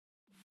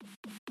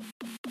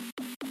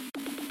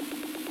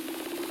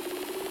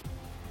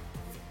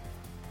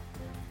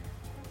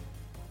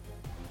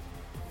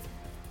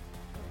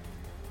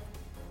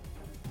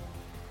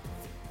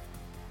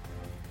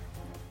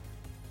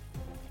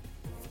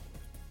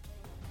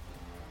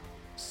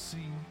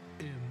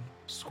CM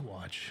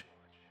Squatch.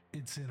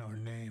 It's in our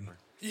name.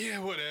 Yeah,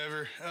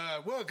 whatever.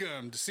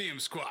 Welcome to CM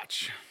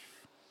Squatch.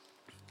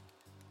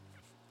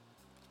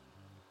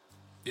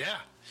 Yeah,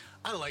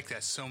 I like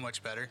that so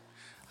much better.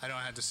 I don't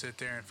have to sit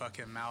there and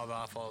fucking mouth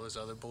off all this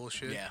other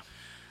bullshit.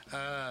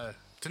 Yeah.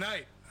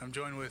 Tonight, I'm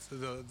joined with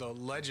the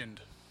legend.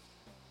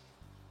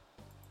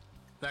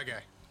 That guy.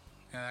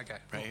 Yeah, that guy.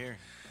 Right here.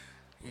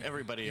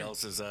 Everybody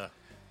else is,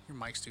 Your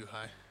mic's too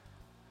high.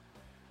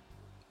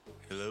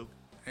 hello?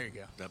 There you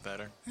go. Is that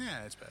better?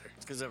 Yeah, it's better.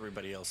 It's because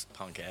everybody else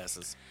punk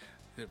asses.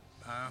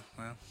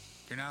 Well,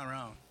 you're not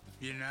wrong.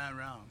 You're not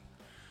wrong.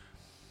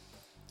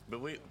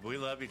 But we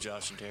love you,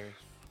 Josh and Terry.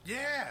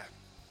 Yeah.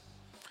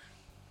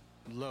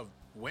 Love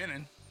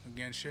winning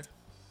against you.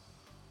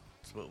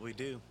 It's what we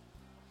do.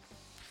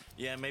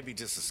 Yeah, maybe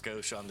just a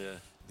skosh on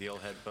the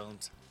old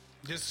headphones.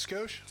 Just a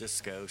skosh?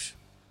 Just skosh.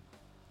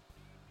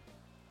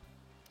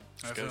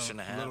 I feel Skosh and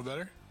a half. A little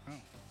better? Oh.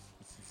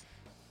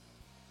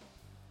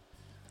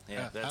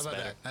 Yeah, that's how about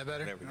better. that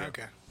better? There we go.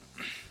 Okay.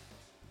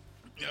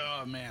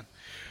 Oh, man.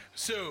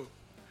 So,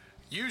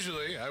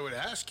 usually I would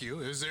ask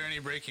you, is there any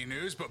breaking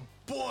news? But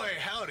boy,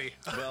 howdy.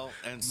 Well,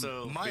 and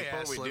so My before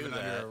ass we do living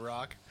that, under a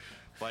rock.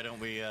 why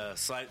don't we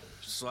slide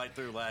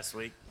through last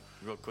week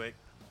real quick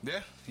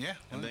Yeah.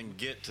 and then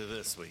get to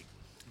this week?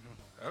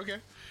 Okay.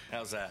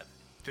 How's that?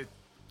 It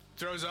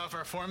throws off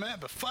our format,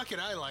 but fuck it,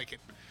 I like it.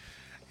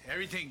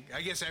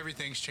 I guess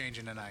everything's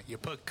changing tonight. You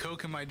put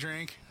Coke in my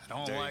drink, I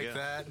don't There you like go.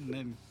 that, and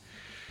then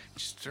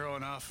just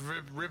throwing off,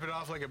 rip it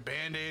off like a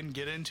Band-Aid and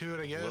get into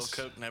it, I guess.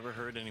 Little Coke never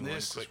hurt anyone.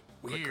 This Quit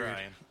is weird.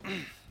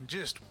 crying.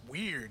 Just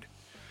weird.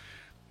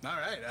 All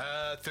right,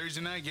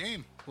 Thursday night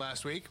game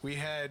last week. We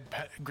had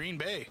Green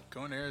Bay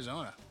going to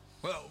Arizona.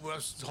 Well,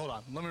 hold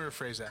on. Let me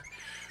rephrase that.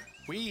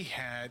 We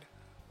had,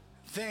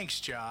 thanks,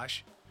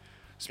 Josh.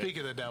 Speak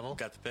of the devil.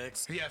 Got the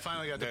picks? Yeah, I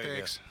finally got the There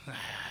you picks.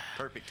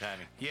 Perfect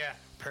timing. Yeah,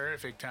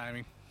 perfect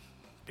timing.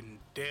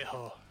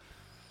 Pendejo.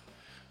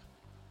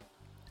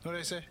 What did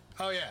I say?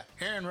 Oh, yeah.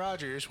 Aaron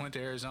Rodgers went to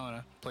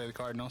Arizona, play the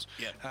Cardinals.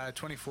 Yeah.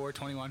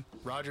 24-21.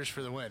 Rodgers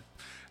for the win.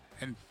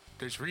 And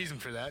there's reason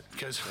for that,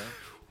 because...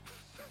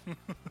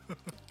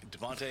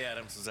 Devontae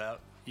Adams was out.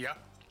 Yep.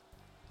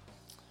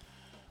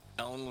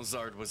 Alan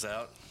Lazard was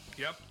out.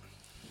 Yep.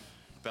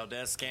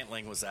 Valdez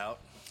Scantling was out.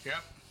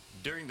 Yep.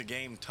 During the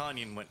game,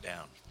 Tanyan went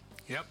down.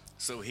 Yep.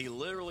 So he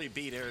literally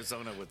beat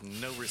Arizona with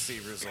no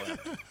receivers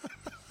left.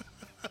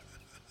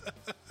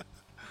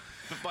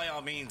 But by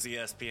all means,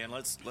 ESPN,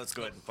 let's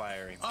go ahead and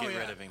fire him. Get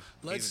rid of him.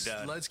 He's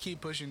done. Let's keep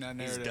pushing that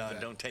narrative. He's done.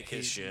 that Don't take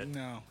his shit.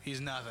 No,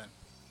 he's nothing.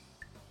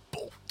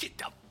 Bull, get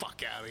the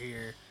fuck out of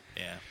here.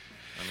 Yeah.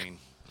 I mean,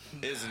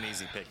 it is an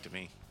easy pick to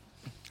me.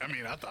 I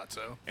mean, I thought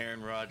so.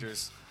 Aaron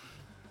Rodgers,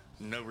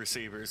 no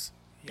receivers.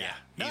 Yeah.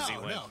 No, Easy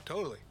win. no,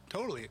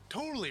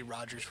 totally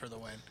Rodgers for the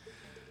win.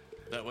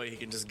 That way he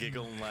can just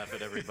giggle and laugh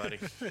at everybody.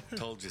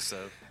 Told you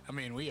so. I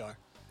mean, we are.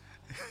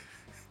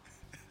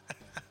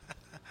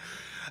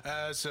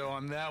 So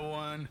on that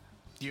one,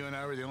 you and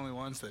I were the only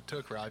ones that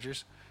took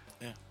Rodgers.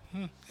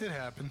 Yeah. It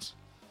happens.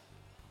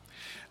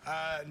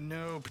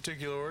 No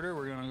particular order.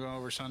 We're going to go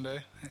over Sunday.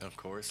 Of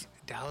course.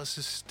 Dallas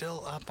is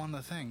still up on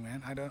the thing,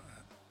 man.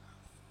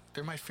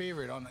 They're my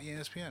favorite on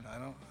ESPN. I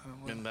don't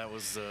And that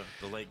was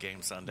the late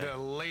game Sunday. the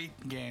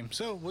late game.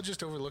 So we'll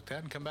just overlook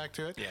that and come back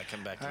to it. Yeah,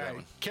 come back to All that right.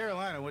 one.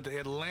 Carolina went to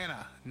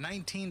Atlanta,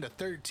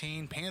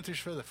 19-13. Panthers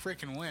for the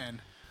freaking win.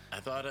 I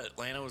thought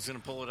Atlanta was going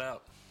to pull it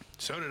out.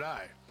 So did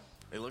I.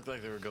 They looked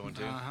like they were going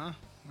to.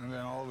 And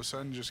then all of a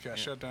sudden just got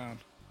shut down.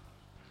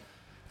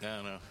 I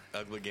don't know.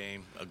 Ugly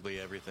game, ugly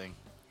everything.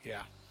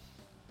 Yeah.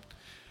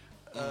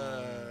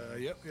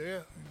 Yep.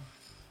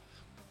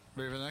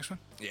 Ready for the next one?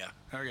 Yeah.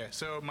 Okay,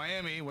 so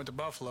Miami went to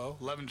Buffalo,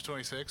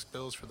 11-26.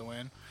 Bills for the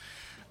win.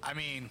 I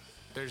mean,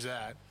 there's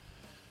that.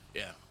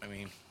 Yeah. I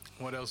mean,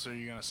 What else are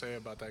you going to say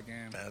about that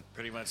game? that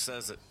pretty much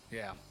says it.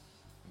 Yeah.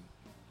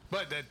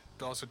 But that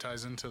also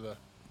ties into the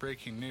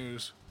breaking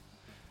news.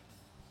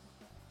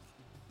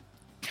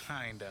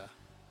 Kinda.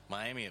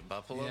 Miami at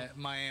Buffalo? Yeah,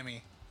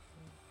 Miami.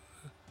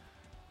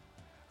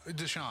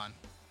 Deshaun.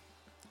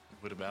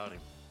 What about him?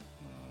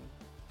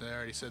 They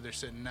already said they're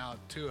sitting out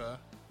Tua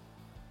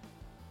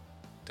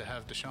to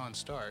have Deshaun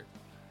start.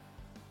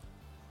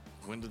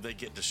 When did they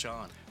get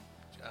Deshaun?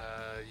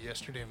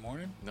 Yesterday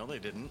morning? No, they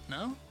didn't.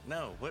 No?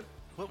 No. What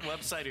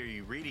website are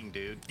you reading,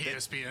 dude?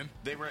 ESPN.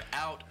 They were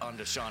out on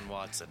Deshaun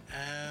Watson.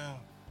 Oh.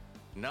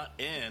 Not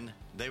in.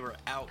 They were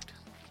out.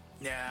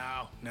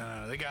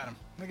 No, they got him.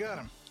 They got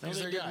him. No, He's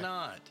they their did guy.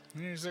 not.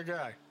 He's their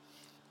guy.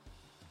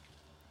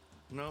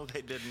 No,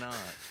 they did not.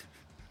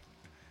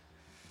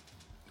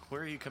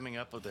 Where are you coming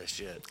up with this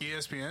shit?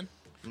 ESPN?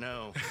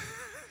 No.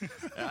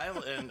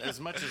 And as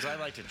much as I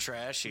like to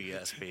trash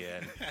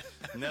ESPN,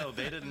 no,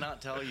 they did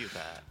not tell you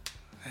that.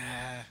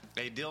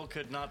 A deal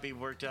could not be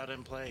worked out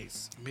in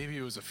place. Maybe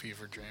it was a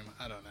fever dream.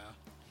 I don't know.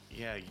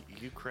 Yeah,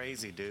 you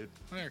crazy, dude.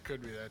 There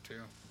could be that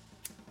too.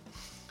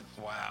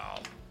 Wow.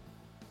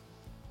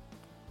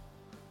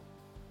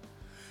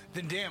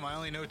 Then damn, I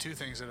only know two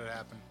things that had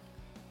happened.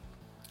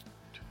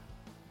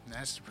 And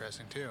that's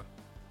depressing too.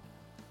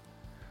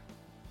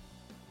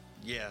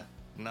 Yeah,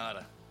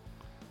 nada.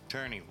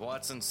 Attorney,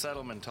 Watson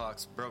settlement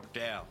talks broke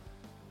down.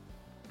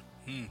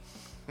 I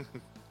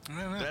don't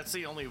know. That's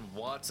the only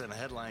Watson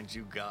headlines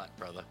you got,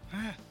 brother.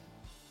 I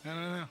don't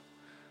know.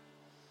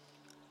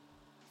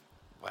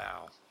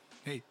 Wow.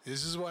 Hey,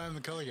 this is why I'm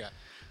the color guy.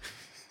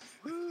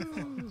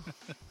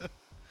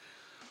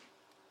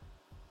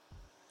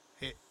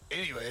 Hey,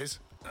 anyways,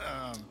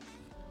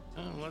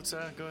 Let's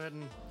go ahead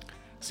and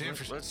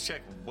let's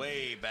check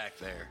way back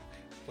there.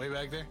 way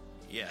back there.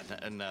 Yeah,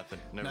 nothing.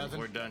 No, Nothing?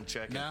 we're done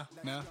checking.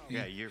 No.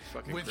 Yeah, you're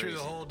fucking went crazy. through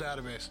the whole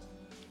database.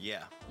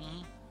 Yeah.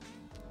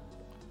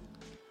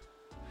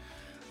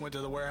 Went to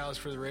the warehouse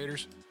for the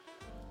Raiders.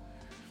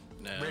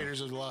 No.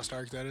 Raiders of the Lost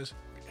Ark, that is.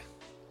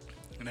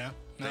 No,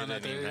 They not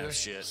didn't there even have either.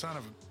 shit. Son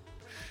of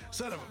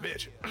a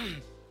bitch. All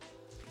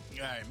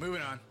right,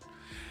 moving on.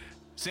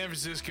 San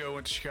Francisco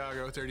went to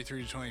Chicago,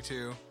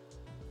 33-22.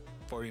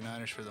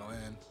 49ers for the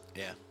win.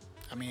 Yeah.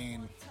 I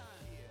mean,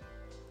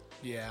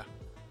 yeah.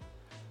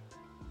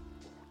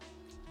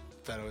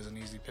 Thought it was an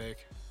easy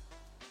pick.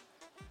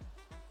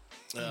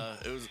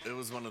 It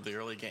was one of the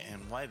early games,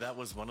 and why that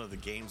was one of the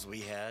games we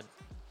had.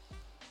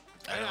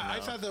 I don't know. I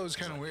thought that was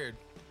kind of weird.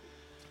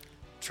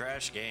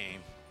 Trash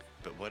game,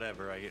 but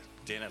whatever.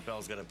 The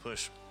NFL's got to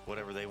push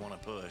whatever they want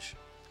to push.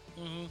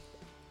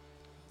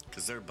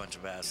 Because they're a bunch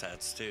of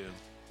asshats too.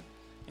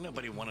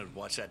 Nobody wanted to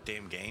watch that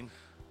damn game,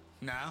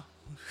 No,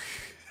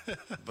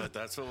 but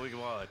that's what we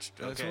watched.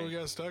 that's okay. what we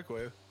got stuck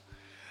with.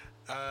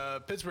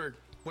 Pittsburgh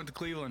went to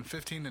Cleveland,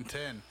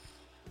 15-10.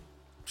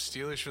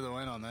 Steelers for the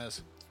win on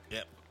this.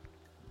 Yep.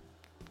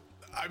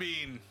 I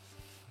mean,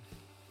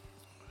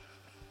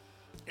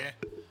 yeah,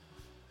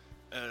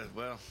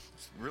 Well,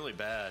 it's really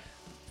bad.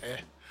 eh.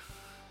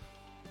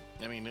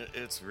 I mean,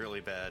 it's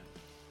really bad.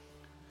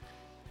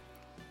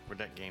 Where'd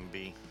that game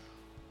be?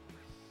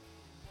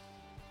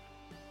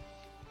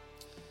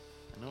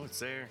 I know it's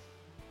there.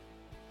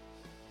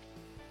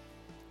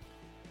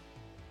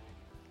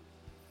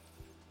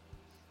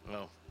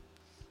 Oh,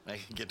 I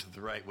can get to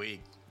the right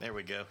week. There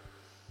we go.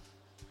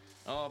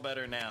 All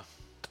better now.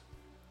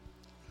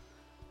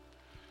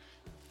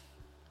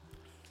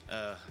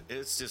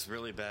 It's just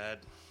really bad.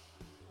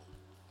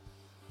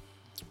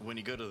 When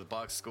you go to the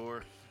box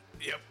score,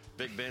 Yep.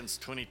 Big Ben's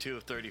 22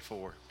 of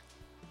 34.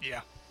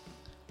 Yeah.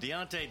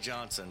 Deontay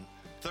Johnson,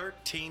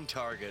 13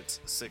 targets,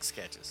 6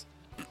 catches.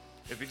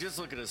 If you just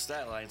look at his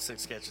stat line,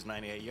 6 catches,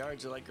 98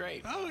 yards, you're like,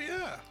 great. Oh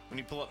yeah. When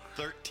you pull up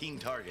 13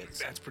 targets,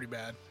 That's pretty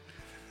bad.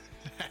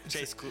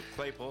 Chase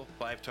Claypool,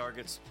 5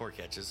 targets, 4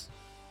 catches.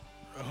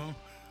 Uh-huh.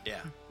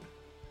 Yeah.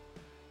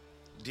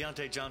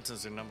 Deontay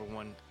Johnson's their number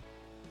 1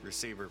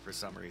 receiver for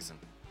some reason.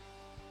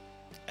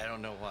 I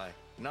don't know why.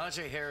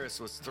 Najee Harris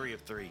was 3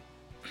 of 3.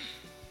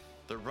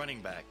 The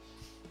running back.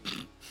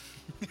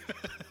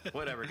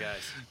 Whatever,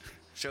 guys.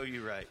 Show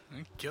you right.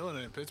 I'm killing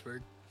it in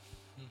Pittsburgh.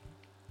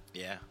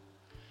 Yeah.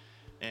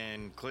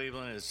 And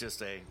Cleveland is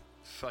just a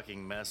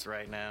fucking mess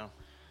right now.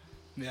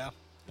 Yeah.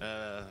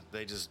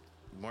 They just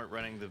weren't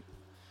running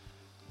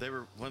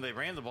when they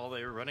ran the ball,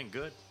 they were running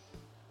good.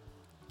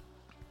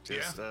 They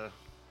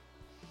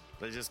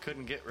just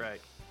couldn't get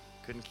right.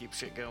 Couldn't keep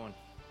shit going.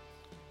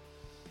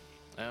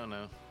 I don't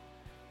know.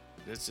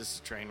 It's just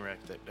a train wreck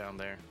down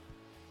there.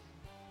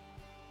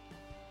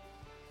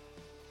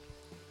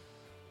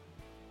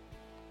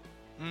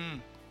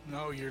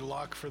 No, your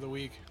lock for the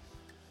week.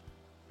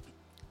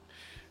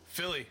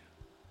 Philly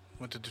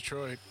went to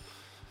Detroit,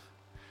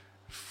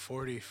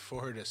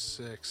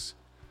 44-6.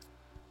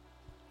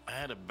 I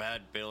had a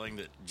bad feeling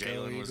that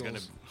Jalen was going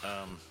to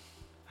Eagles.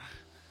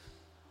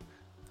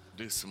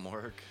 do some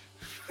work.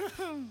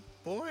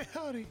 Boy,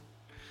 howdy.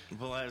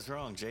 Well, I was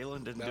wrong.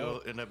 Jalen didn't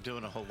end up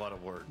doing a whole lot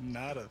of work.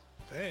 Not a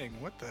thing.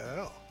 What the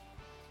hell?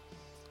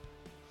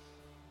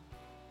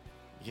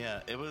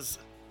 Yeah, it was.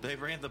 They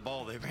ran the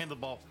ball. They ran the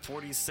ball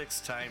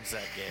 46 times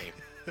that game.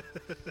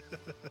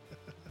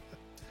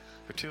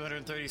 For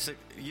 236.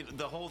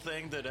 The whole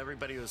thing that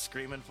everybody was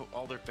screaming,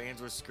 all their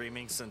fans were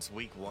screaming since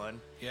week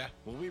 1. Yeah.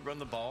 Will we run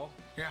the ball?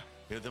 Yeah.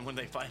 Yeah, then when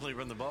they finally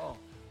run the ball,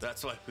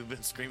 that's why we've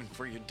been screaming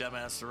for you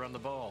dumbass to run the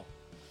ball.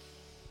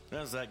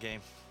 That was that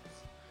game.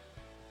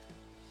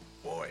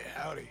 Boy,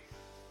 howdy.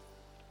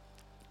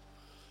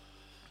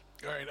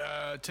 All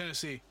right,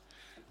 Tennessee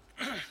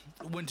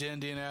went to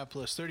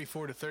Indianapolis,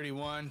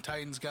 34-31.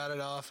 Titans got it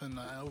off in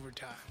the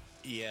overtime.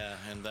 Yeah,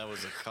 and that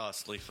was a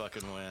costly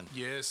fucking win.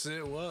 Yes,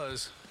 it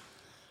was.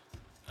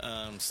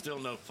 Still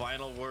no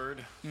final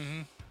word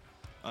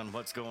on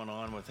what's going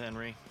on with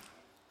Henry.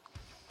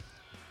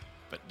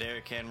 But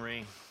Derrick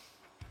Henry,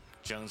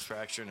 Jones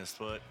fracturing his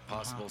foot,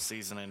 possible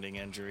season-ending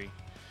injury.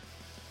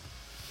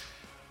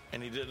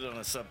 And he did it on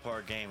a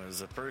subpar game. It was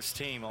the first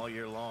team all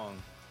year long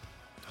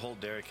to hold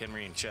Derrick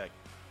Henry in check.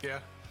 Yeah.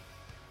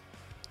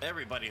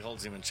 Everybody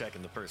holds him in check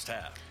in the first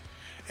half.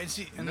 And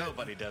see,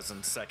 Nobody does in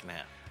the second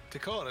half. to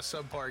call it a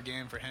subpar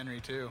game for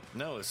Henry, too.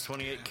 No, it's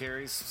 28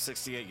 carries,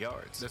 68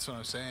 yards. That's what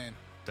I'm saying.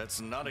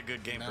 That's not a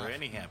good game No. for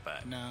any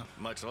halfback. No.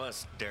 Much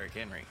less Derrick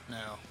Henry.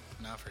 No,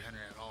 not for Henry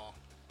at all.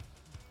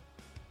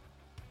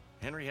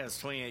 Henry has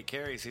 28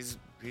 carries.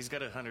 He's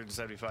got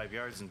 175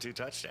 yards and 2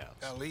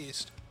 touchdowns. At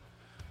least.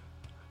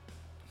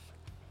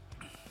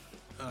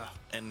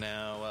 And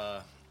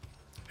now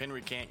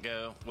Henry can't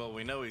go. Well,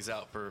 we know he's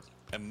out for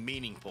a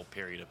meaningful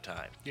period of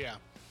time. Yeah.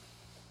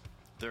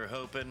 They're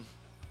hoping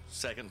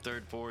second,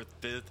 third, fourth,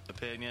 fifth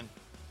opinion.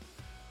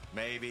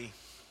 Maybe.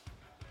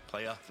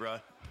 Playoff run.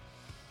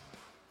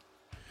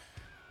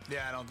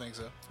 Yeah, I don't think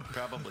so.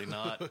 Probably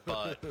not,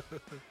 but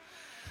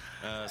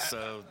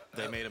so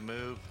they made a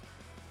move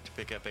to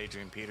pick up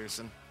Adrian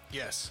Peterson.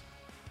 Yes.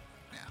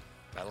 Yeah.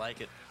 I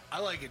like it. I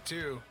like it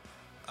too.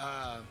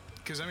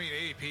 Because, I mean,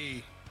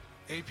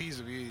 AP's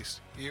a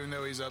beast, even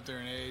though he's up there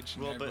in age.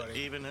 And Well, everybody. but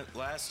even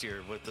last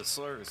year with the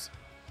slurs,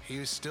 He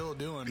was still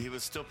doing. he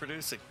was still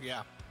producing.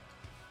 Yeah.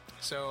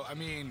 So, I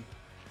mean,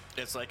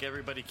 It's like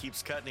everybody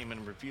keeps cutting him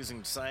and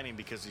refusing to sign him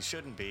because he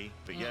shouldn't be,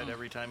 but yet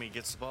every time he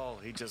gets the ball,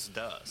 he just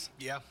does.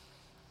 yeah.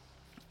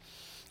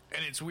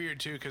 And it's weird,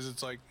 too, because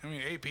it's like, I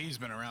mean, AP's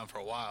been around for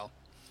a while.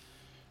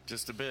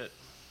 Just a bit.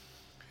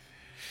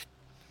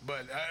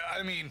 But,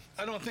 I mean,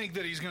 I don't think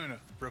that he's going to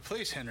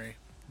replace Henry,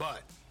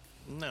 but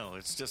No,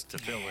 it's just to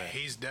fill in.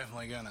 he's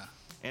definitely going to.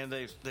 And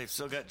they've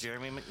still got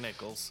Jeremy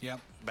McNichols Yep.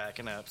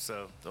 backing up,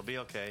 so they'll be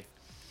okay.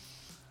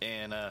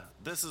 And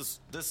this is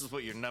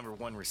what your number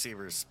one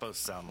receiver is supposed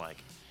to sound like.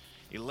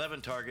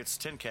 11 targets,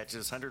 10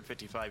 catches,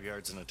 155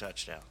 yards, and a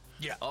touchdown.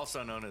 Yeah.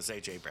 Also known as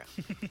A.J. Brown.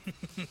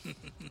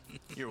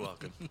 You're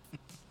welcome.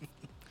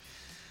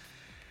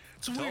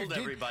 It's weird. Told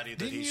everybody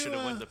that he should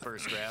have won the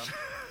first round.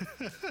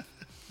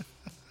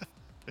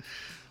 I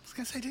was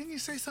going to say, didn't you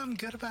say something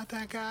good about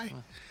that guy?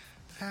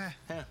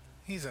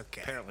 He's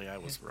okay. Apparently I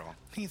was wrong.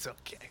 He's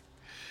okay.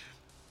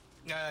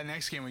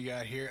 Next game we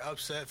got here,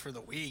 upset for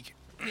the week.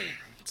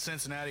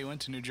 Cincinnati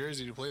went to New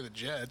Jersey to play the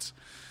Jets,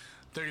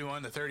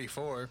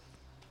 31-34.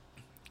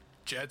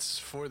 Jets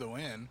for the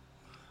win.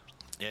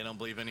 Yeah, I don't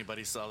believe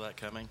anybody saw that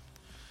coming.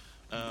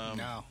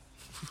 No.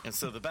 And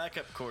so the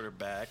backup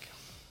quarterback,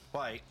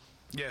 White,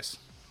 Yes.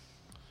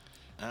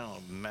 I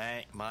don't know,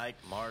 Mike,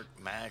 Mark,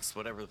 Max,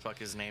 whatever the fuck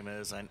his name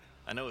is.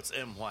 I know it's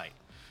M. White.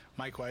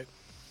 Mike White.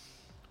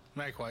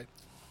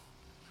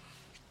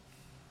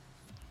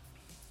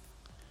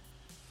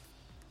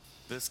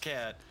 This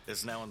cat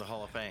is now in the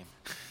Hall of Fame.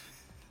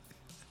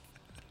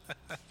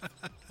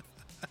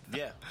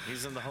 Yeah,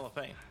 he's in the Hall of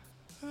Fame.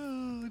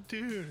 Oh,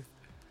 dude.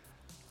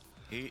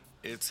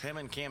 It's him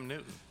and Cam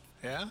Newton.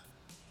 Yeah?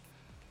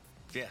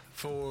 Yeah,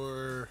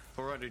 For...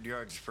 400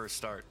 yards first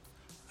start.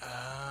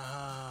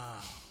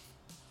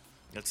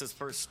 That's his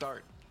first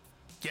start.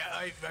 Yeah,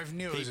 I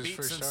knew it was He his beat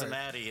first start.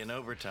 Cincinnati in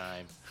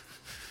overtime.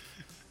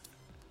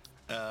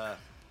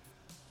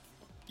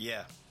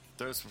 Yeah,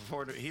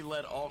 he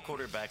led all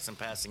quarterbacks in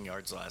passing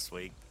yards last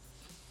week.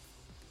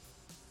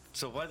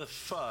 So why the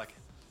fuck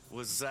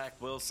was Zach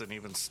Wilson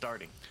even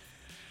starting?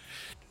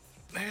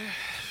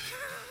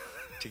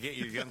 To get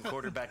your young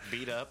quarterback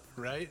beat up?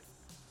 Right?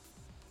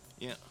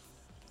 Yeah.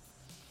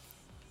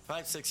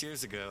 5-6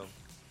 years ago,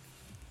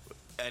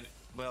 and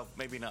well,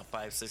 maybe not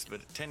 5-6, but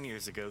 10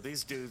 years ago,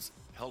 these dudes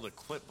held a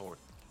clipboard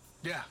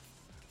Yeah.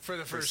 For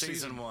the for first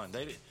season one.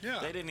 They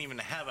didn't even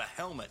have a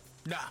helmet.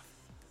 Nah.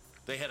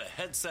 They had a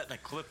headset and a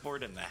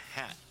clipboard and a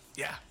hat.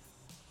 Yeah.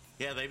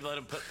 Yeah, they let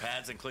them put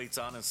pads and cleats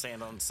on and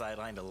stand on the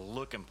sideline to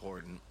look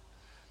important.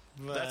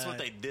 That's what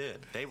they did.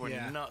 They were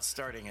not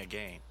starting a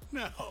game.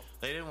 No.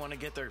 They didn't want to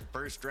get their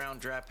first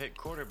round draft pick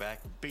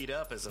quarterback beat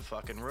up as a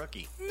fucking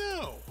rookie.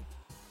 No.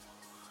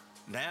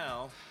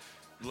 Now,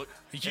 look.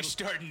 You're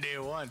starting day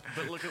one.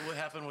 But look at what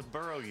happened with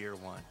Burrow year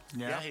one.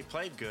 Yeah. He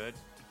played good.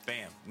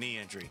 Bam, knee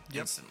injury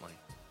instantly.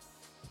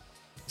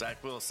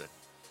 Zach Wilson,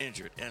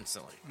 injured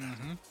instantly.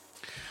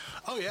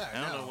 Oh, yeah.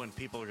 I don't know when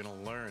people are going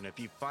to learn. If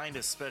you find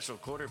a special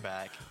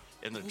quarterback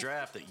in the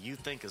draft that you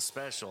think is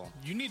special,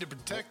 You need to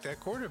protect that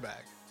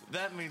quarterback.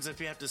 that means if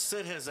you have to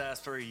sit his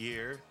ass for a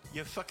year,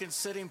 you fucking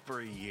sit him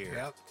for a year.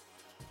 Yep.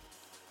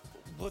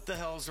 What the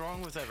hell is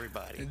wrong with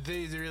everybody?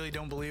 They really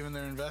don't believe in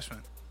their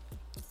investment.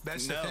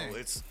 That's the thing. No,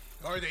 it's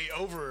Are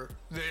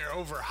they're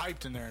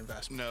overhyped in their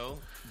investment. no.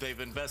 They've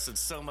invested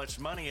so much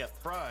money up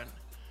front,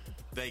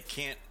 they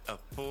can't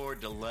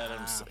afford to let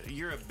him.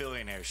 You're a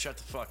billionaire. Shut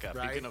the fuck up.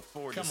 Right? You can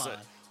afford Come to on.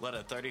 let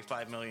a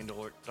 $35 million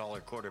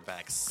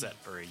quarterback sit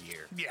for a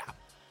year. Yeah.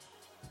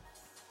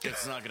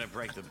 It's not going to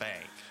break the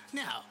bank.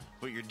 No.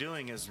 What you're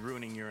doing is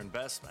ruining your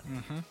investment.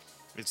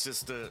 It's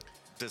just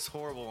this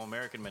horrible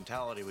American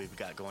mentality we've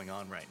got going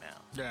on right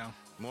now. Yeah.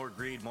 More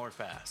greed, more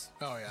fast.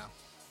 Oh, yeah.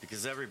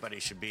 Because everybody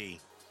should be.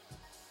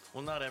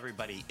 Well, not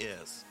everybody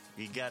is.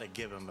 You got to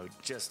give them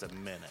just a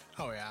minute.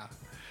 Oh, yeah.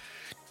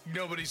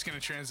 Nobody's going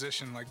to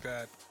transition like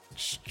that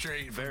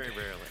straight. from- Very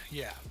rarely.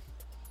 Yeah.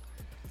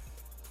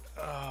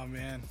 Oh,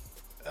 man.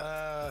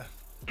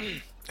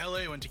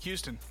 LA went to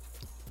Houston.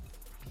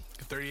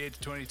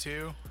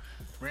 38-22.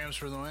 Rams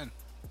for the win.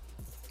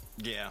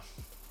 Yeah.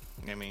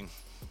 I mean,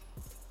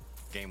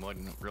 game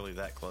wasn't really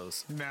that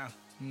close.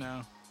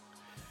 No.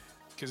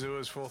 Because it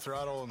was full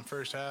throttle in the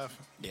first half.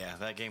 Yeah,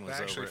 that game was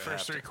Actually, over. at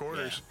first halftime. 3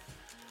 quarters.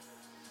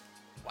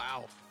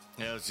 Wow.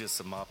 It was just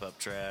some mop-up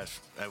trash.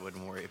 I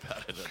wouldn't worry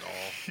about it at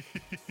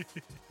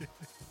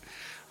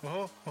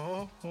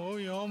all. Oh,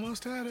 you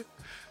almost had it.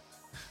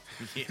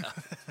 Yeah.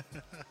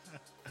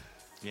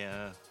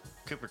 Yeah.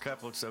 Cooper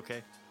Kupp looks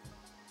okay.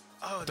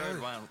 Oh,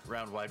 Third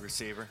round wide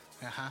receiver.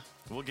 Uh-huh.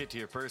 We'll get to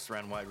your first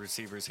round wide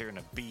receivers here in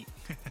a beat.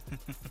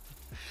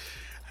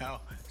 Oh,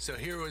 so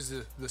here was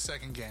the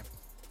second game.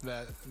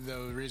 The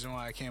reason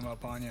why I came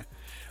up on you.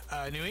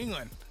 New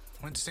England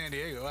went to San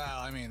Diego. Well,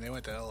 I mean, they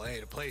went to L.A.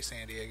 to play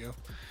San Diego.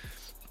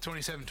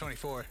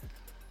 27-24.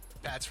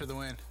 Pats for the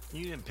win.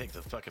 You didn't pick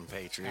the fucking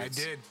Patriots.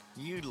 I did.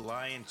 You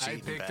lying,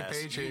 cheating I picked the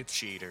Patriots. You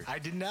cheater. I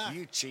did not.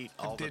 You cheat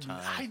all the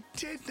time. I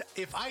did.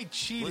 If I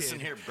cheated. Listen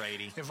here,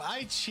 Brady. If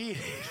I cheated,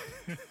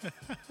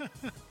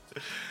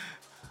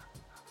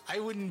 I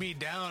wouldn't be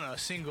down a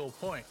single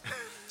point.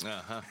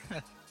 Uh-huh.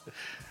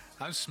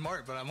 I'm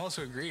smart, but I'm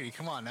also greedy.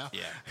 Come on now.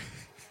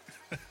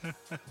 Yeah.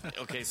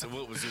 Okay, so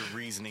what was your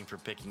reasoning for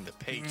picking the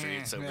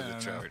Patriots over the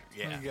Chargers?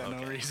 Yeah, I got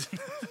no reason.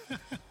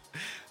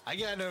 I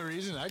got no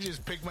reason. I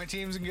just pick my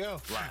teams and go.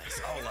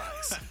 Lies. All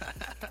lies.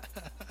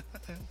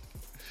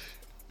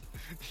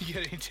 You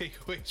got any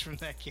takeaways from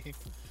that game?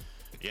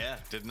 Yeah,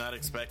 did not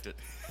expect it.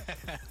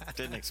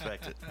 Didn't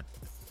expect it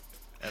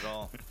at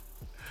all.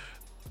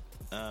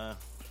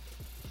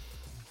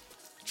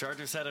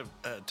 Chargers had a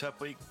tough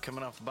week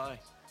coming off the bye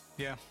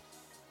Yeah.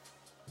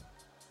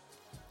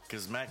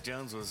 because Mac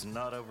Jones was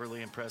not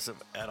overly impressive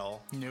at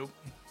all. Nope.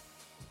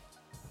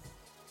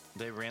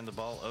 They ran the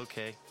ball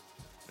okay.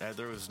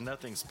 There was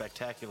nothing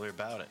spectacular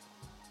about it.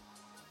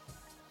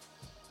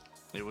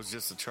 It was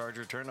just the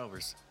Charger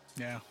turnovers.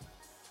 Yeah.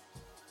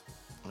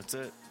 That's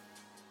it.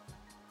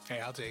 Hey,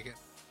 I'll take it.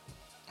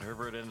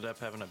 Herbert ended up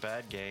having a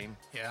bad game,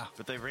 Yeah.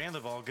 but they ran the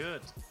ball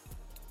good.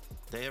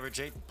 They averaged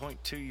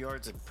 8.2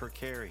 yards per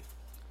carry.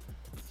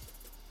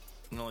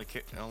 And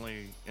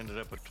only ended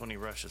up with 20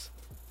 rushes.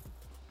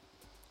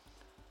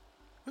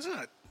 That's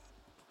not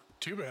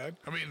too bad.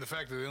 I mean, the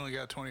fact that they only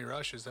got 20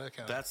 rushes, that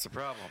kind of... That's the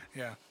problem.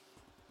 Yeah.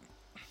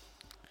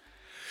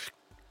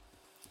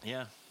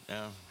 Yeah.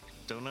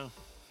 Don't know.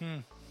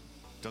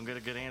 Don't get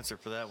a good answer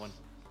for that one.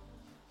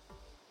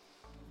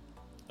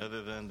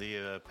 Other than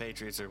the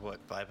Patriots are, what,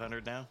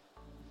 500 now?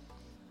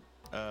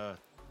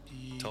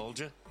 Told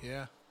you.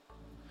 Yeah.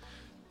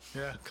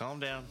 Yeah. Calm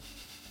down.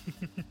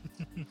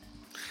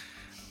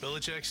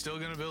 Belichick's still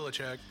going to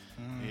Belichick.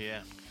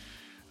 Yeah.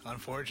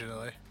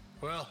 Unfortunately.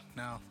 Well,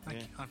 no.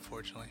 Yeah.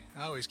 Unfortunately.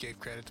 I always gave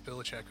credit to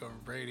Belichick over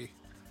Brady.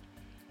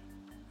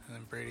 And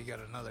then Brady got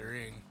another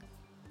ring.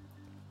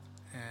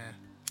 And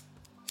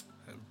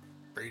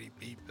Brady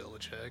beat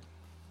Belichick.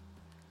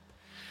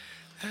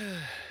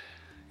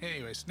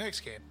 Anyways,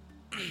 next game.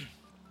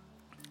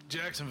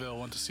 Jacksonville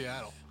went to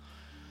Seattle.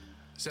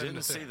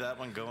 Didn't see that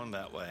one going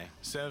that way.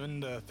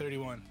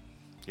 7-31.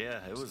 Yeah,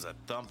 it was a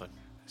thumping.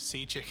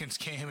 Sea Chickens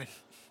came and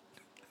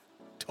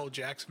told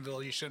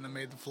Jacksonville you shouldn't have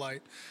made the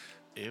flight.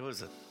 It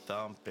was a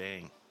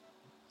thumping.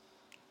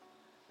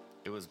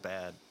 It was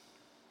bad.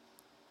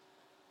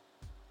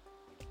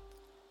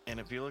 And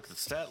if you look at the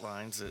stat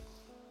lines,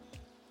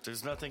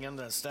 there's nothing in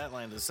that stat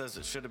line that says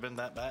it should have been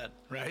that bad.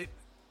 Right?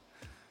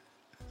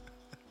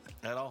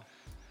 At all.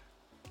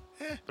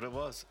 Yeah. But it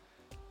was.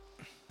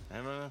 I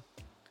don't know.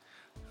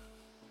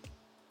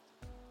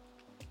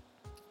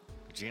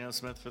 Geno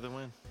Smith for the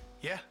win.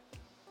 Yeah.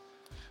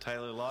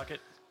 Tyler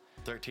Lockett,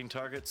 13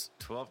 targets,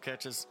 12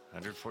 catches,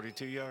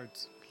 142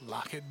 yards.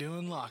 Lockett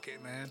doing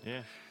Lockett, man.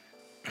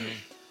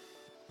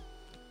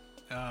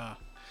 Yeah.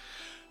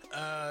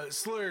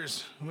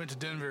 Slurs went to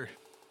Denver.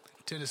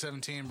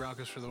 10-17,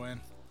 Broncos for the win.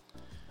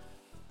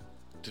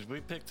 Did we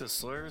pick the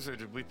Slurs or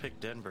did we pick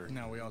Denver?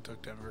 No, we all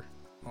took Denver.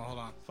 Well, hold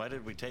on. Why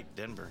did we take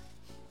Denver?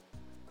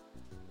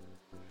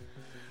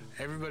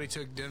 Everybody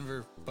took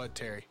Denver but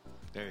Terry.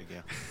 There you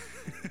go.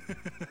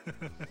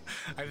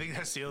 I think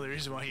that's the only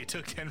reason why you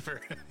took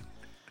Denver.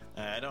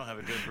 I don't have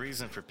a good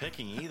reason for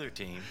picking either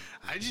team.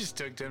 I just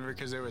took Denver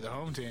because they were the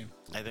home team.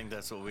 I think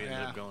that's what we ended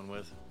up going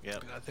with.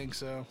 Yep. I think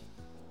so.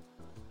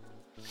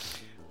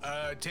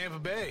 Tampa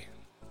Bay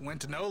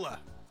went to NOLA.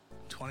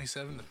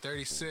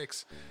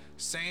 27-36.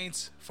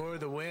 Saints for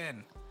the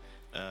win.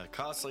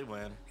 Costly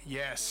win.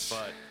 Yes.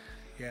 But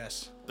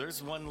yes.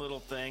 there's one little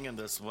thing in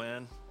this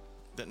win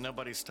that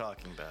nobody's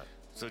talking about.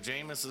 So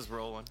Jameis is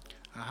rolling.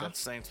 Got the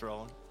Saints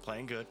rolling.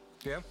 Playing good.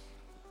 Yep.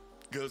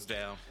 Goes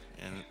down.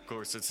 And, of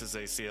course, it's his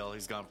ACL.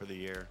 He's gone for the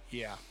year.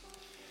 Yeah.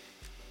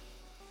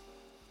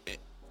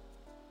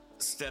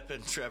 Step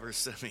in Trevor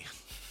Siemian.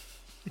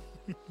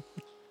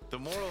 The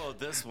moral of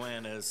this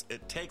win is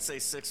it takes a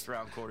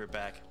sixth-round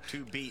quarterback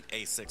to beat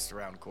a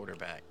sixth-round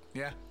quarterback.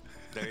 Yeah.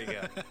 There you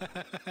go.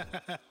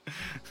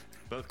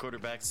 Both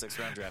quarterbacks,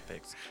 sixth-round draft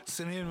picks.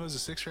 Simeon was a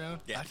sixth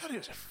round? Yeah. I thought he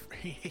was a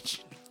free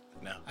agent.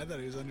 No. I thought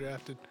he was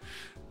undrafted.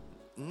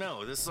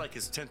 No, this is like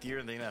his 10th year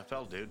in the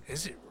NFL, dude.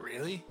 Is it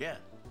really? Yeah.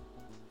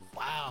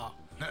 Wow.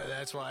 No,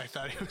 that's why I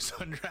thought he was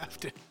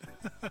undrafted.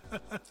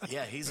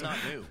 Yeah, he's not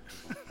new.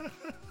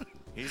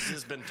 He's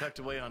just been tucked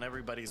away on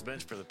everybody's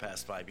bench for the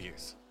past 5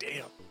 years.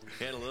 Damn.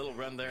 He had a little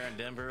run there in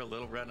Denver, a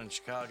little run in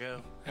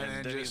Chicago,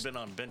 and then he's been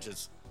on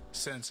benches.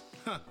 since.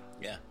 Huh.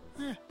 Yeah.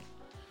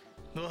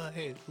 Well,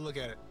 hey, look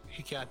at it.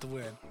 He got the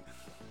win.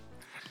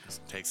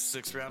 Takes a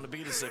 6th round to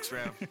beat a 6th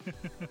round.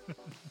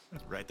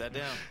 Write that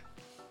down.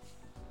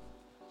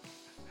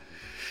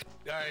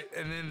 All right,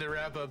 and then to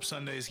wrap up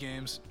Sunday's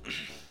games,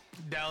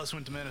 Dallas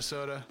went to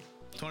Minnesota,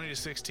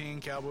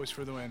 20-16, Cowboys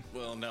for the win.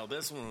 Well, no,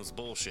 this one was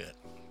bullshit.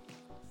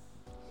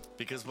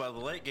 Because while the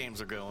late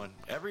games are going,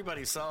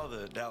 everybody saw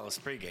the Dallas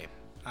pregame.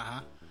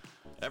 Uh-huh.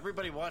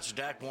 Everybody watched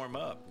Dak warm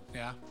up.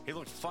 Yeah. He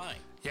looked fine.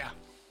 Yeah.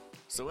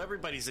 So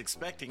everybody's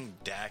expecting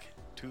Dak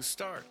to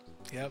start.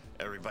 Yep.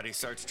 Everybody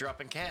starts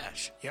dropping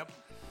cash. Yep.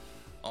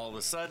 All of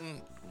a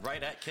sudden,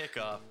 right at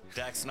kickoff,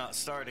 Dak's not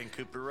starting,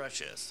 Cooper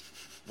Rush is.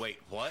 Wait,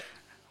 what?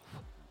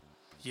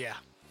 Yeah.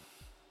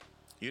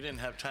 You didn't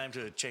have time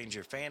to change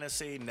your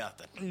fantasy?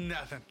 Nothing.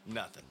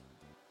 Nothing.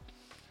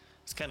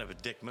 It's kind of a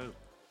dick move.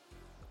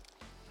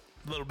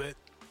 A little bit.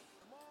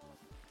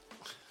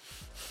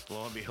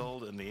 Lo and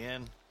behold, in the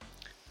end,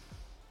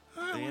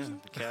 the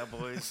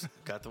Cowboys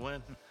got the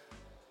win.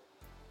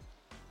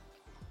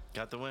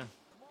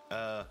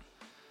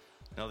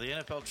 Now, the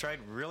NFL tried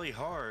really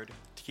hard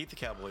to keep the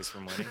Cowboys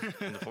from winning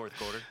in the 4th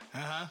quarter.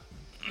 Uh-huh.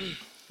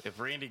 If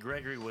Randy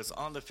Gregory was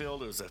on the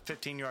field, it was a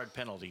 15-yard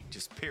penalty.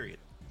 Just period.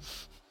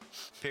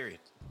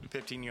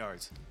 15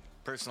 yards.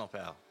 Personal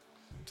foul.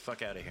 Get the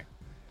fuck out of here.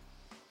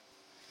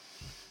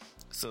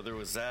 So there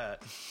was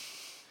that.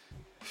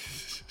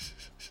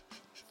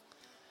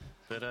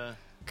 But,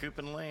 Coop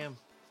and Lamb.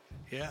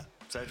 Yeah.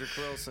 Cedric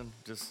Wilson.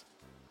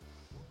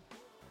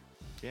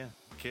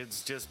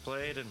 Kids just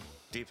played and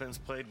defense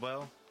played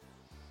well.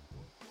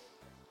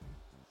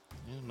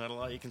 Yeah, not a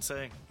lot you can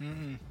say.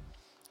 Mm-mm.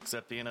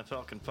 Except the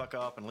NFL can fuck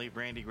off and leave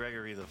Randy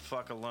Gregory the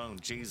fuck alone.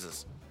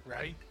 Jesus.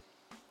 Right?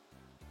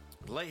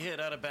 Late hit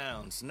out of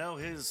bounds. No,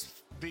 his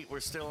feet were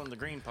still in the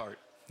green part.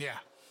 Yeah.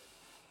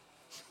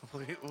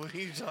 What are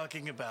you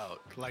talking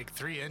about? Like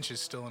 3 inches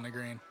still in the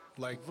green.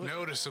 Like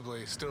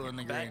noticeably still in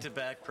the green.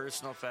 Back-to-back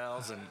personal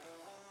fouls, and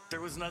there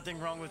was nothing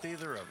wrong with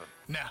either of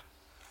them.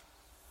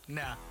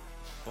 Nah.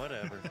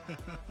 Whatever.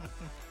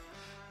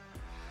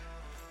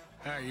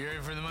 All right, you ready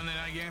for the Monday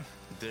night game?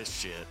 This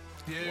shit.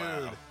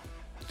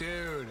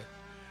 Dude.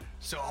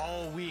 So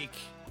all week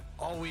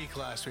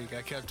last week,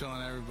 I kept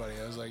telling everybody,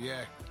 I was like,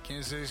 yeah,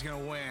 Kansas City's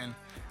going to win.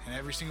 And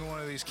every single one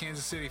of these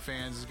Kansas City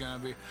fans is going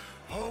to be,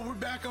 oh, we're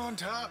back on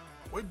top.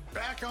 We're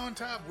back on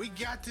top. We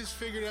got this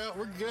figured out.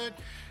 We're good.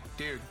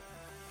 Dude,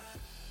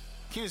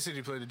 Kansas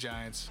City played the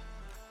Giants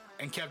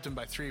and kept them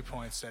by 3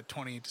 points at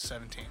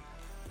 20-17.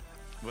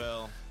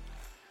 Well,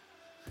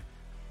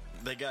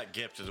 they got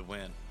gifted a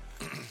win.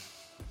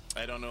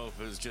 I don't know if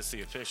it was just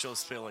the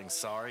officials feeling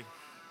sorry.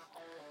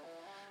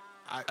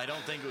 I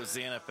don't think it was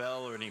the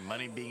NFL or any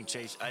money being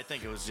chased. I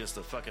think it was just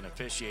the fucking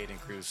officiating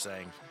crew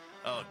saying,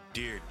 oh,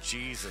 dear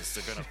Jesus,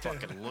 they're going to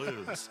fucking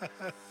lose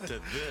to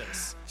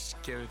this.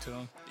 Just give it to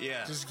them.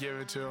 Yeah. Just give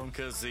it to them.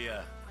 Because the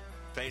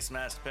face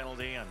mask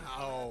penalty and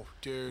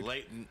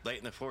late in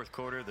the 4th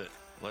quarter that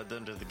led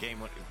them to the game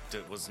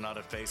that was not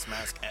a face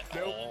mask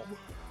at all.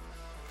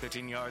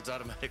 15 yards,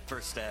 automatic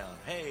first down.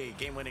 Hey,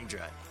 game-winning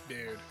drive.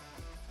 Dude.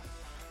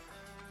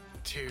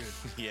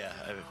 Yeah.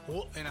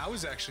 Well, and I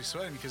was actually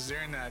sweating because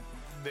during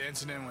the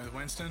incident with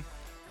Winston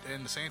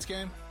in the Saints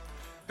game,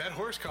 that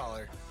horse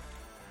collar,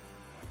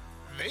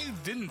 they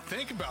didn't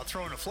think about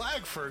throwing a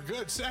flag for a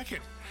good second.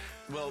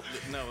 Well,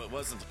 no, it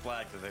wasn't the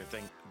flag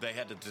that they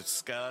had to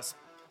discuss.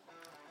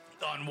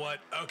 On what?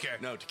 Okay.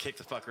 No, to kick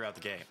the fucker out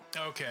the game.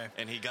 Okay.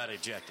 And he got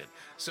ejected.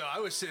 So I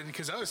was sitting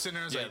there, I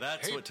was like,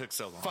 that's hey, what took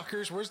so long.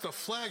 Fuckers, where's the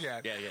flag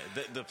at? Yeah.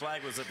 The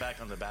flag was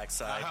back on the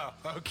backside.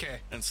 Oh,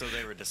 okay. And so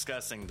they were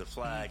discussing the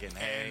flag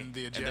and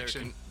the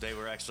ejection. And they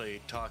were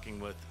actually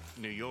talking with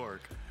New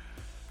York.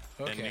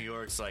 Okay. And New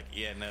York's like,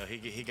 yeah, no,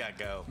 he got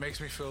go.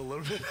 Makes me feel a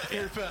little bit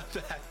better about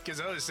that.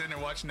 Because I was sitting there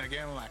watching that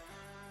game, I'm like,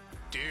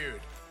 dude.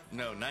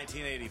 No,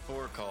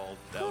 1984 called.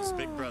 That was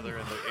Big Brother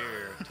in the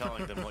ear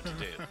telling them what to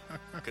do.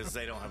 Because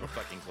they don't have a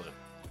fucking clue.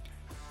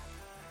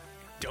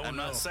 I'm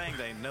not saying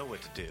they know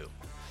what to do.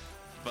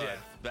 But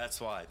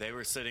that's why. They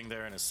were sitting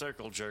there in a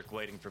circle jerk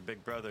waiting for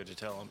Big Brother to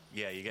tell them,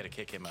 yeah, you got to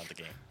kick him out of the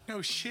game.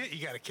 No shit,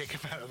 you got to kick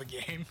him out of the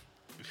game.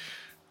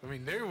 I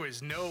mean, there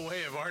was no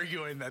way of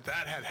arguing that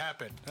had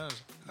happened.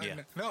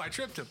 No, I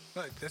tripped him.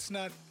 That's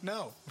not,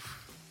 no.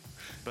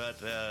 But,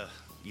 the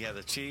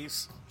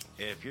Chiefs,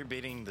 if you're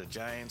beating the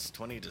Giants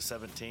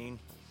 20-17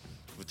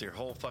 with your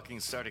whole fucking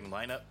starting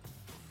lineup,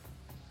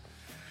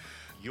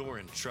 you're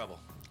in trouble.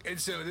 And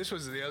so this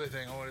was the other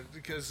thing I wanted,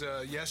 because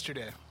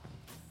yesterday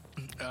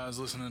I was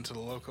listening to the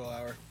local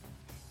hour,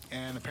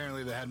 and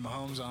apparently they had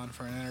Mahomes on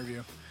for an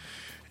interview,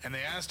 and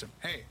they asked him,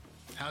 hey,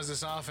 how's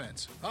this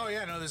offense? Oh,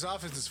 yeah, no, this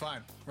offense is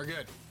fine. We're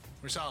good.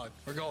 We're solid.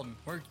 We're golden.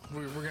 We're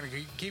going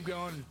to keep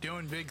going,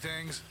 doing big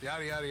things,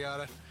 yada, yada,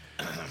 yada.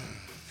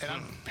 And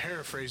I'm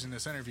paraphrasing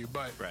this interview,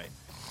 but right.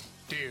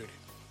 Dude,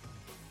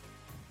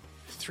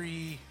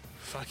 3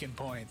 fucking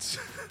points.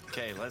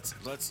 Okay, let's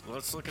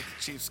look at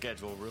the Chiefs'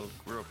 schedule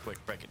real quick.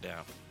 Break it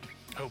down.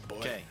 Oh boy.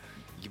 Okay,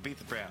 you beat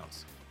the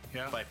Browns.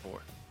 Yeah. By 4.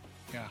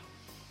 Yeah.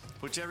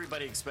 which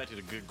everybody expected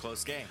a good,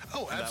 close game.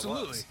 Oh, And that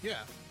absolutely. was. Yeah.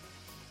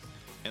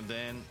 And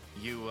then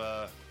you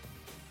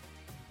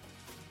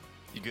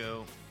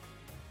go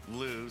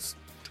lose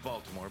to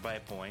Baltimore by a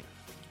point.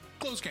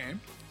 Close game.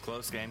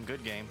 Close game,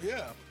 good game.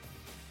 Yeah.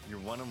 You're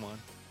 1-1.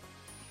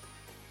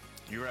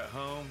 You're at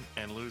home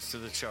and lose to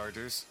the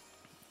Chargers.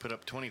 Put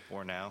up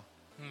 24 now.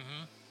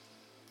 Mm-hmm.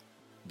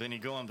 Then you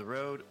go on the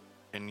road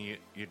and you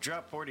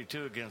drop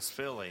 42 against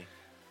Philly,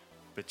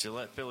 but you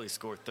let Philly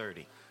score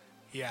 30.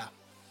 Yeah.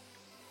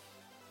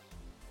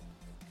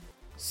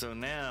 So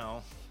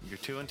now you're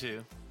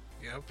 2-2,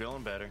 Yep.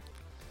 feeling better.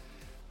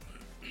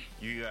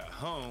 You got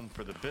home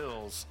for the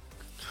Bills,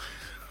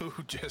 Who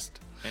just?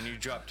 and you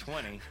drop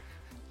 20,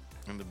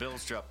 and the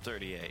Bills drop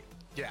 38.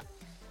 Yeah.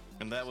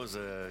 And that was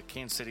a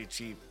Kansas City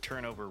Chief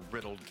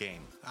turnover-riddled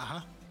game.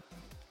 Uh-huh.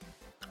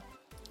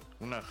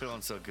 We're not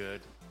feeling so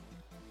good.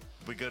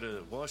 We go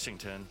to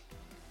Washington.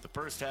 The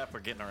first half, we're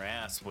getting our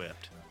ass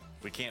whipped.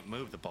 We can't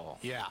move the ball.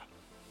 Yeah.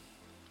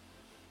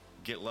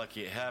 Get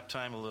lucky at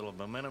halftime, a little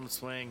momentum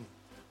swing.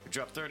 We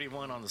drop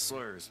 31 on the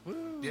Slurs.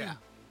 Woo! Yeah.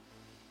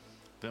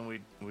 Then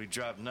we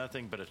drop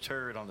nothing but a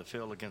turd on the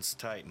field against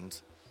the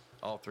Titans.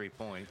 All 3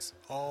 points.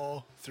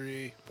 All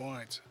 3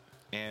 points.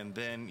 And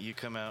then you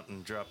come out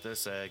and drop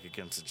this egg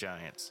against the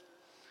Giants.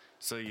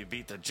 So you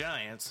beat the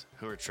Giants,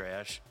 who are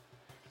trash.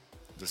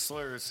 The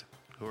Slurs,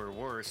 who are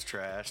worse,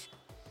 trash.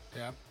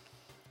 Yeah.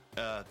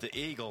 The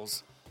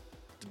Eagles,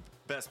 the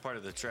best part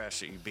of the trash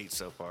that you beat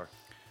so far.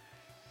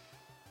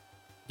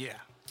 Yeah.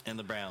 And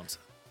the Browns.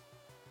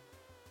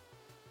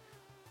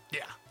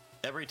 Yeah.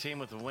 Every team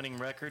with a winning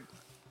record.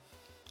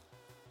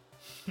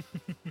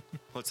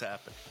 What's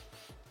happened?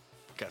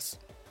 Guess.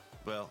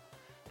 Well,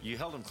 you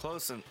held them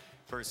close in the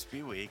first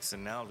few weeks,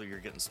 and now you're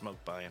getting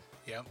smoked by them.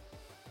 Yep.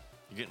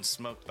 You're getting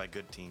smoked by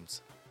good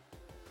teams.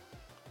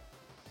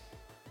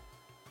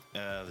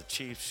 The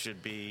Chiefs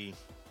should be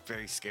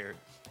very scared.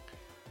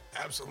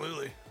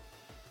 Absolutely.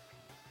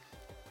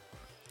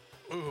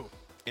 Ooh.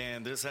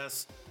 And this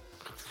has,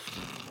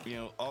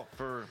 all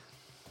for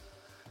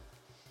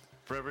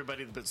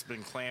everybody that's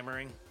been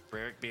clamoring for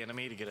Eric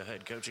Bieniemy to get a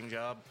head coaching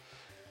job,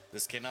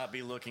 this cannot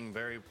be looking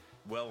very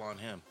well on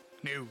him.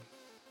 New.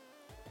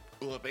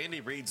 Well, if Andy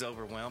Reid's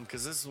overwhelmed,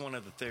 because this is one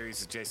of the theories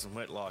that Jason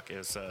Whitlock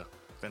has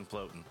been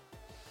floating.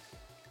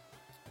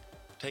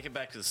 Take it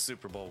back to the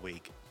Super Bowl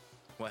week.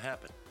 What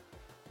happened?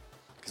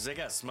 Because they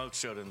got smoke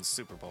showed in the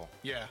Super Bowl.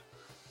 Yeah.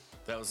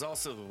 That was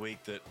also the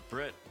week that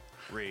Britt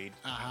Reid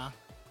Uh-huh.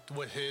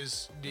 With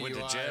his DUI. went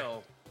to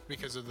jail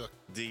Because of the...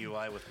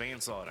 DUI with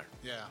manslaughter.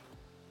 Yeah.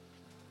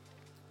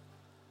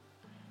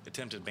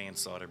 Attempted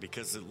manslaughter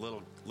because the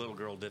little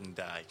girl didn't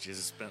die. She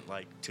just spent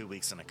like 2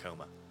 weeks in a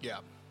coma. Yeah.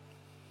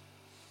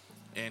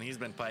 And he's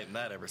been fighting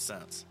that ever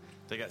since.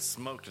 They got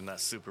smoked in that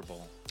Super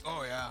Bowl.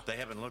 Oh, yeah. They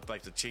haven't looked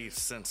like the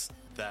Chiefs since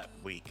that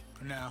week.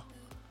 No.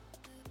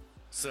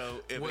 So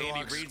if Whitlock's-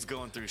 Andy Reid's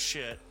going through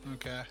shit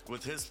Okay.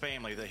 with his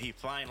family that he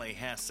finally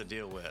has to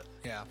deal with,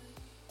 Yeah.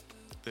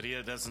 that he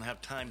doesn't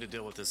have time to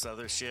deal with this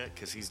other shit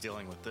because he's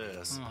dealing with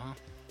this, Uh-huh.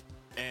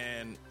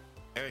 and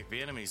Eric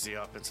Bieniemy's the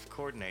offensive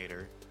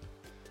coordinator,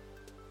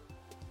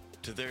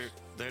 they're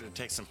there to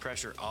take some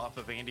pressure off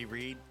of Andy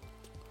Reid.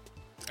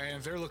 And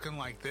if they're looking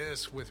like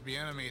this with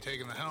Bieniemy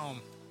taking the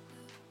helm,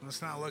 that's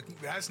not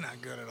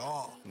good at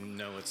all.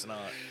 No, it's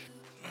not.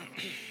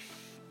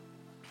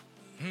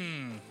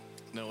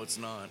 No, it's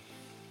not.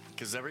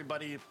 Because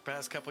everybody the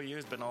past couple of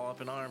years been all up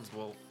in arms.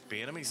 Well,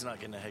 Bieniemy's not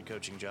getting a head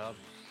coaching job.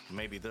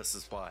 Maybe this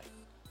is why.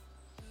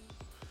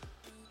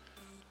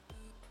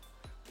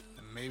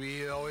 And maybe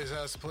he always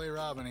has to play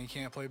Robin. He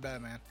can't play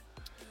Batman.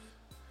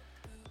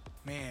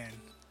 Man.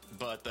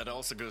 But that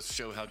also goes to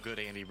show how good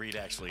Andy Reid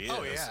actually is.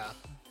 Oh, yeah.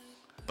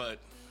 But,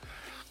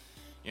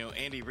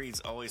 Andy Reid's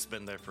always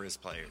been there for his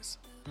players.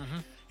 Mm-hmm.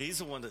 He's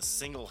the one that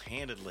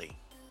single-handedly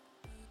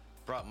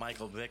brought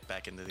Michael Vick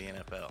back into the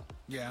NFL.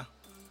 Yeah.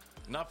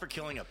 Not for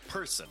killing a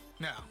person,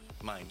 No.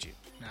 mind you.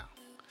 No.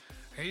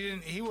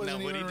 He wasn't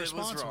No, what even he did was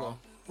responsible. wrong.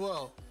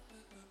 Well,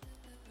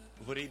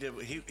 What he did,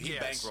 he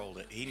Yes. bankrolled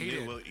it. He He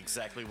knew did.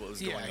 exactly what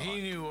was yeah, going on.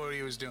 he knew what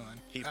he was doing.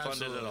 He funded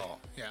it Absolutely.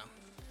 all. Yeah.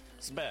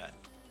 It's bad.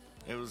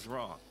 It was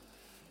wrong.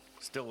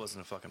 Still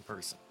wasn't a fucking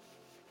person.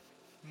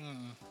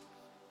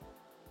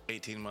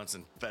 18 months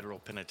in federal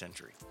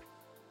penitentiary.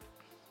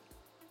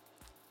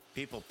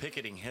 People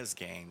picketing his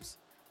games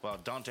while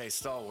Dante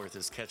Stallworth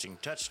is catching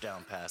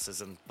touchdown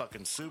passes in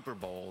fucking Super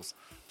Bowls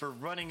for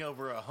running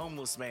over a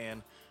homeless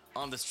man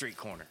on the street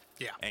corner.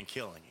 Yeah. And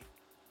killing him.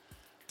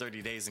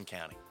 30 days and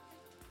counting.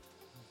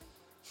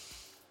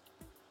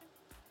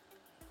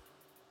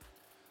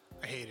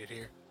 I hate it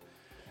here.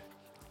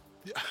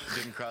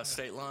 Didn't cross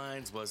state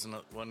lines, wasn't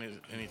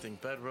anything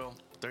federal.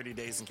 30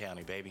 days and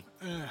counting, baby.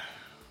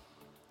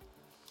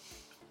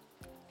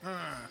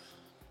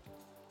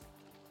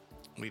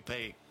 We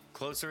pay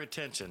closer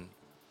attention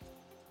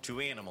to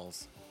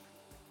animals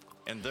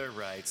and their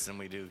rights than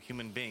we do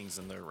human beings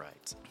and their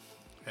rights.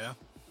 Yeah.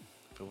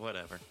 But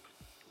whatever.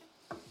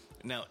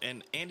 Now,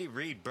 and Andy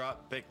Reid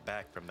brought Vic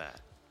back from that.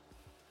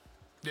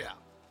 Yeah.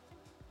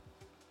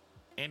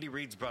 Andy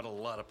Reid's brought a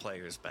lot of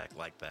players back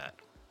like that.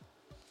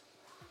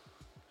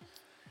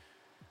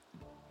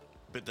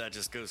 But that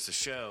just goes to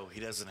show he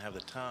doesn't have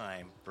the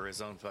time for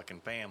his own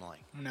fucking family.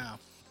 No.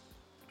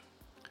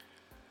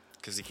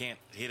 Because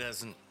he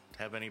doesn't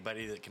have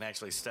anybody that can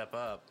actually step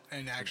up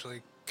and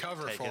actually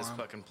cover take for his him.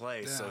 fucking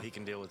place so he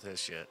can deal with his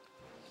shit.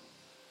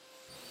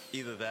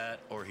 Either that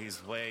or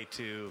he's way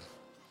too,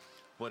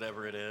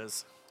 whatever it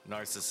is,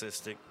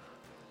 narcissistic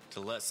to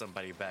let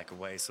somebody back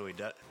away so he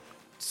does.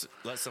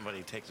 Let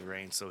somebody take the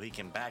reins so he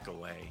can back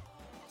away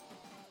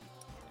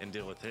and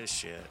deal with his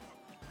shit.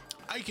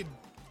 I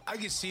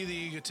could see the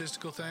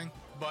egotistical thing,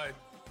 but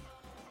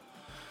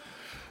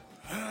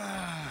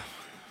I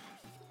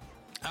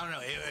don't know.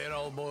 It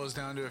all boils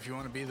down to if you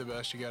want to be the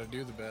best, you got to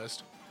do the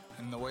best,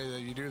 and the way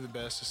that you do the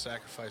best is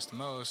sacrifice the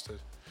most to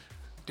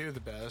do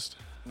the best.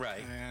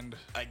 Right. And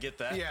I get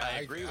that. Yeah, I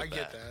agree with that. I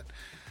get that.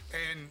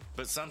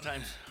 But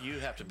sometimes you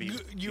have to be.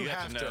 You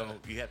have to know.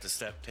 You have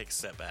to take a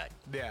step back.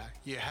 Yeah,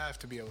 you have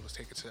to be able to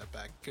take a step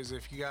back because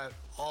if you got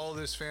all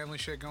this family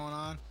shit going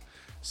on,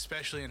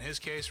 especially in his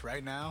case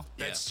right now,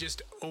 that's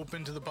just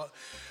open to the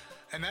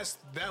and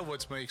that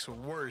what makes it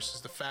worse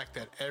is the fact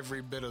that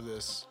every bit of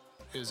this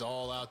is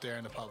all out there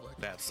in the public.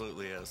 It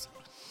absolutely is.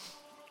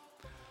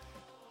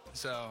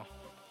 So,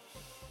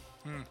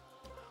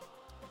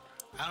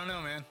 I don't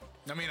know, man.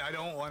 I mean, I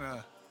don't want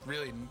to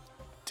really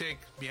take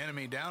the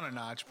enemy down a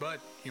notch, but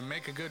you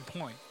make a good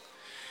point.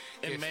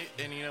 And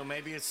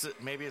maybe it's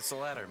the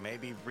latter.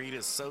 Maybe Reed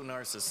is so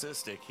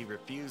narcissistic he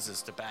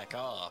refuses to back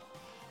off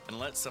and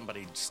let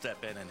somebody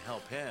step in and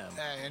help him,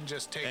 and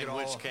just take it all.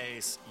 In which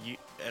case, you,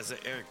 as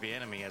Eric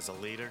Bieniemy, as a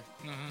leader,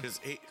 because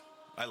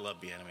I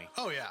love Bieniemy.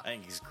 Oh yeah, I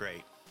think he's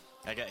great.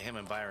 I got him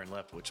and Byron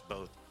Leftwich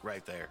both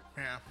right there.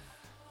 Yeah,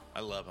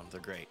 I love them. They're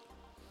great.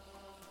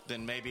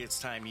 Then maybe it's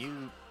time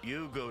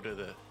you go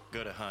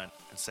to Hunt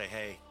and say,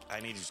 hey, I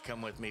need you to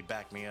come with me,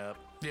 back me up.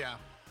 Yeah.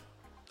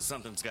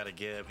 Something's got to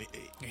give.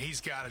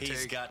 He's got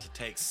to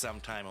take some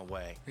time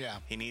away. Yeah.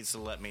 He needs to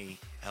let me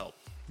help.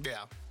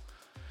 Yeah.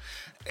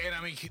 And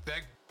I mean,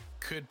 that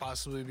could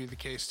possibly be the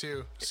case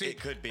too. See, it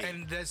could be.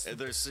 And there's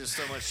just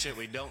so much shit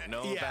we don't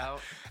know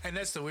about. And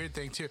that's the weird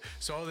thing too.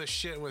 So all this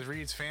shit with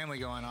Reed's family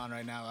going on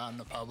right now out in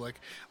the public,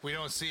 we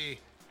don't see,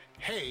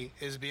 hey,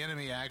 is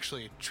Bieniemy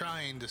actually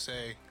trying to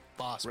say,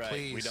 boss, right.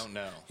 please? We don't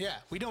know. Yeah,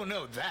 we don't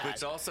know that.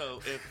 Which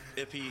also,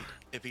 if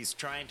he's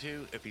trying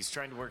to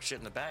work shit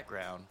in the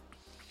background,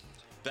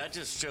 that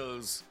just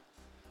shows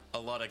a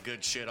lot of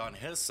good shit on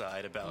his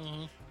side about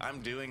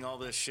I'm doing all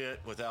this shit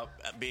without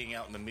being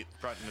out in the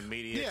front of the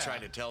media,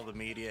 trying to tell the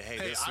media, hey,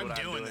 this is what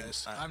I'm doing.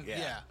 This.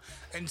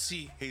 And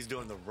see, he's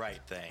doing the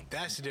right thing.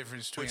 That's the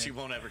difference between which he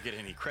won't ever get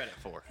any credit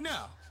for.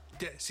 No.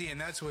 See, and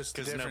that's what's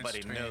the difference.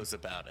 Because nobody knows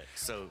about it.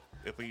 So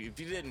if you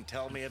didn't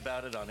tell me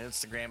about it on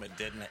Instagram,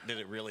 did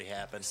it really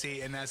happen?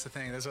 See, and that's the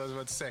thing. That's what I was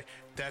about to say.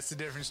 That's the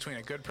difference between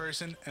a good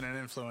person and an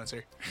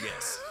influencer.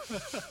 Yes.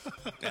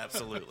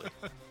 Absolutely.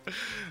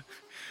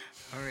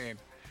 I mean,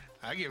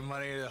 I give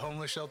money to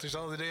homeless shelters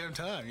all the damn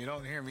time. You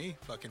don't hear me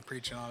fucking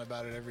preaching on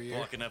about it every year.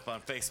 Walking up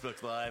on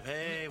Facebook Live,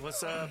 hey,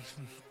 what's up?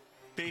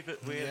 Beep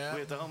it. We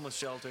at the homeless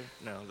shelter.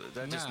 No,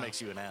 that just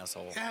makes you an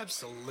asshole.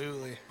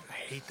 Absolutely. I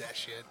hate that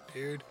shit,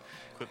 dude.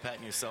 Quit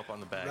patting yourself on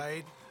the back.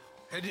 Right?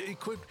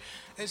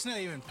 It's not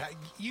even pat.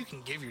 You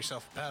can give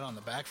yourself a pat on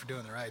the back for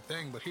doing the right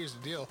thing, but here's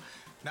the deal.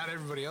 Not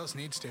everybody else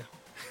needs to.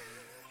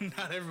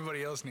 Not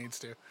everybody else needs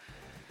to.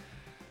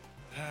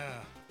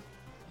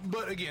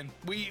 But again,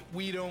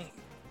 we don't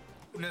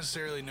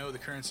necessarily know the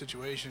current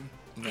situation.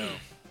 No.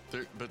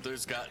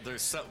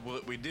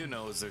 What we do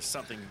know is there's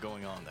something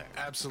going on there.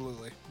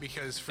 Absolutely,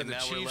 because for the now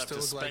Chiefs we're left to to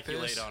look like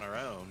speculate this, on our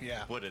own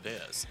what it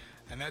is.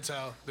 And that's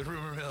how the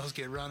rumor mills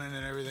get running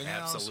and everything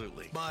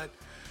Absolutely. else. But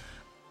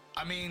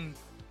I mean,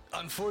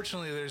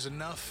 unfortunately, there's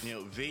enough. You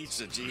know, Veach,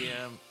 the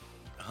GM,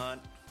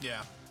 Hunt.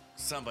 Yeah.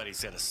 Somebody's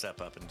got to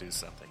step up and do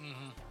something.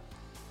 Mm-hmm.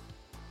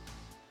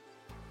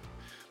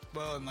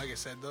 Well, and like I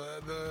said,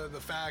 the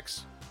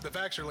facts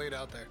are laid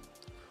out there.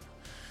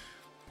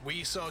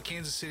 We saw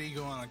Kansas City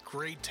go on a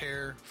great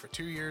tear for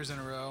 2 years in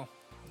a row.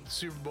 The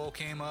Super Bowl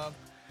came up,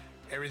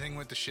 everything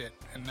went to shit,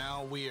 and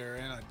now we are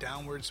in a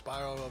downward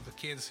spiral of the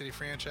Kansas City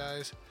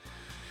franchise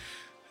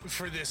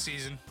for this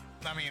season.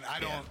 I mean, I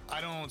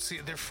don't see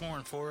it. They're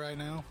 4-4 right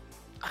now.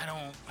 I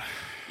don't.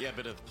 Yeah,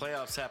 but if the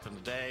playoffs happen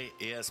today,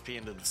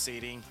 ESPN to the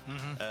seeding,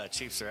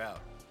 Chiefs are out.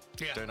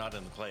 Yeah. They're not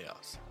in the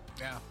playoffs.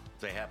 Yeah.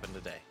 They happen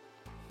today.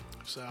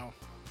 So,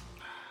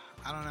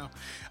 I don't know.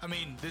 I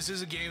mean, this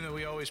is a game that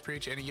we always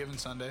preach any given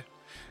Sunday.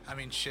 I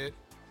mean, shit.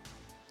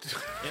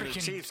 And the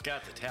Chiefs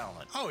got the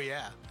talent. Oh,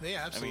 yeah. They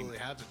absolutely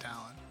have the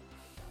talent.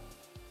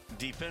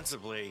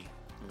 Defensively,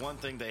 one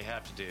thing they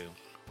have to do,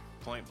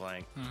 point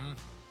blank,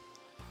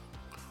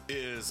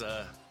 is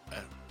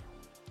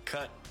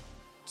cut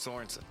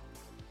Sorensen.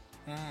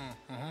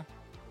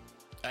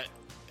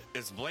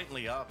 It's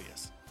blatantly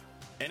obvious.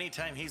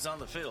 Anytime he's on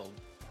the field,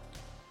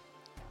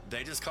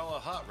 they just call a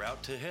hot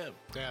route to him.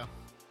 Yeah.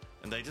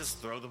 And they just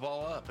throw the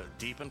ball up as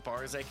deep and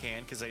far as they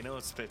can because they know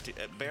it's 50.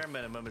 At bare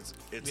minimum, it's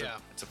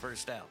a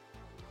first down.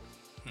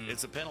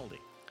 It's a penalty.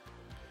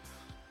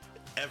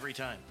 Every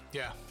time.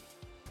 Yeah.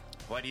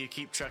 Why do you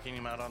keep trucking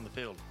him out on the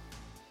field?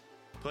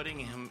 Putting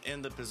him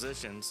in the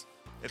positions.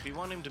 If you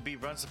want him to be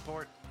run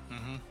support,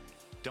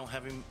 don't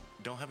have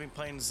him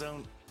playing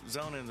zone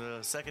in the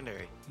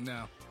secondary.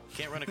 No.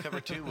 Can't run a cover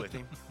 2 with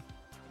him.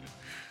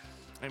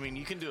 I mean,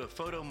 you can do a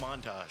photo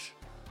montage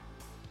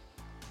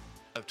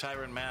of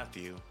Tyrann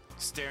Mathieu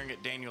staring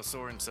at Daniel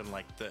Sorensen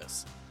like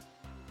this.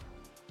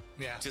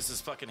 Yeah. Just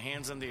his fucking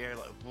hands in the air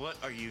like, what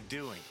are you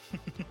doing?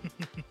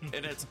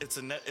 And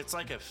it's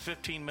like a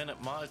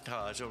 15-minute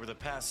montage over the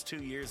past 2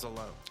 years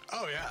alone.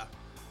 Oh, yeah.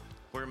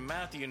 Where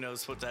Mathieu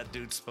knows what that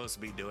dude's supposed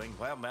to be doing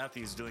while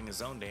Matthew's doing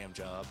his own damn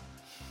job.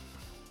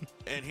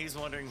 And he's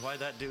wondering why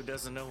that dude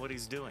doesn't know what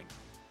he's doing.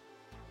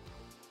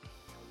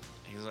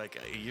 He's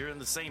like, you're in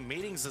the same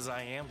meetings as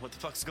I am. What the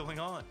fuck's going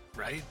on?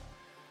 Right?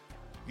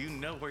 You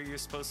know where you're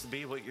supposed to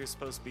be, what you're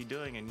supposed to be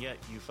doing, and yet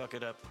you fuck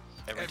it up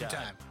every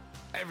time.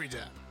 Every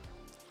time.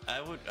 I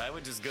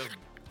would just go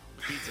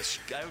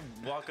I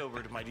would walk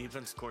over to my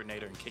defense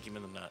coordinator and kick him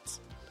in the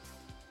nuts.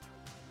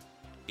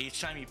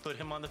 Each time you put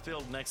him on the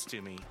field next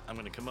to me, I'm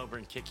going to come over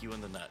and kick you in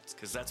the nuts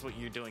because that's what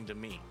you're doing to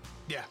me.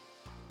 Yeah.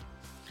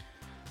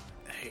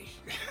 Hey.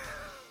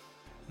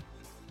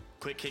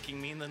 Quit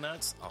kicking me in the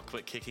nuts, I'll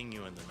quit kicking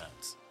you in the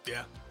nuts.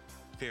 Yeah.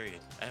 Period.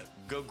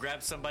 Go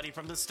grab somebody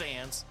from the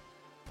stands,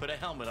 put a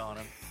helmet on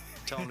him,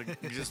 tell him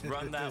to just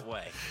run that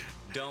way.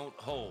 Don't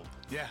hold.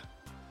 Yeah.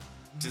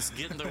 Just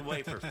get in their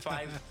way for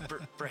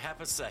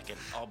half a second.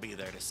 I'll be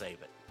there to save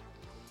it.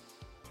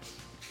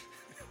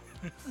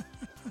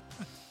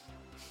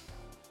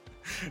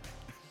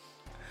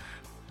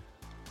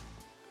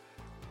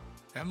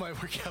 That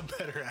might work out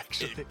better,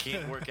 actually. It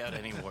can't work out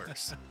any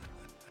worse.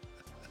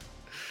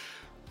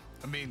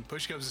 I mean,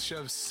 push comes to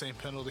shove, same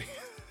penalty.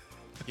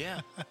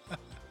 Yeah.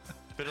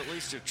 But at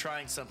least you're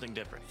trying something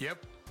different.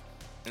 Yep.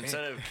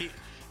 Instead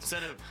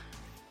of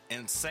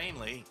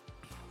insanely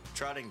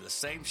trotting the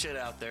same shit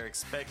out there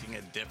expecting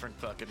a different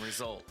fucking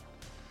result.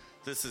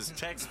 This is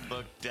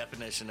textbook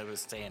definition of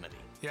insanity.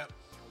 Yep.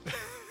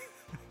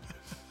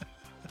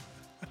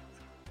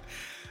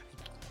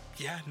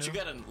 Yeah, no. You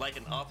got an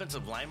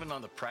offensive lineman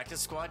on the practice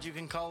squad you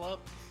can call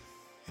up?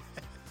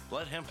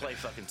 Let him play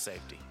fucking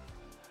safety.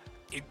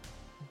 It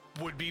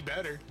would be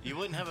better. You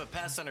wouldn't have a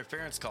pass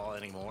interference call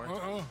anymore.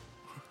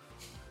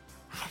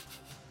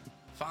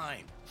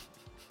 Fine.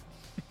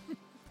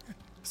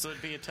 So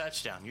it'd be a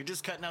touchdown. You're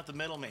just cutting out the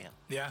middleman.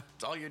 Yeah.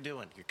 That's all you're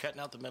doing. You're cutting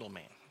out the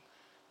middleman.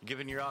 You're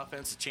giving your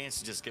offense a chance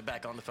to just get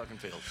back on the fucking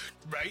field.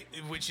 Right,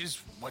 which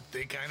is what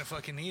they kind of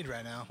fucking need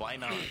right now. Why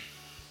not?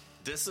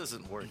 This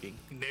isn't working.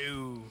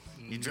 No.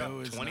 You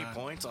dropped 20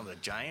 points on the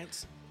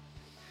Giants?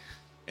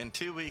 In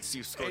 2 weeks,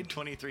 you've scored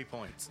 23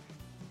 points.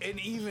 And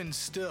even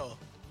still,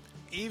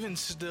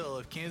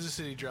 if Kansas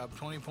City dropped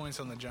 20 points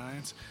on the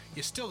Giants,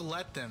 you still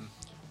let them.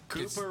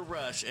 Cooper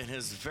Rush, in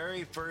his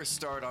very first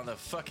start on the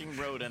fucking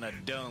road in a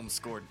dome,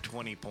 scored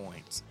 20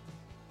 points.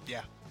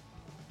 Yeah.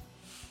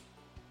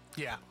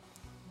 Yeah.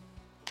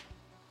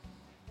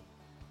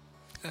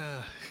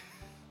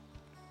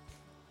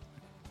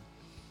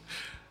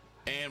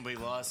 And we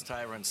lost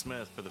Tyron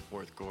Smith for the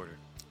fourth quarter.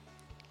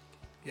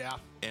 Yeah.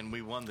 And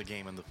we won the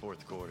game in the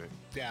fourth quarter.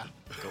 Yeah.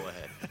 Go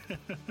ahead.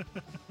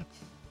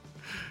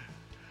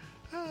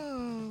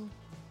 Oh.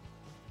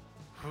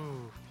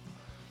 Whew.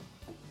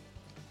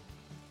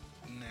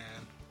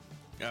 Man.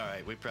 All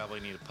right, we probably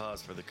need a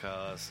pause for the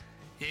cause.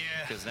 Yeah.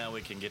 Because now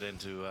we can get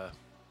into, we're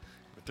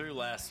through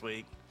last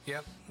week.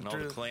 Yep. And all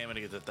the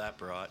calamity that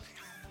brought.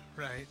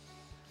 Right.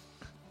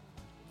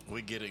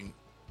 We're getting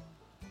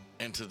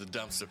into the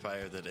dumpster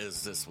fire that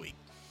is this week.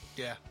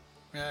 Yeah.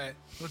 All right.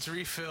 Let's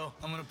refill.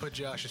 I'm going to put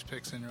Josh's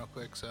picks in real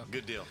quick. So.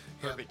 Good deal.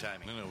 Perfect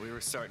timing. No, we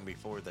were starting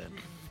before then.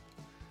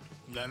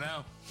 Not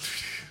now.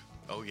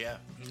 Oh, yeah.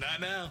 Not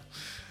now.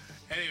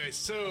 Anyway,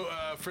 so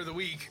for the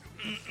week,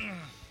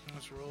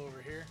 let's roll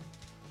over here.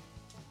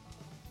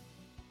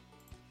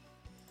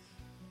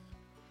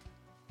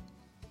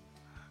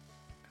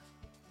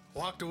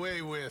 Walked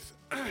away with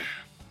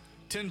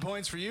 10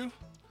 points for you,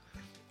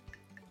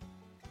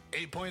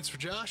 8 points for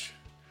Josh,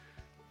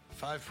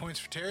 5 points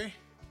for Terry.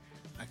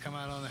 I come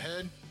out on the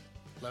head,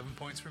 11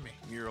 points for me.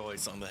 You're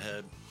always on the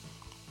head.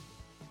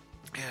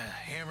 Yeah,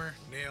 hammer,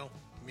 nail,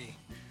 me.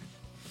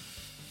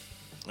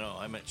 Oh,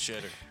 I meant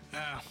shitter.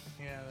 Oh,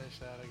 yeah, there's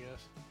that, I guess.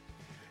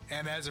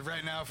 And as of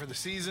right now for the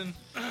season,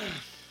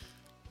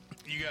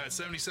 you got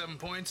 77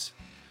 points.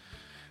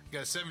 You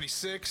got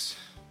 76,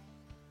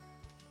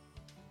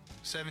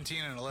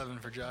 17, and 11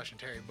 for Josh and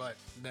Terry. But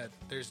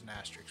there's an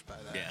asterisk by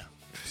that. Yeah,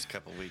 just a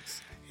couple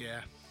weeks.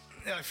 Yeah.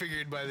 I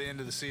figured by the end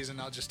of the season,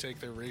 I'll just take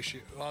the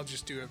ratio. I'll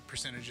just do it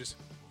percentages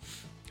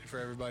for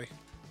everybody.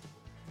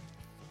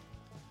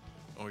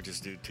 Or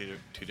just do two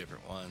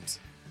different ones.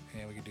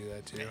 Yeah, we could do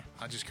that too. Yeah.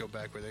 I'll just go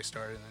back where they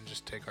started and then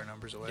just take our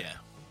numbers away. Yeah.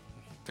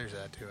 There's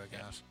that too, I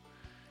guess.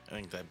 I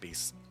think that'd be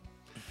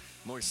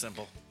more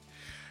simple.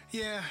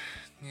 Yeah,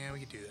 we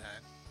could do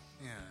that.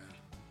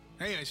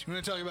 Yeah. Anyways, you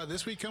want to talk about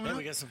this week coming up?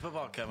 We got some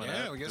football coming up.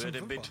 Yeah, we got some But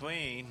in football.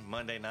 between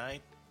Monday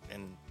night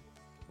and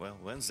well,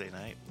 Wednesday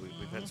night, we've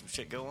had some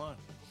shit go on.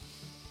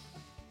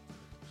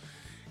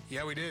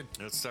 Yeah, we did.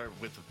 Let's start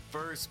with the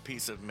first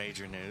piece of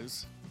major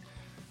news.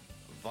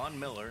 Von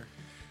Miller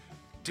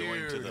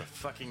going to the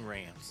fucking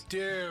Rams.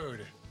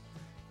 Dude.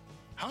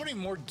 How many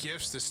more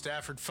gifts does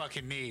Stafford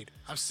fucking need?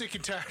 I'm sick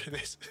and tired of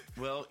this.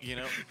 Well, you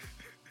know,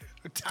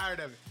 I'm tired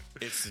of it.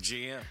 it's the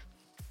GM.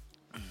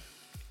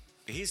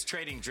 He's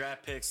trading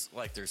draft picks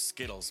like they're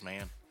Skittles,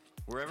 man.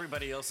 Where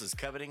everybody else is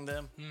coveting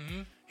them,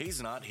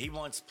 he's not. He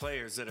wants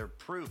players that are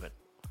proven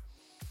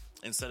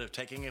instead of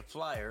taking a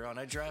flyer on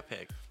a draft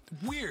pick.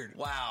 Weird.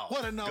 Wow.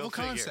 What a novel Go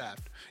figure.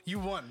 concept. You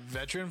want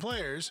veteran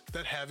players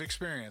that have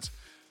experience.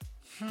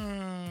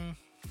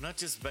 Not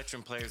just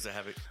veteran players that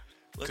have it.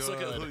 Let's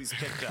look at who he's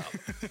picked up.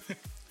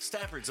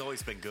 Stafford's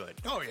always been good.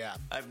 Oh, yeah.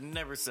 I've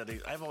never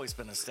said I've always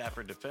been a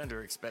Stafford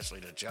defender,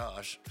 especially to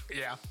Josh.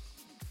 Yeah.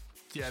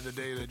 Yeah, the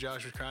day that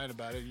Josh was crying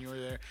about it and you were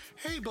there.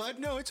 Hey, bud,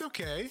 no, it's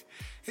okay.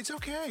 It's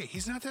okay.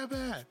 He's not that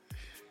bad.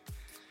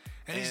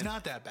 And he's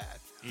not that bad.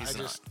 He's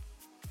not.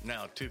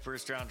 Now, 2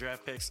 first-round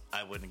draft picks,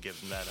 I wouldn't give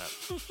him that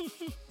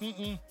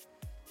up.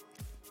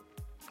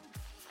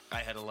 I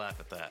had to laugh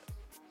at that.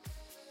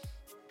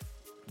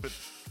 But,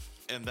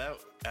 and that,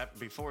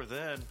 before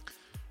then,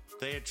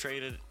 they had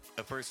traded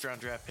a first-round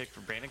draft pick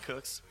for Brandon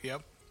Cooks.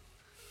 Yep.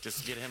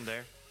 Just to get him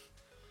there.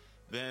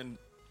 Then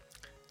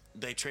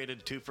they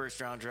traded 2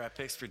 first-round draft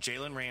picks for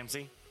Jalen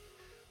Ramsey.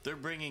 They're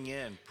bringing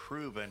in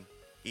proven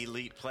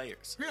elite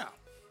players. Yeah.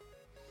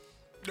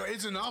 No,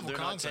 it's a novel They're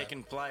concept. not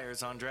taking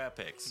flyers on draft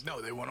picks.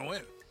 No, they want to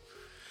win.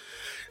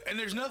 And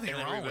there's nothing And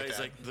wrong with everybody's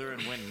that. like, they're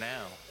in win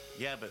now.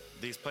 Yeah, but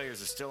these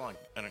players are still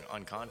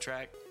on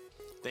contract.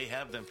 They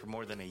have them for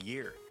more than a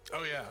year.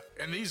 Oh, yeah.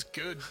 And these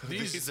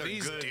These are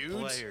good dudes,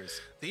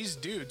 players. These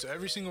dudes,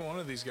 every single one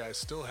of these guys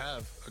still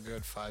have a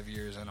good 5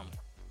 years in them.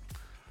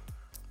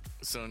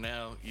 So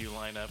now you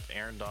line up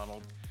Aaron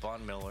Donald,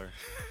 Von Miller,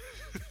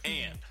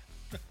 and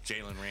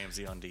Jalen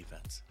Ramsey on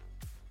defense.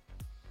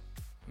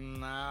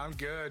 Nah, I'm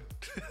good.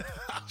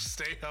 I'll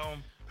stay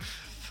home.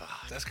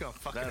 Fuck. That's going to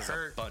fucking That's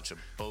hurt. a bunch of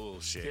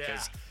bullshit. Yeah.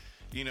 Because,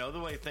 you know, the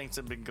way things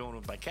have been going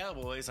with my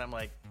Cowboys, I'm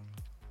like,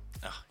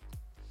 oh,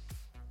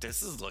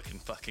 this is looking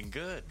fucking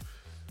good.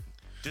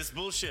 This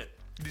bullshit.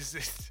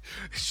 This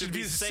should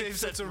be the same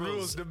sets of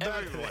rules no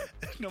matter,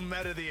 no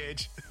matter the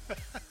age.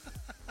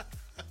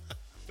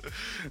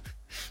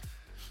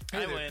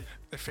 I win.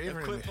 They're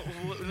favoring me.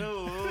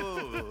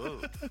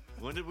 No.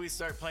 When did we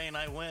start playing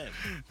I win?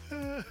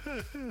 I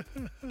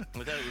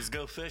thought it was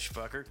go fish,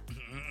 fucker.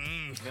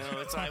 No,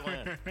 it's I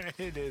win.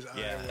 It is.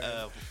 Yeah,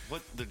 I win.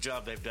 what the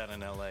job they've done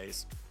in LA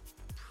is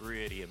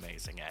pretty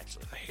amazing,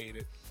 actually. I hate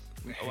it.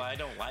 Well, I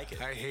don't like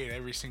it. I hate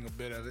every single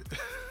bit of it.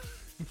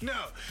 No,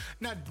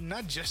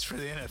 not just for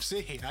the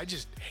NFC. I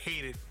just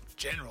hate it in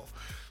general.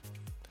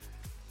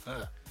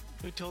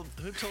 Who told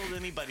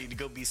anybody to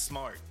go be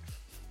smart?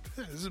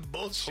 This is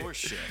bullshit.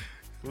 Horseshit.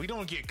 We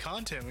don't get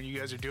content when you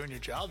guys are doing your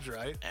jobs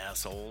right.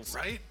 Assholes.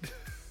 Right?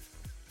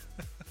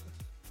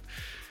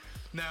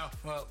 No,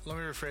 well, let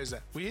me rephrase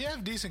that. We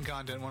have decent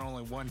content when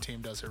only one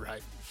team does it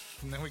right.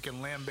 And then we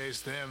can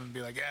lambaste them and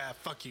be like,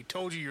 fuck you,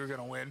 told you were going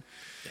to win.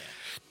 Yeah.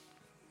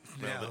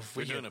 Yeah, Well, if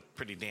we're we doing get- a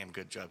pretty damn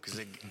good job because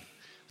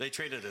they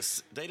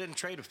didn't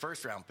trade a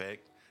first round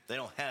pick. They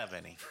don't have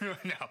any. no.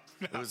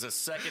 It was a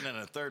second and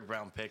a third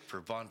round pick for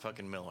Von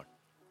fucking Miller.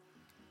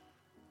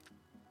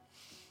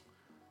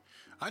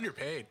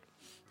 Underpaid.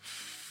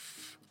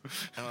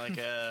 I'm like,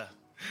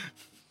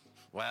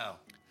 wow.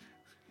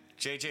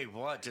 J.J.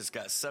 Watt just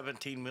got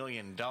 $17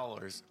 million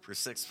for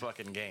 6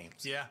 fucking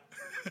games. Yeah.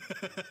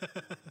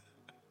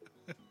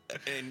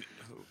 And,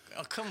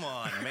 oh, come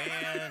on,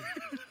 man.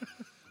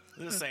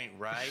 This ain't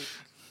right.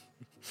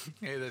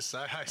 Hey, the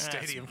Sci-Hi That's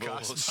Stadium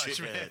costs much,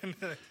 bullshit.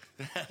 man.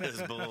 That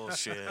is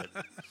bullshit.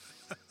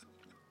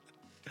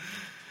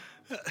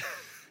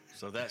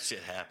 So that shit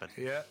happened.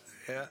 Yeah.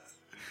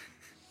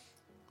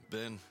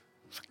 Then,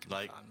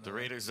 like, the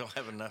Raiders don't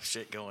have enough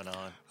shit going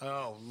on.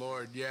 Oh,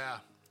 Lord, yeah.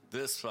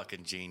 This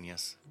fucking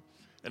genius.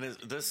 And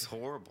this is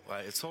horrible.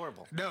 It's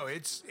horrible. No,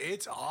 it's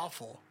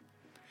awful.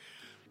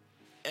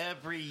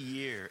 Every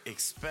year,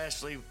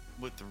 especially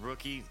with the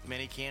rookie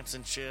mini camps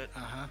and shit,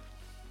 Uh-huh.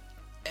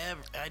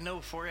 I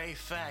know for a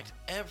fact,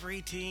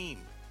 every team,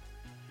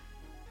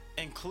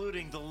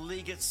 including the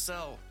league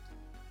itself,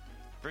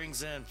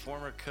 brings in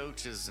former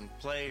coaches and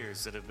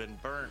players that have been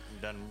burnt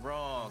and done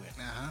wrong.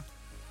 Uh-huh.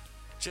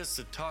 Just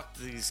to talk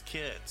to these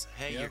kids.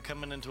 Hey, Yep. you're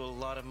coming into a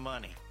lot of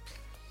money.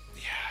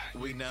 Yeah.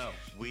 We know.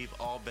 We've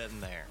all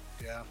been there.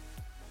 Yeah.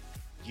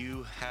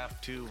 You have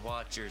to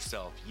watch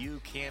yourself.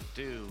 You can't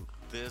do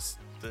this.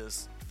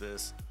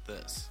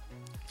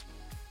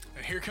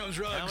 And here comes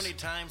Ruggs. How many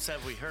times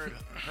have we heard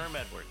Herm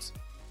Edwards?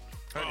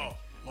 Oh,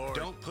 Lord.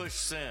 Don't push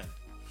sin.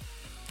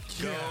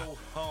 Go Yeah.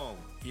 home.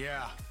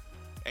 Yeah.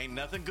 Ain't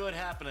nothing good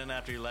happening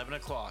after 11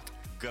 o'clock.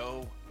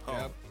 Go home.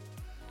 Yep.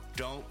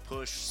 Don't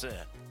push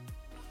sin.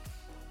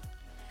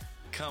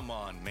 Come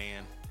on,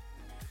 man.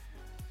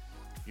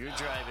 You're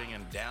driving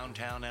in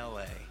downtown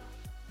LA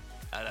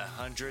at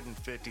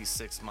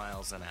 156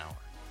 miles an hour.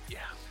 Yeah.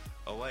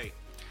 Oh, wait.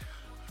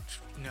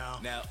 No.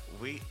 Now,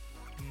 we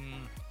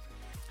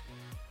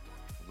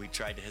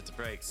tried to hit the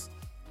brakes.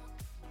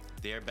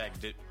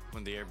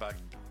 When the airbag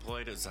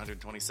deployed, it was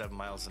 127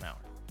 miles an hour.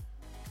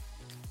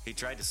 He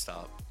tried to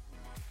stop.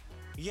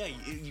 Yeah,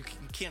 you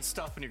can't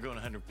stop when you're going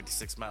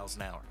 156 miles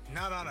an hour.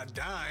 Not on a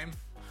dime.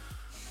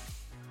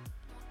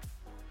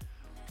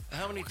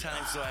 How many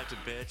times do I have to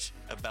bitch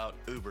about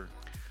Uber?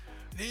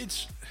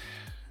 It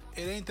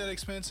ain't that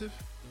expensive.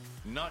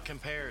 Not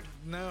compared.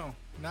 No,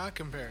 not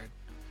compared.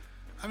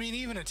 I mean,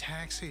 even a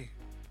taxi.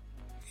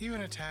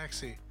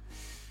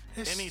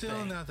 It's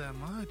still not that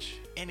much.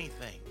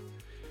 Anything.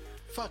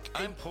 Fuck.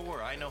 I'm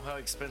poor. I know how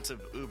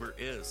expensive Uber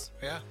is.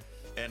 Yeah.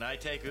 And I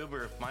take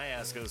Uber if my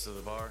ass goes to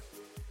the bar.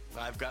 If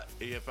I've got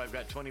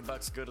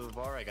 $20 to go to the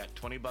bar, I got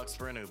 $20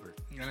 for an Uber.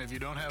 And if you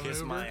don't have Kiss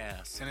Uber, my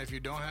ass. And if you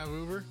don't have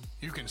Uber,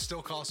 you can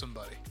still call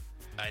somebody.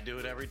 I do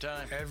it every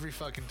time. Every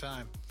fucking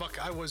time. Fuck,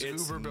 I was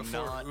It's Uber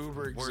before not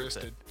Uber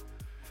existed.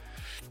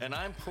 And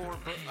I'm poor,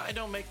 but I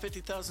don't make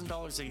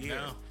 $50,000 a year.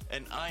 No.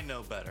 And I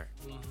know better.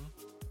 What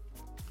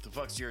the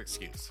fuck's your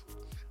excuse?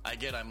 I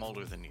get I'm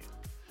older than you.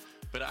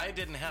 But I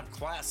didn't have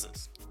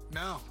classes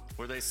No.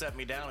 where they set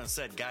me down and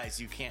said, guys,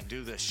 you can't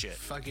do this shit.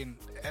 Fucking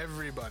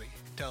everybody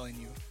telling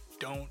you,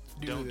 don't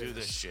do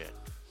this shit.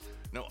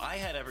 No, I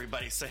had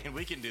everybody saying,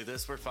 we can do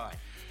this, we're fine.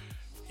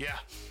 Yeah.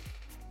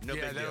 No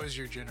big that deal. was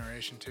your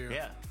generation too.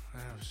 Yeah.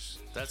 That was,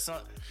 That's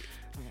not...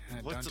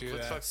 What don't do the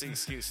that. fuck's the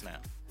excuse now?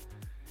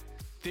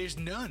 There's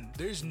none.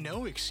 There's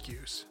no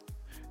excuse.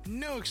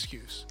 No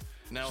excuse.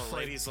 Now a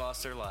lady's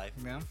lost her life,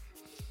 Yeah.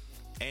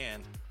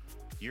 and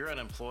you're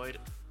unemployed,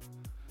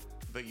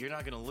 but you're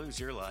not going to lose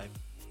your life.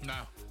 No.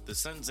 The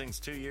sentencing's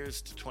 2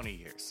 years to 20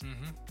 years.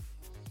 Mm-hmm.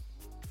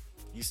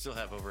 You still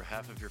have over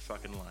half of your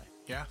fucking life.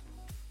 Yeah.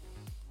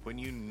 When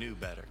you knew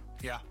better.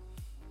 Yeah.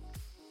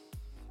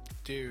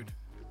 Dude.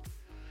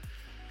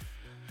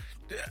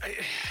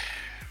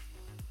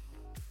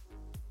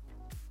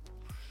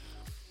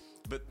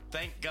 But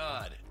thank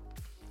God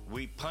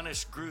we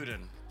punished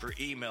Gruden for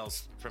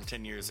emails from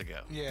 10 years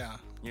ago. Yeah.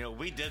 You know,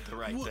 we did the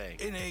right thing.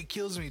 And it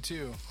kills me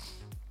too.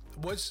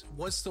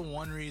 What's the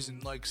one reason,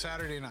 like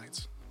Saturday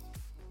nights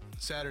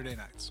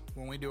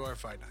when we do our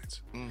fight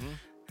nights,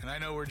 and I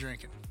know we're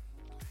drinking.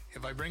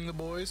 If I bring the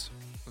boys,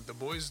 if the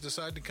boys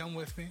decide to come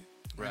with me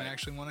Right. and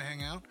actually want to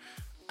hang out,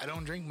 I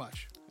don't drink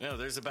much. No,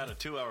 there's about a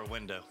 2-hour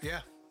window. Yeah.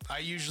 I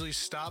usually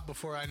stop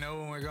before I know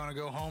when we're going to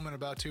go home in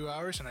about 2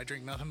 hours, and I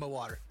drink nothing but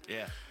water.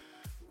 Yeah.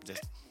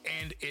 Just-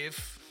 And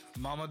if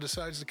Mama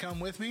decides to come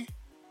with me,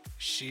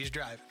 she's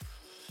driving.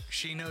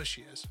 She knows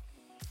she is.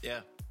 yeah.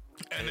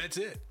 And that's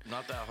it.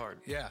 Not that hard.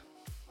 Yeah.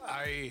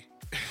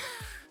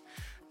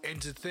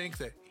 And to think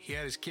that he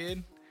had his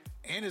kid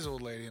and his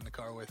old lady in the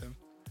car with him.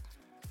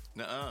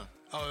 Nuh-uh.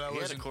 Oh, that He had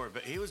a wasn't...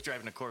 Corvette. He was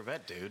driving a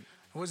Corvette, dude.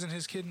 Wasn't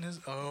his kid in his...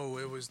 Oh,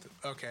 it was...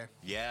 Okay.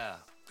 Yeah.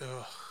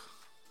 Ugh.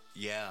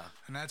 Yeah.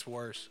 And that's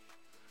worse.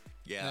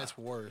 Yeah. That's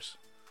worse.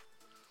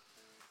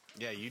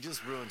 Yeah, you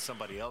just ruined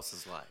somebody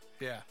else's life.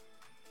 Yeah.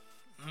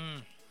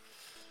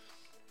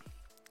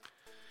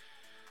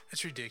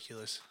 That's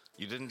ridiculous.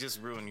 You didn't just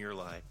ruin your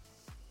life.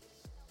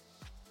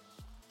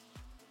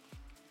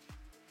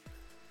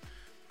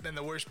 Then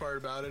the worst part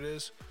about it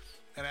is,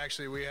 and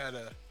actually we had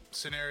a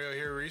scenario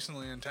here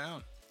recently in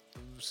town.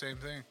 Same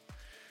thing.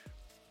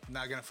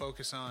 Not going to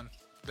focus on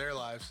their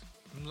lives.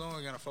 I'm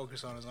only going to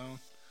focus on his own.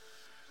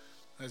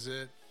 That's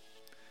it.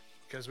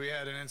 Because we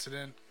had an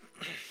incident.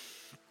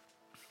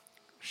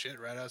 Shit,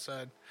 right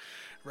outside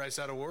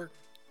of work.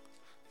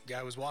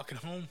 Guy was walking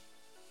home.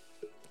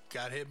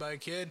 Got hit by a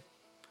kid.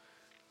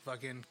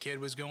 Fucking kid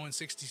was going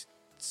 60,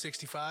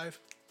 65.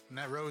 And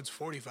that road's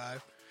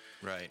 45.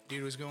 Right.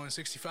 Dude was going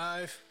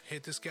 65,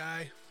 hit this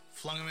guy,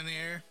 flung him in the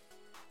air,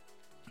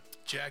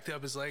 jacked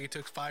up his leg. It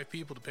took 5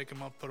 people to pick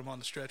him up, put him on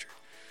the stretcher.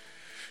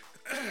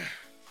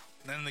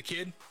 Then the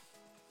kid,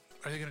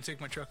 are they going to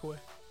take my truck away?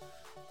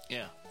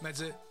 Yeah.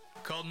 That's it.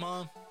 Called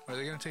mom, are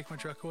they going to take my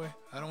truck away?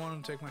 I don't want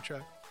them to take my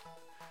truck.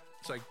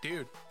 It's like,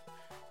 dude,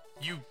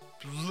 you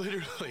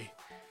literally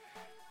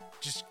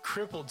just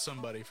crippled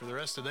somebody for the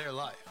rest of their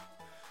life.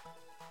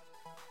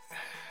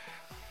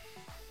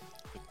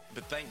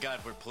 But thank God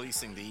we're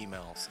policing the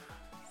emails.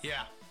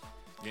 Yeah,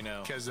 You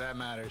know? because that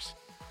matters.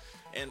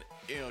 And,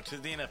 you know, to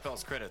the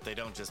NFL's credit, they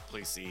don't just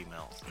police the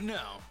emails. No.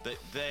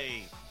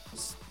 They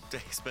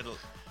spend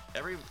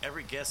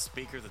every guest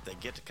speaker that they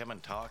get to come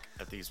and talk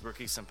at these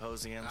rookie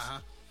symposiums,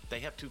 they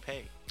have to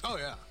pay. Oh,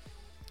 yeah.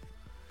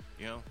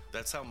 You know,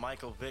 that's how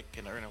Michael Vick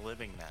can earn a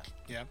living now.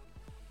 Yeah.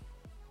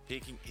 He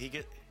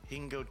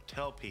can go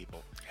tell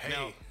people. Hey,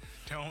 now,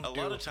 don't a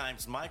lot of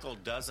times Michael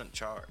doesn't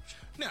charge.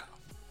 No.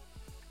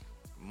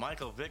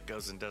 Michael Vick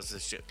goes and does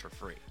this shit for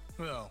free.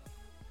 Well,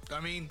 I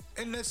mean,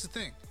 and that's the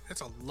thing.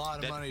 That's a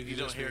lot of money to You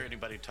don't just hear be-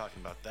 anybody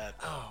talking about that,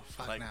 though. Oh,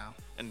 fuck now.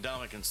 And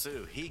Dominic and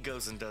Sue, he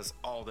goes and does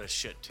all this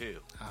shit, too.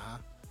 Uh-huh.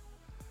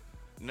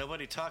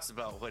 Nobody talks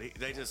about what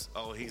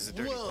he's a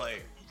dirty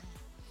player.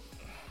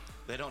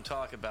 They don't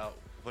talk about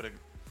what a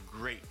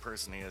great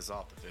person he is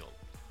off the field.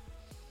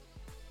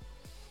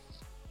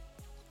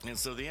 And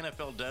so the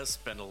NFL does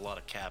spend a lot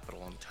of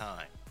capital and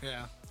time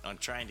Yeah. on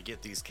trying to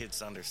get these kids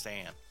to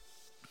understand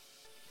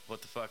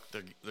what the fuck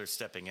they're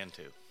stepping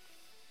into.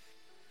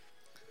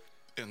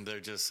 And they're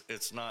just,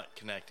 it's not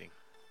connecting.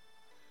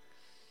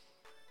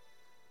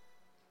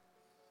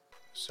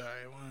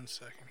 Sorry, 1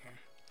 second here.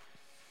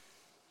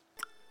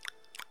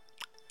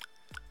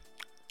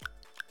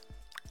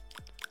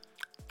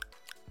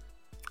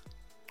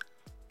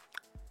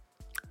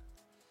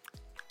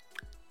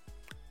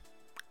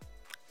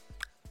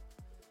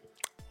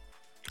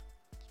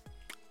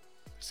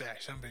 Sorry,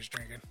 somebody's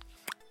drinking.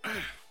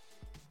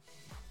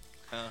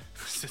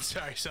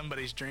 Sorry,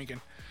 somebody's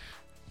drinking.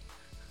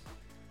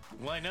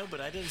 Well, I know, but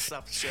I didn't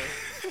stop the show.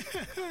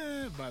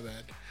 My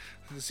bad.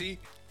 See,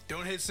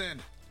 don't hit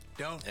send.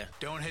 Don't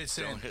hit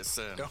send. Don't hit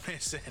send. Don't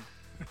hit send.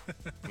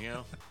 You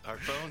know, our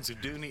phones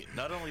do need,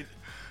 not only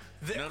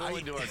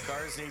do our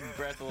cars need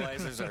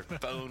breathalyzers, our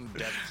phone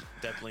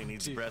definitely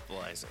needs a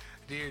breathalyzer.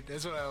 Dude,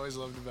 that's what I always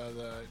loved about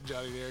the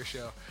Johnny Dare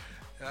show.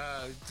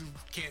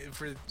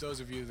 For those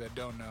of you that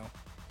don't know,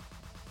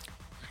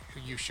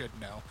 you should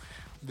know.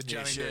 The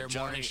Johnny Dare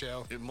morning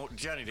show.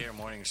 Johnny Dare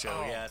morning show.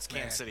 Oh, yeah, it's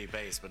Kansas City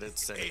based, but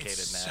it's syndicated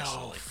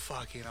nationally. So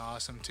fucking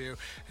awesome too.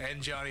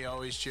 And Johnny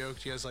always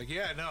joked. He was like,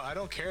 "Yeah, no, I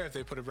don't care if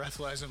they put a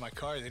breathalyzer in my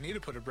car. They need to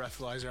put a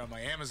breathalyzer on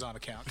my Amazon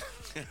account."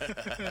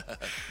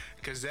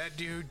 Because that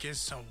dude gets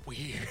some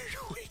weird,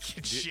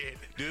 wicked shit.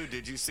 Dude,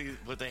 did you see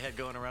what they had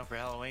going around for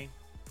Halloween?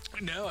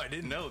 No, I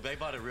didn't. No, they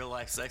bought a real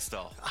life sex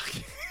doll.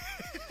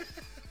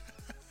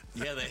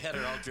 Yeah, they had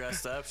her all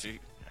dressed up. She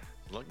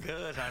looked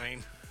good. I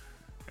mean,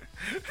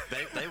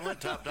 they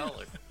went top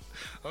dollar.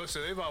 Oh,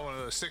 so they bought one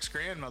of those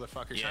 $6,000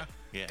 motherfuckers, Yeah, huh?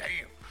 yeah.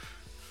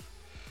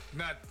 Damn.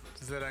 Not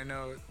that I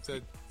know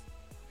that.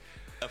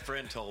 A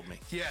friend told me.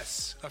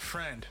 Yes, a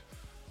friend.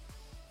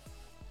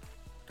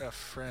 A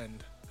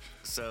friend.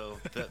 So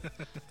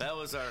that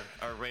was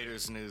our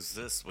Raiders news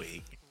this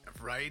week.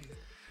 Right?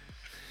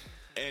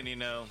 And, you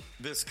know,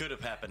 this could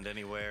have happened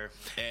anywhere.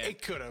 And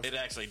It could have. It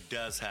actually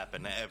does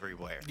happen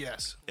everywhere.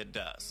 Yes. It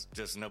does.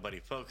 Just nobody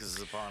focuses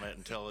upon it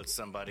until it's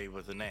somebody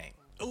with a name.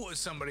 Oh,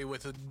 it's somebody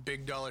with a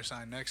big dollar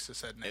sign next to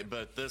said name.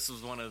 But this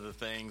was one of the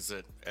things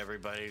that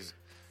everybody's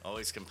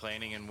always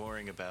complaining and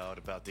worrying about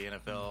the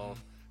NFL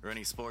or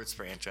any sports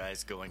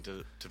franchise going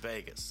to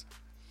Vegas.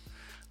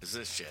 Is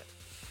this shit.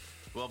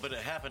 Well, but it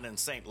happened in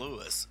St.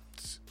 Louis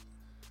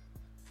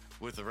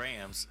with the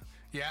Rams.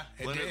 Yeah,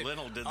 it Leonard did.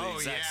 Linnell did the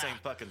exact same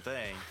fucking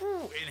thing.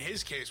 Whew, in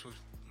his case was...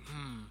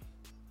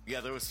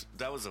 Yeah,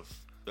 that was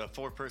a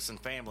four-person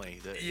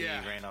family that he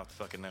ran off the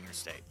fucking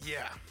interstate.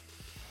 Yeah.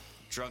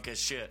 Drunk as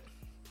shit.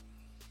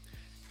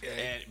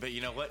 Yeah. But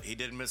you know what? He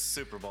did miss the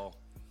Super Bowl.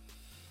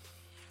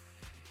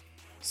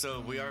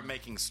 So we are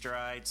making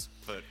strides,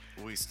 but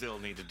we still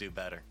need to do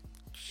better.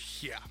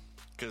 Yeah.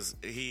 Because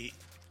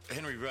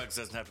Henry Ruggs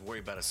doesn't have to worry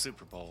about a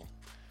Super Bowl.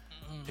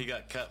 He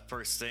got cut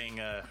first thing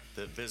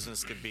that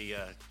business could be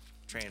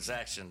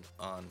transactioned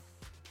on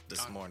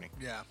this morning.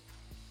 Yeah.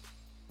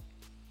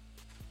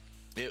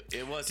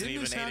 It wasn't Didn't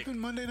even this happen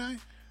Monday night?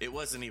 It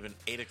wasn't even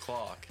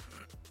 8:00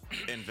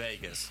 in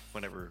Vegas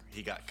whenever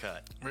he got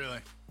cut. Really?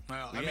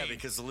 Well, I Yeah, mean,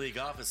 because the league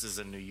office is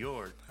in New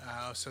York.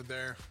 oh, so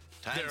they're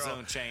Time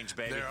zone change,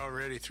 baby. They're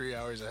already 3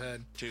 hours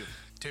ahead. Two.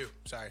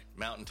 Sorry.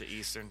 Mountain to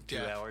Eastern, 2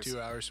 Yeah, hours.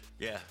 2 hours.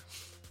 Yeah.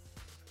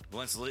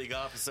 Once the league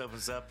office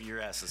opens up, your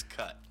ass is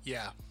cut.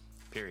 Yeah.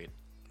 Period.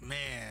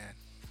 Man.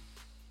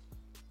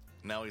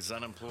 Now he's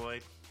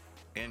unemployed,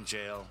 in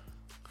jail,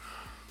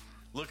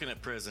 looking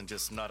at prison,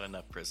 just not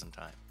enough prison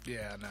time.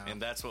 Yeah, no.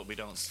 And that's what we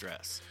don't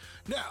stress.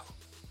 No.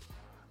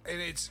 And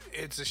it's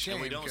a shame.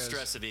 And we don't 'cause-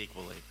 stress it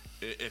equally.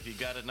 If you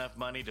got enough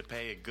money to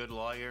pay a good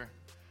lawyer,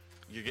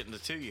 you're getting the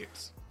 2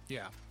 years.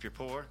 Yeah. If you're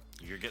poor,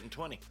 you're getting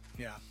 20.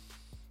 Yeah.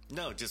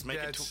 No, just make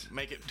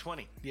it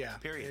 20. Yeah.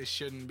 Period. It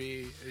shouldn't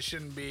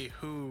be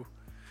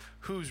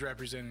who's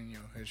representing you.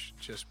 It should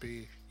just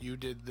be you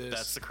did this.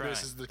 That's the crime.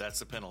 This is That's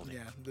the penalty.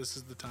 Yeah, this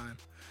is the time.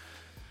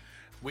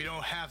 We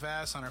don't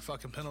half-ass on our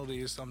fucking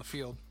penalties on the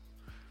field.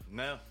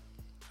 No.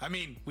 I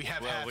mean, we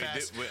have Well,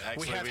 half-ass.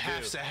 we have do.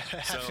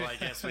 half-ass. So I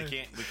guess we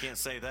can't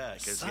say that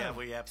because yeah,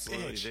 we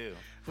absolutely do.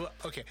 Well,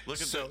 okay.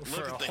 Look at so the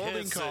for a holding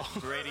hits call,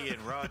 that Brady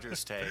and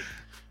Rodgers take,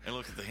 and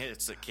look at the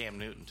hits that Cam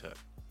Newton took.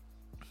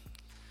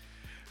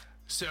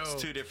 so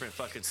It's two different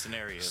fucking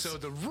scenarios. So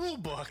the rule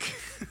book,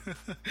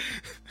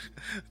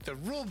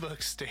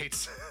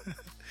 states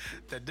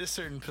that this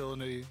certain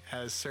penalty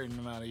has certain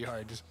amount of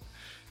yards.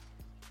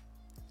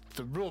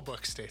 The rule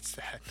book states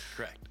that.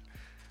 Correct.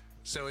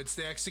 So it's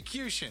the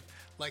execution,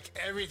 like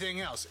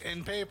everything else.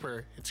 In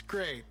paper, it's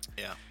great.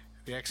 Yeah.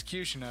 The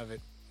execution of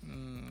it,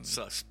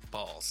 Sucks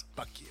balls.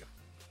 fuck you.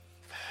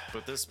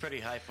 But this is a pretty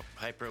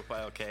high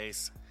profile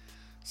case,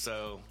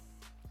 so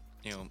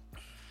you know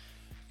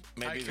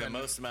maybe the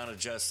most amount of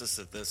justice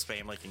that this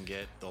family can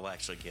get, they'll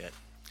actually get.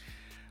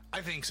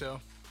 I think so.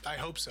 I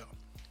hope so.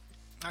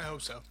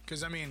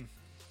 Because I mean,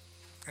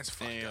 it's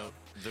fucked And, you know,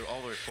 up.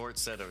 all the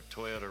reports said a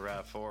Toyota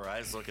RAV4. I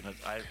was looking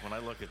at when I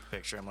look at the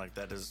picture, I'm like,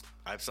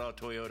 I saw a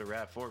Toyota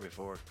RAV4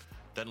 before.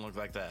 Doesn't look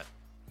like that.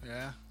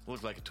 Yeah.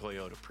 Looked like a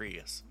Toyota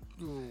Prius.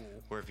 Ooh.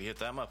 Where if you hit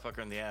that motherfucker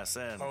in the ass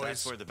end,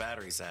 that's where the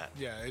battery's at.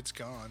 Yeah, it's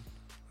gone.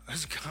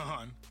 It's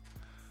gone.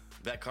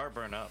 That car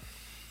burned up.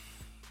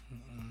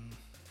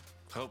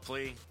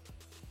 Hopefully,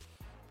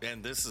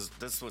 and this is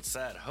what's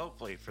sad.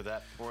 Hopefully for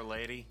that poor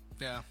lady,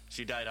 Yeah.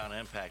 she died on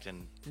impact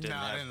and didn't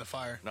Not in the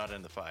fire. Not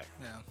in the fire.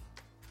 Yeah.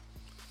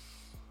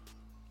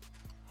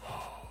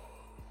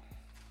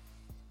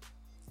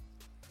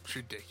 It's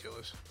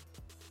ridiculous.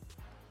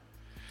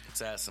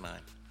 It's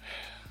asinine.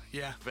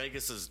 Yeah.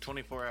 Vegas is a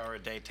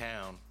 24-hour-a-day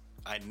town.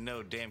 I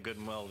know damn good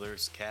and well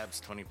there's cabs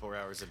 24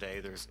 hours a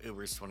day. There's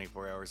Ubers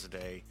 24 hours a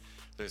day.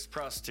 There's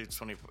prostitutes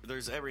 24.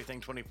 There's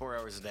everything 24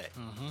 hours a day.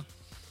 Mm-hmm.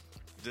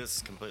 This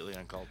is completely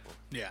uncalled for.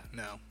 Yeah,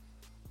 no.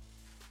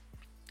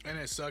 And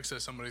it sucks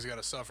that somebody's got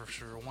to suffer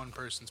for one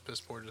person's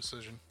piss poor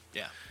decision.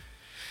 Yeah.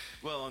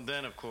 Well, and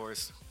then, of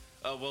course,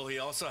 he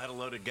also had a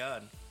loaded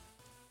gun.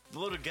 The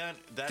loaded gun,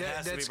 that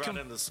has to be brought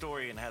into the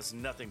story and has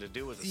nothing to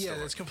do with the story.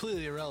 Yeah, that's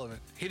completely irrelevant.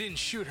 He didn't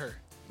shoot her.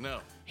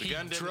 No. He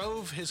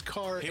drove his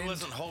car. He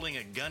wasn't holding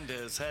a gun to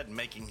his head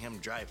making him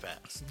drive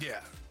fast. Yeah.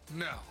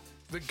 No.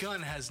 The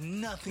gun has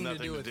nothing to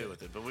do with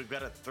it. But we've got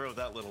to throw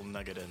that little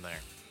nugget in there.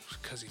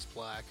 Because he's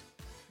black.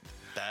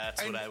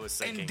 That's what I was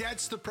thinking. And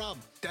that's the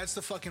problem. That's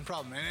the fucking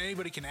problem. And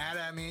anybody can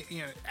at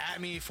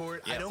me for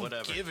it. Yeah, I don't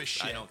whatever. give a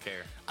shit. I don't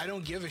care. I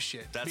don't give a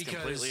shit. That's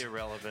completely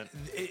irrelevant.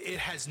 It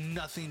has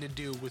nothing to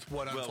do with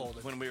what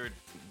unfolded. When we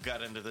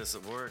got into this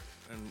at work,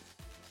 and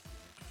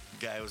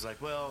the guy was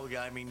like, well,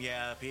 yeah, I mean,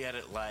 yeah, if he had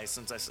a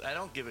license. I said, I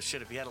don't give a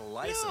shit if he had a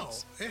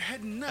license. No, it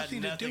had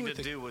nothing to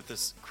do with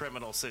this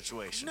criminal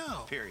situation.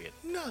 No. Period.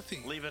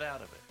 Nothing. Leave it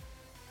out of it.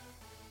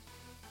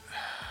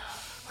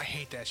 I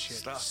hate that shit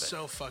Stop it.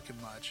 so fucking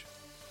much.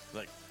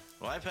 Like,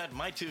 well, I've had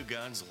my 2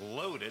 guns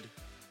loaded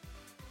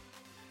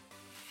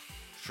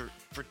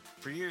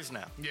for years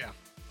now. Yeah.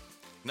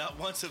 Not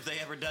once have they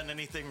ever done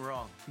anything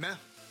wrong. Nah.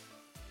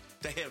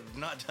 They have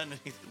not done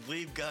anything.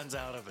 Leave guns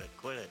out of it.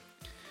 Quit it.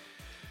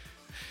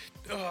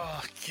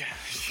 Oh, God.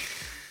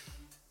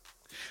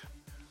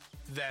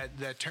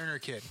 That Turner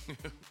kid.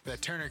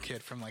 That Turner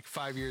kid from like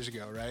 5 years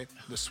ago, right?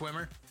 The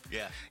swimmer?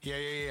 Yeah.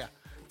 Yeah.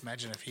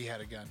 Imagine if he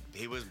had a gun.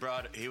 He was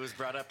brought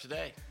up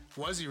today.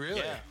 Was he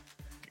really? Yeah.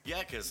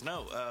 Yeah, because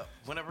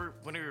whenever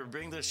we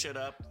bring this shit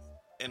up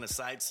in a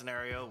side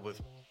scenario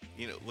with,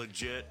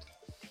 legit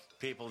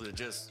people that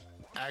just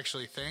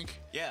actually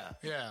think. Yeah.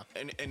 Yeah.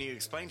 And you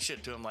explain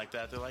shit to them like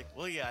that, they're like,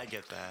 well, yeah, I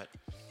get that.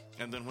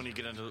 And then when you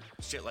get into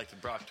shit like the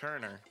Brock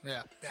Turner.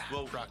 Yeah.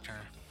 Well, Brock Turner.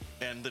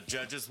 And the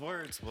judge's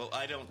words, well,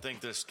 I don't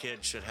think this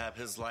kid should have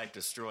his life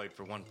destroyed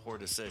for one poor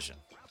decision.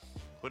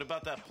 What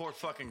about that poor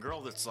fucking girl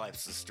that's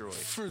life's destroyed?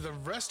 For the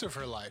rest of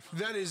her life.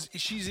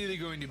 She's either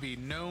going to be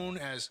known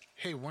as,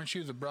 hey, weren't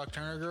you the Brock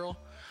Turner girl?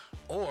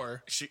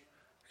 Or she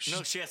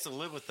has to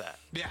live with that.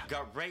 Yeah.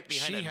 Got raped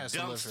behind a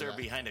dumpster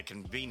behind a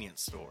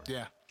convenience store.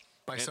 Yeah.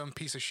 By some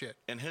piece of shit.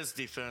 And his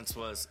defense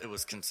was it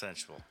was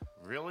consensual.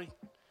 Really?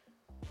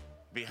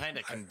 Behind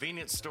a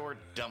convenience store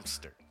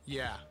dumpster.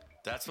 Yeah.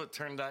 That's what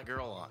turned that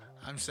girl on.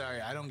 I'm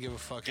sorry. I don't give a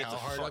fuck Get how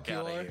hard up you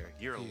are. Get the fuck out of here.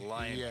 You're a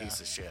lying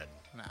piece of shit.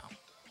 No.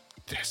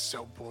 That's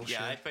so bullshit.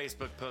 Yeah, I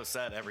Facebook post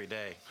that every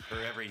day or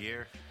every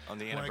year on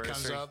the anniversary. When it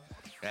comes up?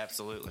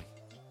 Absolutely.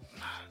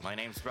 My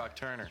name's Brock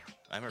Turner.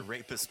 I'm a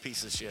rapist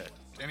piece of shit.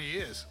 And he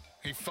is.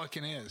 He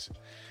fucking is.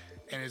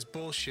 And it's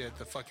bullshit.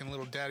 The fucking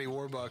little daddy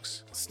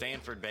Warbucks.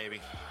 Stanford, baby.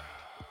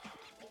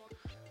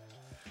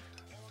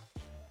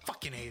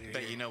 Fucking hate it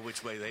Bet here. you know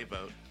which way they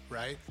vote.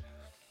 Right?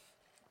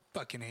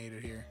 Fucking hate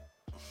it here.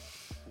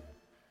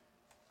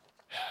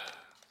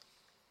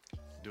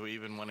 Do we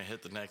even want to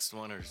hit the next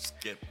one or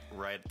skip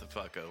right the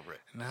fuck over it?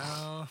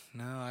 No,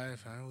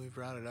 we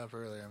brought it up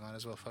earlier. Might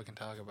as well fucking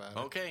talk about it.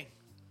 Okay.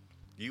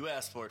 You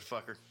asked for it,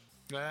 fucker.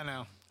 I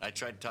know. I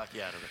tried to talk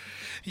you out of it.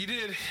 You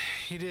did.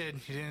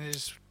 You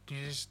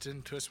just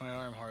didn't twist my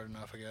arm hard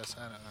enough, I guess.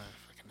 I don't know. I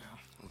fucking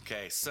know.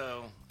 Okay,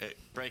 so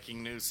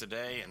breaking news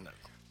today, and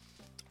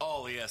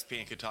all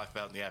ESPN could talk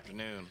about in the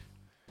afternoon,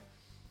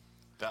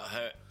 about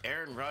how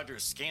Aaron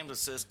Rodgers scammed the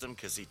system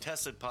because he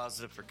tested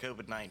positive for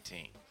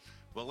COVID-19.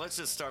 Well, let's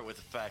just start with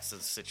the facts of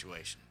the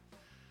situation.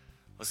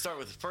 Let's start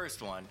with the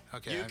first one.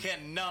 Okay. You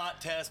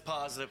cannot test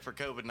positive for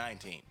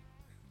COVID-19.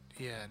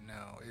 Yeah,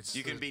 no.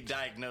 You can be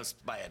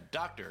diagnosed by a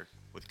doctor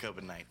with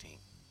COVID-19.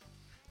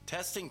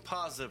 Testing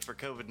positive for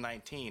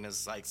COVID-19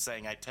 is like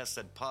saying I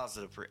tested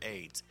positive for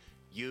AIDS.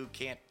 You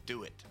can't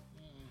do it.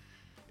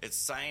 It's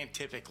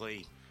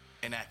scientifically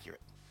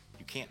inaccurate.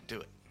 You can't do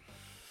it.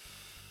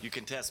 You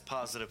can test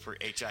positive for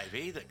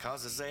HIV that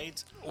causes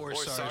AIDS or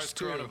SARS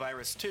SARS-2.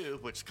 coronavirus 2,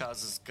 which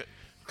causes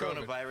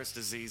coronavirus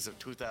disease of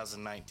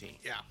 2019.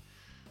 Yeah.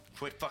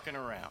 Quit fucking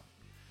around.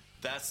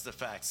 That's the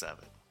facts of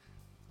it.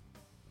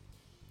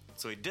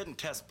 So he didn't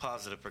test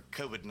positive for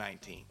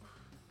COVID-19.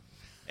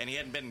 And he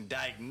hadn't been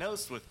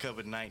diagnosed with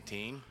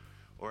COVID-19,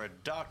 or a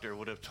doctor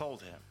would have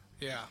told him.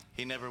 Yeah.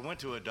 He never went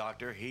to a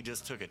doctor. He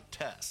just took a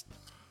test.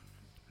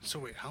 So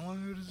wait, how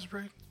long ago did this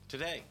break?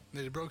 Today.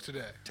 It broke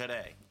today.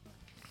 Today.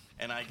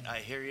 And I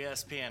hear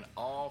ESPN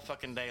all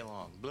fucking day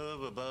long. Blah,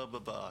 blah, blah, blah,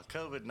 blah.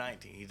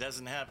 COVID-19. He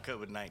doesn't have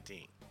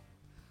COVID-19.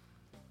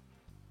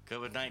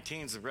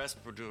 COVID-19 is a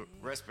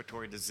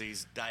respiratory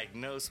disease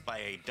diagnosed by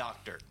a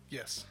doctor.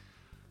 Yes.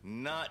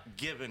 Not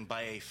given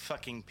by a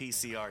fucking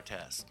PCR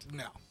test.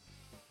 No.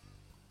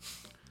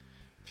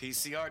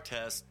 PCR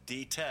test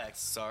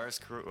detects SARS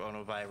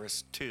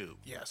coronavirus 2.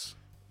 Yes.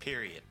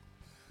 Period.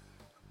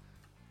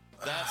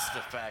 That's the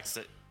facts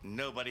that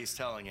nobody's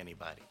telling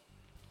anybody.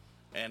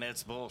 And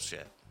it's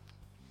bullshit.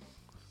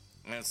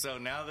 And so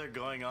now they're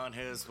going on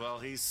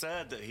he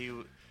said that he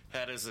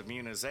had his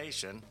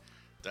immunization.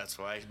 That's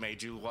why I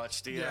made you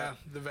watch the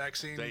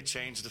vaccine. They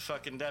changed the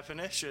fucking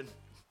definition.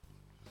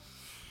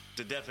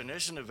 The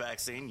definition of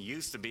vaccine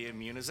used to be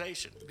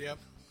immunization. Yep.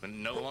 But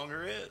no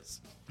longer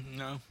is.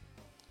 No.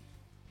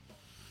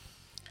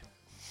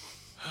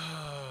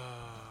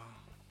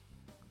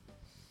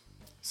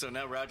 So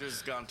now Rodgers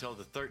has gone until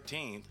the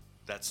 13th.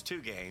 That's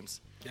 2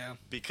 games. Yeah.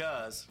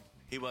 Because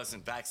he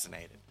wasn't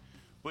vaccinated,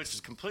 which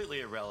is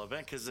completely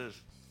irrelevant because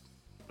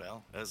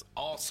as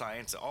all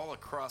science all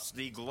across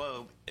the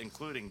globe,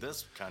 including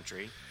this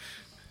country,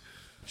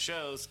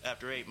 shows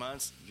after 8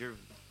 months, your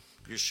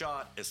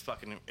shot is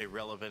fucking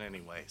irrelevant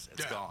anyways.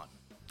 It's gone.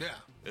 Yeah.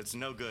 It's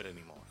no good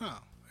anymore. Oh,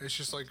 it's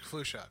just like a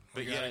flu shot.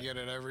 We gotta get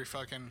it every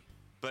fucking...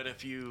 But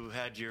if you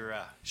had your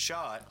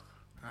shot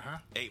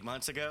 8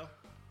 months ago,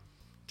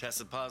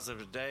 tested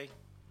positive today,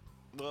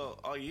 well,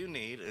 all you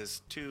need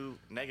is 2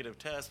 negative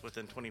tests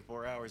within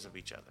 24 hours of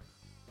each other.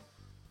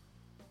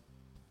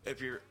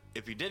 If you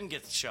didn't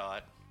get the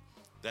shot,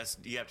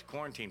 you have to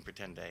quarantine for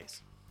 10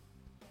 days.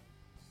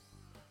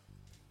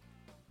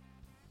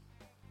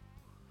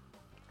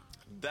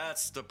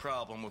 That's the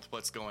problem with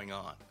what's going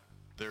on.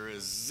 There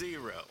is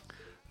zero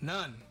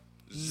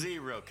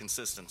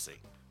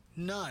consistency.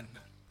 None.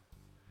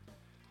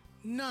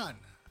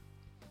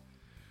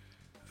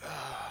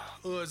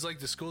 It's like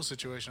the school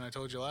situation I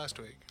told you last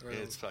week.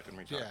 It's fucking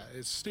retarded. Yeah,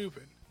 it's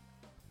stupid.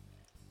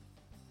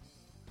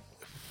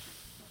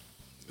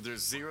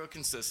 There's zero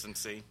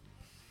consistency.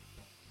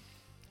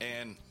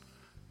 And,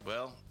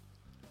 well,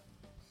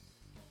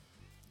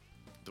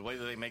 the way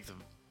that they make the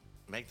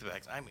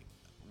vaccine, I mean,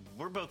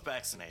 we're both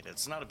vaccinated.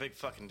 It's not a big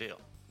fucking deal.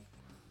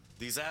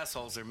 These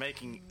assholes are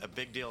making a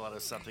big deal out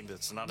of something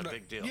that's not a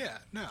big deal. Yeah,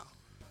 no.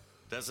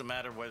 Doesn't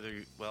matter whether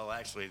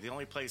actually, the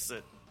only place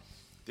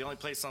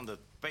on the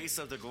face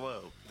of the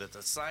globe that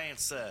the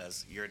science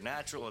says your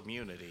natural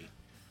immunity,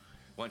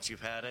 once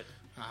you've had it,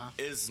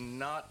 is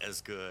not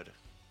as good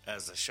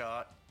as a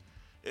shot,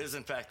 is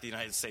in fact the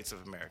United States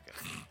of America.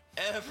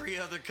 Every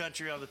other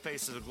country on the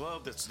face of the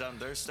globe that's done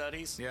their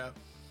studies,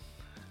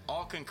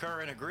 all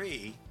concur and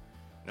agree,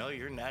 no,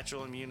 your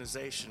natural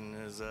immunization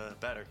is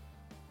better.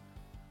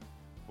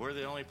 We're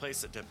the only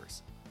place that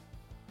differs.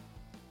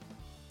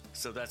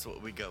 So that's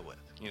what we go with.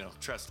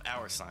 Trust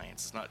our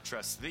science. It's not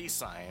trust the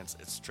science,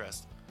 it's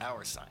trust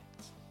our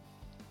science.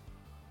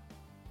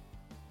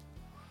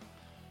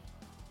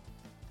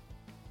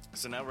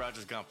 So now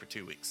Roger's gone for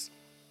 2 weeks.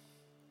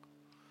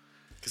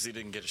 Because he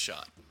didn't get a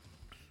shot.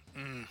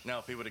 Now,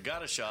 if he would have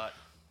got a shot...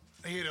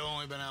 He'd have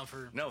only been out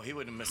for... No, he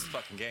wouldn't have missed the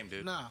fucking game,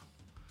 dude. No.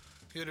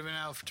 He would have been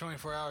out for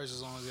 24 hours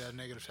as long as he had a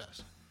negative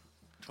test.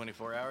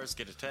 24 hours,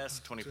 get a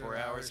test. 24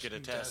 hours, get a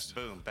test.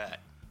 Boom, back.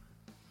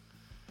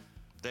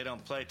 They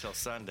don't play till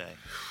Sunday.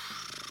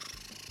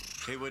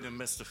 He wouldn't have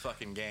missed the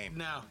fucking game.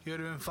 No, he would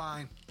have been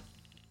fine.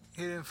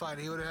 He didn't fight.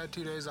 He would have had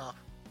 2 days off.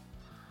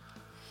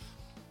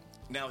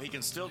 Now, he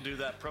can still do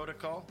that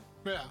protocol.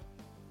 Yeah.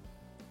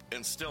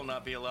 And still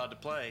not be allowed to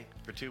play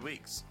for 2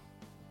 weeks.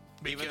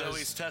 Even though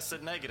he's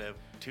tested negative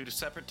 2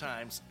 separate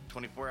times,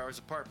 24 hours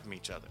apart from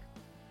each other.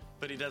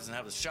 But he doesn't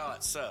have the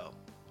shot, so...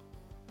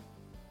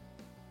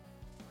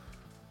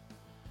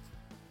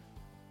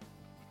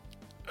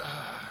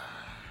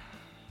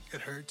 It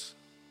hurts.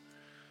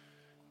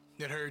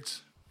 It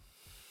hurts.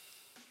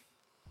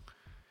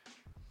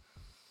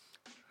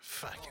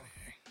 Fucking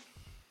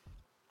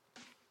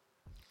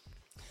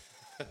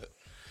A.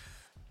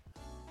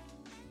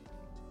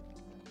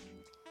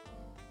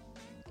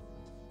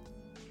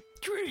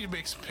 You ready to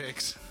make some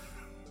picks?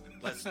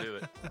 Let's do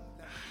it.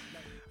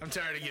 I'm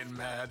tired of getting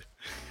mad.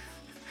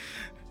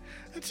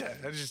 I'm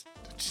just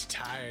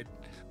tired.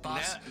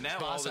 Boss, now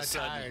boss,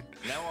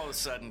 all of a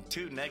sudden,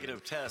 2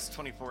 negative tests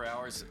 24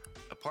 hours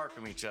apart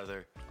from each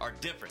other are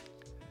different.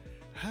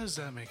 How does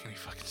that make any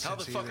fucking sense? How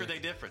the fuck either? are they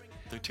different?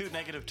 They're 2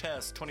 negative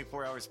tests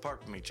 24 hours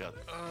apart from each other.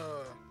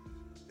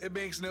 It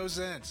makes no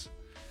sense.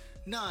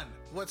 None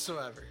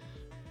whatsoever.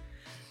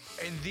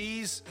 And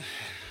these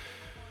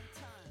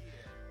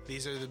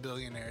are the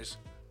billionaires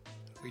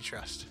we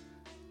trust.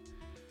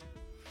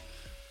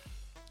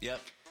 Yep.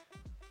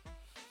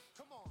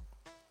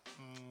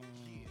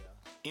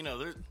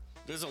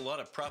 There's a lot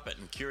of profit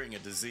in curing a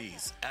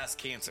disease. Ask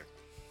cancer.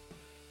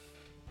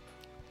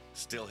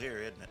 Still here,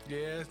 isn't it?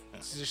 Yeah,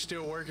 they're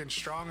still working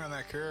strong on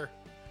that cure.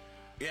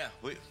 Yeah,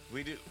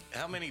 we do.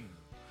 How many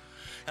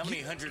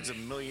hundreds of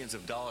millions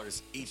of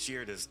dollars each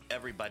year does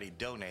everybody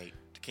donate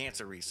to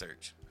cancer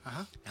research?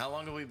 How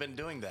long have we been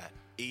doing that?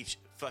 Each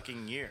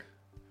fucking year.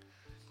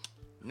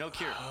 No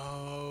cure.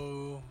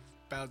 Oh,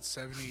 about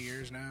 70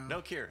 years now.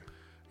 No cure.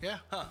 Yeah.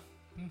 Huh.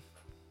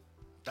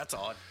 That's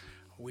odd.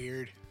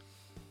 Weird.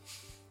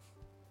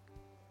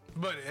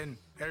 But in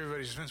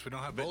everybody's defense, we don't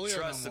have But polio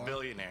trust no the more.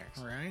 billionaires.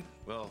 Right?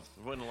 Well,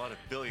 there wasn't a lot of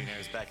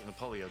billionaires back in the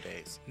polio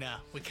days. No,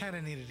 we kind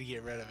of needed to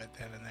get rid of it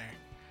then and there.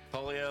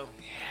 Polio,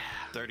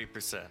 Yeah.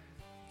 30%.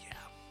 Yeah.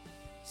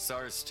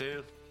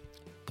 SARS-2,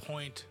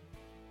 Point.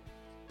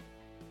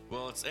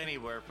 well, it's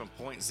anywhere from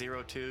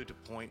 0.02 to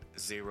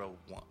 0.01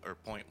 or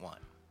 0.1.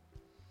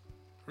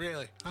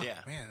 Really? Oh, Yeah.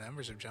 Man, the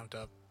numbers have jumped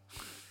up.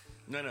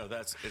 No,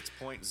 it's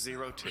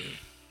 0.02.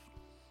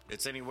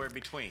 It's anywhere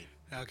between.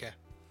 Okay.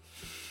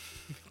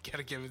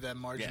 Gotta give it that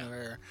margin Yeah. of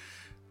error.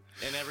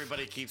 And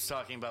everybody keeps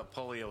talking about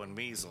polio and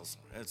measles.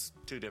 It's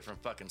two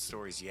different fucking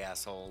stories, you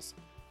assholes.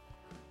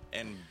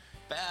 And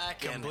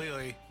back in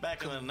Completely. the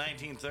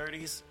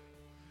 1930s,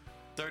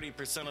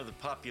 30% of the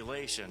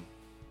population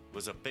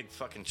was a big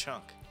fucking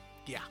chunk.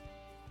 Yeah.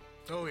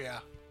 Oh, yeah.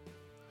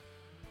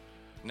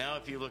 Now,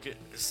 if you look at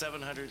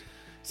 700,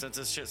 since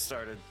this shit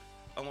started,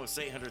 almost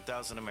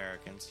 800,000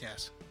 Americans.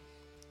 Yes.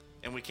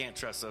 And we can't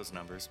trust those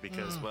numbers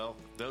because, well,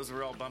 those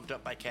were all bumped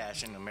up by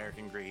cash and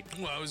American greed.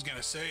 Well, I was going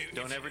to say...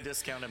 Don't ever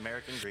discount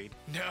American greed.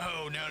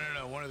 No.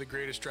 One of the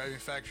greatest driving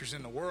factors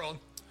in the world.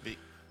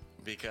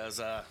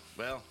 Because,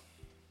 well,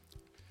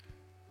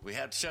 we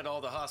had to shut all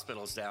the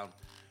hospitals down,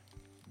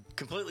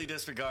 completely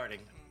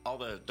disregarding all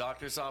the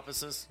doctor's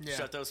offices. Yeah.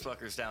 Shut those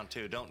fuckers down,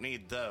 too. Don't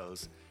need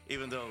those,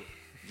 even though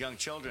young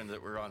children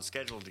that were on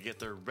schedule to get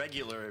their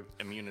regular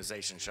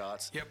immunization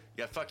shots. Yep.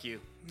 Yeah, fuck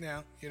you.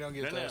 No, you don't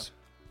get those.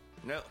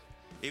 No.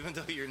 Even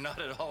though you're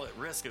not at all at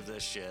risk of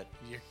this shit.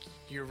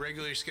 Your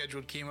regularly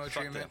scheduled chemo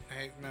treatment. them.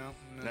 Hey, no,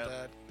 not Nope.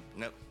 that.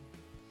 Nope.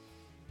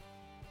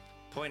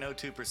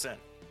 0.02%.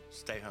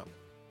 Stay home.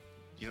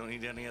 You don't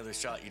need any other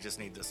shot. You just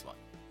need this one.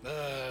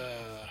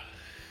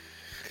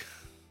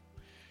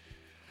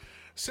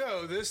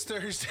 So this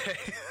Thursday,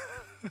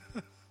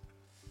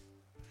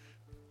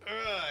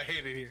 I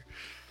hate it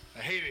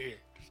here.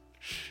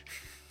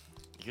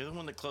 You're the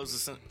one that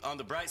closes. On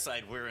the bright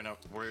side, we're in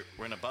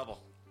a bubble.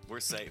 We're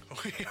safe.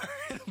 We are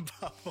in a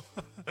bubble.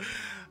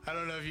 I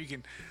don't know if you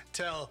can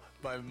tell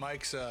by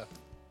Mike's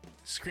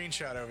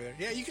screenshot over there.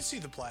 Yeah, you can see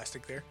the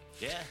plastic there.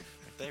 Yeah,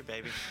 right there,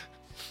 baby.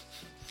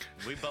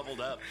 We bubbled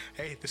up.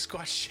 Hey, the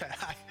Squatch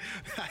Shack.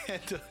 I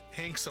had to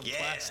hang some Yeah.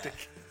 plastic.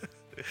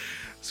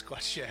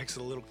 Squatch Shack's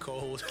a little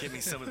cold. Give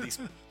me some of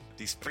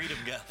these freedom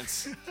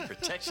guns,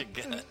 protection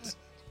guns.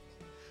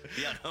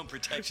 Be on home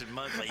protection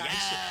month. Like, yeah.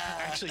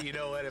 Actually, you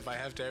know what? If I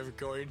have to ever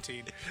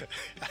quarantine,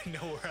 I know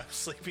where I'm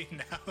sleeping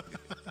now.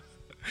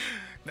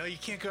 No, you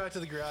can't go out to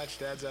the garage.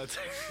 Dad's out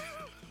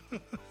there.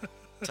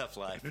 Tough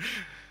life.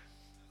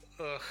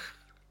 Ugh.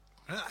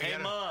 Hey,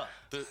 Ma,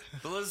 the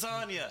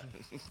lasagna.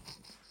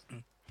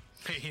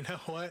 Hey, you know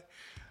what?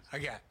 I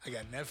got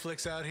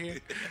Netflix out here.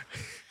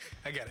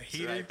 I got a That's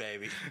heater. right,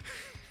 baby.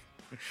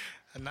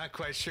 I'm not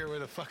quite sure where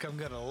the fuck I'm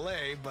gonna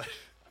lay, but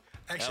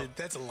actually, Help.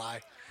 that's a lie.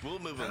 We'll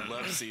move a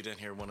love seat in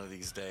here one of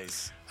these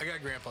days. I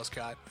got Grandpa's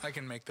cot. I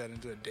can make that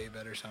into a day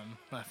bed or something.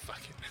 Ah, fuck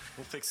it.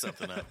 We'll fix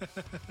something up.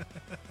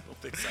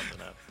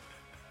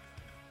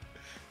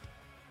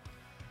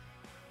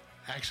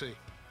 Actually,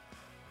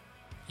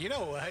 you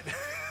know what?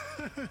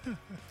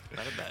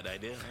 Not a bad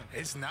idea. Huh?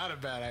 It's not a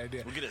bad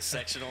idea. We'll get a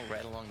sectional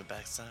right along the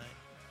backside.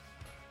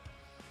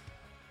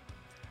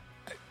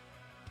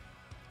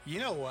 You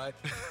know what?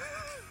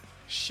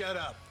 Shut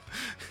up.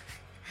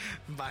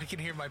 I can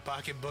hear my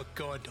pocketbook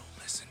going, don't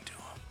listen to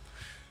him.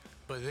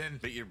 But then,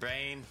 But your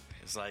brain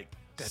is like,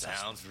 That's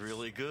sounds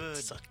really good.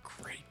 it's a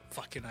great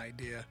fucking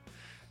idea.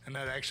 And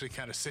that actually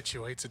kind of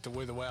situates it the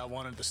way I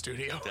wanted the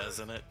studio.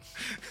 Doesn't it?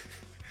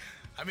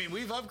 I mean,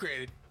 we've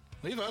upgraded.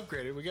 We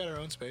got our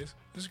own space.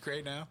 This is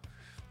great now.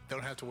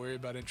 Don't have to worry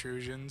about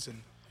intrusions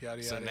and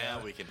yada, So yada, now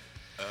yada. we can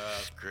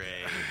upgrade.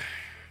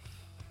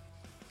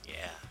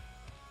 Yeah.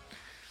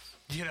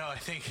 You know, I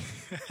think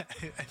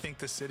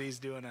the city's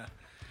doing a...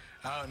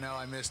 Oh, no,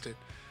 I missed it.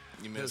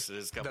 You missed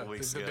it a couple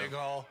weeks ago. The big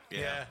hall.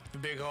 Yeah. The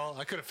big hall.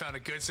 I could have found a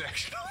good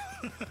section.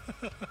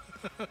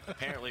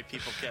 Apparently,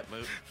 people kept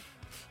moving.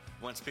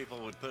 Once people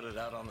would put it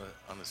out on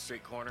the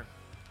street corner,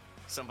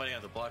 somebody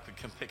on the block would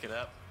come pick it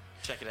up,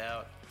 check it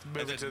out, Move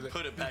and it to then the-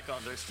 put it back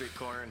on their street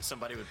corner, and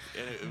somebody would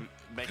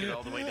make it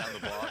all the way down the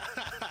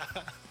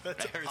block.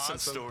 That's I heard awesome.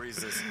 some stories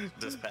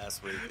this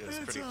past week. It was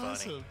That's pretty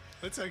awesome. funny.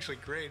 That's actually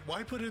great.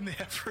 Why put in the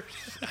effort?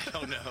 I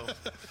don't know.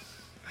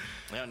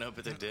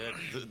 But they did.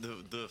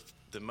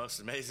 The most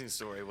amazing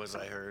story was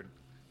I heard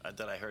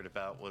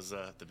about was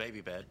the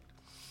baby bed.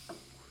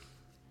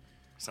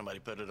 Somebody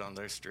put it on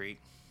their street,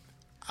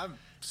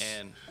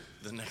 and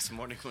the next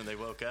morning when they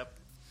woke up,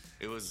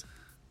 it was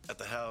at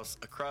the house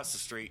across the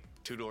street,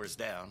 2 doors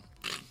down,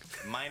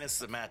 minus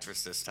the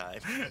mattress this time.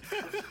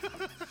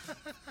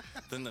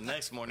 Then the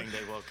next morning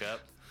they woke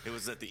up, it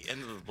was at the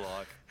end of the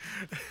block.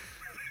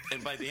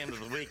 And by the end of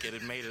the week, it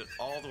had made it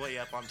all the way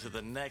up onto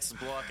the next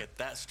block at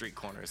that street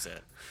corner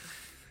set.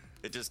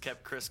 It just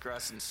kept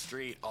crisscrossing the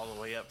street all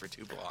the way up for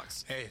 2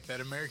 blocks. Hey,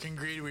 that American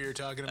greed we were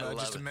talking about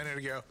just a minute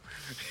ago.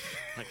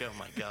 Like, oh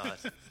my God.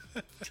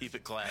 Keep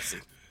it classy.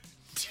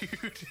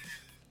 Dude,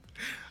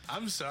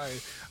 I'm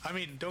sorry. I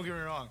mean, don't get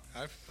me wrong.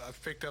 I've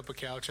picked up a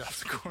couch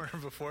off the corner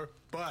before,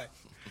 but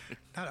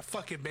not a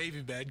fucking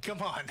baby bed.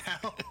 Come on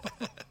now.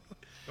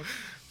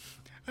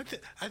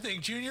 I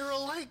think Junior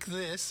will like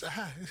this.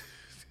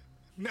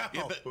 No.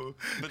 Yeah,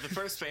 but the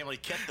first family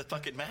kept the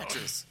fucking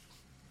mattress.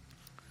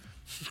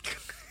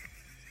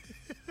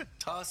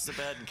 Tossed the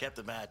bed and kept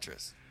the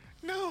mattress.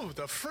 No,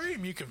 the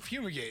frame you can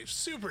fumigate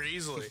super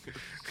easily.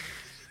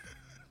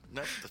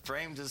 No, the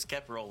frame just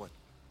kept rolling.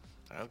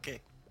 Okay,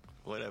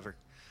 whatever.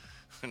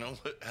 You know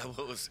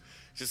what was?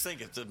 Just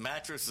think, if the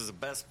mattress is the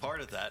best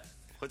part of that,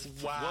 what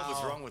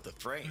was wrong with the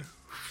frame?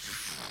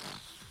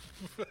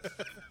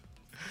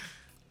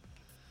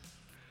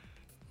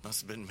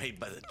 Must have been made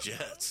by the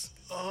Jets.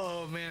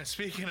 Oh man!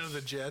 Speaking of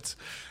the Jets.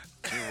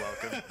 You're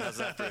welcome. How's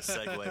that for a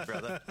segue,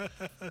 brother?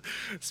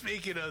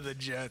 Speaking of the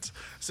Jets,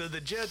 so the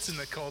Jets and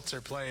the Colts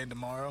are playing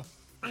tomorrow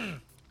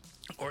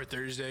or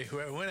Thursday,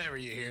 whenever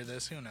you hear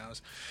this, who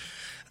knows?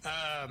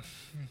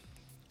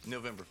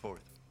 November 4th.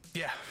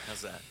 Yeah.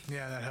 How's that?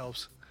 Yeah, that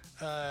helps.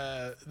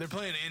 They're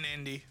playing in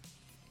Indy.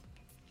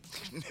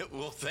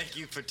 Well, thank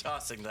you for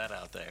tossing that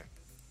out there.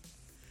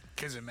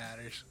 Because it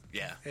matters.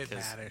 Yeah. It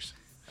matters.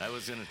 I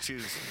was going to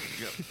choose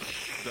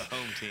the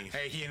home team.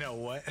 Hey, you know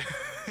what?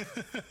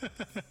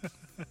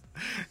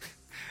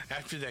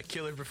 After that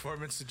killer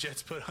performance the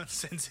Jets put on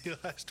Cincy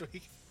last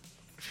week,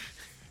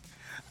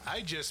 I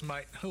just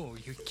might... Oh,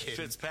 you kidding?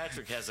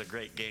 Fitzpatrick has a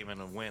great game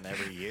and a win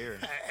every year.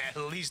 At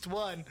least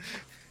one.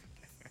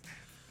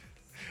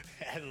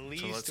 At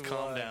least one. So let's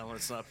calm down.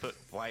 Let's not put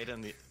White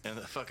in the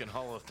fucking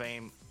Hall of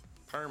Fame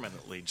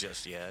permanently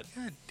just yet.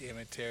 God damn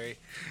it, Terry.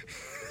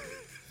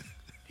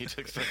 He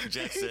took the fucking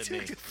Jets, didn't he? He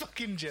took the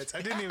fucking Jets.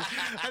 I didn't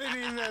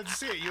even have to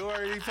see it. You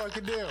already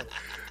fucking knew.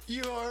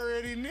 You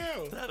already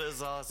knew. That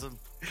is awesome.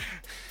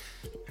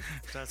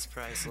 That's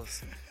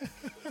priceless.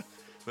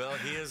 Well,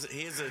 he is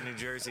a New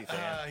Jersey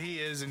fan. He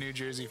is a New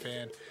Jersey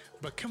fan.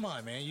 But come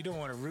on, man, you don't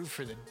want to root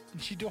for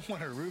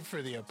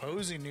the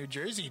opposing New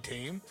Jersey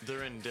team.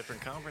 They're in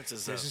different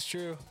conferences, though. This is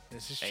true.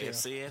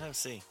 AFC,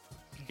 NFC.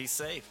 He's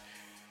safe.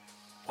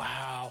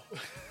 Wow.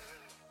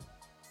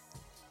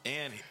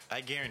 And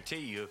I guarantee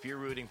you, if you're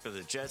rooting for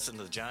the Jets and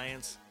the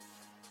Giants,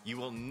 you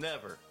will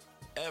never,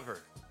 ever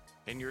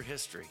in your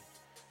history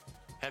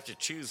have to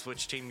choose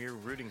which team you're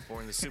rooting for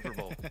in the Super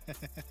Bowl.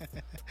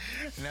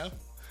 No.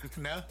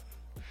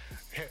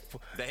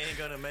 They ain't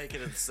going to make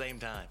it at the same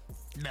time.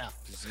 No.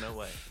 There's no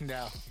way.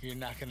 No, you're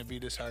not going to be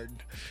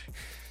disheartened.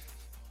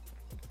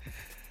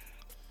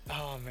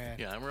 Oh, man.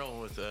 Yeah, I'm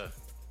rolling with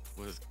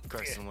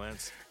Carson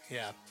Wentz.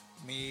 Yeah,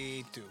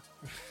 me too.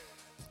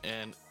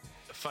 And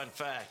a fun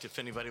fact, if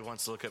anybody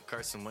wants to look up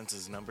Carson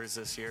Wentz's numbers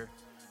this year,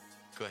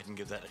 go ahead and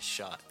give that a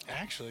shot.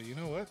 Actually, you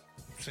know what?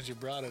 Since you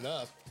brought it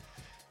up.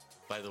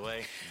 By the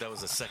way, that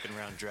was a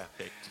second-round draft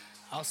pick.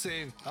 I'll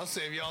save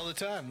you all the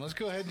time. Let's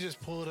go ahead and just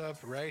pull it up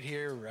right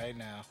here, right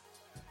now.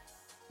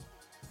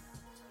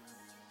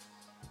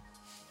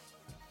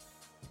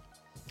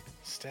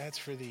 Stats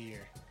for the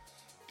year.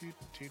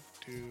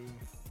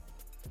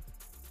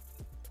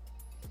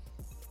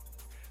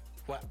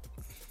 What?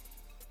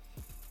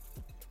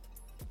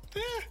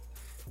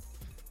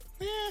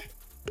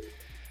 Yeah.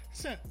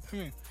 It's not,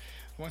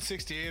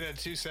 168 out of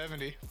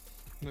 270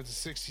 with a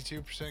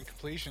 62%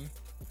 completion.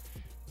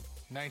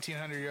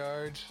 1,900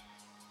 yards.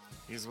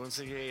 He's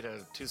 168 out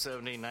of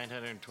 270,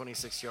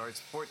 926 yards,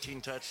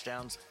 14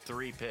 touchdowns,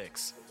 3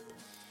 picks.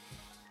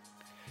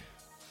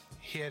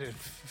 He had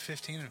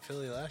 15 in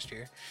Philly last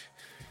year.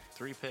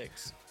 3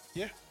 picks.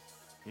 Yeah.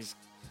 He's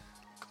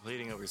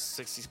completing over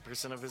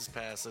 60% of his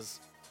passes.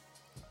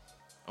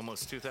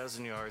 Almost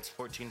 2,000 yards,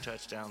 14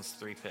 touchdowns,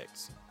 3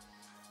 picks.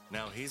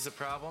 Now, he's a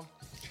problem?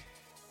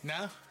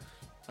 No.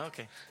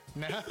 Okay.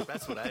 No.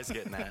 That's what I was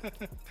getting at.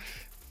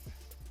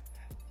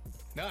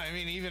 No, I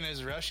mean, even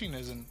his rushing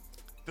isn't...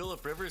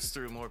 Phillip Rivers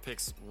threw more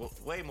picks,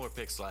 way more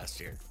picks last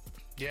year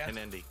in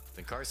Indy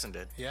than Carson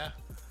did. Yeah.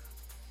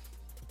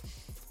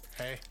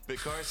 Hey. But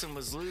Carson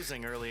was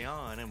losing early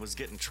on and was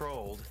getting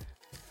trolled.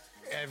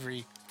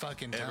 Every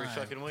fucking time. Every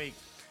fucking week.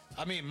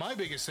 I mean, my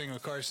biggest thing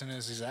with Carson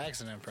is he's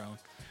accident prone.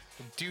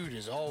 The dude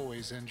is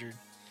always injured.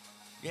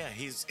 Yeah,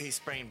 he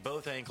sprained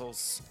both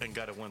ankles and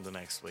got to win the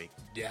next week.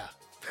 Yeah.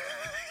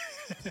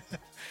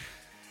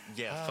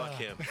 Yeah, fuck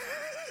him.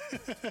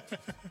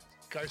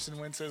 Carson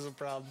Wentz is a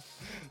problem.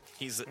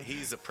 He's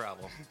a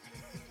problem.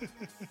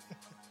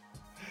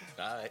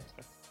 All right.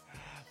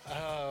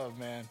 Oh,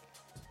 man.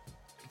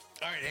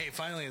 All right, hey,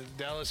 finally,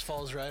 Dallas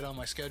falls right on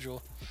my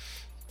schedule.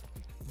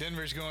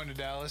 Denver's going to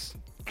Dallas.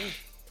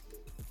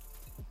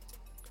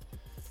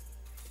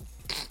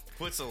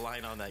 What's the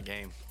line on that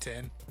game?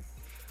 10.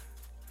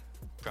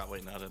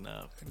 Probably not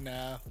enough.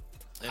 No.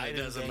 And it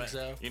doesn't matter.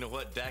 So. You know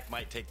what? Dak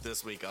might take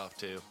this week off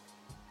too.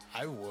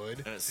 I would.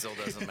 And it still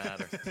doesn't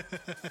matter.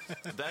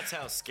 That's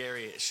how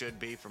scary it should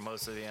be for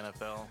most of the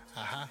NFL.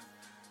 Uh-huh.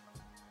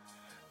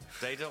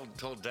 They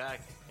told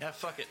Dak, yeah,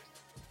 fuck it.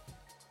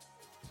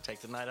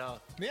 Take the night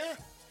off. Yeah.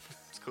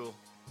 It's cool.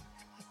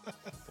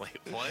 Wait,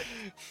 what?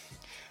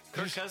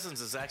 Kirk Cousins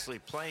is actually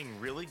playing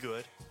really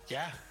good,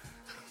 Yeah.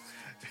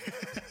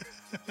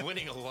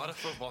 winning a lot of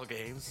football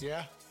games.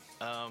 Yeah.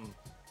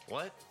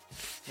 What?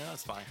 No,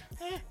 it's fine.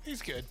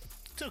 He's good.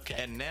 It's okay.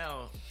 And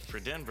now, for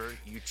Denver,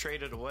 you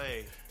traded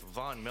away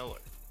Von Miller.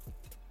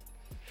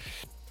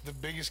 The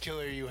biggest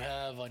killer you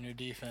have on your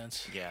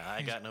defense. Yeah,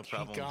 I got no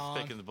problem gone.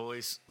 picking the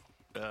boys.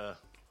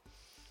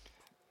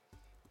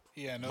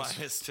 Yeah, no.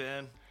 Minus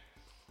 10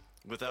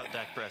 without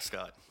Dak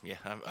Prescott. Yeah,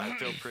 I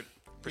feel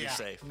pretty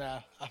safe. Nah,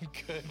 I'm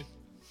good.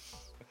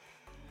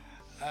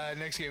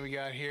 Next game we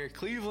got here.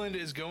 Cleveland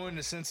is going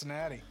to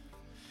Cincinnati.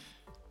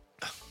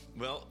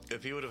 Well,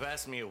 if you would have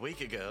asked me a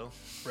week ago.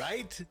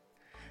 Right?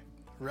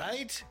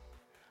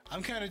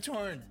 I'm kind of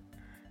torn.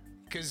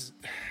 Because...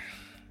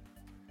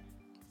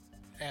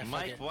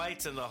 Mike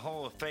White's in the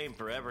Hall of Fame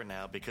forever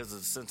now because of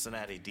the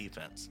Cincinnati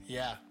defense.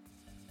 Yeah.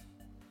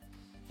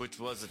 Which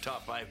was a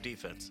top 5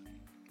 defense.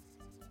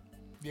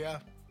 Yeah.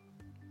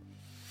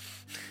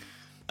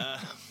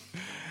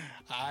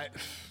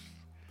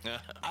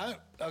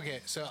 Okay,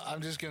 so I'm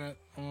gonna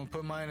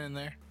put mine in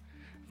there.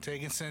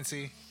 Taking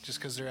Cincy just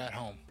because they're at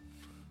home.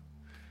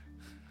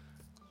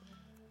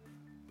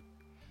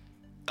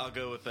 I'll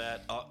go with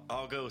that.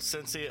 I'll go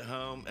Cincy at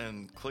home,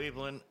 and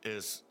Cleveland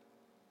is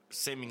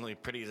seemingly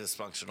pretty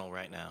dysfunctional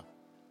right now.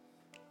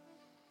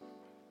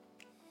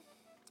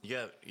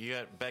 You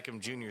got Beckham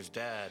Jr.'s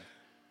dad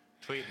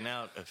tweeting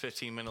out a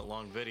 15-minute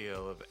long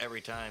video of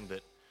every time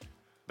that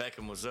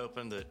Beckham was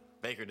open that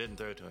Baker didn't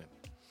throw to him.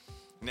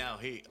 Now,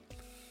 he,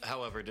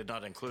 however, did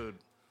not include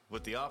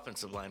what the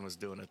offensive line was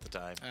doing at the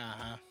time.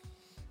 Uh-huh.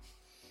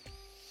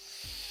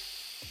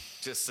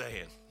 Just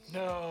saying.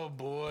 Oh,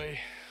 boy.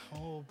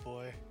 Oh,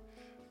 boy.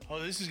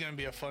 Oh, this is going to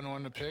be a fun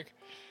one to pick.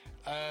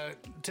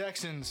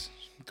 Texans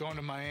going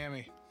to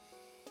Miami.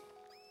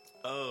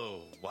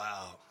 Oh,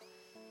 wow.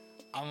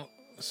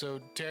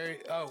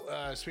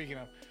 Speaking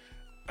of.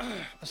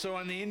 So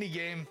on the Indy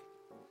game,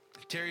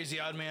 Terry's the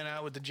odd man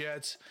out with the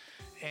Jets,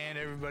 and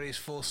everybody's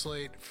full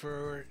slate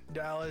for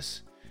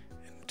Dallas.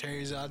 And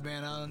Terry's the odd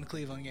man out on the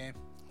Cleveland game.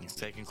 He's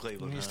taking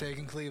Cleveland. He's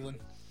taking Cleveland.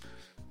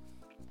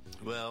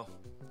 Well,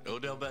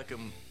 Odell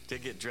Beckham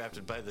did get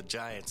drafted by the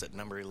Giants at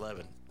number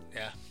 11.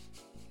 Yeah.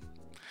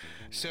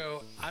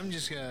 So I'm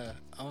just gonna.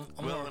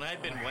 And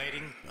I'd been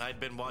waiting. I'd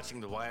been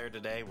watching The Wire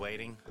today,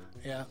 waiting.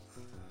 Yeah.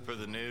 For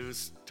the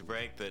news to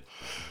break that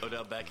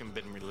Odell Beckham had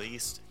been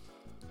released.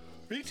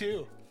 Me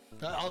too.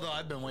 Although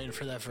I've been waiting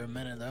for that for a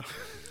minute, though.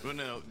 Well,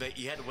 no,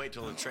 you had to wait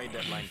till the trade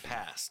deadline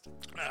passed.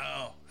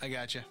 Oh, I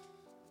gotcha.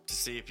 To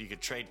see if you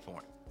could trade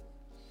for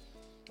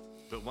him.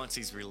 But once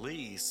he's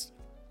released,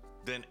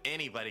 then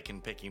anybody can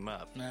pick him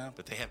up. No.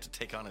 But they have to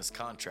take on his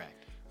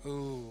contract.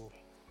 Ooh.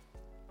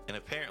 And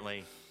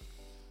apparently,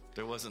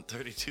 there wasn't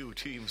 32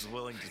 teams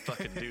willing to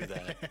fucking do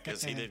that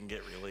because he didn't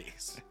get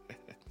released.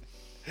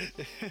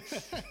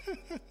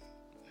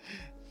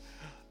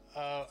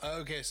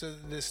 Okay, so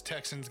this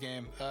Texans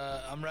game.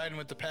 I'm riding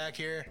with the pack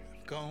here.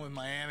 Going with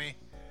Miami.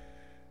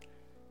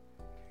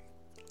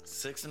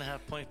 6.5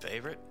 point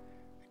favorite?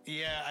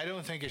 Yeah, I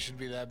don't think it should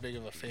be that big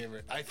of a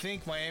favorite. I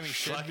think Miami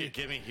should Fuck be. it,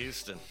 give me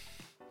Houston.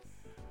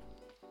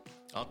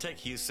 I'll take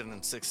Houston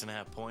in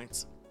 6.5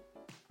 points.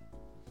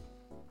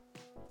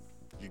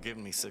 You're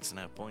giving me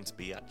 6.5 points,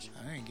 biatch.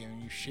 I ain't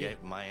giving you shit.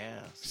 Get my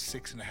ass.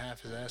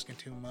 6.5 is asking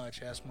too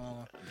much. Ask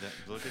Mama.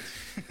 Look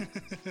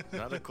at,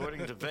 not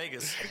according to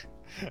Vegas.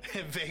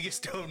 Vegas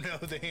don't know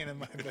they ain't in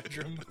my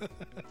bedroom.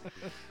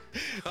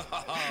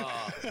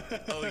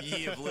 Oh,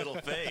 ye of little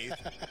faith.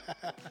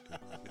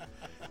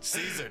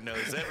 Caesar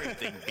knows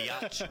everything,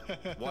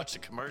 biatch. Watch the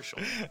commercial.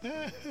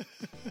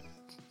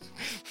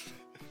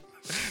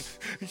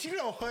 You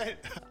know what?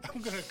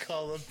 I'm going to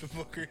call up the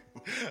booker.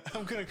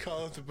 I'm going to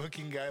call up the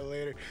booking guy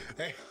later.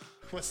 Hey,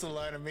 what's the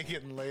line of me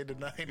getting laid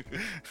tonight?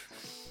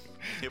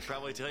 He'll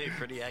probably tell you a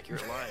pretty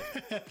accurate line.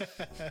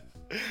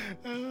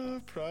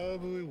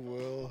 Probably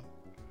will.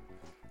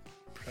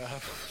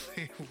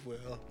 Probably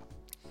will.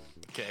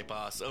 Okay,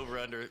 boss. Over,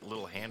 under,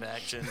 little hand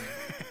action.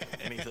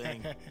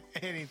 Anything?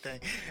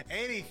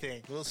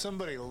 Anything. Will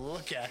somebody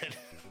look at it?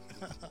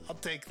 I'll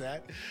take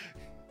that.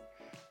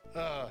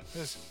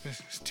 This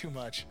is too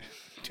much.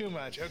 Too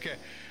much. Okay.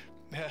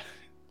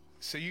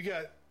 So you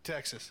got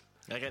Texas.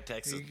 I got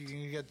Texas.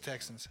 You got the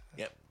Texans.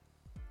 Yep.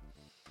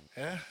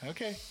 Yeah,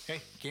 okay.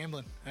 Hey,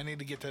 gambling. I need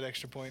to get that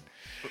extra point.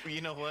 But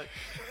you know what?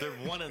 They're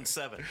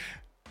 1-7.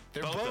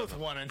 They're both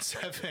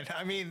 1-7.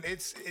 I mean,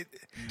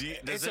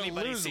 does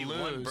anybody see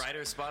one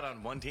brighter spot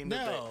on one team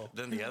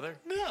than the other?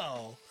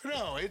 No.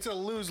 It's a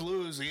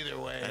lose-lose either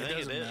way. It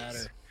doesn't matter.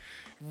 It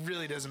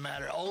really doesn't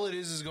matter. All it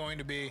is going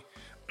to be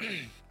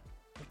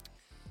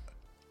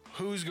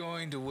who's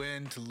going to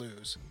win to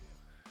lose.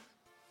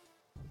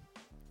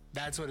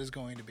 That's what it's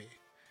going to be.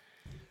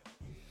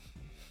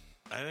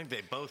 I think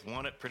they both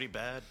won it pretty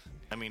bad.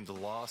 I mean, the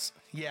loss.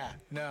 Yeah,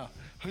 no.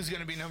 Who's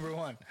going to be number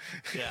one?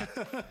 Yeah.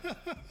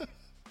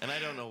 And I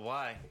don't know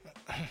why.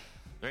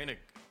 There ain't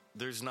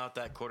there's not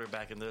that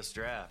quarterback in this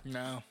draft.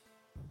 No.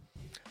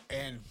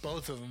 And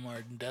both of them are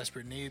in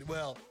desperate need.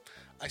 Well,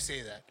 I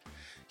say that.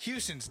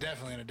 Houston's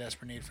definitely in a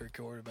desperate need for a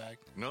quarterback.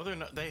 No, they're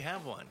not. They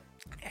have one.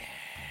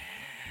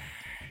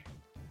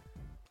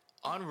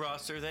 On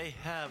roster, they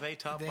have a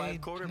top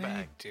 5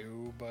 quarterback. They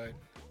do, but...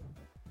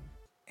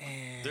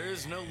 There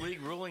is no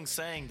league ruling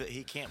saying that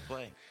he can't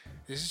play.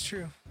 This is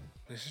true.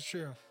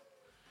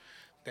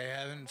 They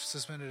haven't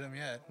suspended him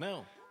yet.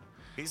 No.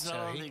 He's not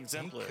on the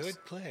exempt list. He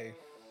could play.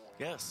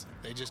 Yes.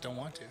 They just don't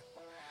want to.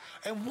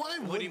 And why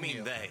would What do you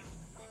mean they?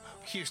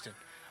 Houston.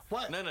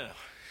 What? No.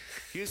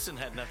 Houston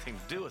had nothing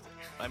to do with it.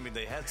 I mean,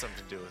 they had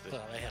something to do with it.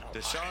 Well, they had a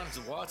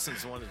Deshaun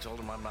Watson's the one that told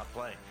him I'm not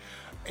playing.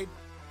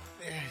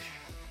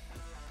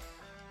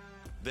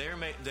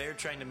 They're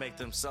trying to make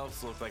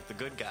themselves look like the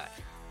good guy.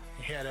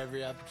 He had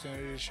every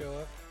opportunity to show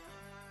up.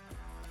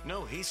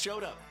 No, he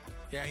showed up.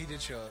 Yeah, he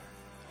did show up.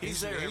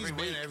 He's there every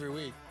week. Every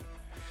week.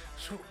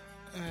 So,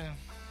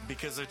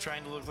 because they're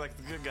trying to look like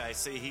the good guy.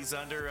 See, he's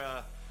under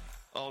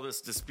all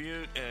this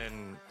dispute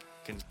and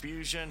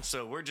confusion,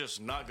 so we're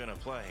just not going to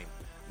play him.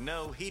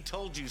 No, he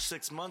told you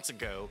 6 months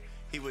ago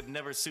he would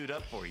never suit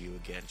up for you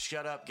again.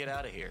 Shut up, get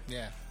out of here.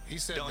 Yeah, he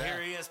said Don't that.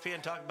 hear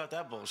ESPN talk about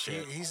that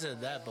bullshit. He said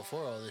that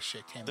before all this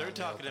shit came out. They're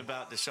talking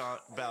about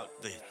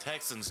the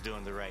Texans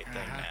doing the right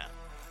thing now.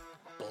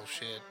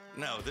 Bullshit.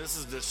 No, this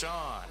is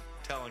Deshaun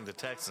telling the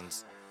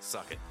Texans,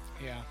 suck it.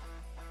 Yeah.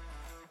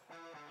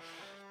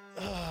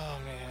 Oh,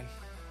 man.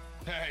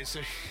 All right, so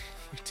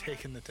we're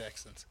taking the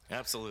Texans.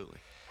 Absolutely.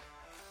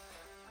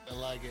 I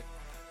like it.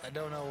 I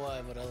don't know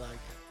why, but I like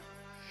it.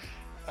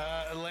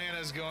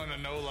 Atlanta's going to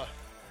NOLA.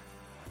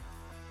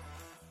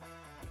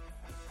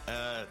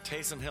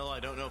 Taysom Hill,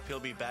 I don't know if he'll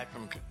be back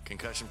from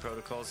concussion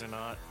protocols or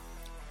not.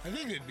 I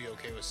think they'd be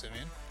okay with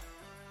Simeon.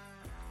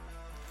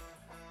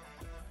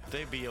 If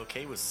they'd be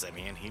okay with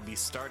Simeon, he'd be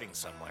starting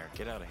somewhere.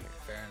 Get out of here.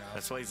 Fair enough.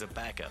 That's why he's a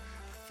backup.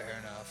 Fair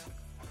enough.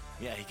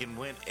 Yeah, he can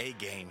win a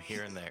game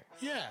here and there.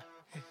 Yeah.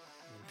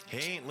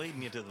 He ain't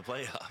leading you to the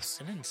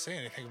playoffs. I didn't say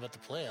anything about the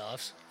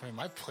playoffs. I mean,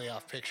 my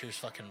playoff picture is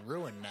fucking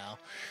ruined now.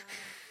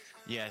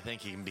 Yeah, I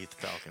think he can beat the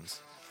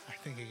Falcons. I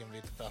think he can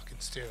beat the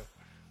Falcons, too.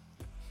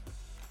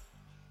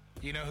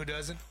 You know who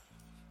doesn't?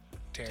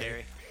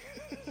 Terry.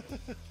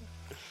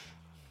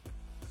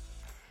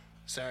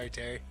 Sorry,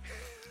 Terry.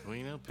 Well,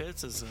 you know,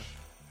 Pitts is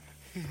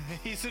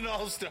He's an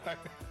all-star.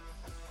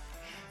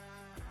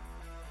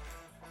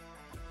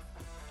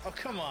 Oh,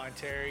 come on,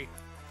 Terry.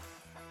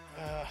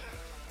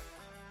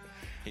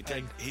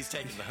 he's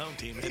taking the home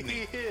team, isn't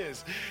he? He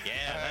is.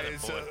 Yeah,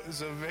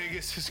 so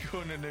Vegas is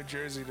going to New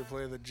Jersey to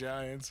play the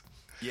Giants.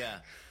 Yeah.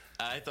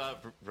 I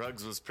thought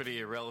Ruggs was pretty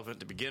irrelevant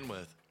to begin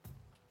with.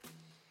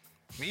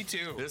 Me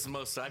too. This is the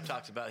most I've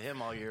talked about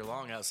him all year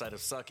long outside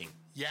of sucking.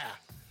 Yeah.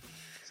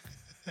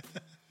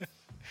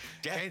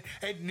 Yeah.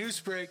 And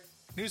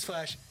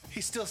newsflash,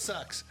 he still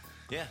sucks.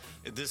 Yeah,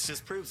 this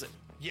just proves it.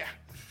 Yeah.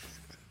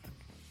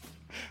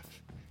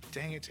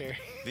 Dang it, Terry.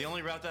 The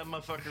only route that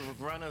motherfucker would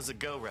run is a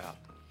go route.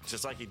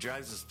 Just like he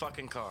drives his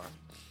fucking car.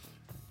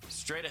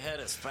 Straight ahead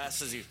as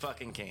fast as he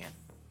fucking can.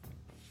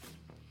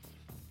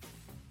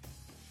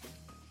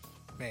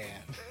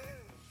 Man.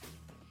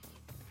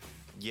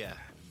 Yeah.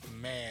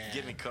 Man.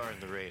 Give me Carr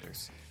and the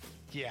Raiders.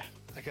 Yeah,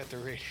 I got the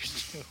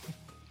Raiders too.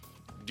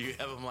 Do you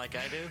have them like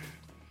I do?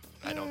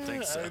 I don't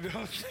think so. I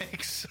don't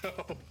think so.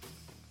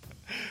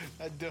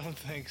 I don't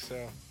think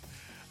so.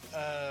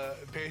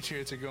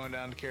 Patriots are going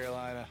down to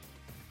Carolina.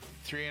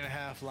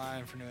 3.5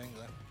 line for New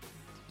England.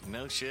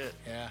 No shit.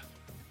 Yeah.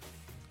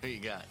 Who you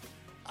got?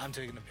 I'm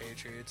taking the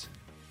Patriots.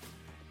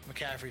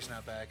 McCaffrey's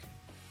not back.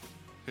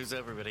 Who's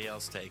everybody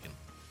else taking?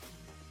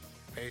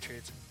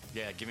 Patriots.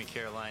 Yeah, give me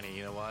Carolina.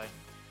 You know why?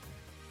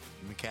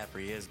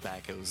 McCaffrey is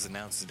back. It was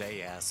announced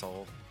today,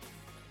 asshole.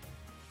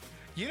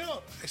 You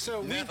know,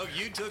 so No,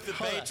 you took the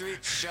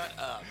Patriots. Shut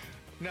up.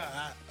 No,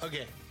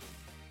 okay.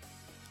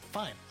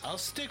 Fine. I'll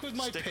stick with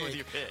my pick. Stick with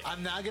your pick.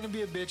 I'm not going to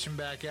be a bitch and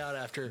back out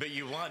after. But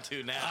you want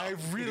to now. I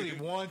really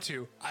want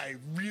to. I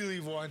really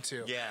want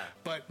to. Yeah.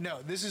 But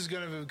no, this is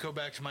going to go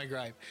back to my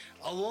gripe.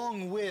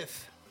 Along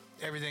with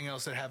everything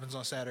else that happens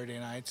on Saturday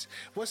nights,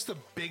 what's the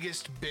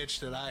biggest bitch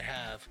that I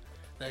have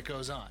that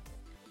goes on?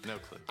 No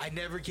clue. I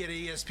never get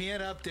ESPN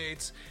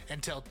updates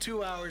until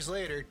 2 hours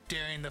later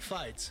during the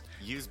fights.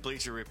 Use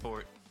Bleacher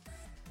Report.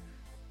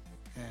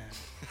 Yeah.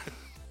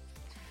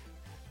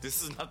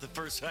 This is not the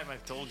first time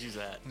I've told you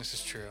that. This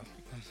is true.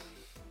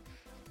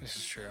 This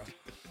is true.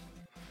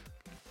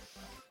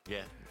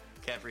 Yeah.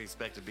 Caffrey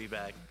expect to be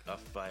back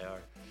off of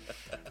IR.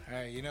 All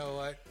right, you know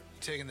what?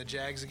 You taking the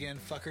Jags again,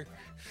 fucker?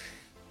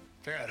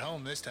 They're at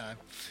home this time.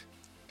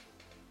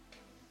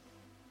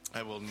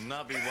 I will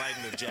not be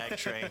riding the Jag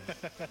train.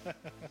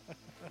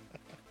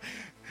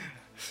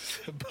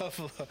 The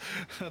Buffalo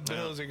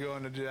Bills are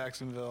going to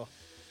Jacksonville.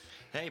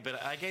 Hey,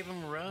 but I gave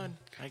him a run.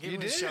 I gave him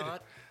did. a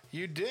shot.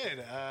 You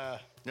did.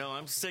 No,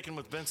 I'm sticking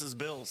with Vince's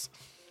Bills.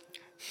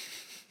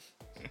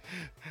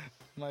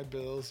 My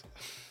Bills.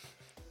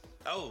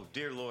 Oh,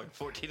 dear Lord,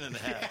 14 and a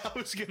half. Yeah, I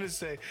was going to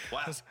say.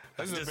 Wow.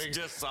 That's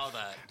Just saw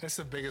that. That's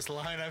the biggest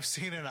line I've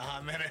seen in a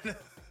hot minute.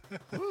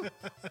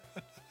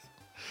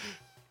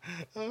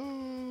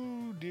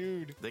 Oh,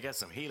 dude. They got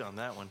some heat on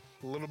that one.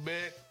 A little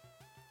bit.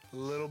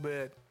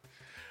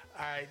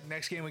 All right,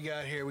 next game we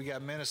got here. We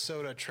got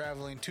Minnesota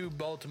traveling to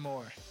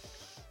Baltimore.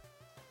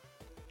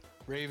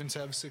 Ravens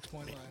have a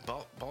 6-point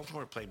line.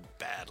 Baltimore played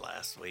bad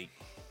last week.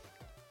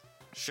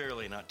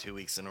 Surely not 2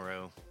 weeks in a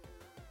row.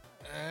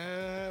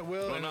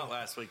 Well, Not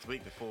last week, the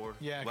week before.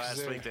 Yeah, 'cause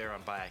last week they were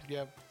on bye.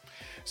 Yep.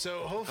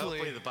 So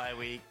hopefully the bye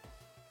week.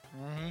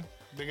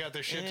 they got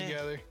their shit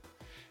together,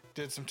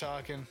 did some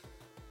talking,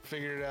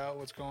 figured it out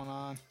what's going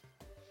on.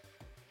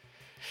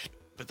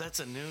 But that's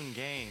a noon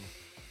game.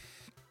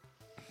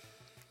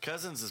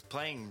 Cousins is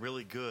playing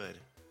really good.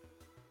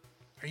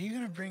 Are you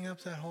gonna bring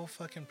up that whole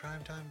fucking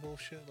primetime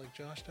bullshit like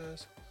Josh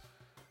does?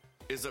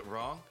 Is it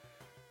wrong?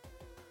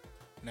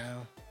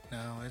 No,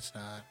 it's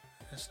not.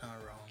 It's not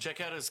wrong. Check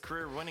out his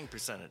career winning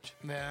percentage.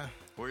 Yeah,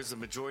 Where's the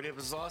majority of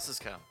his losses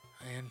come?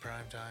 in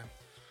primetime.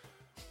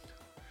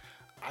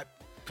 I'm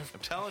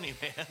telling you,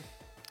 man.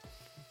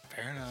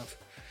 Fair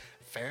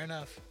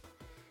enough.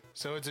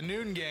 So it's a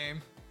noon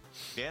game.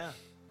 Yeah.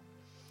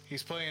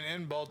 He's playing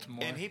in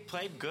Baltimore. And he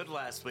played good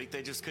last week.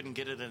 They just couldn't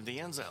get it in the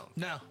end zone.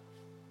 No.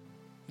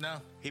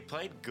 He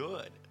played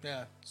good.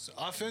 Yeah. So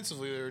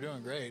offensively, they were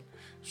doing great.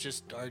 It's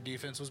just our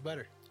defense was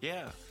better.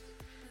 Yeah.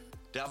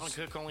 Dalvin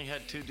Cook only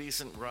had 2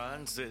 decent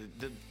runs.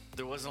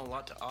 There wasn't a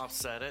lot to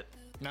offset it.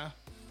 No.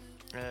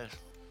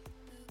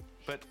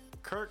 But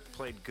Kirk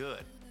played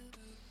good.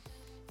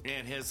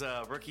 And his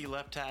rookie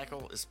left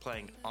tackle is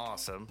playing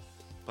awesome.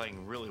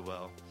 Playing really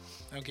well.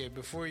 Okay,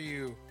 before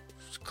you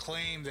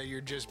claim that you're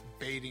just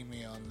baiting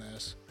me on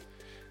this,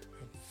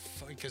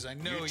 because I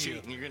know You're you.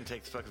 cheating. You're going to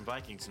take the fucking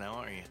Vikings now,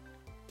 aren't you?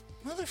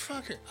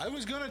 Motherfucker, I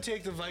was going to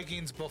take the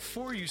Vikings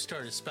before you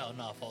started spouting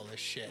off all this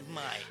shit.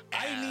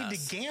 I need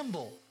to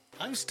gamble.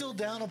 I'm still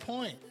down a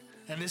point.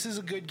 And this is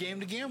a good game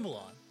to gamble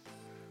on.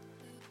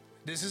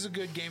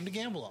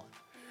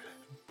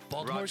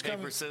 Baltimore's Rock, paper,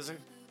 coming. scissors.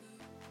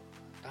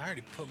 I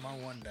already put my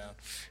one down.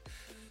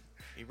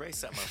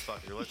 Erase that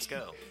motherfucker. Let's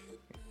go.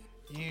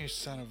 You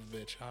son of a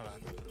bitch. Hold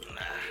on.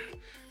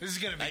 This is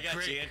going to be I got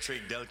great. you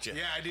intrigued, don't you?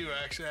 Yeah, I do,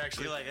 actually.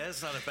 You're like,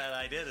 that's not a bad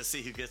idea to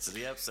see who gets to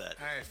the upset.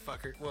 All right,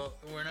 fucker. Well,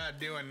 we're not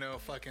doing no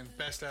fucking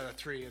best out of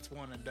 3. It's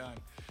one and done.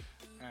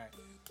 All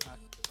right.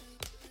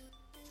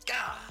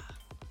 Ah!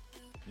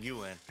 You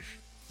win.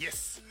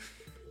 Yes.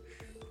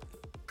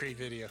 Great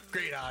video.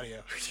 Great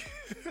audio.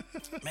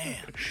 Man.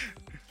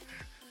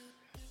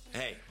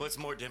 Hey, what's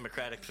more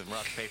democratic than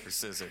rock, paper,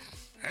 scissors?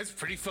 That's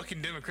pretty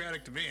fucking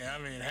democratic to me. I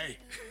mean, hey.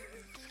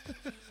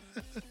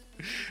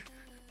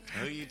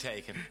 Who are you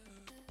taking?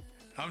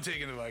 I'm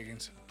taking the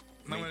Vikings.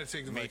 I'm going to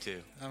take the Vikings. Me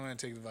too. I'm going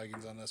to take the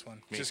Vikings on this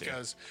one. Me just too.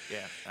 because.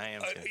 Yeah, I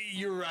am too.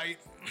 You're right.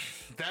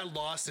 That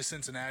loss to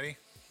Cincinnati,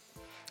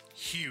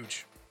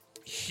 huge.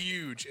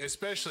 Huge.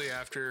 Especially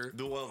after.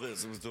 Well,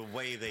 this was the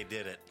way they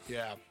did it.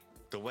 Yeah.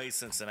 The way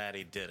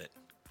Cincinnati did it.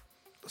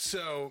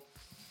 So,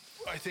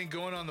 I think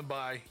going on the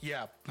bye,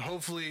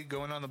 hopefully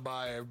going on the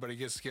bye, everybody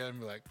gets together and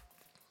be like,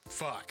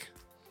 fuck.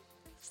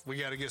 We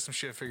got to get some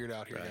shit figured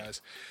out here,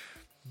 guys.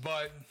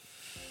 But,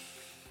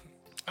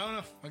 I don't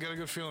know. I got a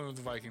good feeling with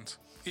the Vikings.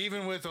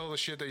 Even with all the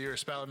shit that you're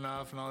spouting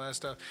off and all that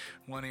stuff,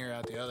 one ear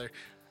out the other,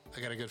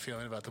 I got a good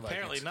feeling about the Vikings.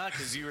 Apparently not,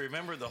 because you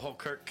remember the whole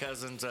Kirk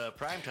Cousins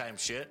primetime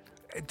shit.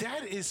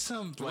 That is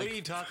some, What are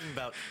you talking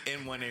about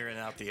in one ear and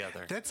out the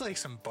other? That's like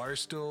some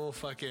Barstool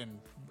fucking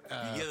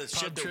Yeah, the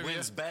shit that trivia.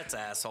 wins bets,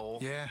 asshole.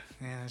 Yeah,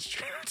 that's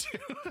true, too.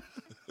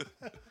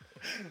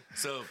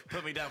 So,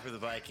 put me down for the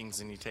Vikings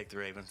and you take the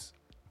Ravens.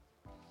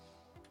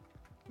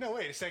 No,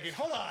 wait a second.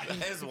 Hold on.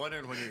 I was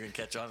wondering when you're going to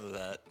catch on to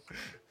that.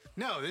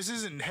 No, this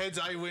isn't heads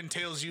I win,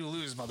 tails you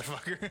lose,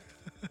 motherfucker.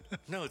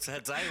 No, it's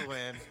heads I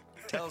win,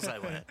 tails I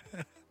win.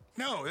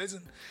 No,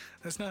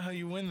 that's not how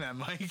you win that,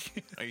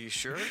 Mike. Are you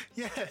sure?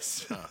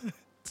 Yes.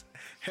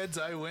 Heads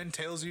I win,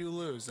 tails you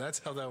lose. That's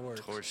how that works.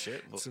 Horse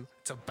shit. Well,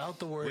 It's about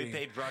the wording. we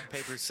paid rock,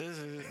 paper,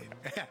 scissors.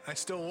 Yeah, I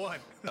still won.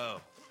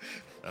 Oh,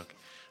 okay.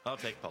 I'll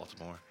take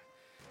Baltimore.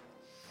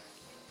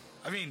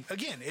 I mean,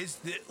 again,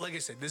 like I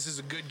said, this is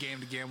a good game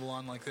to gamble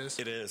on like this.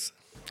 It is.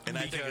 And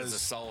I think it's Because- a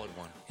solid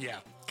one. Yeah.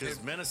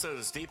 Because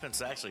Minnesota's defense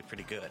is actually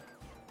pretty good.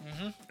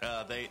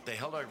 Mm-hmm. They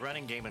held our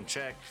running game in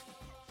check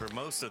for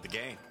most of the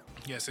game.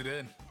 Yes, it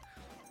did.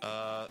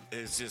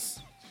 It's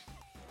just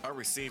our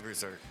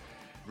receivers are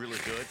really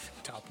good,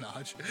 Top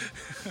notch.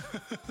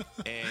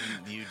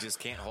 and you just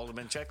can't hold them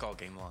in check all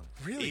game long.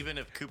 Really? Even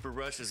if Cooper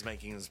Rush is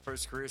making his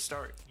first career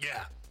start.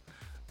 Yeah.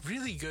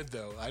 Really good,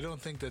 though. I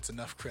don't think that's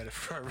enough credit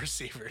for our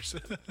receivers.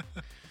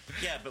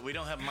 Yeah, but we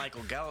don't have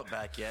Michael Gallup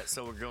back yet,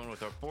 so we're going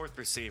with our fourth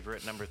receiver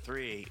at number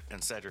 3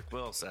 and Cedric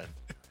Wilson.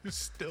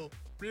 Still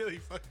really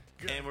fucking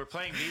good. And we're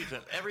playing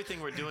defense.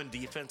 Everything we're doing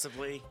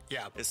defensively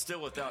is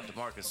still without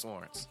DeMarcus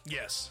Lawrence.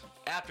 Yes.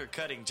 After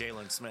cutting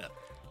Jalen Smith.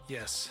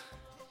 Yes.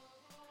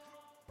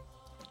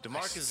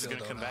 DeMarcus is going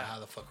to come back. How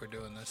the fuck we're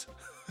doing this?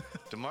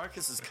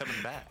 DeMarcus is coming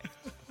back.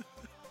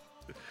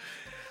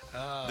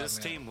 This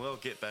team will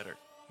get better.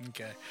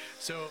 Okay.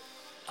 So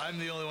I'm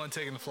the only one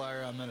taking the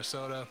flyer on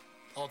Minnesota.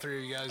 All three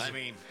of you guys. I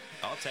mean,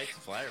 I'll take the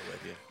flyer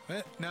with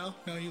you. No,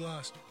 you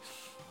lost.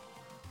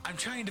 I'm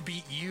trying to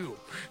beat you.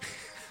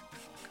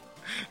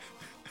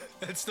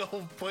 That's the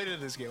whole point of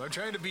this game. I'm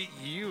trying to beat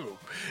you.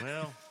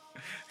 Well,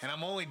 and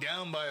I'm only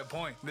down by a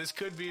point. This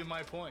could be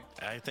my point.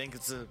 I think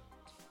it's a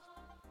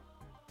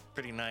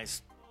pretty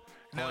nice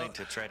point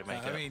to try to make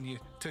up. I mean, you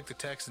took the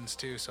Texans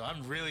too, so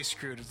I'm really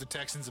screwed if the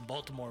Texans and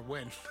Baltimore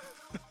win.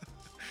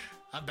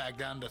 I'm back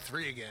down to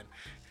 3 again.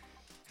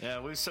 Yeah,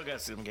 we've still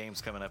got some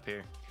games coming up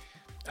here.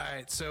 All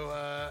right, so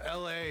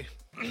L.A.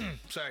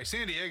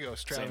 San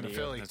Diego's traveling to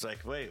Philly. It's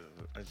like, wait,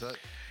 I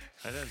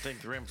didn't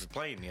think the Rams were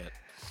playing yet.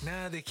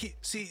 Nah, they keep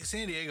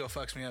San Diego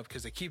fucks me up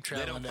because they keep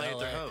traveling They don't to play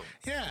LA. at their home.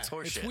 Yeah, It's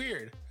horseshit.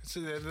 It's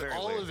weird.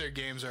 All weird. of their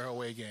games are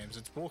away games.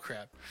 It's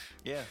bullcrap.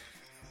 Yeah.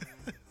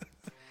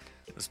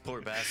 Those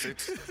poor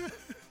bastards.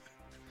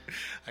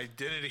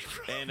 Identity.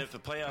 And if the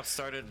playoffs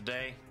started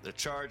today, the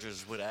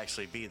Chargers would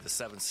actually be the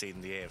 7th seed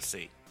in the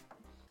AFC.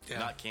 Yeah.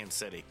 Not Kansas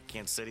City.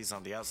 Kansas City's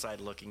on the outside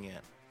looking in.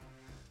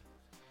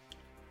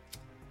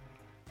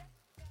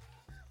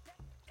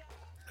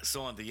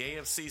 So on the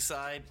AFC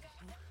side,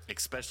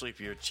 especially if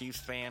you're a Chiefs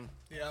fan,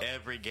 Yep.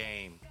 every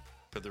game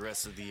for the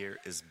rest of the year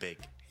is big.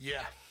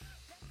 Yeah.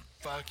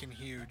 Fucking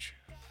huge.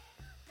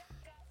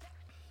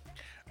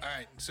 All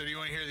right, so do you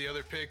want to hear the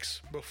other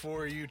picks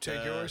before you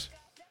take yours?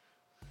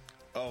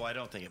 Oh, I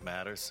don't think it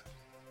matters.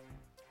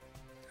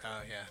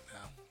 Oh, yeah,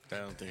 no.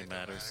 I don't think it don't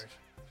matters. It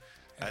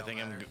don't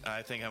matter.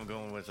 I think I'm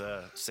going with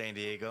San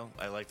Diego.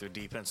 I like their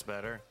defense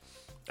better.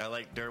 I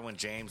like Derwin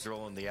James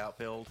rolling the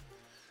outfield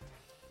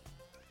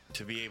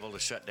to be able to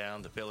shut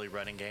down the Philly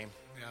running game.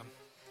 Yeah.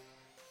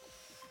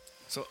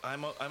 So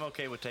I'm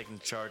okay with taking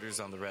the Chargers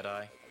on the red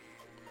eye,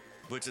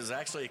 which is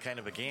actually kind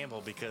of a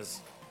gamble because,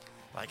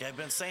 like I've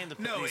been saying these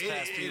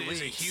past few it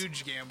weeks, is a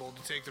huge gamble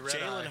to take the red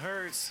Jalen eye.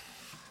 Hurts,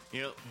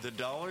 the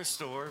dollar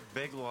store,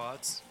 Big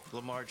Lots,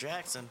 Lamar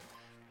Jackson,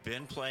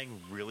 been playing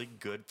really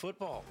good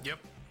football. Yep.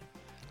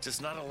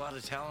 Just not a lot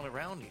of talent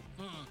around him.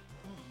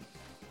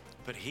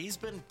 But he's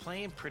been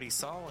playing pretty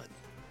solid.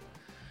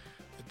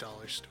 The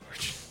dollar store.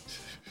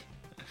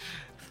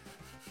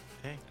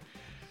 Hey,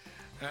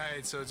 All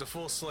right, so it's a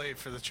full slate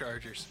for the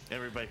Chargers.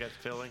 everybody got the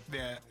Philly?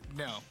 Yeah,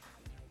 no.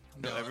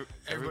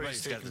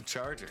 Everybody's got taking- the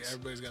Chargers.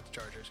 Everybody's got the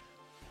Chargers.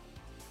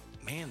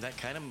 Man, that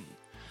kind of,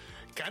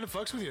 Kind of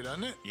fucks with you,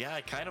 doesn't it? yeah,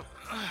 I kind of.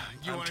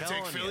 You I'm want to take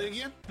telling Philly you.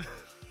 again?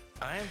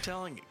 I am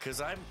telling you, because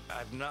I'm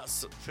not.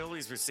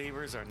 Philly's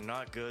receivers are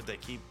not good. They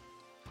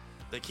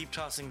keep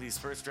tossing these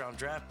first round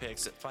draft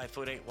picks at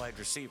 5'8" wide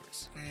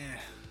receivers. Yeah.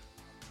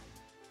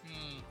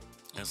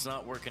 It's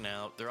not working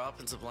out. Their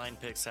offensive line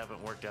picks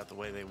haven't worked out the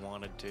way they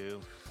wanted to.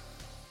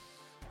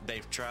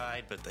 They've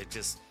tried, but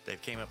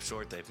they've came up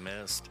short. They've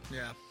missed.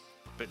 Yeah.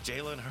 But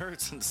Jalen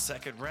Hurts in the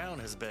second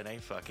round has been a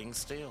fucking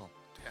steal.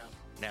 Yeah.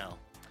 Now,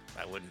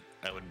 I would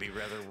be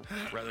rather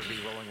be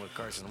rolling with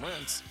Carson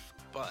Wentz,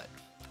 but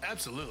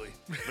Absolutely.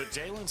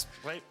 Jalen's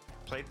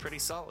played pretty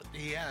solid.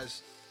 He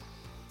has.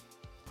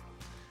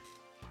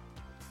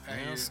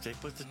 I'll stick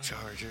with the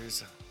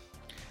Chargers.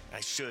 I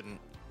shouldn't.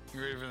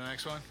 You ready for the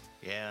next one?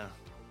 Yeah,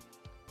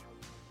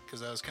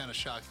 Because I was kind of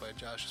shocked by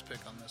Josh's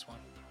pick on this one.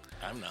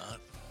 I'm not.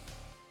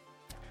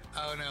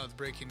 Oh, no, it's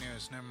breaking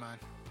news. Never mind.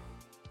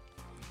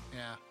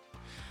 Yeah.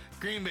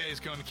 Green Bay is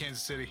going to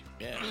Kansas City.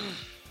 Yeah,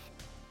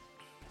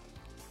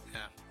 Yeah,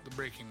 the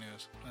breaking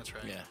news. That's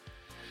right. yeah.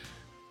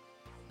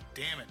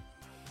 Damn it.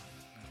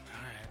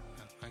 All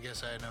right. I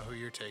guess I know who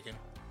you're taking.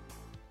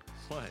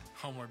 What?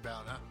 Homeward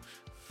bound, huh?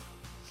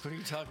 What are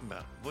you talking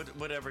about?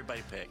 What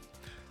everybody pick?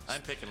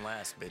 I'm picking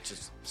last,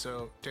 bitches.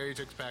 So, Terry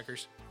took the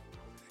Packers.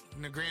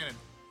 Now, granted,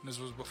 this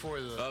was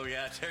before the... Oh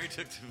yeah, Terry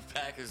took the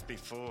Packers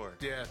before.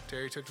 Yeah,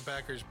 Terry took the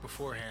Packers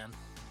beforehand.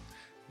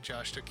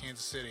 Josh took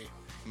Kansas City.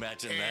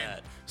 Imagine And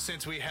that.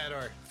 since we had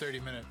our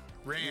 30-minute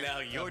rant... Now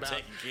you're about-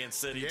 taking Kansas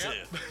City Yep.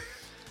 too.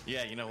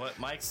 Yeah, you know what?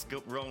 Mike's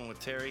rolling with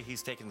Terry.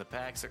 He's taking the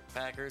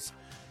Packers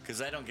because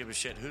I don't give a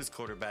shit who's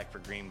quarterback for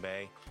Green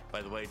Bay.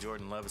 By the way,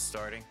 Jordan Love is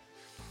starting.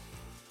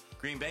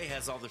 Green Bay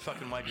has all their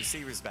fucking wide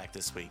receivers back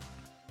this week.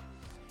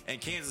 And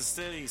Kansas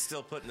City is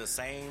still putting the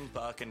same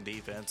fucking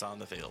defense on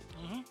the field.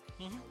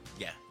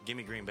 Yeah, give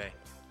me Green Bay.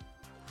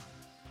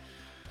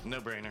 No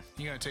brainer.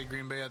 You going to take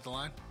Green Bay at the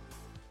line?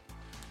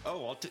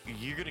 Oh,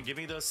 you're going to give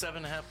me those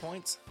 7.5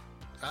 points?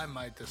 I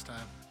might this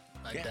time.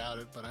 I Yeah, doubt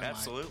it, but I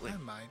absolutely. might.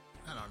 I might.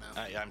 I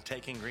don't know. I'm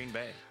taking Green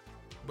Bay.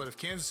 But if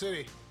Kansas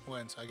City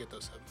wins, I get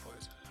those 7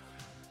 points.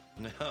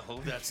 No,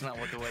 that's not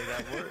the way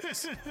that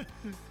works.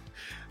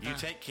 You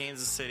take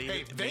Kansas City,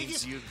 Hey, it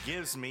Vegas- means you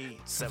gives me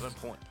 7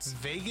 points.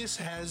 Vegas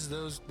has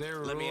their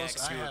rules. Let me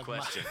ask you I a have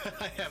question.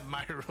 I have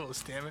my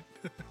rules, damn it.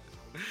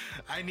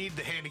 I need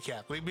the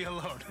handicap. Leave me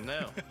alone.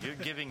 No, you're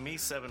giving me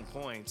 7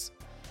 points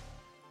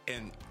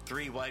and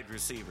 3 wide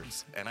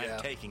receivers, and Yeah.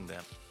 I'm taking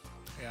them.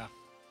 Yeah.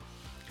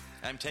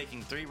 I'm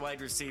taking 3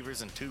 wide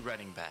receivers and 2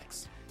 running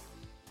backs.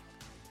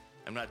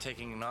 I'm not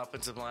taking an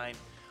offensive line.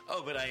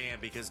 Oh, but I am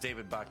because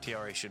David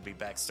Bakhtiari should be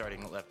back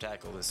starting at left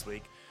tackle this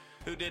week,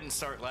 who didn't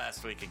start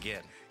last week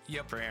again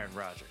Yep. for Aaron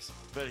Rodgers.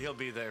 But he'll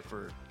be there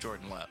for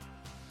Jordan Love.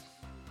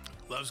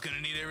 Love's going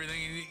to need everything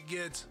he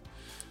gets.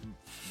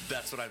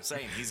 That's what I'm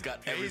saying. He's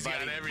got Yeah, he's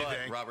everybody got but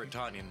everything. Robert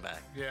Tonyan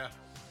back. Yeah.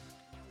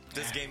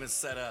 This game is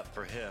set up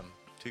for him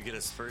to get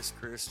his first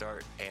career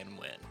start and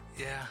win.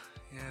 Yeah,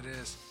 it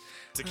is.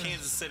 It's a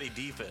Kansas City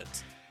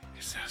defense.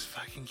 It's that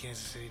fucking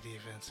Kansas City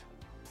defense.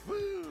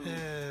 Woo!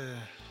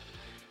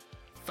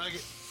 Fuck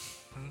it.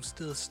 I'm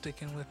still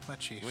sticking with my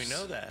Chiefs. We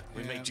know that.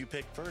 We Yeah. made you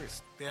pick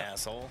first, Yeah.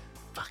 asshole.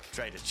 Fuck.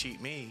 Tried to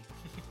cheat me.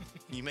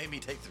 You made me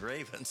take the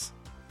Ravens.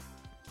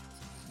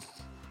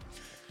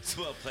 It's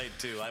well played,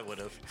 too. I would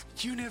have.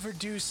 You never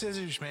do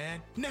scissors,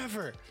 man.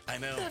 Never. I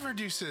know. Never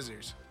do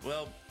scissors.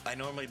 Well, I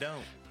normally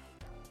don't.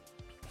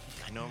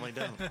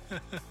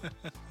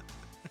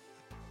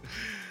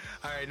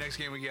 All right, next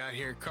game we got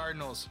here.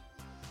 Cardinals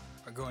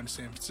are going to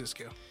San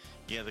Francisco.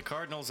 Yeah, the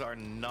Cardinals are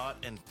not,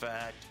 in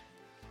fact,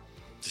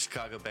 the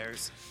Chicago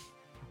Bears.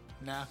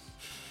 Nah.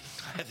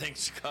 I think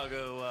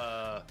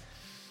Chicago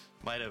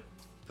might have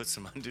put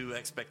some undue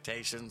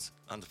expectations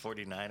on the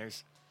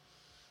 49ers.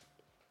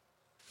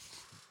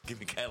 Give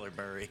me Kyler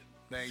Murray.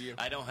 Thank you.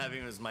 I don't have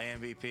him as my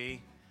MVP.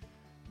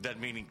 Doesn't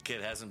mean the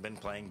kid hasn't been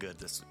playing good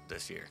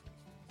this year.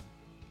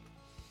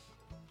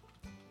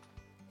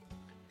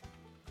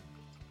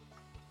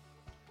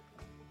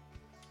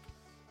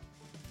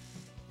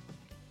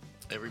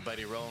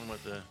 Everybody rolling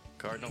with the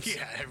Cardinals?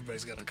 Yeah,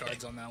 everybody's got the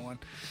cards on that one.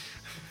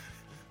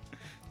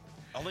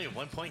 Only a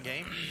 1-point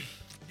game?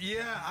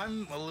 Yeah,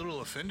 I'm a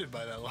little offended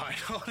by that line,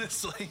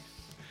 honestly.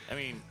 I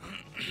mean,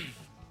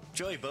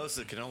 Joey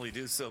Bosa can only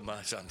do so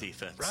much on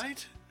defense.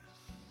 Right?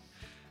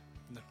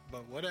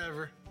 But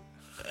whatever.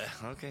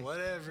 Okay.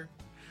 Whatever.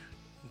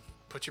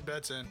 Put your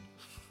bets in.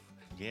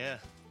 Yeah.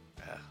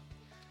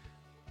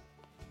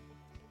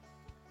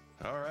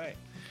 All right.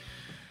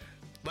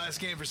 Last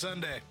game for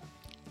Sunday.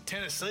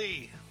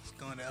 Tennessee is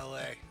going to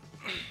L.A.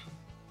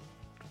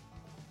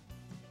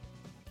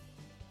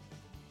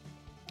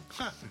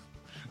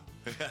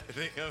 I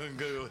think I'm going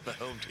to go with the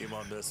home team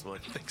on this one.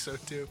 I think so,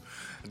 too.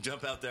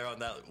 Jump out there on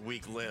that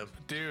weak limb.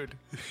 Dude,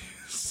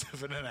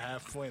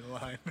 7.5 point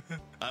line.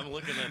 I'm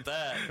looking at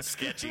that.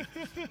 Sketchy.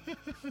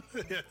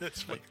 Yeah,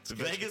 that's fucking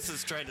sketchy. Vegas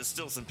is trying to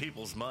steal some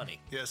people's money.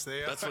 Yes,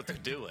 they are. That's what they're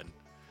doing.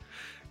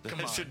 Come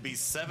That on. should be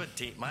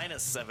 17,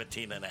 minus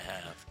 17 and a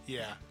half.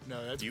 Yeah,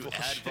 no, that's You bullshit.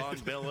 add Von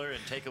Miller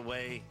and take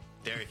away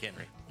Derrick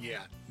Henry. Yeah,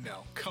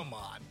 no, come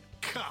on.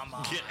 Come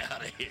on. Get out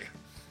of here.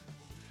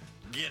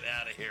 Get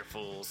out of here,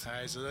 fools. All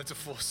right, so that's a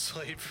full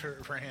slate for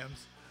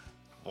Rams.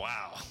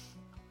 Wow.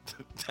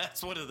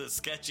 That's one of the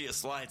sketchiest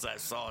slides I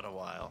saw in a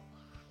while.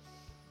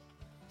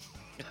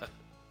 You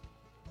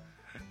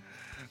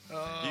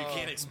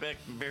can't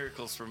expect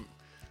miracles from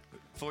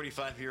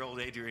 45-year-old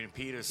Adrian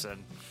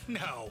Peterson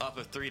No. up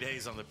of 3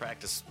 days on the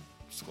practice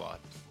squad.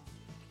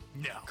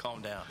 No.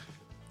 Calm down.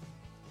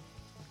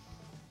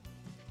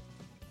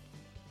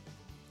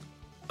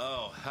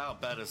 Oh, how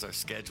bad is our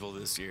schedule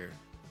this year?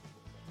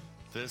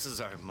 This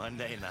is our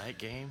Monday night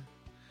game?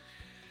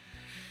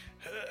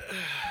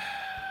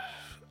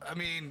 I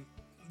mean,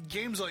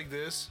 games like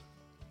this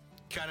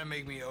kind of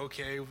make me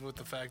okay with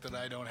the fact that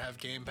I don't have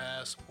Game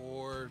Pass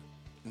or...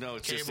 No,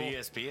 it's Cable.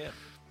 just ESPN.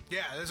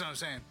 Yeah, that's what I'm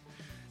saying.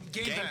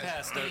 Game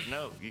Pass does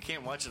no. You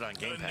can't watch it on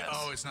Game Pass.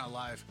 Oh, it's not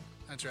live.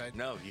 That's right.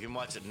 No, you can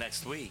watch it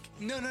next week.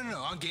 No.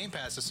 On Game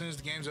Pass, as soon as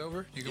the game's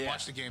over, you can Yeah.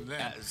 watch the game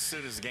then. As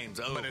soon as the game's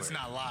over. But it's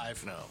not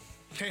live. No.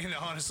 And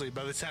honestly,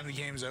 by the time the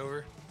game's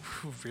over,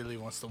 who really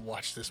wants to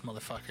watch this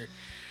motherfucker?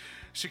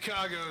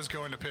 Chicago is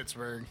going to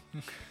Pittsburgh.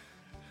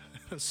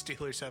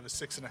 Steelers have a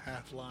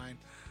 6.5 line.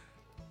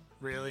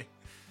 Really?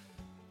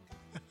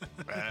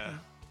 Uh,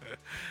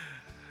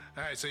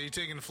 All right, so you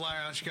taking the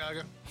flyer on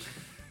Chicago?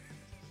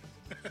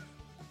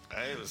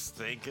 I was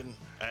thinking,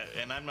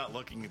 and I'm not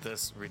looking at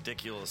this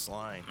ridiculous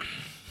line.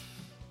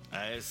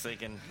 I was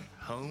thinking,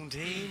 home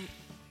team?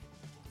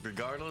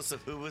 Regardless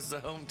of who was the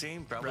home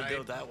team, probably go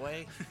Right. that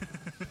way.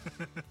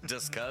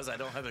 Just because I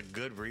don't have a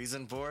good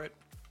reason for it.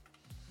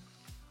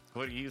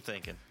 What are you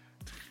thinking?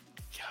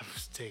 Yeah, I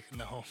was taking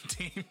the home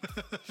team.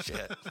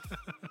 Shit.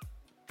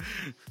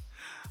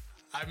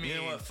 I mean, You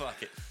know what?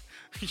 Fuck it.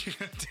 you're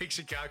going to take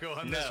Chicago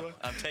on this No, one?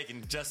 I'm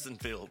taking Justin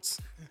Fields.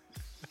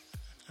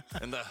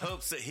 In the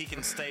hopes that he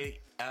can stay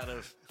out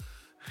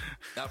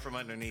from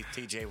underneath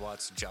TJ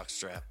Watt's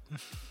jockstrap.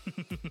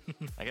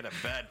 I got a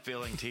bad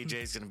feeling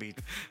TJ's going to be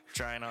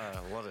trying on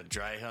a lot of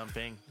dry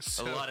humping,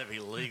 a lot of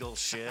illegal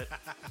shit.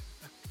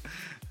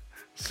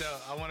 So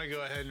I want to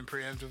go ahead and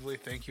preemptively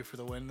thank you for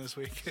the win this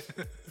week.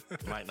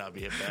 Might not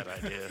be a bad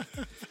idea.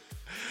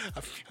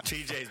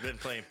 TJ's been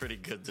playing pretty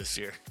good this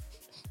year.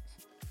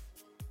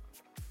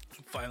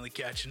 Finally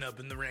catching up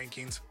in the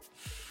rankings.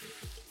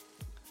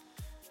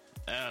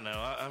 I don't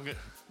know.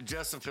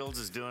 Justin Fields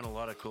is doing a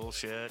lot of cool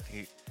shit.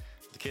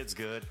 The kid's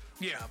good.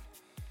 Yeah.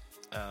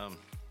 I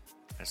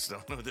just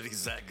don't know that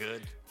he's that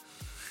good.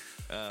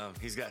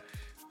 He's got.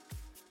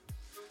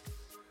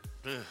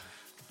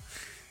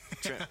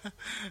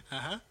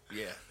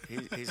 Yeah,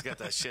 he's got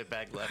that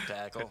shitbag left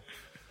tackle.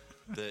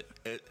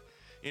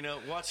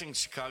 Watching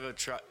Chicago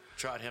try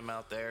trot him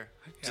out there.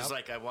 Just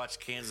like I watch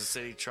Kansas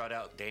City trot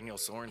out Daniel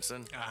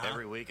Sorensen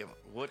every week.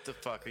 What the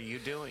fuck are you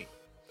doing?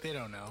 They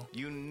don't know.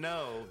 You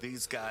know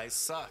these guys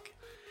suck.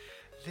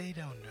 They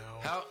don't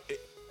know.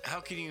 How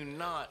can you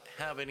not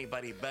have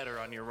anybody better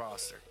on your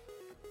roster?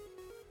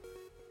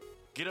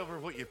 Get over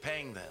what you're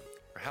paying them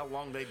or how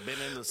long they've been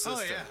in the system.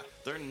 Oh, yeah.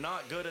 They're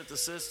not good at the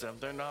system.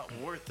 They're not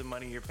worth the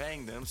money you're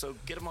paying them, so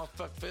get them off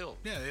fuck field.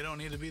 Yeah, they don't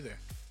need to be there.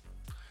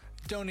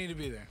 Don't need to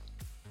be there.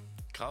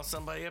 Call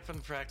somebody up in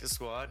the practice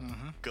squad.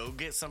 Go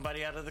get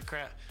somebody out of the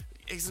crowd.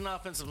 He's an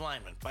offensive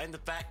lineman. Find the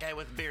fat guy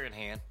with a beer in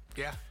hand.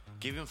 Yeah.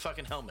 Give him a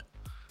fucking helmet.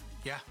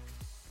 Yeah.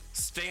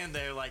 Stand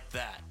there like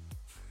that.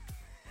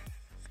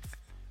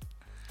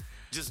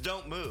 Just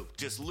don't move.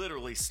 Just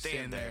literally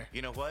stand there.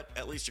 You know what?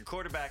 At least your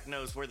quarterback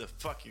knows where the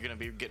fuck you're going to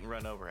be getting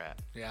run over at.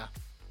 Yeah.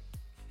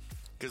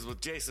 Because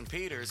with Jason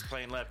Peters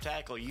playing left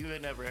tackle, you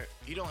don't have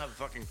a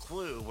fucking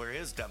clue where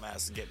his dumbass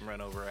is getting run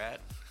over at.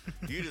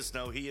 You just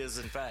know he is,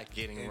 in fact,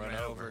 getting run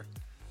over.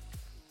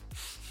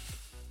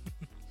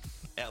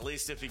 At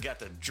least if you got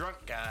the drunk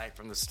guy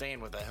from the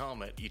stand with a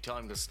helmet, you tell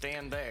him to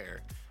stand there,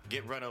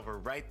 get run over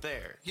right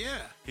there.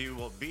 Yeah. He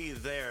will be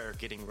there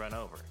getting run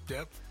over.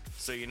 Yep.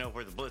 So you know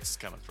where the blitz is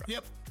coming from.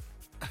 Yep.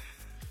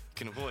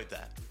 Can avoid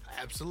that.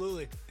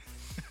 Absolutely.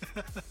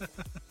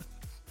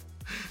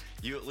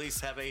 You at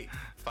least have a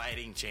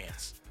fighting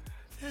chance.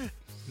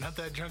 Not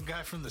that drunk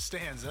guy from the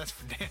stands, that's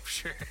for damn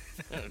sure.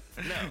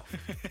 No.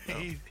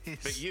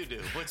 But you do.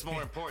 What's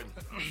more important?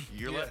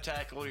 Your left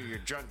tackle or your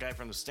drunk guy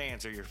from the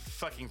stands or your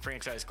fucking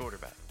franchise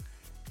quarterback?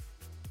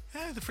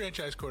 The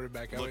franchise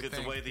quarterback, Look at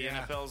the way the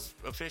NFL's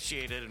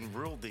officiated and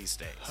ruled these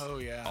days. Oh,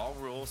 yeah. All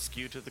rules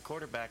skew to the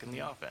quarterback and the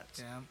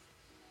offense. Yeah.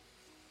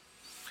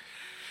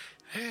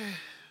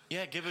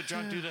 Yeah, give a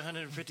drunk dude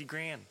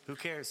 $150,000. Who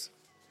cares?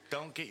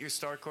 Don't get your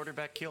star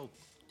quarterback killed.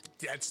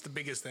 That's the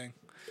biggest thing.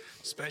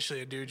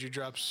 Especially a dude you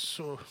drop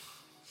so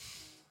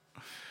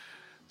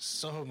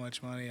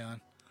much money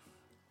on.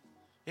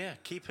 Yeah,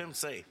 keep him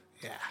safe.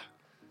 Yeah.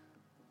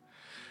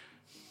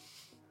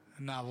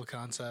 Novel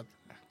concept.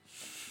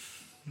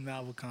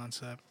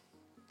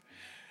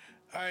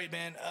 All right,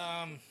 man.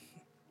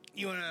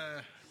 You want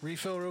to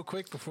refill real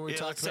quick before we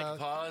talk let's about...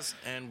 take a pause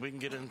and we can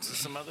get into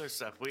some other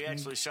stuff. We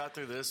actually shot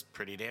through this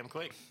pretty damn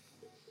quick.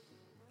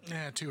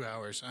 Yeah, 2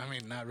 hours. I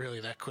mean, not really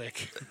that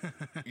quick.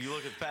 You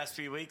look at the past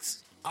few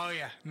weeks? Oh,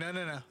 yeah. No.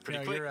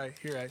 Pretty quick.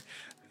 You're right.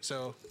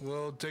 So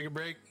we'll take a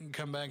break and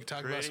come back and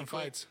talk about some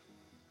fights.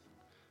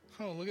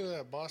 Oh, look at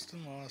that.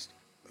 Boston lost.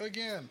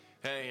 Again.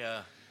 Hey,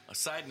 a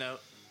side note.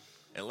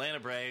 Atlanta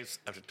Braves,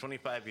 after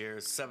 25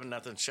 years, 7-0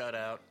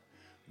 shutout,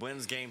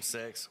 wins Game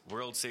 6,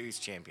 World Series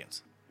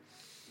champions.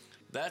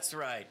 That's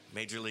right,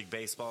 Major League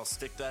Baseball.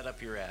 Stick that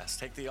up your ass.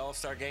 Take the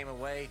All-Star game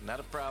away, not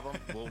a problem.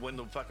 We'll win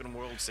the fucking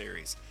World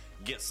Series.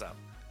 Get some.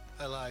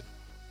 I lied.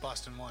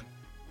 Boston won.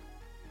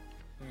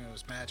 I mean, it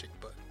was magic,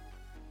 but...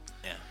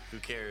 Yeah, who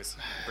cares?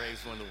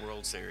 Braves won the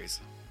World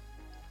Series.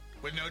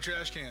 With no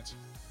trash cans.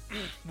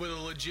 With a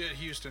legit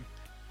Houston.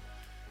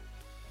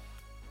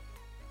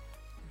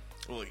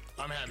 Well,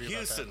 I'm happy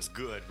Houston's about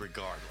that. good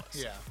regardless.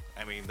 Yeah.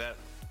 I mean,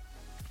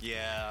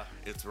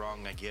 it's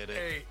wrong, I get it.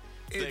 Hey,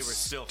 they were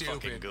still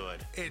fucking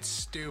good. It's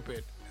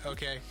stupid,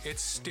 okay?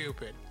 It's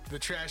stupid. The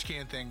trash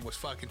can thing was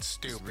fucking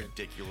stupid. It's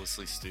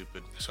ridiculously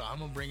stupid. So I'm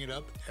gonna bring it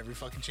up every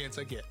fucking chance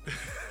I get.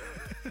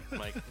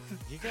 Like,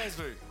 you guys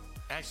were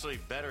actually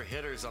better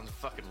hitters on the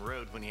fucking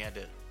road when you had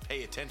to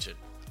pay attention.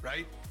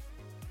 Right?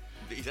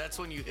 That's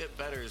when you hit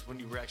better, is when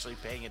you were actually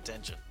paying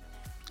attention.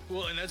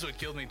 Well, and that's what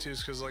killed me too, is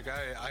because like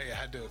I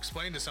had to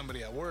explain to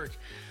somebody at work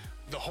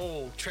the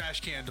whole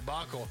trash can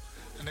debacle,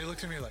 and they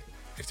looked at me like,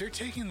 if they're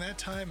taking that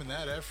time and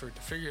that effort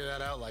to figure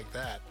that out like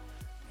that,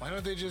 why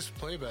don't they just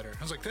play better?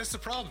 I was like, that's the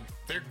problem.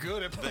 They're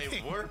good at playing.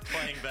 They were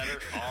playing better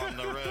on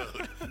the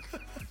road.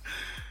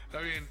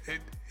 I mean,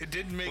 it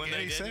didn't make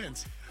any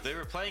sense. They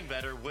were playing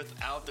better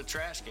without the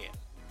trash can.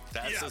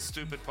 That's the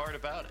stupid part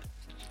about it.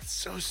 It's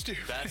so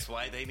stupid. That's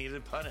why they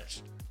needed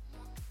punished.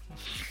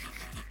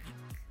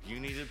 You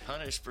needed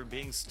punished for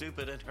being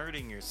stupid and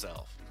hurting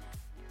yourself.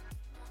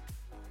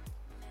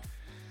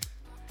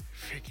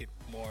 Freaking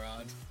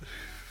morons.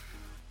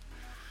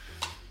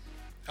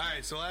 All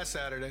right, so last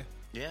Saturday.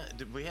 Yeah,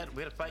 we had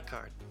a fight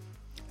card.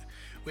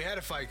 We had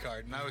a fight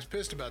card, and I was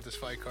pissed about this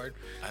fight card.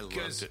 I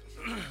loved it.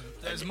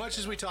 As much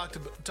as we talked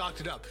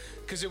it up,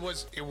 because it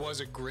was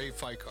a great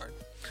fight card.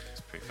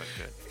 It's pretty fucking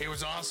good. It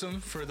was awesome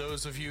for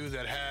those of you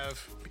that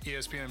have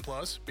ESPN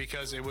Plus,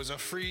 because it was a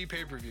free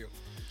pay-per-view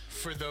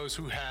for those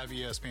who have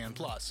ESPN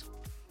Plus,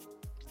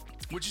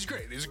 which is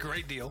great. It's a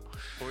great deal.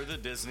 Or the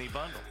Disney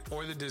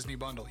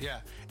bundle.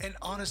 Yeah. And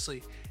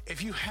honestly,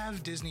 if you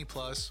have Disney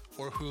Plus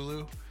or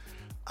Hulu,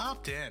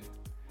 opt in.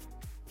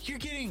 You're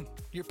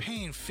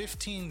paying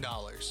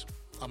 $15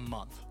 a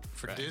month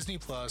for Disney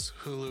Plus,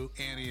 Hulu,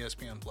 and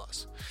ESPN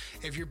Plus.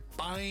 If you're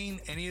buying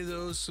any of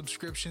those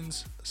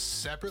subscriptions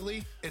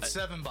separately, it's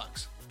 $7.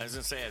 I was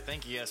gonna say, I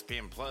think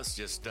ESPN Plus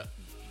just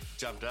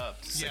jumped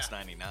up to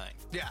 $6.99.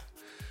 Yeah.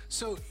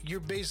 So you're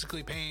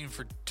basically paying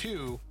for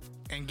 2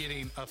 and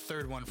getting a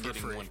third one for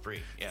Getting free. one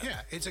free, yeah.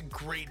 Yeah, it's a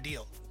great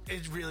deal.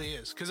 It really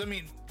is. Because, I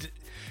mean,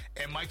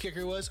 and my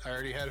kicker was I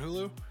already had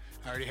Hulu.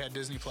 I already had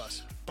Disney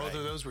Plus. Both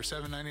of those were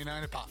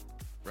 $7.99 a pop.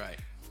 Right.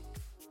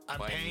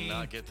 I'm Why paying...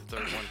 not get the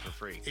third one for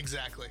free?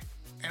 Exactly.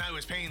 And I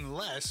was paying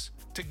less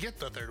to get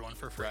the third one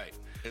for free. Right.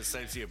 It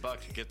saves you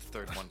 $1 to get the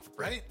third one for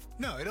free. Right?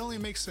 No, it only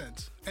makes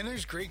sense. And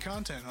there's great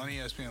content on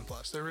ESPN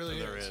Plus. There really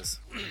There is.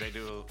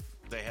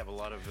 They have a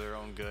lot of their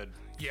own good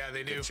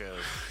they do.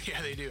 shows.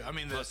 Yeah, they do. I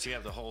mean, Plus, you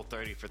have the whole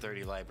 30 for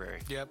 30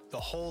 library. Yep,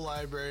 the whole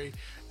library.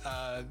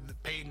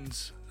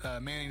 Peyton's,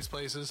 Manning's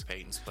Places.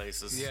 Peyton's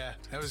Places. Yeah,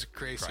 that was a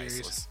great series.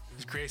 Priceless. It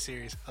was a great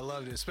series. I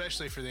loved it,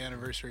 especially for the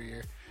anniversary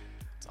year.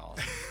 It's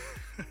awesome.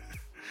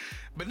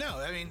 But no,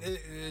 I mean,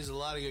 it is a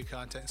lot of good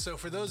content. So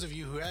for those of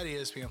you who had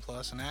ESPN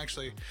Plus and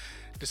actually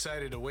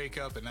decided to wake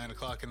up at 9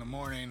 o'clock in the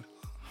morning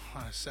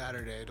on a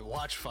Saturday to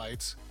watch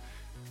fights,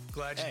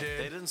 glad you did.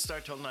 They didn't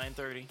start till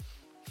 9:30.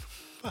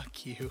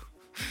 Fuck you.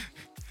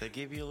 They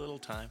gave you a little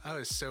time. I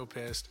was so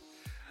pissed.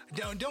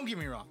 Don't get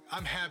me wrong.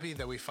 I'm happy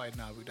that we fight in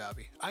Abu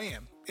Dhabi. I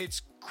am.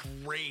 It's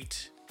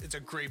great. It's a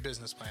great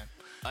business plan.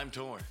 I'm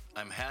torn.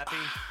 I'm happy,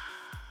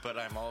 but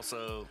I'm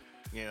also,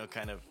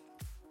 kind of...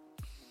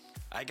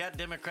 I got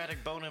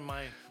Democratic bone in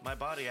my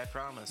body, I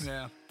promise.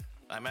 Yeah.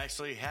 I'm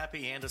actually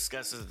happy and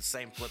disgusted at the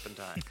same flipping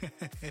time.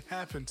 It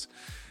happens.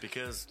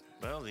 Because,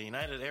 well, the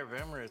United Arab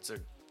Emirates are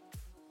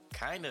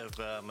kind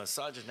of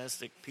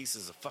misogynistic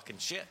pieces of fucking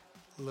shit.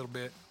 A little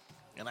bit.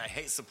 And I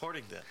hate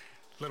supporting them.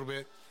 A little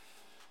bit.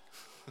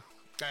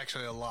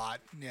 Actually, a lot.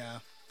 Yeah.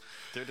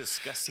 They're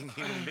disgusting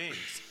human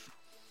beings.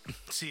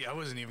 See, I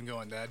wasn't even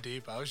going that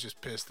deep. I was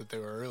just pissed that they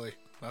were early.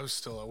 I was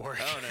still at work.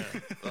 Oh,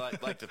 no.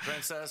 Like the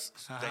princess,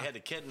 they had to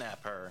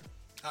kidnap her.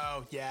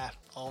 Oh, yeah.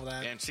 All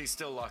that. And she's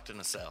still locked in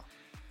a cell.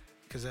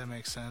 Because that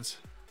makes sense.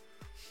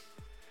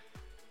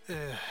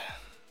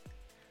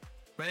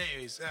 But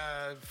anyways,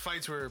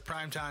 fights were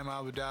primetime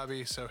Abu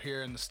Dhabi, so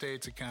here in the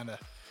States it kind of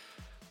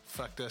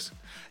fucked us.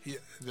 Yeah,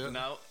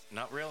 No,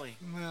 not really.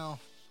 Well,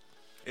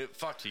 It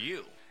fucked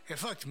you. it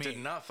fucked me. Did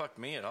not fuck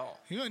me at all.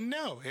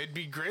 No, it'd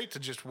be great to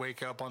just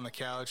wake up on the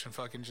couch and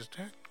fucking just...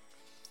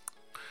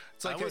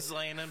 It's like I was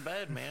laying in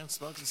bed, man,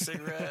 smoking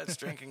cigarettes,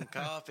 drinking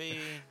coffee,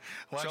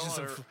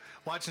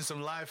 watching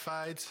some live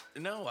fights.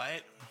 No,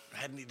 I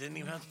didn't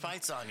even have the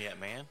fights on yet,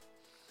 man.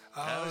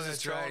 Oh, I was just that's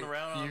strolling right.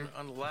 around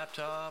on the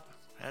laptop,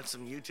 had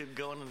some YouTube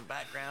going in the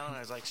background. I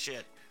was like,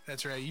 shit.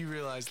 That's right. You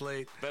realized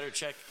late. Better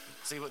check,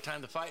 see what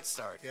time the fights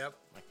start. Yep.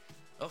 Like,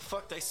 oh,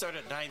 fuck, they start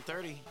at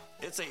 9:30.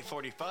 It's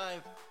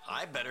 8:45.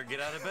 I better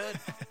get out of bed.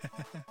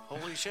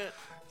 Holy shit.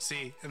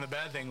 See, and the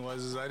bad thing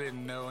was I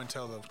didn't know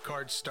until the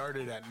card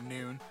started at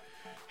noon.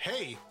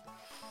 Hey,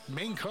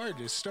 main card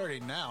is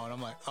starting now. And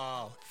I'm like,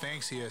 oh,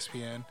 thanks,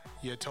 ESPN.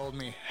 You told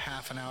me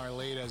half an hour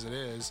late as it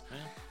is. Yeah.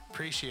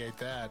 Appreciate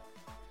that.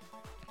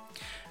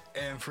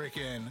 And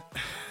freaking...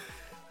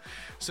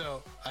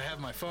 So I have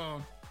my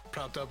phone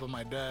propped up on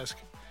my desk,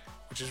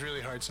 which is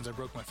really hard since I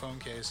broke my phone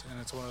case, and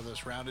it's one of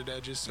those rounded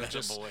edges, so it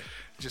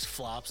just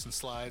flops and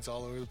slides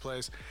all over the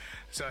place.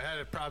 So I had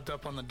it propped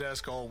up on the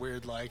desk all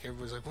weird like.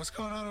 Everybody's like, what's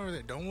going on over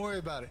there? Don't worry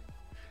about it.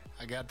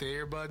 I got the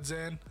earbuds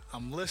in.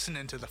 I'm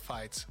listening to the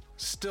fights.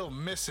 Still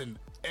missing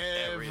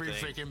every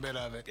freaking bit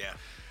of it. Yeah.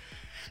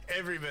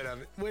 Every bit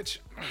of it.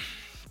 Which,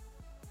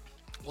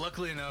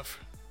 luckily enough,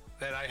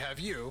 that I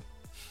have you.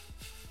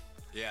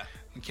 Yeah.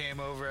 And came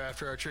over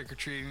after our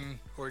trick-or-treating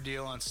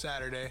ordeal on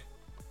Saturday.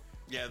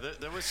 Yeah,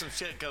 there was some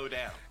shit go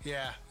down.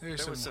 Yeah. There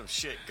was some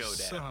shit go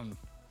down.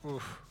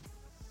 Oof.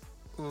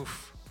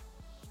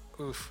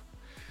 All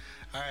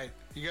right.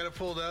 You got it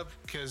pulled up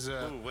because...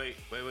 Ooh, wait.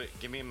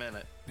 Give me a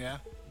minute. Yeah?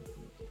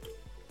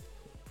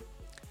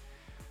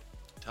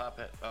 Top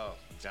hat. Oh,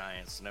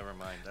 Giants. Never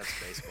mind. That's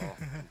baseball.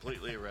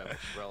 Completely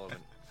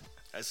irrelevant.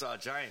 I saw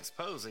Giants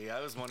posing.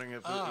 I was wondering if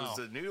it was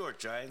the New York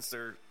Giants,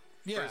 their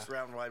first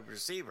round wide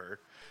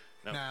receiver.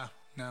 No.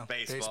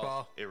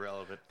 Baseball.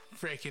 Irrelevant.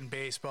 Freaking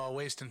baseball.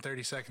 Wasting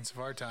 30 seconds of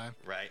our time.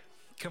 Right.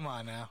 Come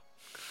on now.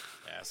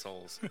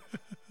 Assholes.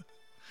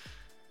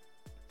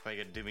 Why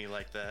you gonna do me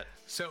like that?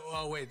 So,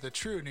 wait. The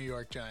true New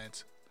York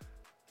Giants.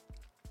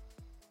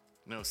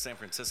 No, San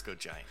Francisco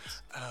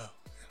Giants. Oh.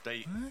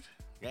 What?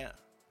 Yeah.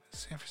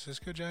 San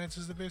Francisco Giants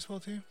is the baseball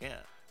team? Yeah.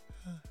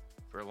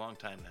 For a long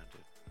time now,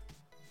 dude.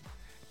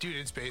 Dude,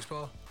 it's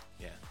baseball?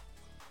 Yeah.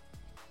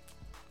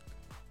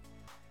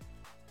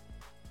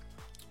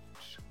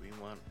 We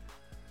want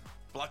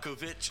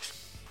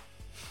Blakovic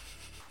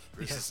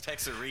versus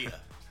Texeria.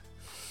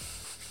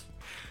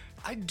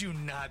 I do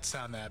not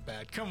sound that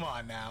bad. Come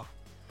on now.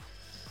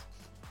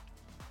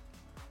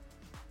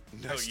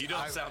 No, you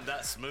don't sound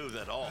that smooth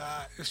at all.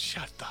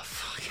 Shut the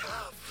fuck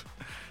up.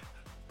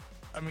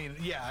 I mean,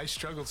 yeah, I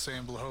struggled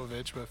saying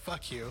Blahovic, but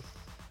fuck you.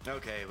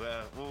 Okay,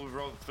 well, we'll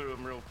roll through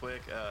them real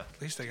quick.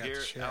 At least I got here,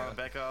 to share. Alan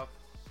Beckhoff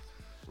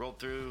rolled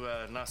through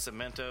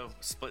Nascimento,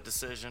 split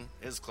decision.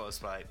 Is close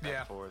fight, back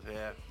and forth.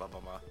 Yeah, blah, blah,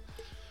 blah.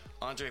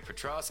 Andre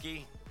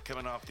Petrosky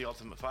coming off The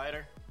Ultimate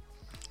Fighter.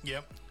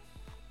 Yep.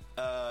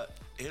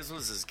 his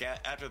was his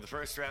after the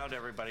first round,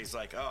 everybody's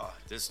like, oh,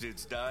 this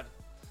dude's done.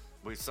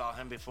 We saw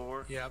him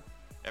before. Yep.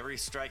 Every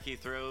strike he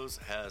throws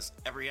has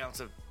every ounce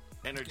of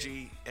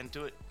energy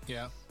into it.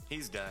 Yeah.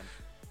 He's done.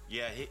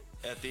 Yeah,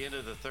 at the end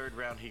of the third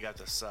round, he got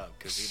the sub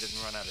because he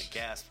didn't run out of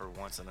gas for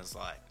once in his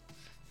life.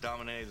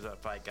 Dominated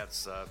that fight, got the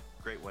sub.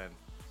 Great win.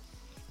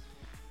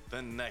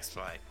 Then the next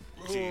fight.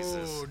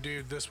 Jesus. Oh,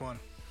 dude, this one.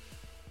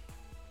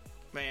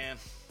 Man,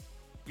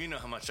 you know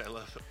how much I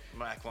love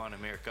Makwan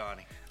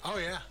Amirkhani. Oh,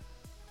 yeah.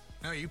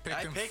 No, you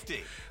picked him. I picked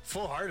him.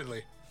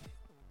 Full-heartedly.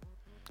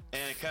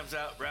 And it comes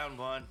out round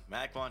one.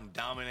 Makwan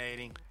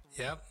dominating.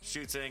 Yep.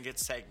 Shoots in,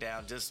 gets taken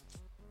down, just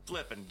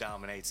flipping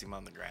dominates him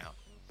on the ground.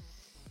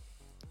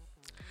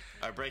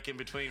 Our break in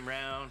between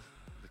round.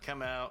 We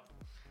come out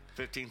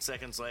 15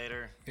 seconds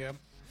later. Yep.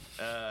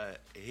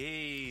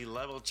 He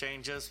level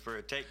changes for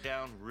a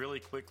takedown really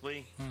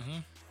quickly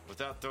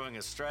without throwing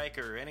a strike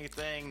or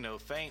anything. No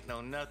feint,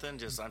 no nothing.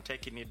 Just I'm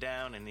taking you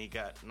down, and he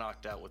got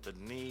knocked out with a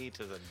knee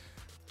to the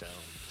dome.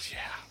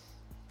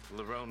 Yeah.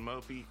 Lerone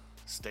Mopey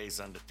stays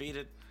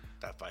undefeated.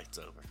 That fight's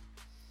over.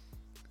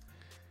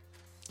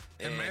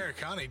 And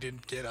Amirkhani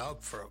didn't get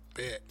up for a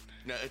bit.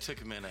 No, it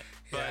took a minute.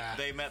 But Yeah.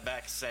 they met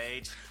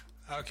backstage.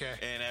 Okay.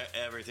 And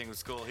everything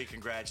was cool. He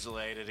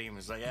congratulated him. He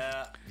was like,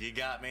 yeah, you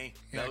got me.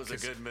 Yeah, That was a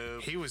 'cause good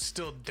move. He was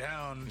still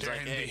down He's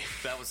like, during hey,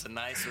 that was a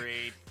nice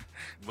read.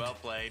 Well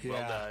played. Well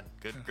Yeah.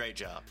 done. Great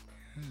job.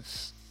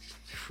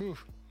 Whew.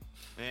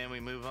 And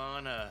we move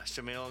on.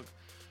 Shamil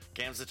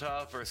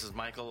Gamzatov versus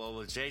Michael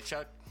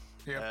Olajaychuk.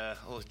 Yep.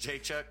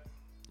 Olajaychuk,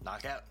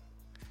 knockout.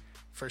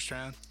 First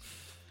round.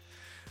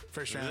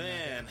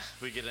 Then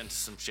we get into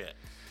some shit.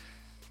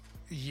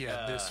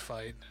 Yeah, this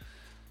fight.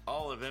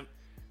 All of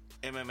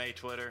MMA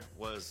Twitter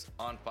was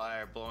on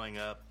fire, blowing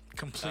up.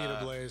 Complete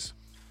ablaze.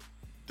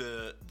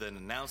 The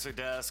announcer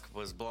desk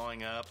was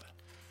blowing up.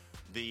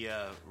 The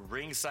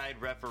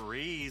ringside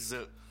referees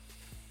that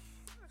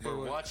were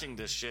watching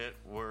this shit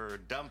were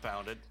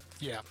dumbfounded.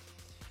 Yeah.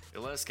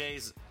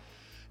 Elizu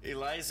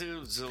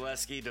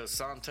Zaleski dos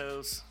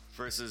Santos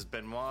versus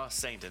Benoit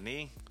Saint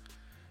Denis.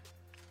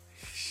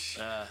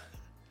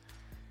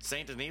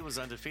 Saint Denis was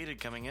undefeated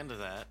coming into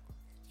that.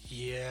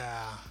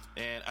 Yeah.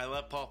 And I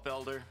love Paul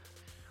Felder,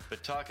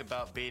 but talk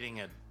about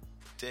beating a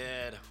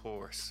dead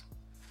horse.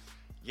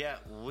 Yeah,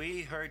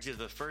 we heard you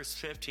the first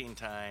 15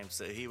 times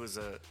that he was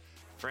a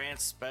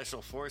France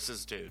Special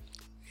Forces dude.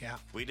 Yeah.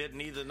 We didn't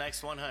need the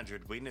next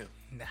 100. We knew.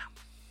 No.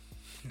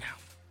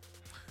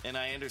 And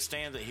I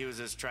understand that he was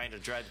just trying to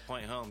drive the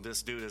point home.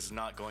 This dude is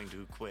not going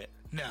to quit.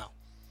 No.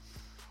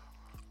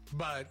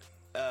 But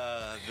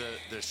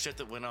the shit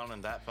that went on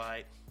in that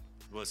fight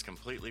was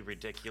completely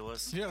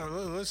ridiculous. yeah,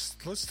 let's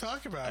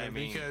talk about it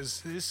mean,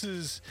 because this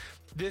is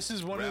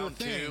one Round of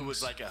the things. 2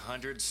 was like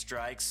 100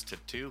 strikes to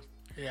 2.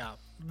 Yeah.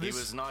 He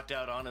was knocked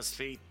out on his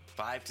feet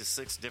 5 to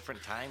 6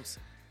 different times.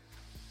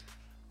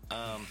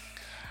 The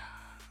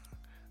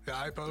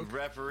eye poke.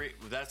 Referee,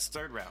 that's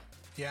third round.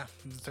 Yeah,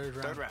 the third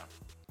round.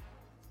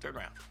 Third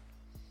round.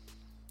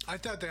 I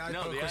thought the eye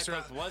No, poke the eye was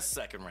poke was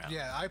second round.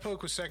 Yeah, eye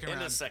poke was second In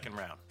round. the second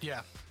round.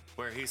 Yeah.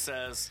 Where he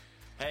says,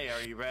 hey,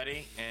 are you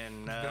ready?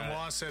 And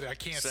Benoit said, I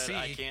can't see.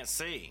 I can't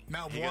see.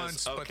 Not He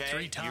once, goes, but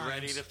 3 times. You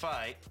ready to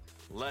fight?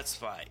 Let's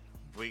fight.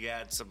 We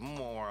got some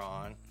more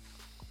on.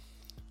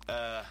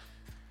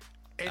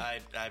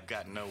 I've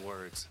got no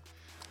words.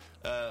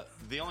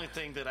 The only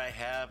thing that I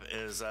have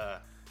is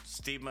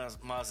Steve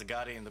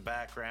Mazzagatti in the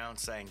background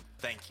saying,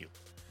 thank you.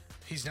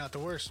 He's not the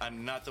worst.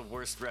 I'm not the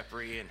worst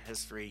referee in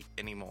history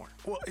anymore.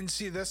 Well, and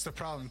see, that's the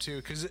problem too,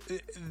 because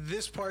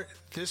this part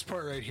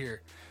right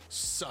here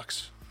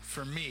sucks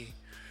for me.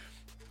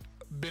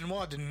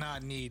 Benoit did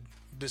not need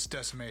this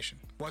decimation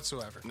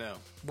whatsoever. No.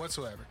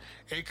 Whatsoever.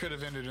 It could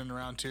have ended in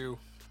round 2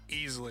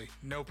 easily,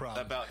 no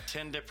problem. About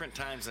 10 different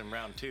times in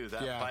round 2,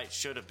 that fight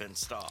should have been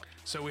stopped.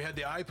 So we had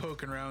the eye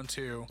poke in round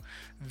 2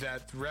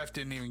 that the ref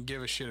didn't even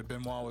give a shit if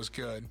Benoit was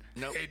good.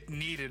 Nope. It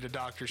needed a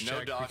doctor's No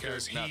check doctor,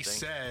 because he nothing.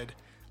 said,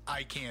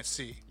 I can't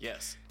see.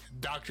 Yes.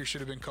 Doctor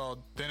should have been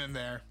called then and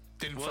there.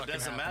 Didn't Well, it fucking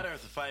doesn't happen. matter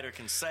if the fighter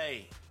can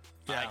say,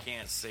 I Yeah.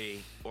 can't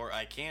see, or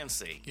I can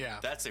see. Yeah.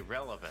 That's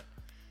irrelevant.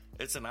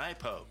 It's an eye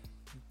poke.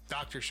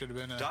 Doctor should have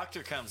been.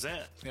 Doctor comes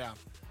in. Yeah.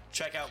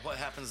 Check out what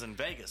happens in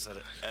Vegas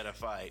at a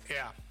fight.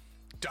 Yeah.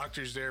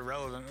 Doctor's there,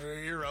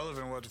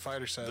 irrelevant what the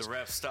fighter says. The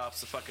ref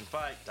stops the fucking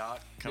fight.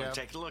 Doc, come Yeah.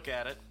 take a look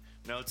at it.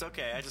 No, it's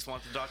okay. I just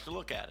want the doctor to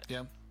look at it.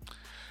 Yeah.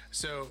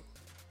 So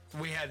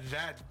we had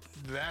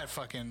that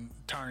fucking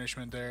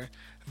tarnishment there.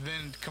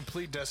 Then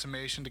complete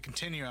decimation to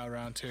continue out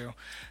round 2.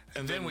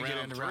 And then we get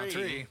round into round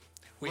 3.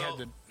 We well,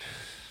 had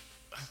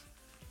the.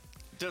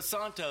 Dos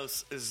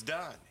Santos is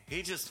done.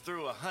 He just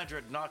threw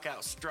 100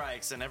 knockout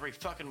strikes, and every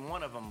fucking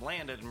one of them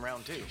landed in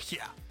round 2.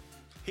 Yeah.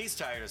 He's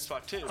tired as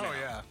fuck too. Oh, now.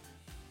 yeah.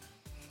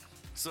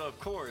 So of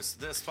course,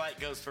 this fight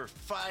goes for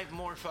 5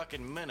 more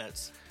fucking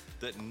minutes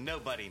that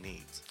nobody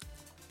needs.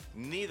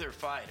 Neither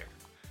fighter.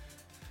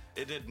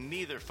 It did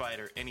neither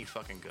fighter any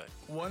fucking good.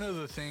 One of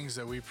the things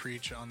that we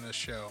preach on this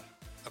show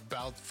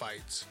about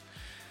fights,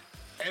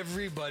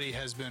 everybody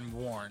has been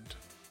warned.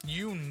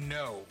 You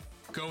know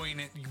going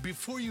in,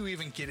 before you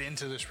even get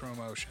into this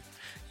promotion,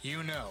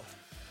 you know,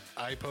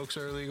 eye pokes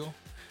are illegal,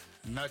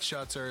 nut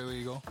shots are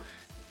illegal,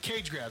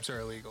 cage grabs are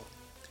illegal.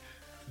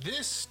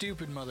 This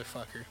stupid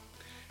motherfucker,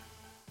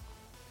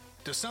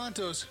 Dos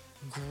Santos,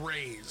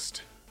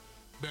 grazed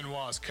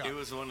Benoit's cup. It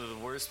was one of the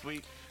worst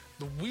the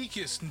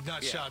weakest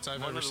nut shots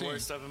I've ever seen. One of the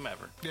worst of them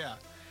ever. Yeah.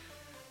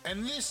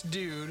 And this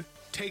dude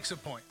takes a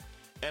point.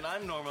 And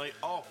I'm normally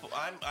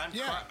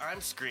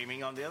I'm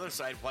screaming on the other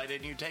side. Why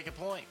didn't you take a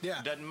point? Yeah.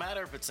 It doesn't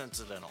matter if it's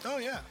incidental. Oh,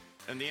 yeah.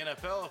 In the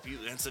NFL, if you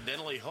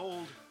incidentally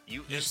hold,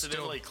 you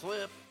incidentally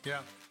clip. Yeah.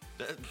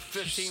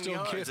 15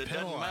 yards. It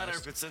doesn't matter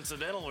if it's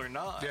incidental or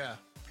not. Yeah.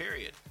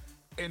 Period.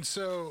 And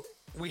so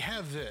we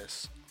have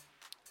this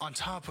on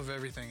top of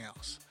everything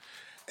else.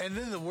 And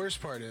then the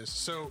worst part is,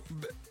 so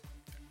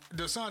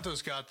Dos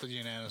Santos got the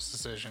unanimous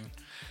decision.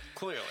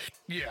 Clearly.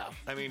 Yeah.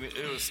 I mean,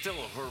 it was still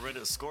a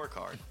horrendous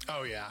scorecard.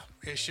 Oh, yeah.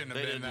 It shouldn't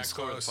have They been didn't that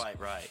score close. the fight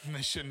right.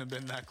 They shouldn't have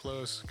been that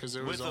close because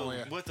there was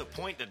With a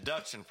point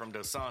deduction from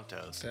Dos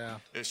Santos, Yeah.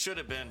 it should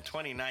have been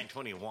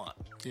 29-21.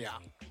 Yeah.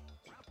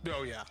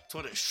 Oh, yeah. That's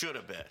what it should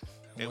have been.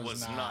 It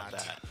was not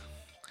that.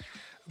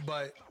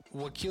 But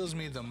what kills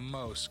me the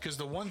most, because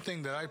the one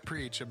thing that I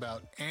preach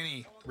about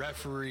any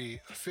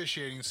referee,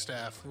 officiating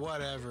staff,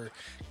 whatever,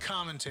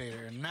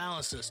 commentator,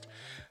 analyst,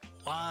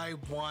 I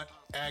want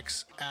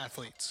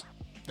ex-athletes.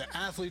 The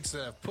athletes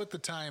that have put the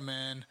time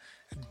in,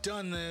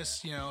 done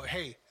this, you know,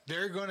 hey,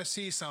 they're going to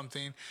see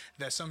something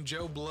that some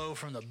Joe Blow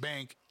from the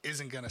bank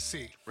isn't going to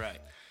see. Right.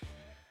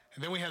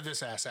 And then we have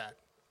this asshat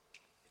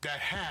that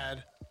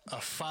had a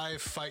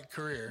 5-fight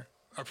career,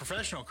 a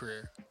professional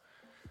career.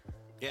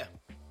 Yeah.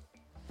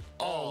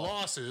 All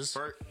losses.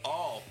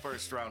 All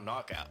first-round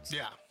knockouts.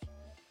 Yeah.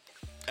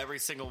 Every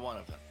single one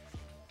of them.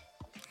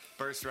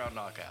 First-round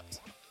knockouts.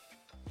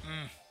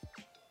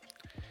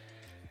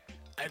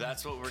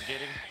 That's what we're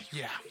getting.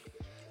 Yeah.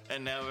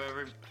 And now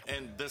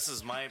and this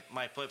is my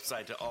flip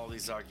side to all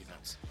these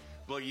arguments.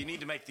 Well, you need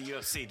to make the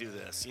UFC do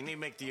this. You need to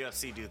make the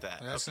UFC do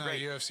that. That's not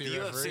great. a UFC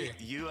referee.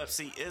 The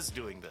UFC is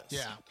doing this.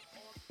 Yeah.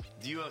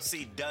 The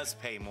UFC does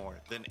pay more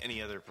than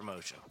any other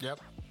promotion.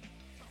 Yep.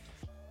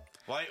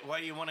 Why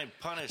do you want to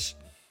punish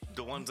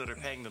the ones that are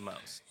paying the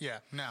most? Yeah.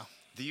 Now.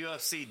 The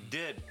UFC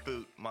did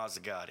boot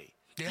Mazzagatti.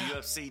 Yeah. The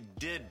UFC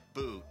did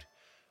boot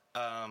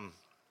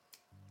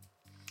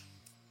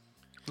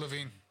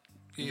Levine.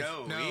 Yves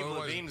it wasn't.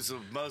 Levine's the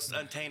most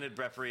untainted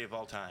referee of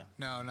all time.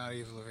 No, not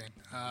Yves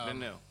Levine.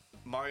 No.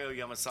 Mario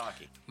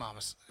Yamasaki.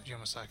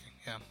 Yamasaki,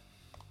 yeah.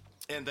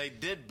 And they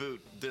did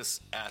boot this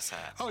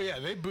asshat. Oh, yeah,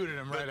 they booted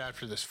him right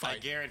after this fight. I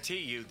guarantee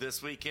you,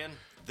 this weekend,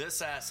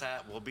 this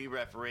asshat will be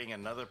refereeing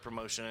another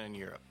promotion in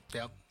Europe.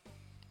 Yep.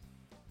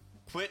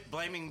 Quit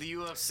blaming the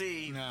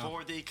UFC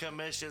for the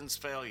commission's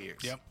failures.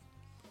 Yep.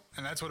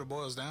 And that's what it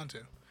boils down to.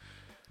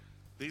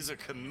 These are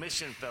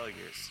commission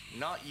failures,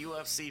 not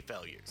UFC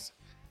failures.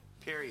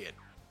 Period.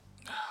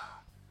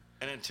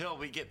 And until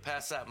we get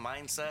past that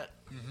mindset,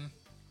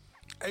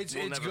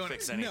 we'll never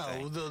fix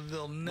anything. No,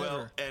 they'll never.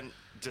 Well, and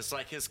just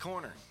like his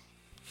corner.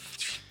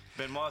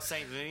 Benoit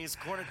St. Denis'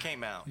 corner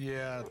came out.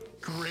 Yeah,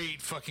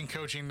 great fucking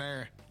coaching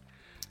there.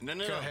 No.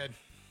 Go ahead.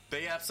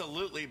 They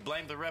absolutely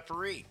blamed the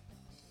referee.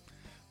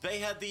 They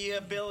had the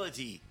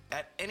ability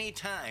at any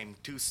time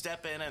to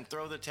step in and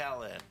throw the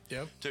towel in.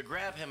 Yep. To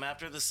grab him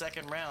after the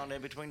second round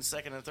and between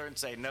second and third and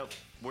say, nope,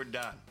 we're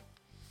done.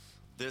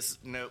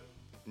 Nope,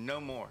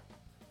 no more.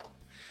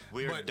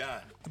 We're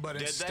done. But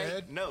Did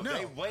instead, they? No,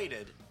 they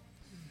waited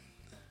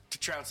to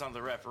trounce on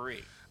the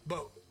referee.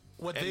 But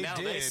what And they now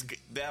did...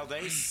 now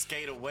they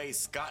skate away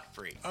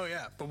scot-free. Oh,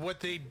 yeah. But what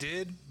they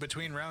did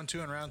between round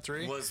 2 and round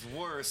 3... was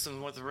worse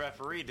than what the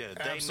referee did.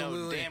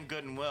 Absolutely. They know damn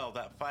good and well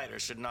that fighter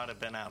should not have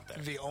been out there.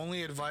 The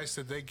only advice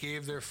that they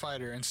gave their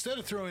fighter, instead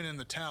of throwing in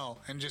the towel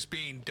and just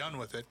being done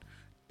with it,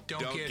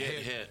 don't get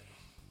hit.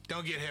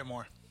 Don't get hit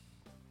more.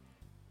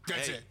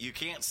 That's it. You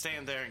can't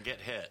stand there and get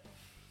hit.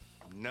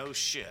 No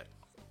shit.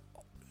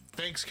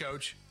 Thanks,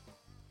 coach.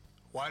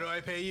 Why do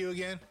I pay you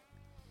again?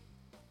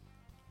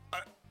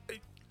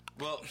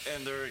 Well,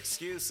 and their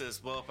excuse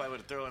is, well, if I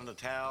would throw in the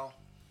towel,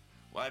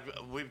 well,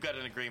 we've got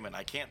an agreement.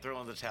 I can't throw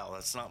in the towel.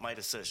 That's not my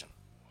decision.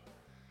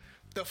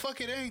 The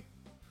fuck it ain't.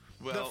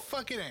 Well, the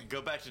fuck it ain't.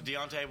 Go back to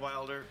Deontay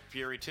Wilder,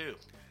 Fury 2.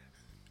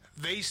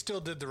 They still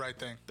did the right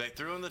thing. They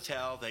threw in the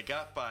towel, they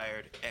got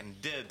fired, and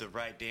did the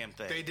right damn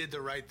thing. They did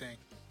the right thing.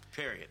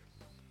 Period.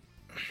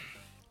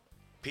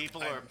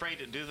 People are afraid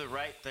to do the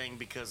right thing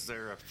because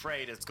they're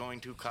afraid it's going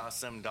to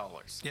cost them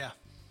dollars. Yeah,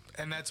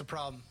 and that's a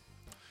problem.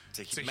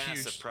 It's a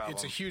massive problem.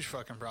 It's a huge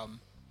fucking problem.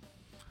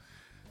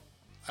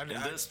 And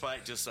this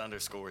fight just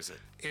underscores it.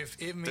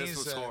 If it means this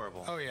was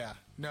horrible. Oh yeah,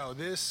 no,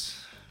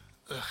 this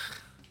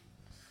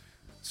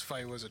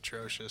fight was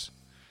atrocious.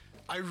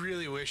 I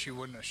really wish you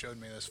wouldn't have showed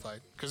me this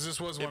fight because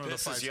this was one of the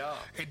fights. You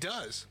off. It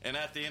does. And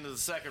at the end of the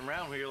second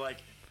round, where you're like,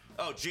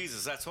 "Oh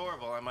Jesus, that's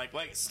horrible," I'm like,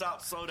 "Wait,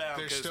 stop, slow down,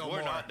 because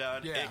we're not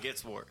done. Yeah. It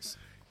gets worse."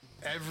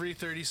 Every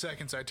 30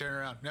 seconds, I turn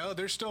around. No,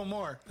 there's still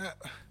more.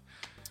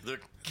 There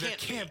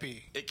can't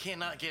be. It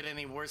cannot get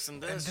any worse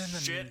than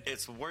this. Shit,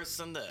 it's worse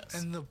than this.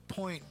 And the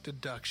point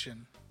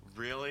deduction.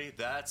 Really?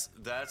 That's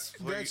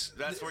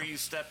where you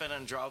step in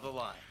and draw the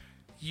line.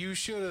 You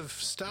should have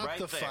stopped Right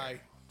the there.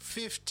 fight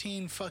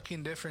 15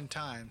 fucking different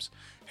times.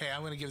 Hey,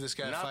 I'm going to give this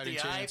guy a Not fighting the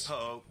chance. eye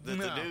poke that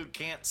No. the dude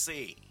can't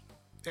see.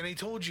 And he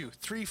told you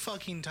 3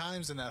 fucking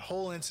times in that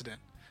whole incident.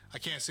 I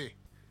can't see.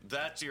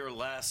 That's your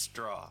last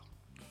straw.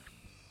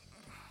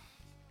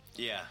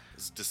 Yeah,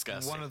 it's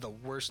disgusting. One of the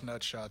worst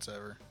nut shots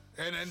ever.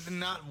 And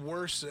not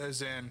worse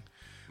as in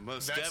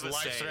Most that's devastating.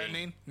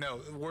 life-threatening. No,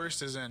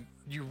 worst as in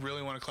you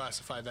really want to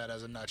classify that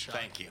as a nut shot.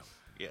 Thank you.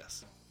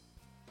 Yes.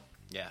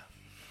 Yeah.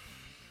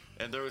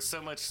 And there was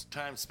so much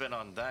time spent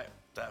on that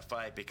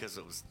fight because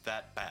it was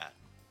that bad.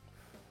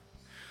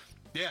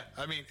 Yeah,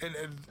 I mean, and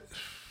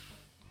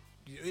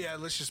yeah,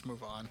 let's just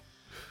move on.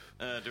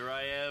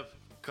 Duraev,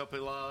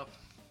 Kopylov,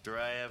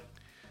 Duraev,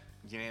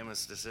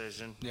 unanimous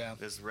decision. Yeah.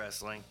 This is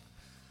wrestling.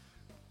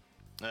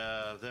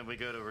 Then we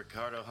go to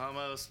Ricardo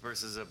Ramos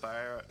versus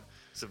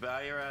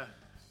Zabaira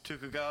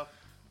Tukugov.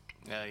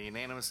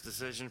 Unanimous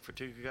decision for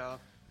Tukugov.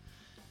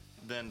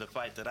 Then the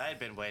fight that I had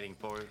been waiting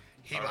for,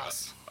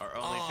 Ribas. our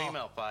only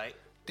female fight.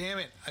 Damn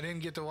it, I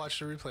didn't get to watch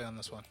the replay on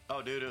this one.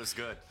 Oh, dude, it was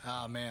good.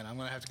 Oh, man, I'm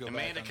going to have to go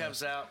Amanda back on comes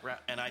this. out,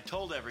 and I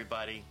told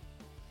everybody,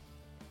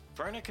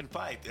 Verna can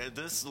fight.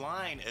 This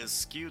line is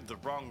skewed the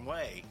wrong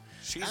way.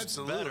 She's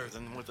Absolutely. better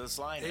than what this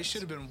line It is.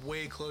 should have been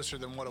way closer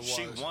than what it was.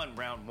 She won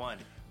round 1,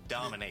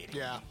 dominating.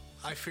 Yeah,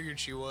 I figured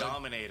she would.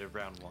 Dominated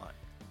round 1.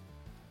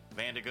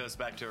 Amanda goes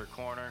back to her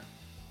corner.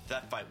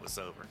 That fight was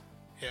over.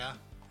 Yeah.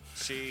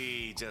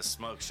 She just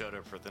smoke showed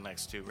her for the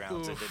next 2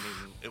 rounds.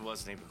 It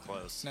wasn't even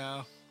close.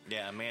 No.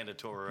 Yeah, Amanda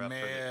tore her up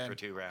for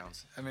 2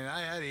 rounds. I mean,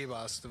 I had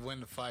Ebos to win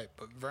the fight,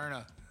 but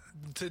Verna,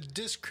 to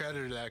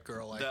discredit that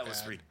girl like that. That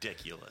was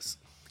ridiculous.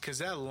 Because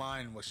that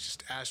line was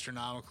just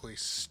astronomically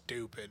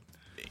stupid.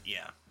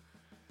 Yeah.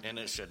 And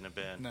it shouldn't have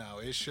been. No,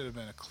 it should have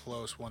been a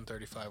close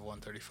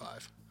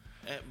 135-135.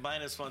 At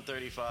minus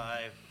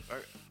 135, or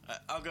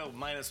I'll go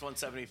minus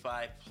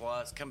 175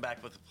 plus, come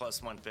back with a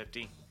plus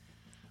 150.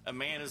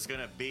 Amanda's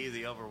going to be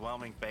the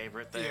overwhelming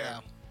favorite there. Yeah.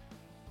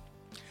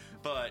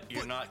 But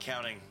you're not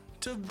counting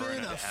To have Verna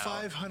been a out.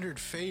 500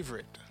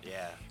 favorite,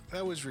 Yeah.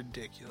 that was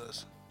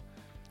ridiculous.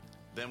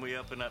 Then we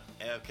open up,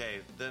 okay,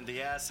 then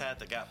the ass hat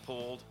that got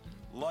pulled.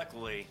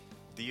 Luckily,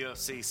 the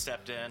UFC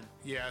stepped in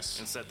Yes.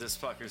 and said, this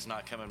fucker's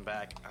not coming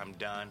back. I'm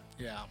done.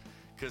 Yeah.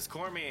 Because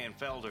Cormier and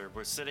Felder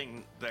were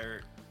sitting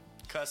there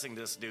cussing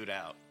this dude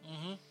out.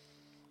 Mm-hmm.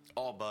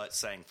 All but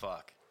saying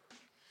fuck.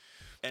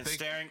 And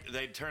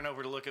they'd turn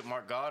over to look at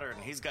Mark Goddard,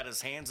 and he's got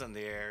his hands in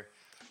the air.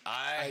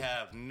 I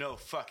have no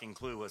fucking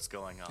clue what's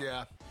going on.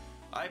 Yeah.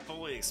 I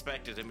fully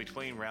expected in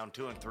between round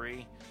 2 and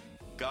 3,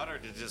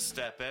 Goddard to just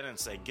step in and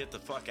say, get the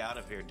fuck out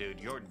of here, dude.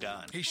 You're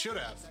done. He should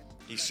have.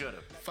 He should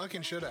have.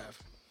 Fucking should have.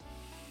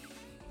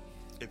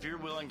 If you're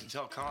willing to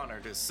tell Connor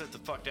to sit the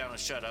fuck down and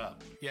shut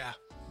up, Yeah.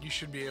 You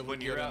should be able when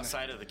to you're get in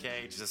outside of the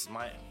cage, this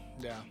might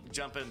there.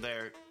 jump in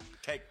there,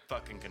 take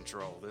fucking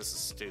control. This is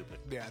stupid.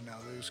 Yeah. Yeah, no,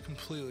 it was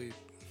completely...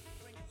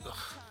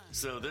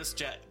 So this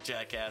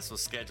jackass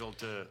was scheduled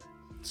to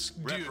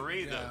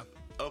referee Dude, yeah.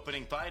 the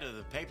opening fight of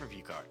the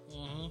pay-per-view card,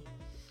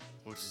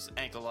 which is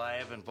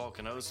Ankalaev and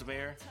Volkan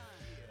Ozdemir.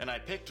 And I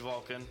picked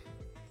Volkan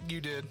You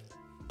did.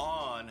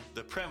 on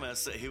the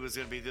premise that he was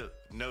going to be the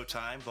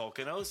no-time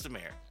Volkan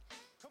Ozdemir.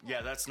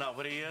 Yeah, that's not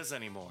what he is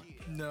anymore.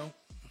 No.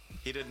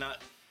 He did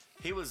not.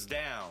 He was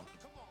down.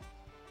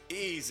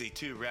 Easy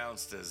 2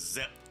 rounds to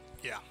zip.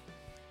 Yeah.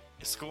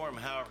 Score him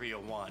however you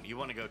want. You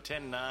want to go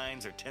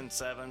 10-9s or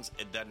 10-7s,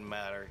 it doesn't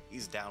matter.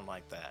 He's down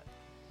like that.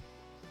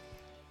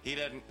 He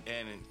doesn't,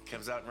 and it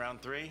comes out in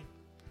round 3.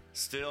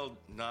 Still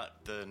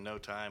not the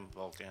no-time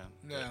Volkan.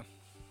 Yeah.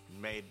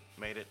 Made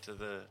it to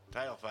the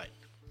title fight.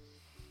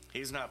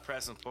 He's not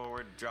pressing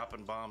forward,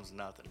 dropping bombs,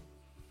 nothing.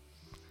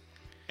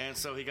 And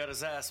so he got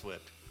his ass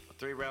whipped.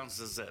 3 rounds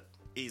to zip.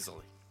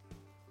 Easily.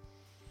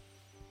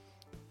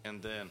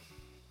 And then,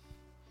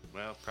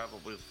 well,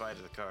 probably the fight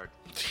of the card.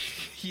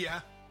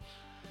 Yeah.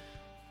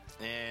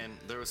 And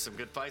there was some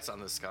good fights on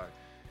this card.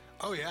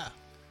 Oh, yeah.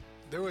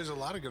 There was a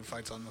lot of good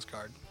fights on this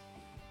card.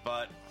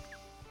 But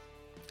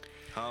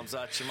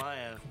Hamzat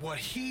Chimaev, What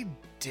he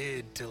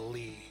did to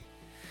Lee.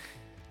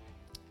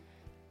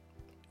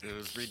 it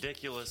was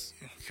ridiculous.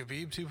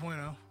 Khabib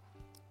 2.0.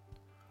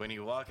 When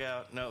you walk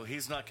out, no,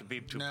 he's not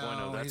Khabib 2.0.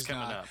 No, That's he's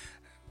coming not. up.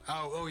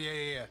 Oh,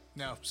 yeah.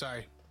 No,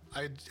 sorry.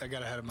 I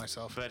got ahead of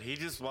myself. But he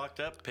just walked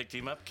up, picked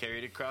him up,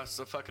 carried across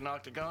the fucking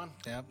octagon.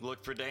 Yep.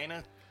 Looked for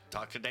Dana,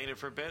 talked to Dana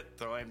for a bit,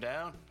 throw him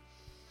down,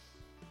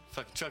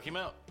 fucking choke him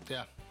out.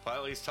 Yeah.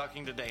 While he's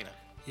talking to Dana.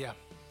 Yeah.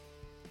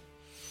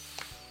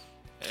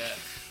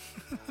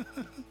 Yeah.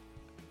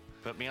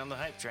 Put me on the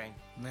hype train.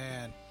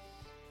 Man.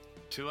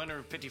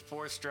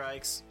 254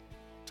 strikes,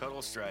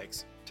 total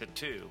strikes, to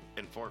 2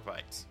 in 4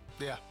 fights.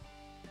 Yeah.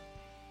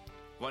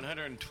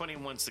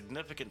 121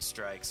 significant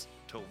strikes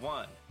to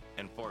 1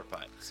 in 4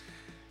 fights.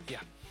 Yeah.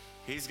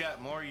 He's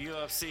got more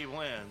UFC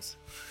wins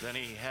than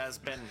he has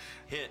been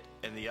hit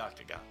in the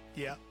octagon.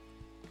 Yeah.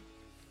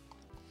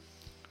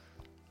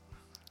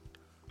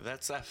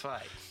 That's that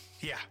fight.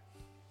 Yeah.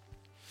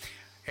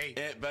 Hey.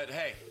 But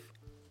hey,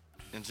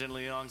 in Jin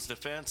Leong's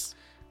defense,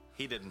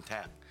 he didn't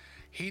tap.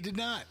 He did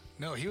not.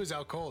 No, he was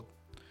out cold.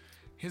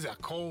 He was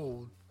out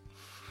cold.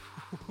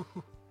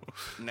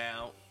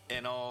 Now,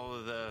 in all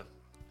of the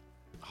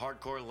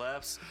hardcore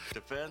left's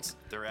defense,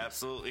 they're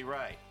absolutely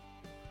right.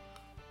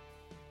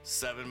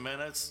 7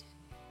 minutes?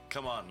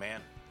 Come on,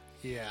 man.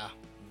 Yeah.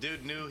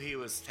 Dude knew he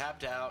was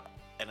tapped out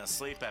and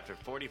asleep after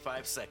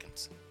 45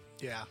 seconds.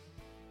 Yeah.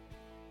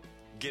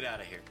 Get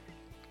out of here.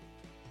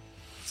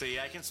 See,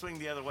 I can swing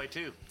the other way,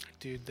 too.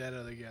 Dude, that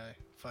other guy.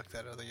 Fuck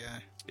that other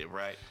guy. Yeah,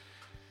 right.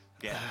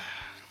 Yeah.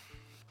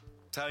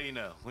 That's how you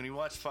know. When you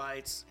watch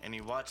fights and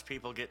you watch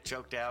people get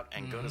choked out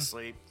and go to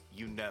sleep,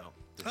 you know.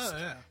 This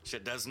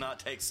shit does not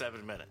take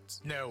 7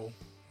 minutes. No.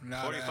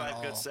 Not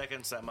 45 good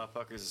seconds, that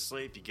motherfucker's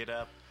asleep. You get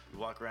up, you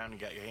walk around, you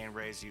got your hand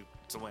raised,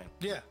 it's a win.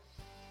 Yeah.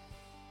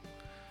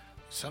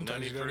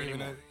 Sometimes No need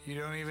you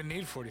don't even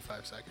need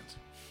 45 seconds.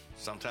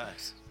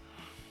 Sometimes.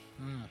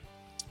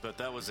 But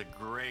that was a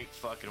great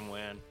fucking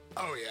win.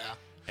 Oh, yeah.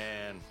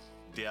 And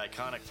the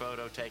iconic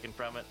photo taken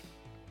from it,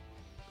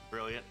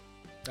 brilliant.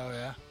 Oh,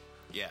 yeah?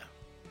 Yeah.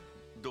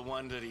 The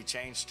one that he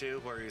changed to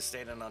where he was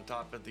standing on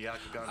top of the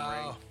octagon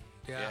ring.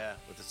 Yeah.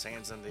 With his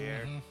hands in the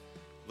air,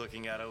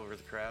 looking out over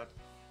the crowd.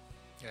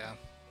 Yeah.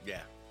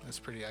 Yeah. That's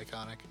pretty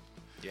iconic.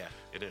 Yeah,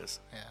 it is.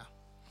 Yeah.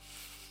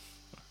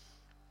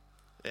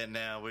 And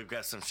now we've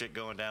got some shit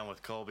going down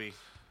with Colby.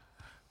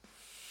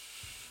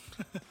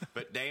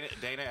 But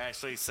Dana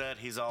actually said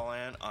he's all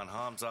in on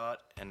Hamzat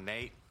and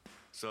Nate.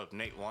 So if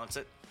Nate wants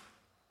it,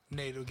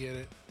 Nate will get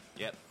it.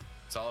 Yep.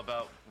 It's all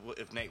about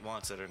if Nate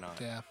wants it or not.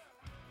 Yeah.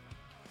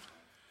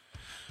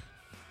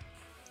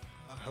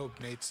 I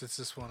hope Nate sits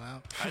this one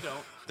out. I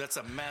don't. That's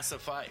a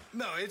massive fight.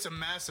 No, it's a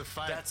massive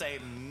fight. That's a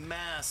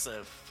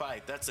massive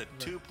fight. That's a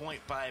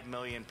 2.5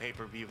 million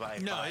pay-per-view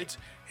fight. No,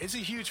 it's a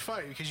huge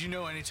fight because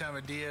anytime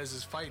a Diaz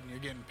is fighting, you're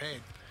getting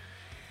paid.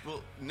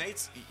 Well,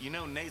 Nate's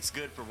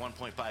good for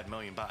 1.5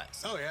 million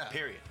buys. Oh, yeah.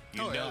 Period.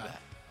 You know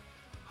that.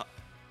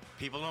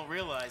 People don't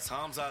realize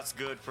Hamzat's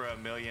good for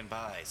 1 million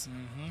buys.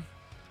 Mm-hmm.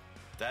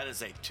 That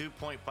is a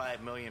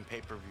 2.5 million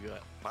pay-per-view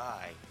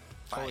buy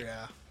fight. Oh,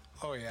 yeah.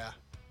 Oh, yeah.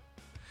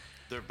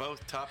 They're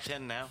both top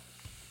 10 now.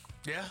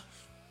 Yeah.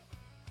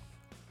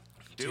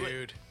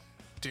 Dude.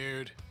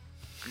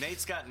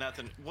 Nate's got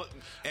nothing.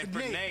 And for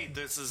Nate,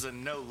 this is a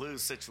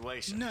no-lose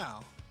situation. No.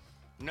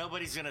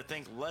 Nobody's going to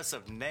think less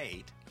of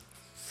Nate.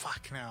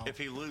 Fuck no. If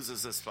he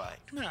loses this fight.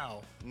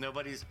 No.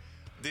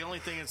 The only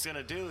thing it's going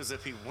to do is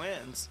if he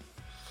wins.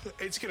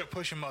 It's going to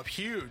push him up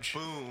huge.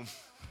 Boom.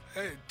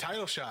 Hey,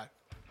 title shot.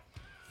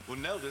 Well,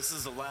 no, this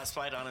is the last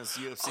fight on his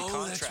UFC contract.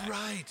 Oh, that's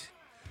right.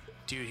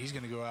 Dude, he's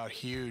going to go out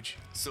huge.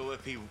 So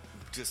if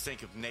just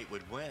Nate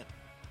would win.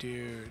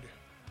 Dude.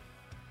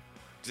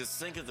 Just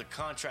think of the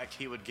contract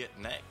he would get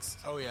next.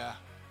 Oh, yeah.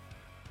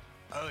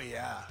 Oh,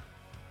 yeah.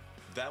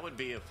 That would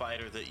be a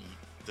fighter that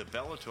the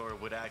Bellator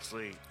would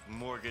actually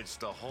mortgage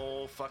the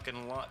whole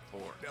fucking lot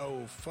for.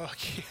 Oh, fuck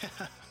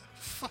yeah.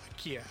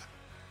 Fuck yeah.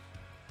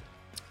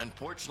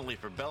 Unfortunately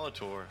for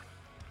Bellator,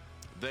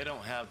 they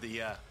don't have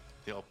the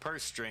old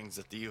purse strings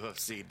that the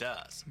UFC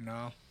does.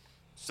 No.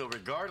 So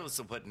regardless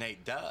of what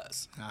Nate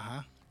does,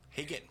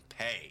 he getting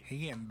paid. He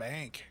getting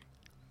bank.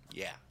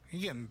 Yeah. He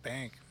getting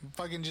bank.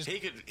 Fucking just.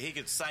 He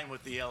could sign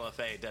with the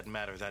LFA. It doesn't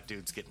matter. That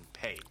dude's getting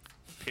paid.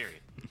 Period.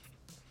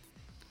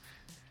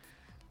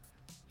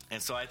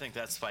 And so I think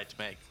that's the fight to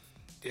make.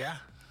 Yeah.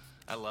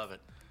 I love it.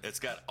 It's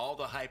got all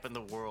the hype in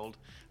the world.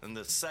 And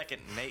the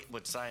second Nate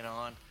would sign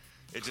on,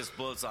 it just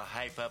blows the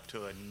hype up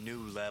to a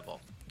new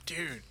level.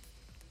 Dude.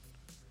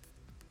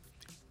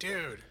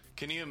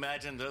 Can you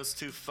imagine those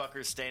two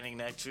fuckers standing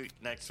next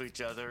to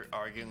each other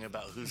arguing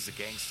about who's the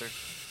gangster?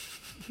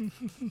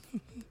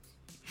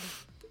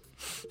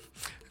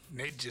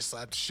 Nate just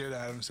slapped the shit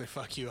out of him and say,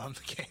 fuck you, I'm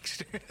the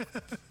gangster.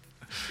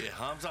 Yeah,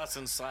 Hamzat's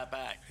gonna slap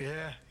back.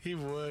 Yeah, he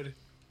would.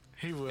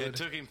 It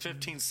took him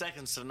 15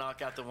 seconds to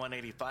knock out the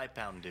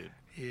 185-pound dude.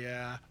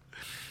 Yeah.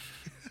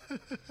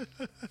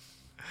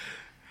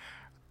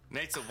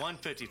 Nate's a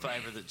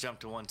 155er that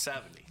jumped to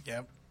 170.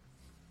 Yep.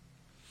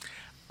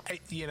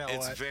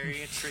 It's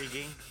very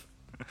intriguing.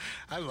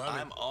 I love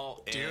it. I'm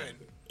all in.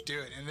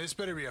 Do it. And this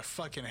better be a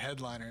fucking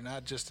headliner,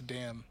 not just a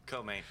damn...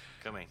 Co-main.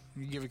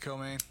 You give it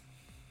co-main?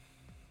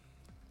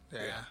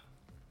 Yeah.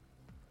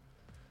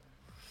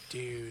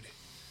 Dude.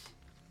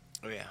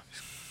 Oh, yeah.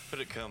 Put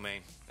it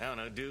co-main. I don't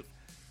know, do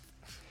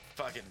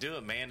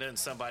Amanda and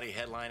somebody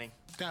headlining.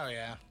 Oh,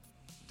 yeah.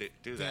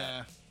 Do that.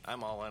 Yeah.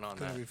 I'm all in on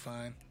that.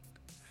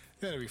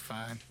 That'll be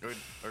fine.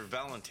 Or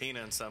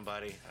Valentina and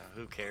somebody.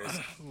 Who cares?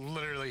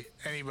 Literally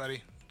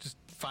anybody. Just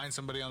find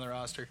somebody on the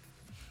roster.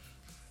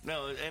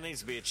 No, it needs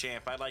to be a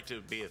champ. I'd like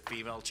to be a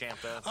female champ,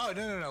 though. Oh,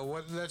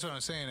 no. That's what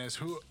I'm saying is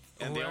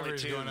and the only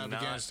whoever's two going up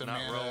against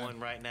Amanda. not rolling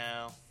right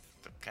now,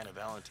 kind of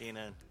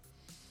Valentina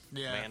and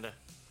Amanda.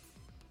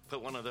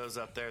 Put one of those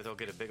up there, they'll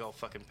get a big old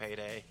fucking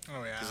payday.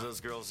 Oh, yeah. Because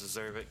those girls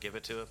deserve it. Give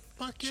it to them.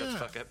 Fuck yeah. Shut the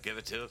fuck up. Give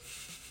it to them.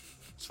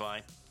 It's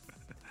fine.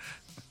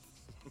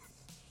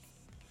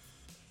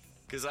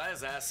 Because I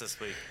was asked this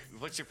week,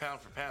 what's your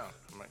pound for pound?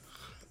 I'm like,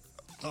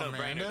 no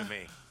brainer to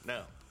me.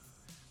 No.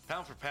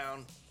 pound for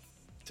pound,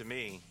 to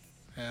me,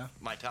 Yeah.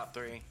 my top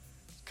three: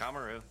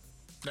 Kamaru,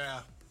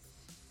 Yeah.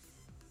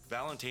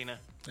 Valentina,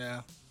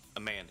 Yeah.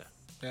 Amanda.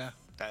 Yeah.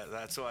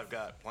 That's who I've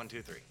got. 1,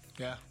 2, 3.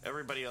 Yeah.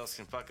 Everybody else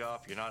can fuck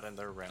off. You're not in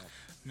their realm.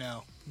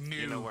 No. New.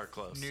 You're nowhere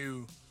close.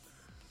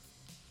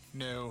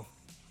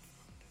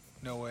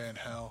 No way in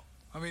hell.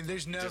 I mean,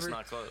 there's never... Just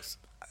not close.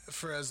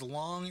 For as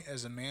long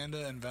as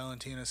Amanda and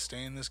Valentina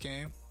stay in this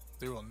game,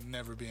 there will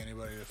never be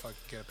anybody to fucking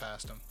get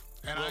past them.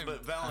 And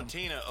but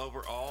Valentina,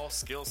 overall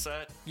skill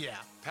set, yeah.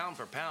 pound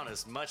for pound,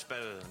 is much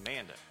better than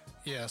Amanda.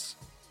 Yes.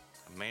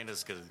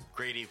 Amanda's a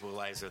great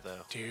equalizer,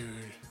 though. Dude.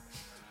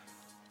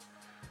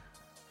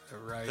 You're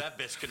right. That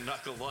bitch can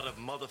knock a lot of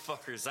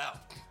motherfuckers out.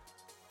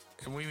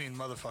 And we mean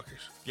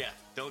motherfuckers. Yeah,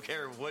 don't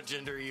care what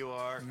gender you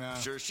are. No.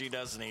 I'm sure she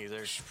doesn't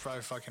either. She'd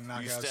probably fucking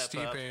knock You out step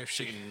Stipe up, if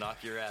she she... can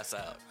knock your ass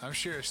out. I'm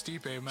sure if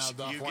Stipe mouthed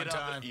off You one get up-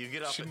 time, you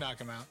get up she'd and- knock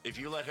him out. If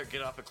you let her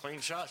get off a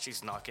clean shot,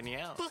 she's knocking you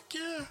out. Fuck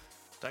yeah.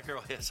 That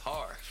girl hits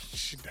hard,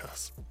 She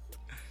does.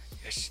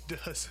 Yeah, she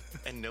does.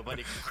 and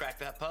nobody can crack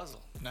that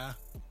puzzle. Nah.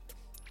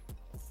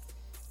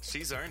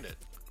 She's earned it.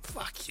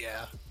 Fuck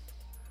yeah.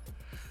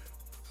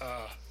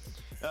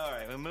 All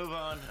right, we'll move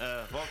on.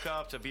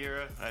 Volkov to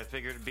Vera. I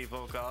figured it'd be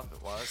Volkov.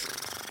 It was.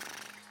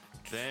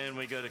 Then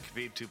we go to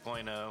Khabib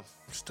 2.0.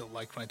 Still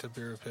like my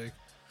Tabira pick.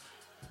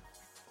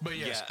 But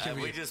yes, Yeah,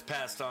 Khabib. we just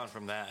passed on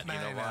from that. You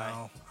know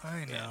why?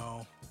 I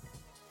know.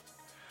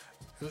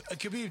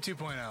 Khabib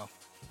 2.0.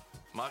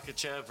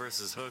 Makachev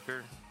versus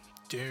Hooker.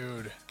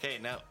 Dude. Okay,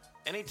 now,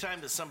 anytime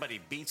that somebody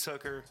beats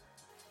Hooker,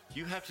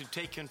 you have to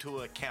take into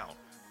account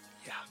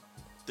Yeah.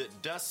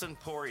 that Dustin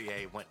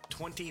Poirier went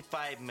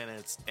 25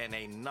 minutes in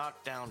a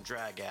knockdown,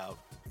 drag-out,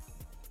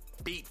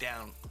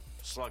 beat-down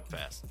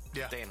slugfest.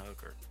 Yeah. Dan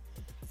Hooker.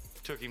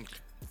 Took him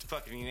to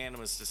fucking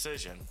unanimous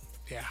decision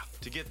Yeah.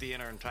 to get the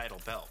interim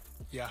title belt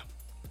Yeah.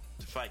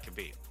 to fight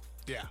Khabib.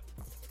 Yeah.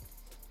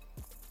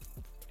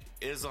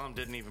 Islam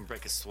didn't even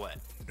break a sweat.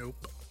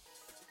 Nope.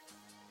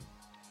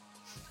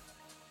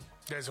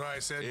 That's why I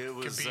said It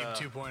was Khabib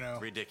 2.0.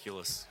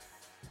 ridiculous.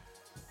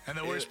 And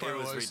the worst it part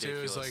was was, too, is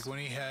ridiculous. like when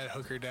he had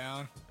Hooker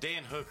down.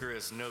 Dan Hooker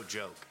is no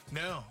joke.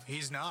 No,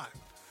 he's not.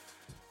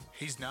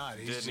 He's not.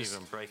 He's Didn't just,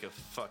 even break a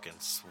fucking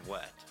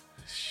sweat.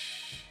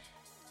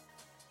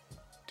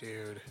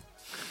 Dude.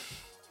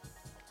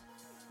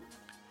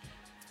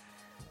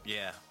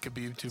 Yeah.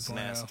 Khabib 2.0. It's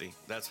nasty.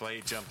 That's why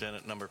he jumped in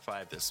at number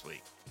 5 this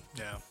week.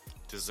 Yeah.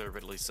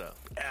 Deservedly so.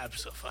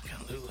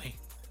 Absolutely.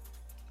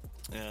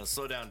 Yeah,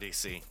 slow down,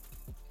 DC.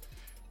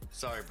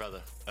 Sorry,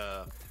 brother.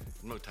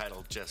 No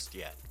title just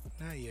yet.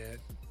 Not yet.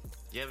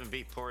 You haven't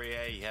beat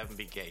Poirier. You haven't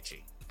beat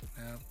Gaethje.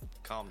 No.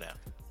 Calm down.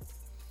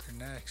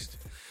 They're next.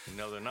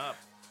 No, they're not.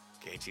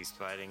 Gaethje's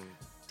fighting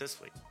this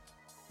week.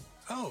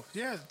 Oh,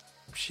 yeah.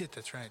 Shit,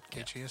 that's right.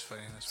 Gaethje is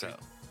fighting this So, week.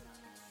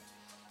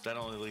 that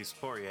only leaves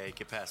Poirier.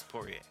 Get past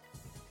Poirier.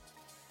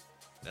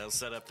 That'll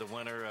set up the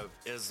winner of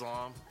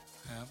Islam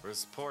Yeah.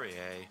 versus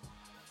Poirier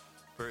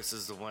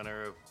versus the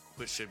winner of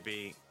which should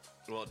be,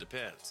 well, it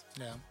depends.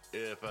 Yeah.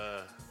 If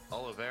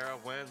Oliveira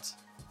wins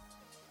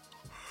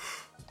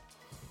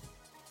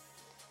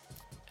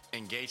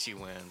and Gaethje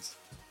wins,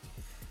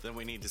 then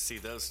we need to see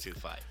those two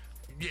fight.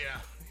 Yeah.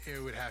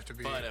 It would have to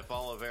be. But if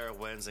Oliveira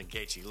wins and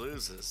Gaethje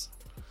loses,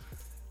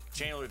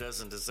 Chandler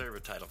doesn't deserve a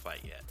title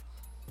fight yet.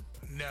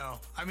 No.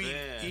 I mean,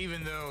 Then,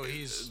 even though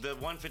he's The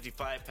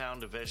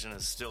 155-pound division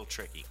is still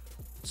tricky.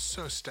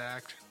 so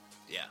stacked.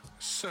 Yeah.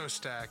 So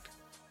stacked.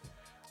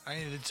 I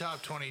need the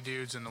top 20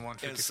 dudes in the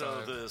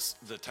 155. And so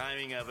the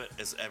timing of it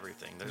is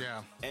everything.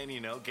 Yeah. And,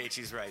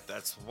 Gaethje's right.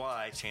 That's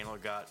why Chandler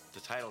got the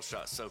title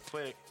shot so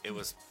quick. It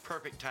was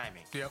perfect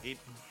timing. Yep.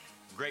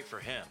 Great for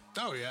him.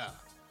 Oh, yeah.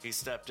 He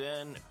stepped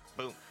in.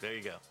 Boom. There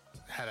you go.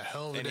 Had a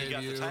hell of a And debut.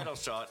 he got the title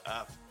shot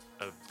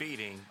of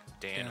beating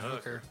Dan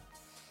Hooker.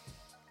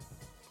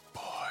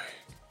 Boy.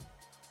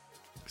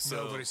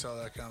 So, Nobody saw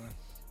that coming.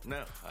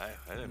 No, I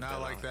didn't. bet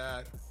Not like on it.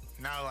 that.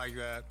 Not like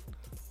that.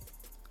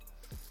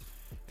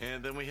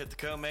 And then we hit the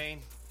co-main.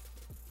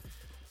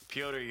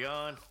 Piotr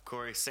Jan,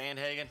 Corey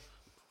Sandhagen.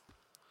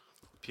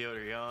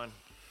 Piotr Jan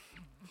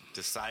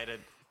decided,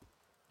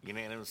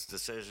 unanimous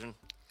decision.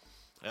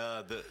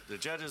 The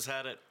judges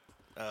had it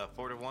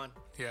 4-1.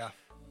 Yeah.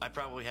 I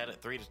probably had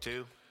it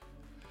 3-2.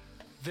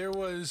 There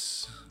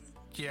was...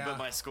 Yeah. But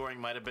my scoring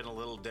might have been a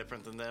little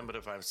different than them. But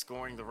if I'm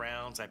scoring the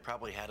rounds, I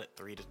probably had it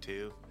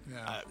 3-2.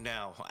 Yeah.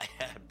 Now I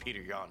had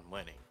Peter Jan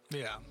winning.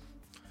 Yeah.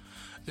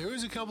 There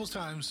was a couple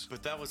times.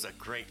 But that was a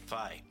great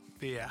fight.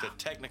 Yeah. The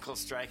technical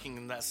striking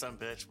in that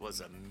sumbitch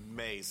was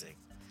amazing.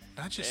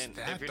 Not just And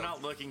that, if you're though.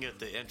 not looking at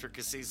the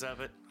intricacies of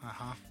it,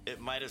 Uh-huh. it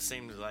might have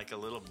seemed like a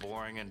little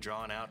boring and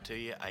drawn out to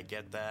you. I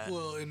get that.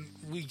 Well, and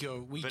we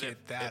but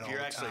get that if you're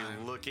all the actually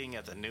time. looking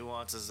at the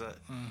nuances of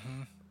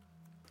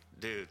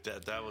dude,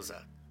 that was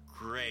a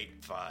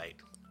great fight.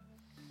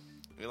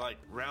 Like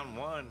round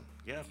 1,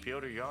 yeah,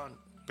 Piotr Jan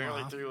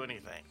barely Uh-huh. threw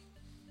anything.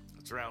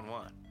 It's round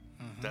 1.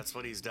 That's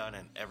what he's done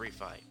in every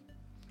fight.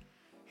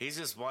 He's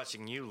just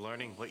watching you,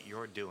 learning what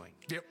you're doing.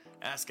 Yep.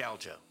 Ask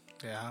Aljo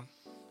Yeah.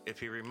 if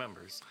he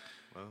remembers.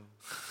 Well,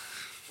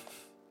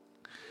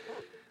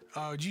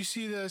 Oh, did you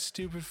see that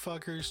stupid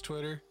fucker's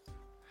Twitter?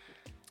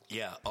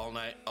 Yeah, all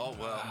night. All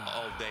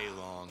day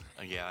long.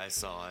 Yeah, I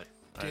saw it.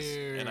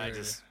 Dude.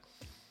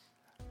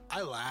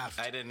 I laughed.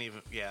 I didn't.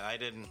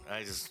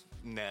 I just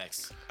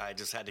next. I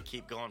just had to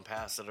keep going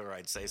past it, or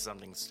I'd say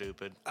something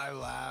stupid. I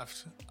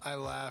laughed.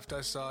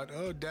 I saw it.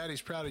 Oh,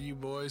 Daddy's proud of you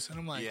boys, and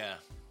I'm like, Yeah.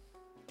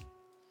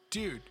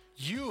 dude,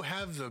 you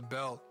have the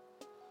belt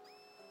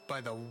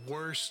by the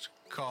worst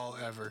call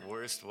ever.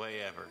 Worst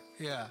way ever.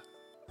 Yeah,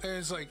 and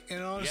it's like,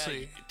 and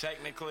honestly, yeah,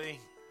 technically,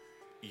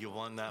 you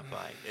won that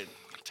fight.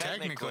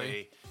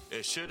 Technically,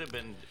 it should have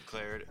been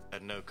declared a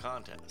no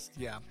contest.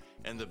 Yeah.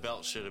 And the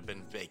belt should have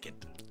been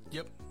vacant.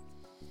 Yep.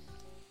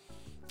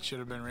 Should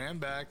have been ran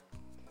back.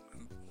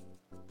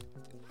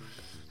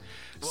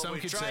 Well, Some we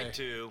could tried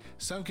say, to.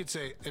 Some could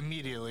say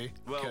immediately.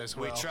 Well,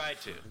 we well, tried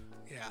to.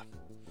 Yeah.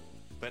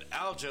 But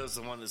Aljo's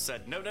the one that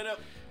said, no,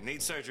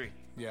 need surgery.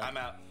 Yeah. I'm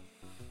out.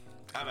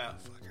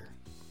 Fucker.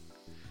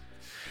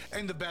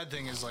 And the bad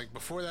thing is, like,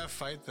 before that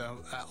fight,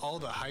 all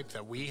the hype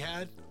that we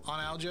had on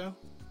Aljo.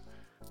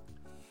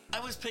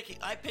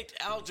 I picked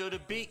Aljo to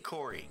beat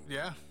Corey.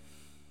 Yeah.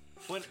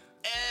 When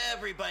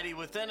everybody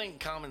within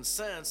common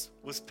sense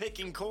was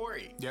picking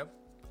Corey. Yep.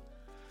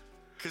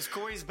 Because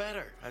Corey's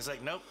better. I was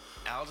like, nope,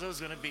 Aljo's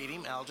going to beat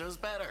him. Aljo's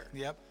better.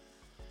 Yep.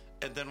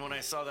 And then when I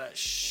saw that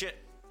shit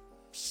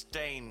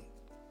stain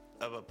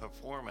of a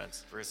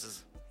performance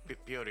versus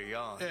Piotr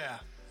Jan. Yeah.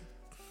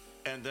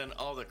 And then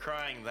all the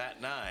crying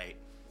that night.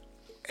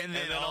 And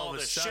then all of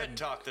the a sudden, shit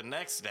talk the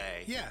next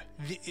day. Yeah.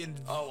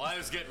 I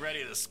was getting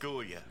ready to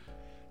school you.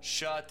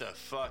 Shut the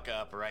fuck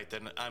up right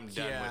then. I'm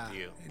done with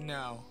you.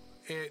 No.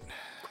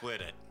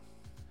 Quit it.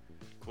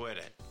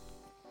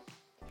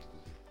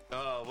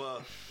 Oh,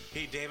 well,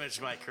 he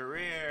damaged my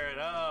career,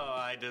 and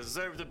I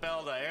deserve the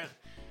belt.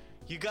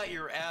 You got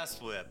your ass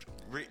whipped.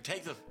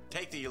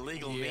 Take the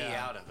illegal knee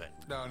out of it.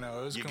 No,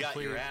 it was you got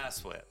your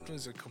ass whipped. It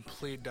was a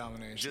complete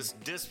domination.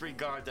 Just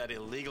disregard that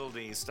illegal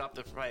knee. Stop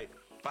the fight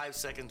 5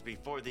 seconds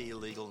before the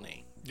illegal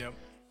knee. Yep.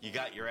 You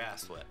got your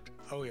ass whipped.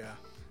 Oh, yeah.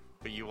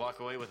 But you walk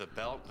away with a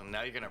belt, and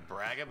now you're going to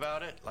brag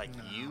about it like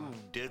you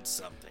did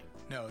something.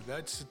 No,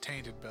 that's a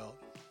tainted belt.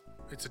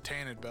 It's a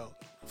tainted belt.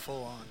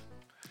 Full on.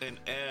 And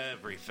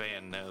every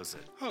fan knows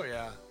it. Oh,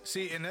 yeah.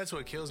 See, and that's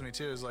what kills me,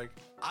 too, is like,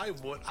 I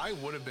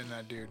would have been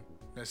that dude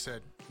that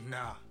said,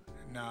 nah,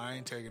 I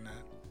ain't taking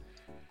that.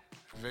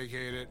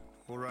 Vacate it.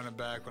 We'll run it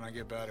back when I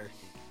get better.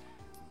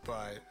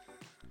 But...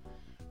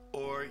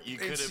 Or you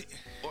could have...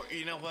 Or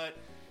you know what?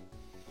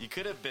 You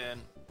could have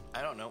been,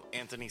 I don't know,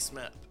 Anthony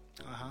Smith.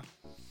 Uh-huh.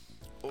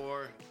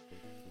 Or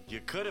you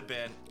could have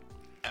been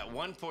at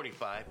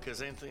 145,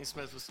 because Anthony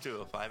Smith was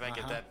 205. I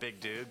get that big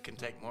dude can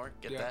take more.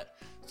 Get that.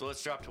 So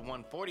let's drop to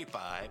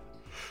 145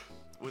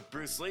 with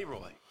Bruce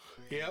Leroy.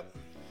 Yep.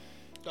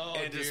 Oh,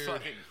 and dude. just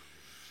fucking...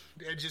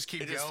 And just keep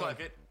going. Just fuck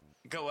it.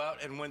 Go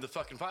out and win the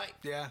fucking fight.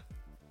 Yeah.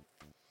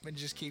 And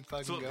just keep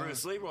fucking going. That's what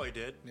Bruce Leroy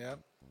did. Yep.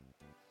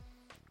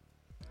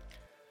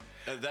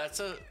 That's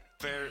a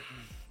fair...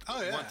 Oh,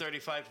 yeah.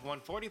 135 to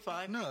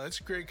 145. No, that's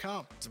a great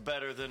comp. It's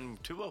better than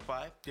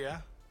 205.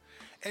 Yeah.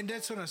 And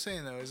that's what I'm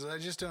saying, though, is I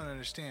just don't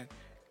understand.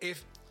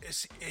 If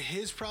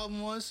his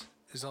problem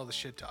is all the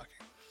shit talking.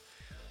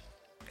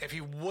 If he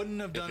wouldn't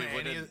have done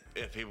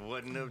if he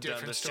wouldn't have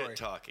done the shit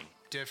talking.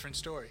 Different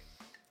story.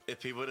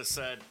 If he would have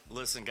said,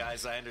 listen,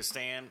 guys, I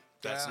understand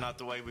that's not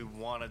the way we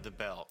wanted the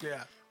belt.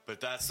 Yeah. But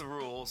that's the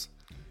rules.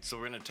 So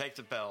we're going to take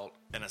the belt,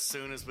 and as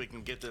soon as we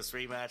can get this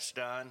rematch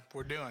done,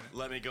 we're doing it.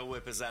 Let me go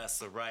whip his ass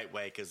the right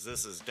way, because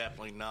this is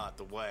definitely not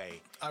the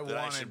way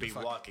I should be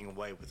walking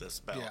away with this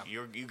belt.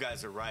 Yeah. You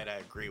guys are right. I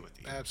agree with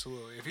you.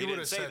 Absolutely. If he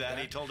didn't say that,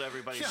 he told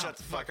everybody, shut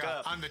the fuck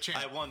up. I'm the champ.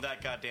 I won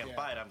that goddamn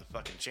fight. I'm the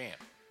fucking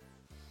champ.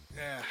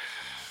 Yeah.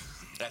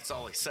 That's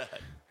all he said.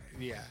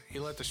 Yeah. He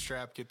let the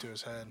strap get to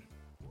his head.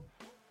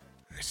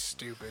 It's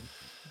stupid.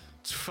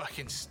 It's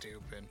fucking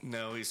stupid.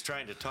 No, he's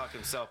trying to talk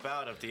himself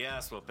out of the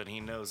ass whooping he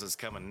knows is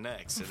coming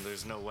next, and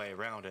there's no way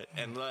around it.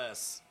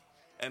 Unless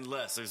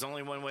there's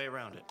only one way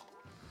around it.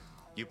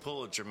 You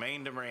pull a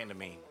Jermaine Duran to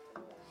me.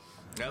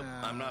 Nope,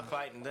 I'm not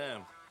fighting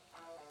them.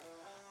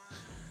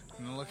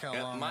 And look how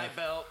long. My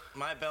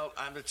belt,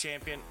 I'm the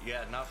champion.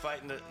 Yeah, not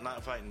fighting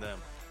them.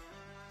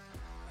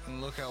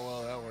 And look how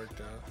well that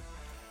worked out.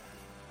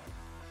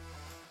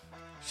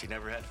 She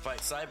never had to fight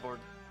Cyborg.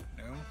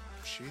 No,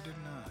 she did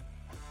not.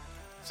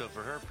 So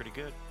for her, pretty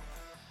good.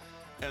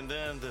 And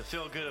then the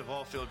feel-good of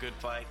all feel-good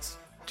fights.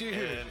 Dude.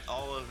 In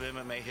all of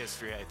MMA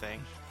history, I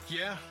think.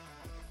 Yeah.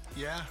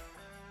 Yeah.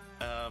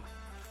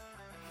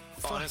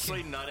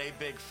 Honestly, not a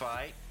big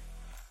fight.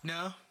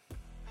 No.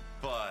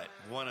 But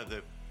one of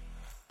the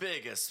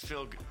biggest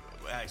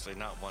actually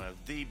not one of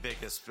the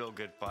biggest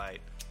feel-good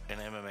fight in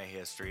MMA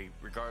history,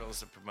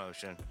 regardless of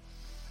promotion.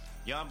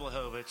 Jan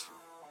Blachowicz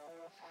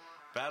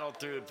battled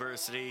through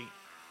adversity,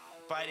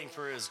 fighting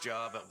for his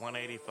job at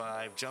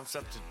 185, jumps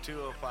up to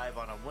 205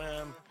 on a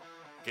whim,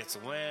 gets a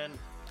win,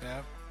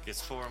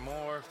 gets 4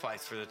 more,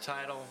 fights for the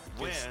title,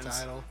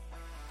 wins,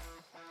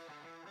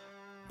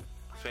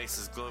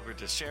 faces Glover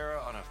Teixeira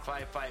on a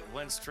 5-fight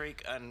win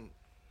streak,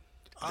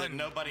 that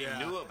nobody Yeah.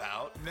 knew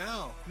about.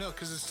 No,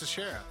 because it's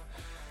Teixeira.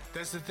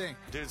 That's the thing.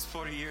 Dude's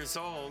 40 years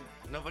old.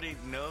 Nobody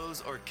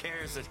knows or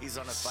cares that he's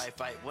on a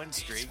 5-fight win He's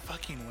streak.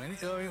 fucking winning.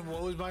 I mean,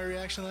 what was my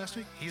reaction last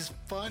week? He's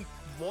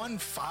won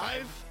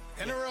five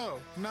in a row.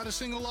 Not a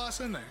single loss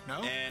in there.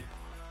 No? And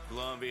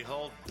lo and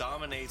behold,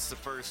 dominates the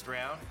first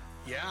round.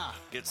 Yeah.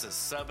 Gets a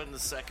sub in the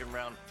second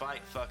round.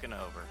 Fight fucking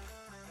over.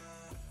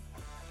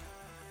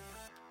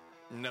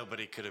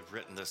 Nobody could have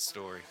written this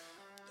story.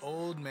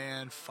 Old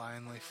man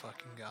finally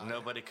fucking got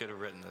Nobody could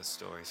have written this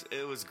story.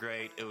 It was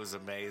great. It was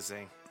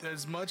amazing. it.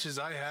 As much as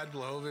I had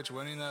Blachowicz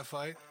winning that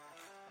fight,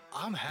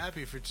 I'm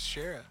happy for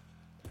Teixeira.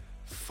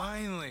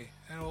 Finally,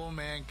 an old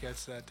man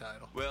gets that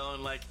title. Well,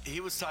 and like he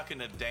was talking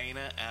to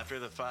Dana after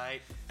the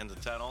fight in the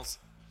tunnels,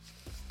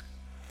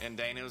 and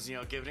Dana was,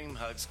 giving him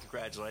hugs,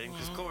 congratulating him.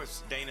 Because of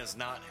course, Dana's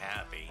not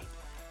happy.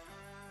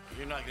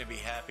 You're not going to be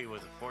happy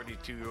with a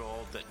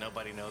 42-year-old that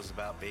nobody knows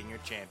about being your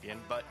champion,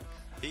 but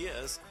he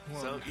is.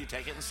 So you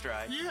take it in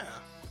stride. Yeah.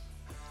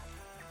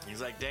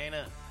 He's like,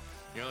 Dana,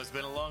 it's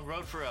been a long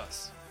road for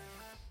us.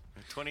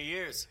 20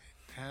 years.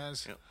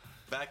 Has.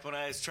 Back when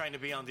I was trying to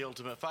be on The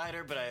Ultimate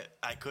Fighter, but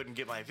I couldn't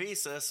get my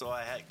visa, so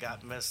I had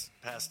got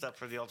passed up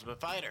for The Ultimate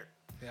Fighter.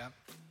 Yeah.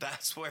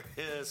 That's where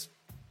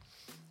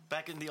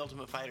back in The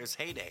Ultimate Fighter's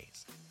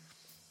heydays,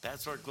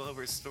 that's where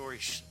Glover's story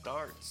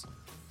starts.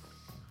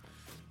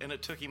 And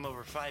it took him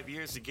over 5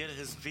 years to get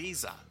his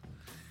visa.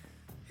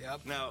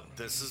 Yep. Now,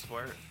 this is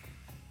where,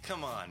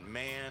 come on,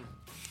 man.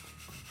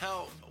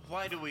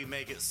 Why do we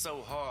make it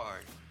so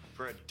hard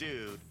for a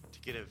dude to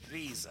get a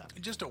visa?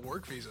 Just a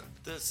work visa.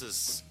 This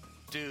is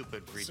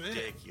stupid,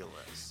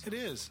 ridiculous. It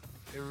is.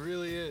 It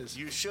really is.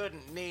 You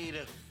shouldn't need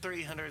a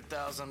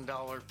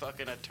 $300,000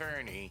 fucking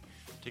attorney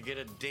to get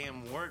a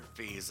damn work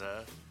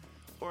visa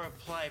or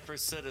apply for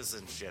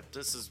citizenship.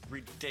 This is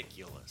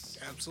ridiculous.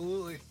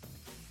 Absolutely.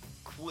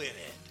 Quit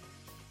it.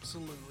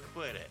 Absolutely.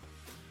 Quit it.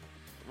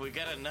 We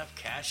got enough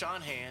cash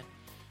on hand.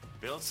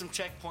 Build some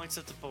checkpoints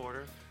at the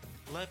border.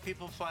 Let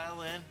people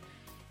file in.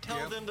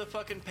 Tell them the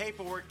fucking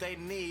paperwork they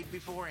need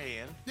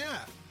beforehand. Yeah.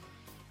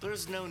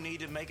 There's no need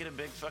to make it a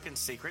big fucking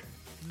secret.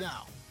 No.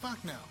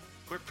 Fuck no.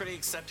 We're pretty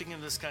accepting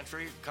in this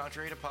country,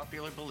 contrary to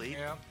popular belief.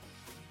 Yeah.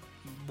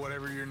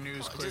 Whatever your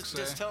news clicks say.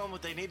 Just tell them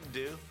what they need to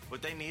do,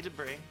 what they need to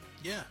bring.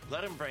 Yeah.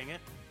 Let them bring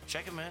it.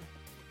 Check them in.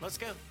 Let's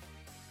go.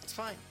 It's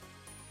fine.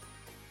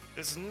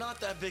 It's not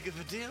that big of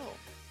a deal.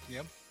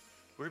 Yep.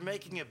 We're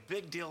making a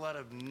big deal out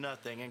of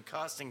nothing and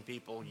costing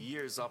people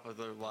years off of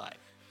their life.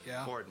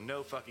 Yeah. For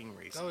no fucking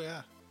reason. Oh,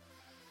 yeah.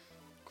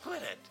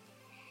 Quit it.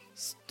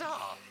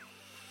 Stop.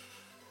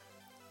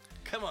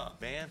 Come on,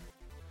 man.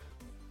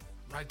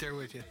 Right there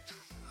with you.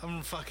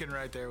 I'm fucking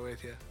right there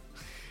with you.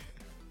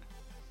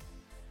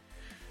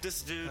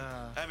 This dude,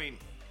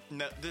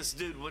 this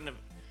dude wouldn't have...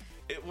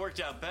 It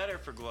worked out better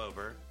for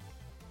Glover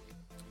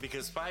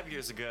because 5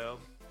 years ago,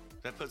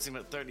 that puts him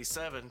at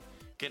 37,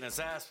 getting his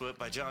ass whipped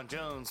by John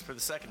Jones for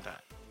the second time.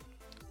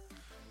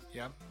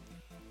 Yep.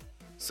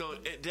 So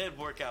it did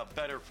work out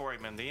better for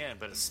him in the end,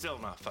 but it's still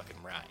not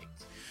fucking right.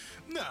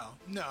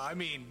 No, I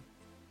mean,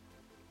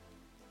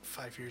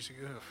 5 years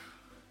ago.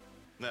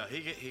 No,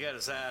 he got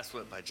his ass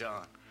whipped by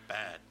John.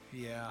 Bad.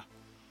 Yeah.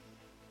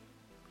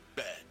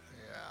 Bad.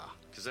 Yeah.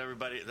 Because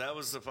that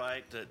was the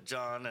fight that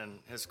John and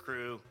his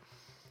crew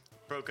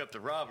broke up the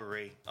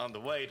robbery on the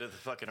way to the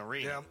fucking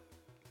arena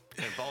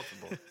in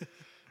Baltimore.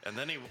 And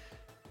then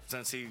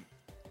since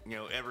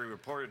every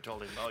reporter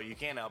told him, oh, you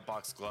can't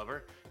outbox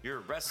Glover, you're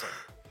a wrestler.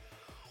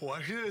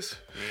 Watch this.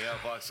 He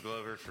outboxed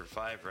Glover for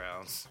 5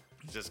 rounds.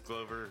 Just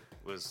Glover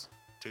was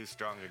too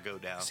strong to go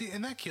down. See,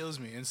 and that kills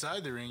me.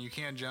 Inside the ring, you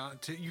can't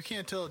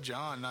tell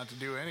John not to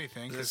do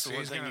anything. That's the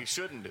one thing you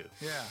shouldn't do.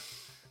 Yeah.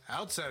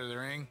 Outside of the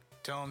ring,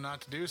 tell him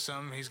not to do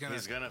something. He's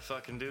gonna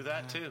fucking do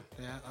that too.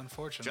 Yeah,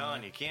 unfortunately.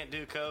 John, you can't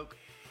do coke,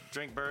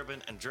 drink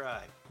bourbon, and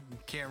drive. You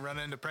can't run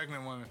into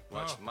pregnant women.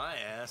 Watch my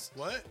ass.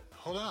 What?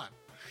 Hold on.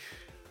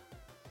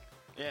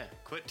 Yeah,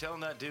 quit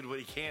telling that dude what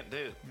he can't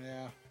do.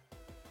 Yeah.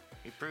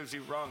 He proves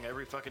you wrong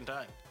every fucking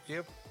time.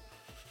 Yep.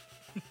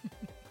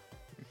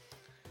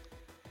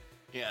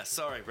 Yeah,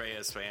 sorry,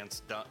 Reyes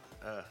fans.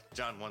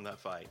 John won that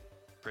fight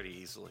pretty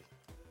easily.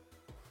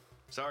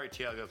 Sorry,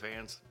 Thiago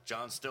fans.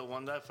 John still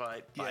won that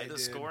fight by the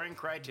scoring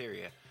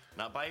criteria,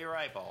 not by your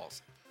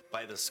eyeballs.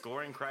 By the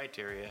scoring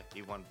criteria,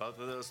 he won both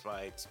of those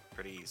fights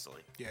pretty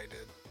easily. Yeah, he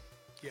did.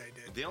 Yeah,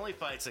 he did. The only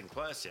fights in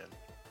question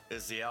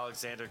is the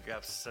Alexander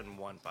Gustafsson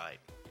one fight.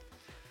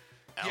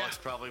 Alex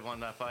probably won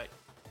that fight.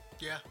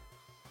 Yeah.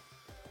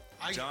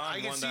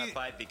 John won that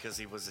fight because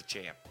he was a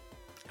champ.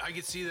 I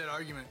could see that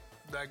argument.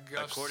 That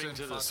Gustafsson according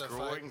to the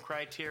scoring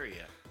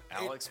criteria,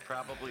 Alex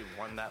probably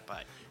won that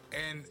fight.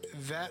 And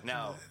that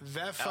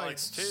fight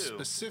Alex too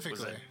specifically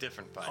was a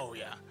different fight. Oh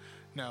yeah.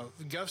 No,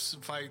 Guff's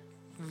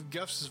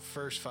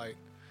first fight,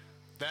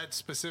 that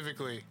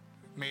specifically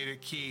made it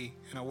key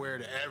and aware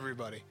to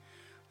everybody.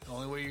 The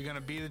only way you're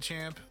gonna be the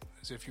champ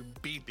is if you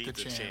beat the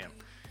champ.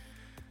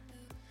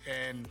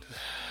 And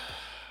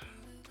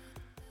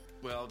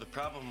well, the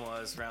problem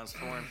was rounds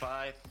 4 and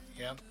 5.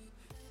 Yep.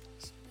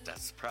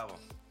 That's the problem.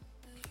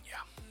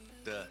 Yeah.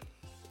 the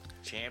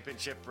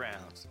championship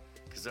rounds,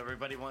 because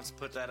everybody wants to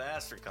put that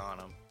asterisk on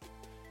them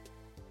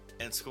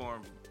and score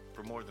them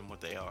for more than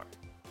what they are.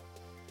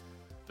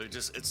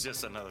 It's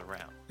just another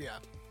round. Yeah.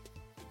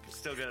 You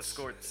still got to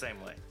score it the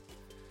same way.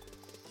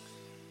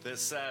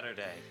 This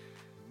Saturday,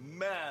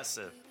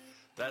 massive.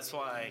 That's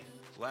why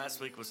last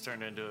week was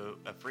turned into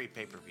a free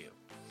pay-per-view.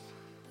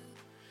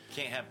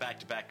 Can't have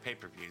back-to-back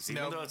pay-per-views.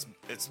 Even though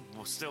it's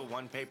still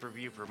one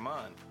pay-per-view per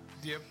month.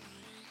 Yep.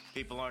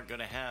 People aren't going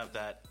to have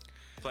that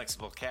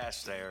flexible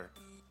cash there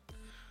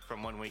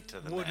from one week to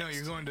the next. No,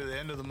 you're going to the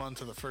end of the month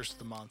to the first of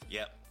the month.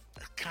 Yep.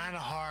 Kind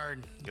of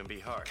hard. Gonna be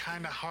hard.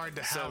 Kind of hard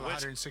to have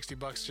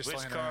 $160 just which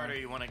laying card around. are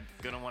you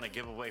gonna want to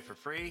give away for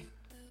free?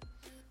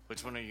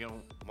 Which one are you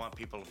gonna want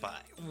people to buy?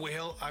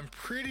 Well, I'm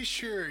pretty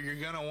sure you're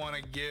gonna want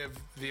to give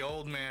the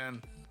old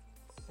man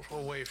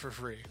away for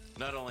free.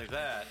 Not only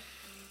that,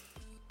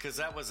 because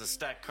that was a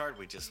stacked card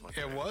we just went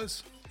through.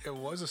 It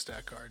was a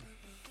stack card.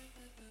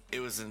 It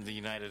was in the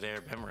United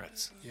Arab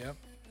Emirates. Yep.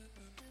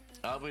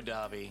 Abu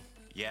Dhabi,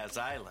 Yaz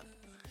Island.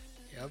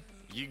 Yep.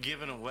 You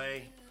giving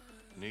away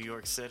New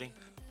York City?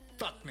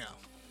 Fuck no.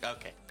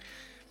 Okay.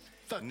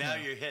 Fuck now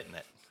no. you're hitting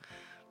it.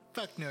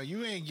 Fuck no.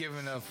 You ain't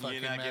giving up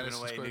fucking You're not Madison giving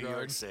away Square New Garden.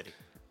 York City.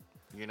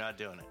 You're not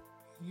doing it.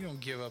 You don't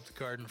give up the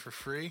garden for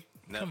free.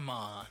 Nope. Come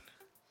on.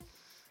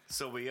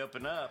 So we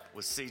open up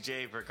with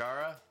CJ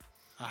Vergara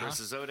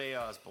versus O'Day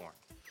Osborne.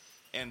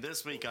 And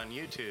this week on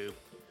YouTube,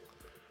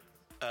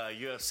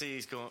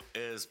 UFC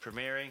is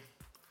premiering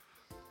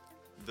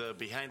the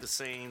behind the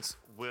scenes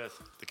with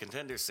the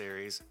Contender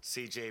Series.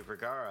 CJ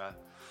Vergara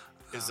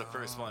is the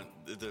first one.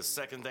 The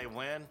second they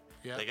win,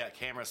 they got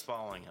cameras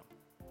following him.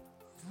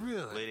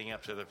 Really? Leading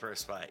up to the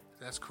first fight.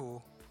 That's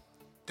cool.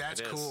 That's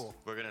It is. cool.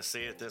 We're going to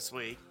see it this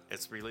week.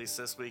 It's released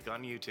this week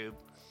on YouTube.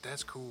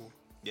 That's cool.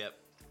 Yep.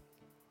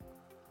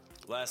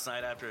 Last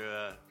night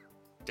after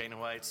Dana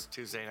White's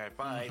Tuesday Night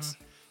Fights,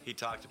 he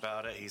talked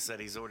about it. He said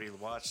he's already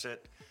watched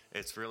it.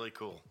 It's really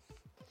cool.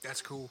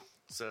 That's cool.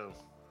 So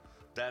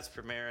that's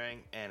premiering.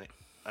 And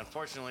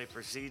unfortunately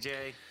for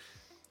CJ,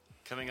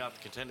 coming off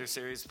the Contender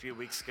Series a few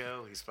weeks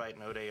ago, he's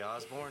fighting O'Day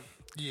Osborne.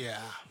 Yeah.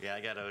 Yeah,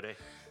 I got O'Day.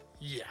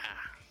 Yeah.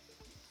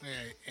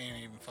 Ain't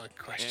even a fucking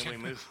question.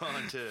 And we move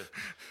on to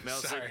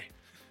Melzer Sorry.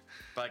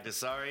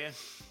 Bagdasaryan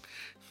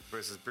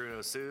versus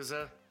Bruno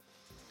Souza.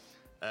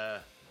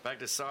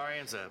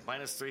 Bagdasaryan's a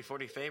minus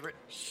 340 favorite.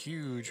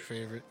 Huge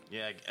favorite.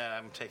 Yeah,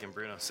 I'm taking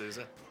Bruno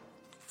Souza.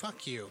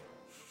 Fuck you.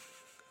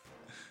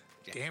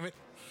 Yeah. Damn it.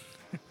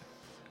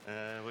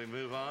 We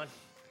move on.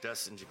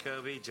 Dustin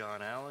Jacoby,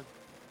 John Allen.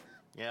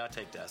 Yeah, I'll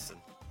take Dustin.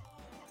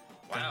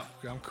 Wow.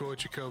 I'm cool with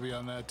Jacoby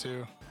on that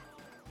too.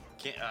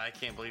 I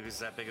can't believe he's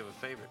that big of a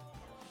favorite.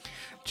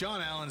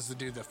 John Allen's the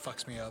dude that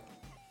fucks me up.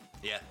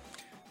 Yeah.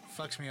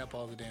 Fucks me up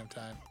all the damn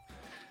time.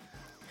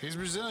 He's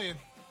Brazilian.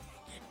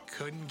 You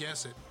couldn't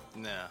guess it.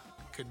 No.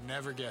 Could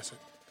never guess it.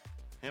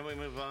 And we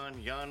move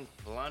on. Jan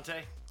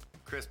Vellante,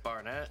 Chris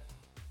Barnett.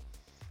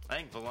 I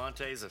think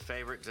Vellante's a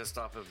favorite just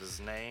off of his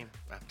name.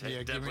 I'm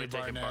definitely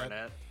taking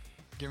Barnett.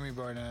 Give me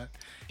Barnett.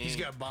 He's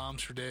got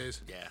bombs for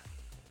days. Yeah.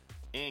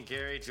 Ian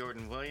Gary,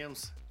 Jordan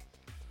Williams.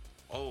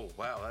 Oh,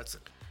 wow.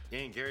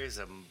 Ian Gary's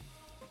a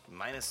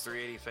minus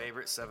 380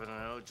 favorite,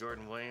 7-0.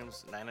 Jordan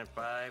Williams,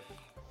 9-5.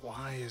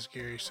 Why is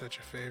Gary such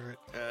a favorite?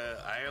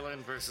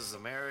 Ireland versus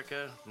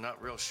America.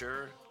 Not real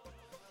sure.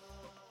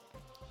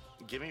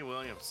 Give me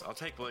Williams. I'll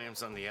take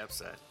Williams on the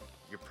upset.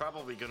 You're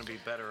probably going to be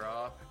better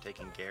off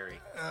taking Gary.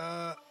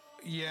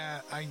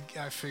 Yeah,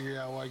 I figured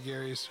out why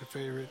Gary's a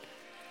favorite.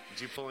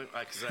 Did you pull him?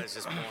 Because I was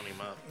just pulling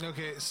him up.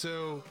 Okay,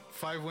 so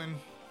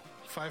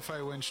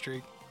 5-fight win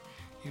streak.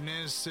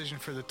 Unanimous decision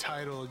for the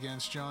title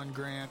against John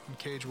Grant and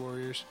Cage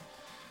Warriors.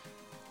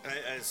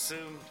 I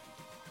assumed.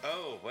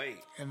 Oh, wait.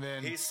 And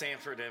then he's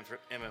Sanford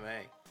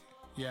MMA.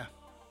 Yeah.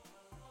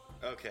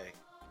 Okay.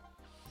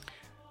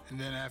 And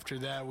then after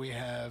that, we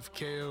have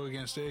KO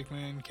against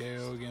Aikman,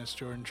 KO against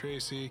Jordan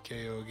Tracy,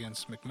 KO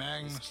against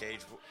McMagnus.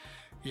 Cage.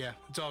 Yeah,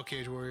 it's all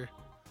Cage Warrior.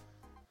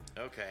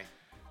 Okay.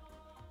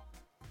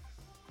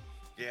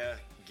 Yeah,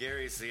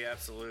 Gary's the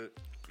absolute.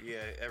 Yeah,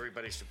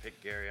 everybody should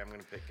pick Gary. I'm going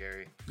to pick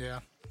Gary. Yeah.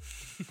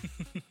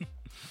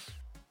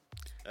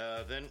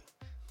 Then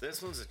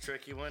this one's a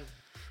tricky one.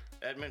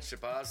 Edmund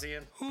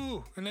Shabazian.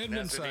 Ooh, an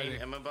Edmund sighting.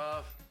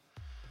 Imabov.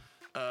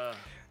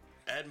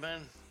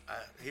 Edmund,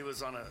 he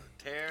was on a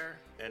tear,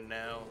 and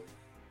now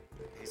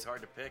he's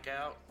hard to pick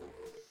out.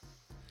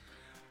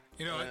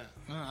 You know what?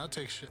 I'll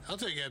take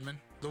Edmund.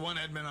 The one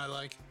Edmund I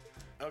like.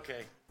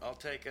 Okay, I'll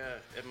take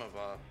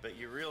Imabov, but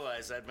you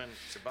realize Edmund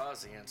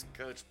Shabazian's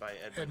coached by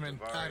Edmund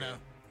Davari. I know.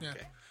 Yeah.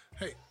 Okay.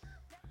 Hey.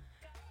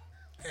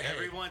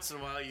 Every once in a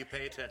while, you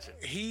pay attention.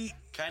 He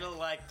kind of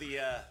like the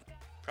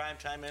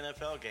primetime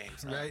NFL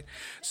games, huh? Right.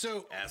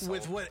 So Asshole.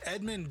 with what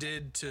Edmund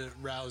did to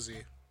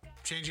Rousey,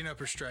 changing up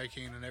her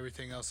striking and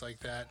everything else like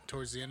that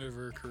towards the end of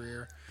her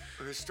career,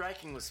 her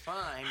striking was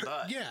fine,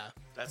 but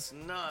that's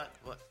not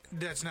what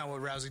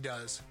Rousey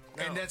does.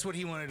 No. And that's what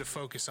he wanted to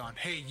focus on.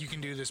 Hey, you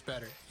can do this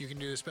better. You can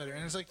do this better.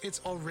 And it's like, it's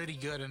already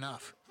good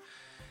enough.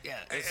 Yeah,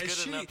 it's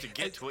good enough to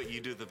get to what you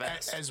do the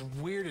best. As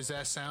weird as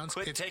that sounds,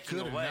 Quit it's taking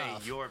good away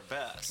enough. your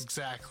best.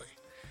 Exactly.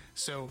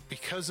 So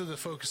because of the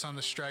focus on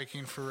the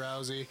striking for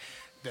Rousey,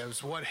 that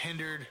was what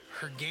hindered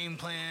her game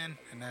plan,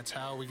 and that's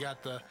how we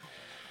got the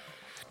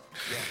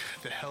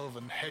hell of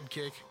a head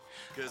kick.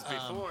 Because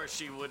before,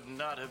 she would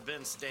not have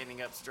been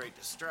standing up straight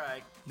to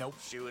strike. Nope.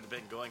 She would have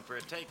been going for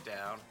a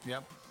takedown.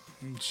 Yep.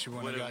 She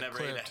Would have never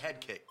clipped. hit a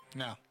head kick.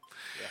 No.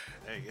 Yeah,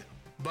 there you go.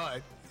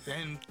 But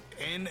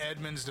in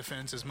Edmund's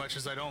defense, as much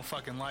as I don't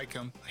fucking like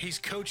him, he's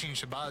coaching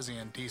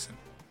Shabazian decent.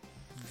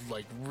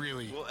 Like,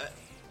 really. Well,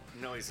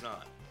 no, he's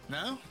not.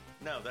 No?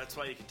 No, that's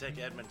why you can take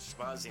Edmund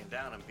Shabazian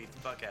down and beat the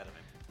fuck out of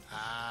him.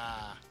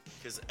 Ah.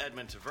 Because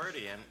Edmund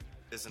Taverdian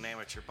is an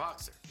amateur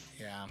boxer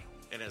Yeah.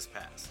 in his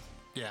past.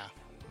 Yeah.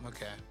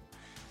 Okay.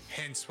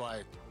 Hence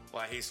why.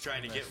 Why he's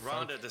trying to get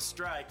Ronda to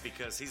strike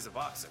because he's a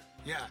boxer.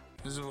 Yeah.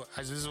 This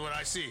is what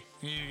I see.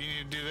 You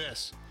need to do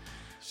this.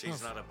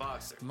 She's not a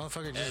boxer.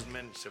 Motherfucker just.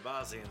 Edmund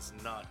Shabazian's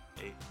not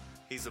a...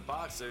 He's a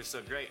boxer,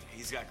 so great.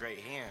 He's got great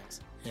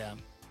hands. Yeah.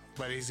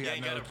 But he's He got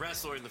ain't no. got a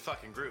wrestler in the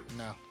fucking group.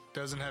 No.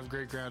 Doesn't have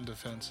great ground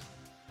defense.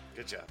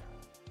 Good job.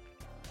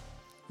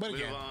 But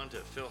Move again. on to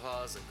Phil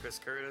Hawes and Chris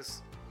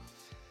Curtis.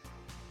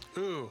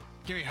 Ooh.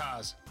 Give me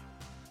Haas.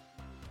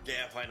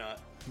 Yeah, why not?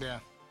 Yeah.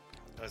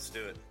 Let's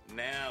do it.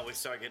 Now we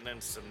start getting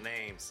into some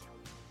names.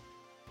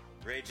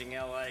 Raging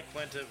Ally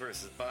Quinta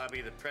versus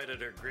Bobby the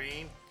Predator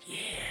Green.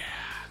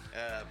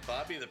 Yeah.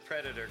 Bobby the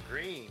Predator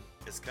Green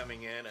is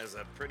coming in as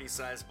a pretty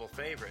sizable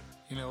favorite.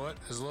 You know what?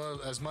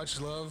 As much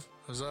love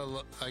as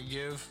I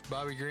give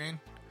Bobby Green,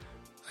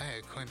 I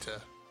had Quinta.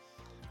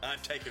 I'm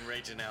taking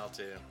Raging Al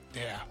too.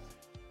 Yeah.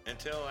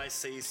 Until I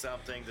see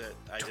something that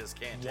I just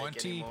can't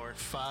take anymore.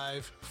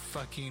 25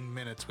 fucking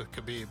minutes with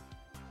Khabib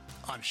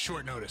on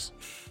short notice.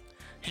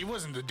 He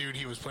wasn't the dude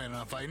he was planning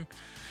on fighting.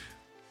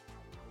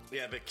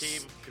 Yeah, but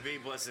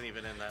Khabib wasn't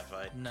even in that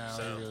fight. No,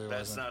 so he really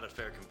that's wasn't. not a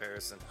fair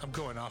comparison. I'm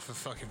going off of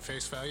fucking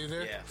face value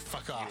there. Yeah,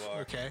 Fuck off. you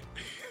are. Okay.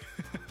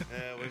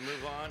 We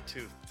move on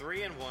to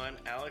 3-1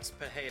 Alex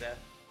Pereira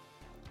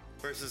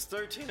versus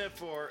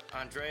 13-4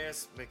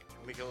 Andreas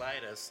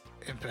Michailidis.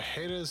 And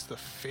Pereira's the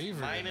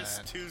favorite. Minus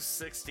in that.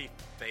 260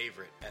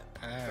 favorite at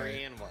All 3-1.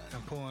 right.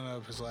 I'm pulling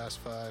up his last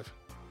 5.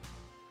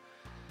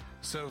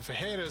 So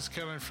Ferreira's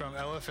coming from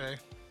LFA.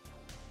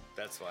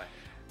 That's why.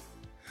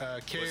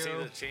 KO. Was he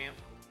the champ?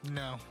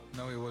 No,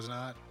 he was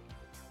not.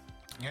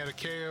 He had a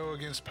KO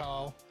against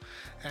Powell.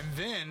 And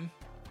then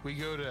we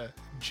go to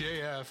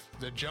JF,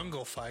 the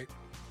jungle fight.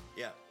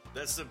 Yeah,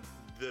 that's the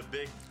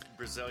big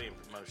Brazilian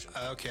promotion.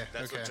 Okay,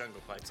 That's okay. what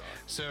jungle fights are.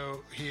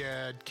 So he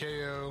had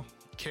KO,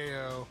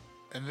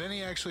 and then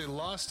he actually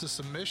lost a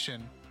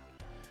submission.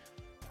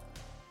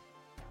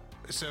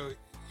 So,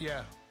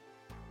 yeah.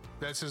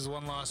 That's his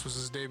one loss, was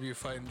his debut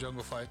fight in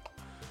jungle fight.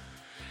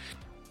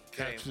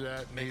 Okay, After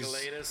that, he's...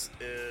 Michailidis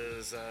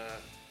is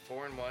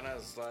 4-1 out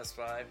of his last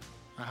 5.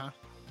 Uh-huh.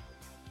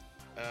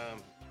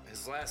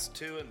 His last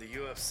 2 in the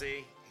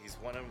UFC, he's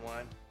 1-1.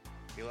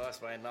 He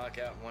lost by a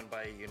knockout and won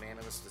by a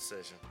unanimous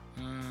decision.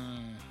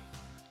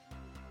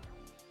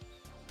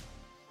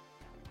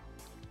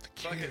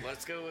 Fuck it,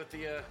 let's go with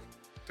the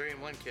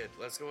 3-1 kid.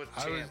 Let's go with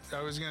the champ.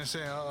 I was going to say...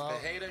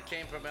 Tejeda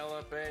came from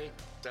LFA.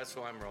 That's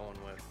who I'm rolling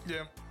with.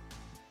 Yeah.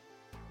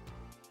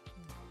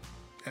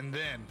 And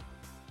then...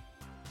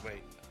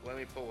 Wait, let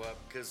me pull up,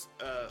 because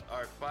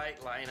our fight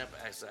lineup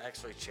has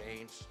actually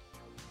changed.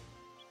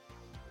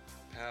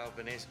 How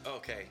Vinicius...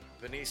 Okay,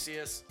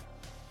 Vinicius...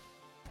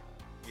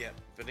 Yep,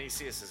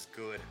 Vinicius is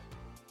good.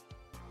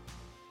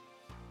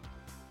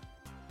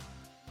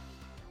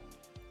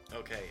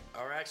 Okay,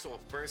 our actual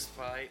first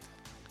fight...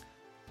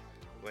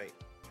 Wait,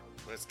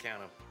 let's count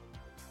them.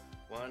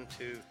 1,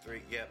 2,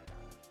 3, yep.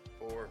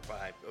 4,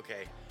 5.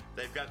 Okay,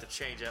 they've got the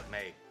change up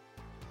made.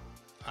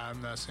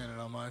 I'm not seeing it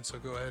on mine, so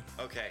go ahead.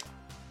 Okay.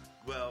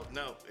 Well,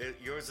 no,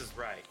 yours is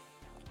right.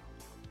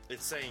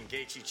 It's saying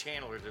Gaethje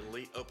Chandler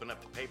to open up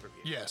the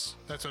pay-per-view. Yes,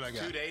 that's what I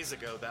got. 2 days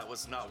ago, that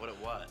was not what it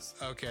was.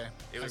 Okay,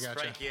 It was I gotcha.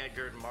 Frankie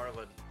Edgar and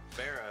Marlon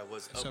Vera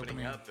was It's opening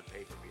opening. up the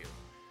pay-per-view.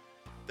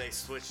 They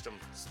switched them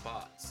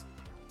spots.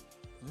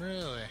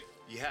 Really?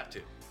 You have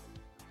to.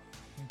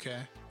 Okay.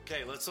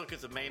 Okay, let's look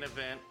at the main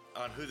event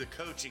on who the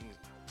coaching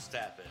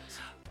staff is.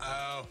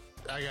 Oh,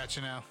 I got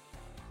you now.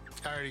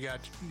 I already got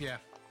you. Yeah,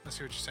 I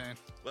see what you're saying.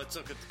 Let's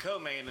look at the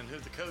co-main and who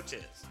the coach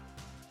is.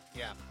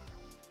 Yeah.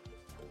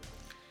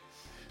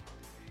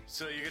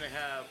 So you're going to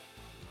have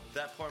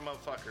that poor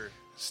motherfucker.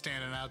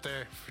 Standing out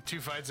there for 2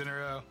 fights in a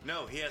row.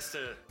 No, he has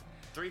to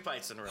 3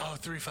 fights in a row. Oh,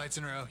 3 fights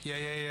in a row. Yeah.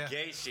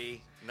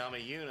 Gaethje,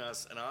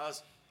 Namajunas, and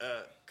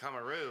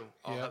Kamaru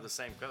all Yep. have the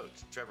same coach,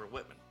 Trevor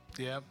Whitman.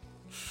 Yep.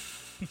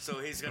 So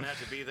he's going to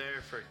have to be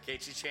there for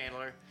Gaethje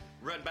Chandler,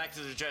 run back to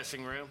the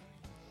dressing room,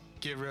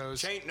 Get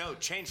Rose.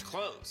 change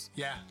clothes.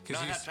 Yeah, because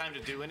Not he's... have time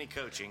to do any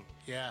coaching.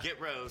 Yeah. Get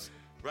Rose,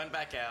 run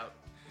back out,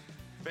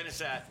 finish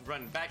that,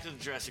 run back to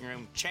the dressing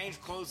room, change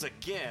clothes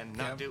again,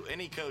 not Yep. do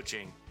any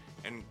coaching,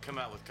 and come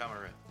out with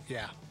Kamaru.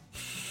 Yeah.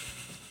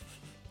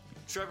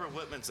 Trevor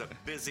Whitman's a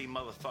busy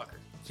motherfucker.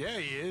 Yeah,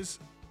 he is.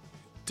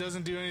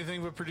 Doesn't do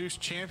anything but produce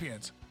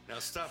champions. Now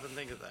stop and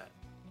think of that.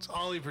 It's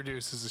all he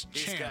produces is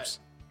He's champs.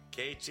 got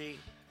Gaethje,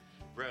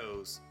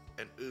 Rose,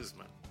 and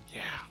Usman.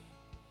 Yeah.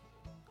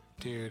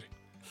 Dude.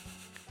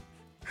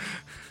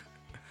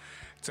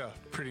 It's a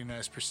pretty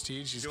nice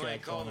prestige. He's Dwayne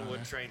got going on Calderwood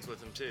there. trains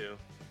with him too.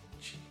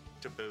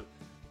 To boot.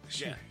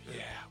 Yeah.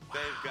 Yeah. Wow.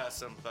 They've got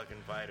some fucking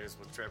fighters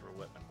with Trevor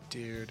Whitman.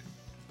 Dude.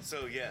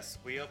 So yes,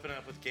 we open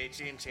up with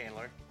Gaethje and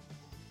Chandler.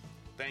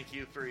 Thank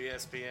you for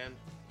ESPN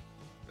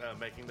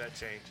making that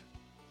change.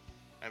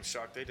 I'm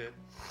shocked they did,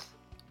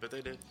 but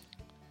they did.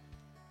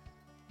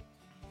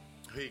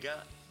 Who you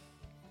got?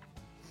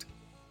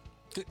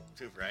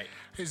 Right.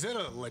 Is that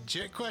a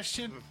legit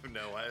question?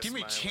 No, I was Give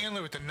me smiling.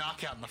 Chandler with the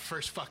knockout in the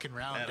first fucking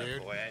round, Atta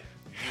dude. boy.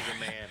 He's a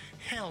man.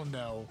 Hell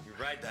no. You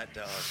ride that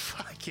dog.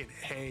 Fucking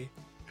A.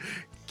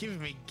 Giving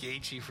me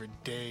Gaethje for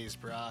days,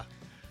 brah.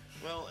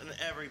 Well, and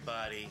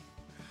everybody.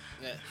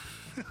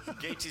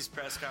 Gaethje's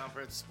press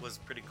conference was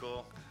pretty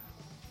cool.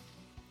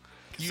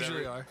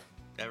 Usually are.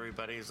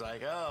 Everybody's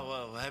like, oh,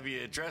 well, have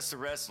you addressed the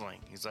wrestling?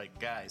 He's like,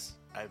 guys,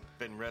 I've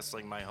been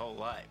wrestling my whole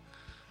life.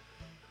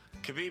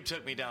 Khabib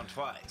took me down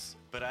twice,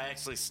 but I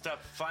actually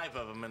stuffed 5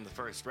 of them in the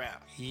first round.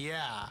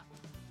 Yeah.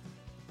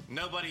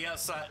 Nobody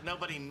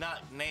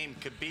not named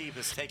Khabib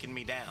has taken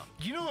me down.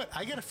 You know what?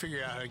 I gotta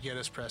figure out how to get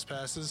us press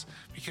passes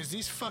because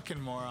these fucking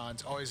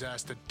morons always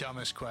ask the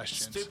dumbest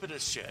questions. Stupid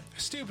as shit.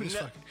 Stupid as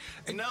fuck.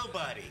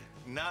 Nobody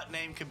not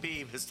named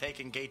Khabib has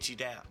taken Gaethje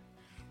down.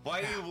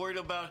 Why are you worried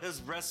about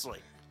his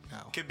wrestling? No.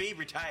 Khabib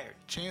retired.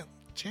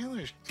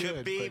 Chandler's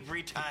good. Khabib but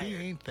retired. He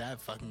ain't that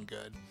fucking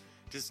good.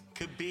 Just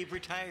Khabib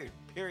retired.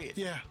 Period.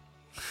 Yeah.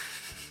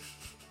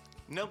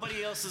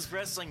 Nobody else's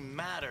wrestling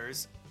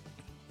matters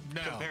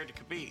No. compared to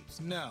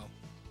Khabib's. No.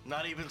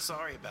 Not even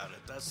sorry about it.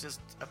 That's just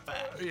a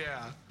fact.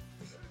 Yeah.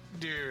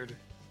 Dude.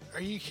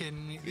 Are you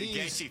kidding me?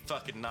 Gaethje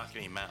fucking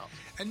knocking him out.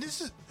 And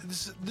this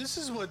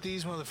is what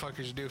these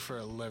motherfuckers do for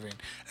a living.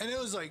 And it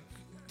was like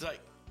It's like,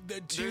 the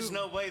two, there's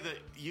no way that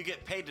you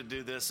get paid to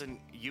do this and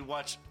you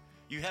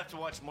have to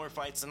watch more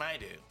fights than I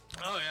do.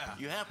 Oh yeah.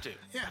 You have to.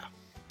 Yeah.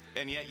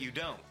 And yet you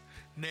don't.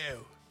 No.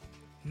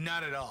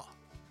 Not at all.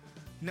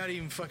 Not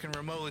even fucking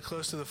remotely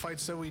close to the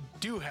fights that we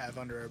do have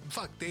under our...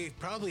 Fuck, they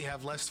probably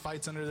have less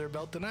fights under their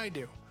belt than I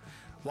do.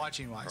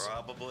 Watching-wise.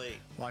 Probably.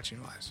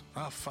 Watching-wise.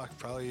 Oh, fuck,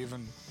 probably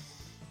even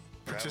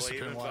Probably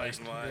even participant-wise.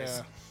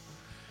 fighting-wise.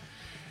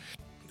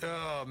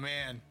 Yeah. Oh,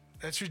 man.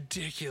 That's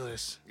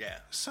ridiculous. Yeah.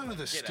 Some of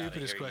the Get outta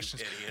stupidest here, you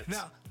questions.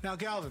 idiots. Now,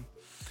 Galvin,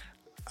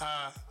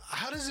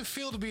 how does it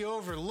feel to be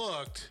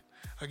overlooked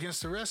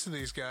against the rest of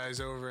these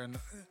guys over in...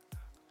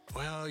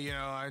 Well, you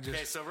know, I just...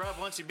 Okay, so Rob,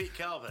 once you beat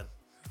Calvin...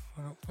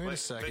 Well, wait a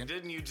second. But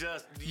didn't you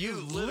just... You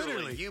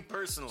literally- you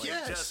personally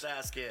Yes. just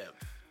ask him.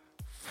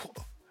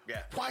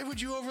 Yeah. Why would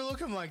you overlook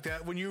him like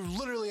that when you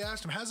literally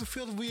asked him, how's it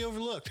feel to be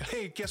overlooked?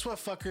 Hey, guess what,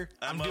 fucker?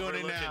 I'm doing it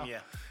overlooking now. ya.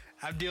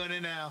 I'm doing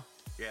it now.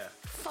 Yeah.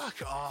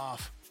 Fuck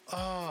off.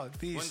 Oh,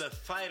 these... When the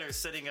fighters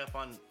sitting up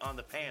on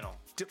the panel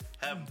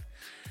have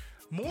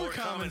more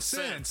common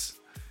sense.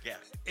 Yeah.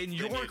 In than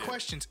your you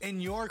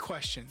do.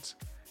 questions.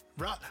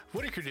 Rob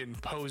Whitaker didn't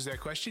pose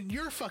that question.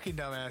 Your fucking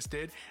dumbass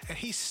did, and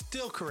he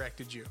still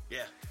corrected you.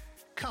 Yeah.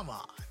 Come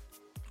on.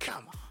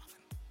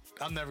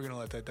 I'm never gonna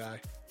let that die.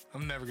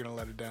 I'm never gonna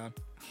let it down.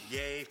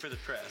 Yay for the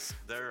press.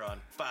 They're on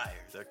fire.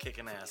 They're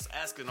kicking ass,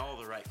 asking all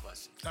the right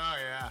questions. Oh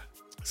yeah.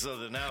 So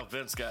that now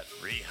Vince got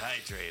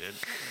rehydrated.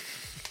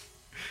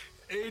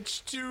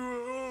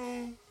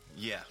 H2O.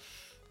 Yeah.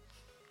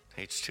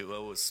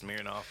 H2O was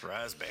smearing off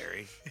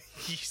raspberry.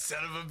 You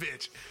son of a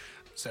bitch.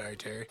 Sorry,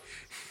 Terry.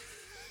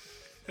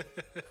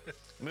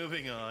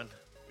 Moving on.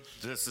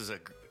 This is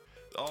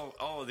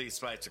all of these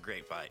fights are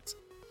great fights.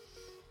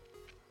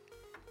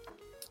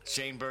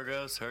 Shane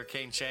Burgos,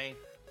 Hurricane Shane,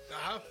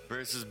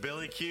 versus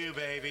Billy Q,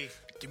 baby.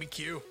 Give me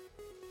Q.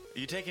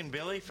 You taking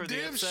Billy for the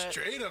Damn upset?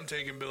 straight I'm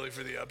taking Billy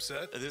for the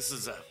upset. This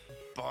is a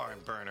barn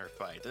burner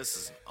fight. This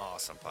is an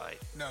awesome fight.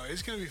 No,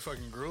 it's going to be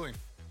fucking grueling.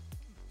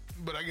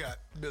 But I got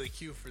Billy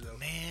Q for the...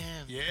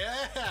 Man.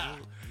 Yeah.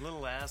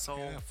 Little asshole.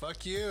 Yeah,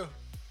 fuck you.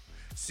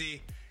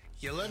 See,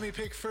 you let me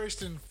pick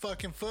first in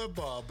fucking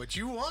football, but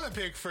you want to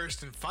pick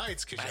first in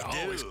fights because you're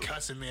I always do.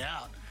 cussing me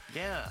out.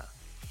 Yeah.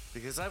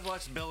 Because I've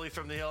watched Billy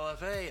from the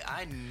LFA.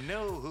 I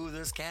know who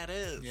this cat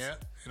is. Yeah,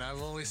 and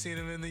I've only seen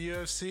him in the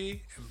UFC,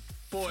 and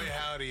boy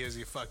howdy is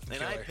he fucking And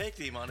killer. I picked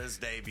him on his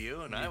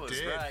debut, and You I was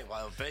did. right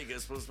while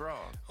Vegas was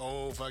wrong.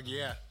 Oh, fuck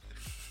yeah.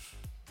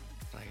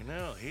 I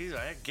know.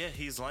 I get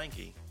he's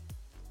lanky.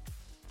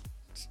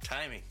 It's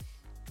timing.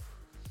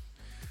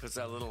 Puts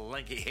that little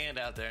lanky hand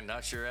out there and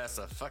knocks your ass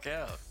the fuck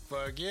out.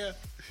 Fuck yeah.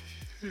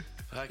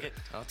 Fuck it.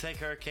 I'll take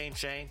Hurricane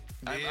Shane.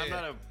 Yeah. I'm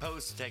not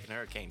opposed to taking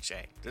Hurricane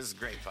Shane. This is a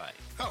great fight.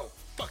 Oh,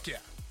 fuck yeah.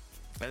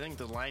 I think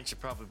the line should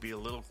probably be a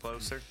little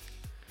closer.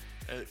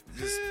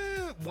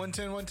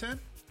 110, 110?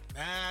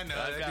 Ah, no,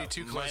 I've that'd got be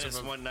too close. minus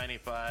of a,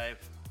 195,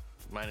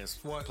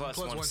 What- plus plus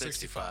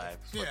 165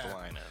 is what Yeah. the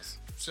line is.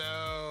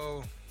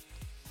 So,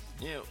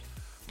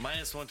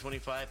 Minus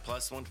 125,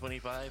 plus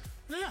 125.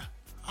 yeah,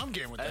 I'm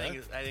game with I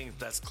that. think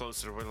that's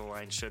closer to where the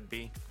line should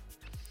be.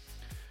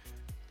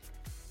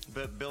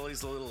 But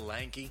Billy's a little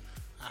lanky,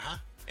 Uh-huh.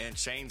 and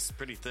Shane's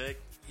pretty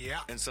thick. Yeah.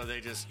 And so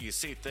you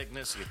see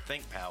thickness, you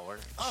think power.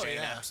 Oh, Shane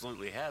yeah.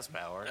 absolutely has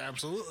power.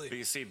 Absolutely. But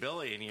you see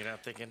Billy and you're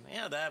not thinking,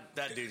 yeah, that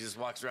dude just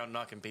walks around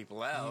knocking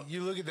people out.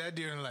 You look at that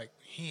dude and like,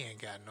 he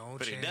ain't got no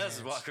But chance. he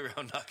does walk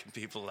around knocking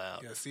people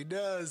out. Yes, he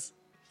does.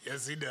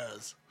 Yes, he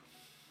does.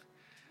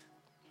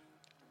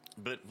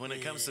 But when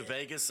it comes to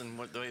Vegas and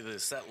the way they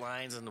set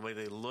lines and the way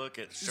they look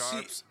at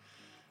sharps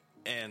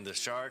and the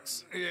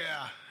sharks,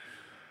 Yeah.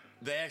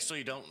 they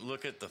actually don't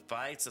look at the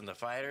fights and the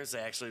fighters. They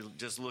actually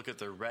just look at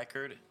their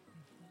record,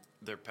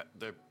 their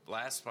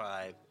last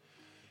 5,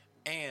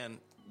 and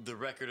the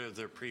record of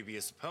their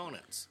previous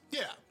opponents.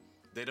 Yeah.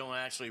 They don't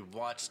actually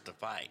watch the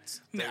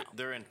fights. No.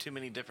 They're in too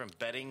many different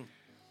betting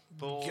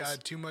pools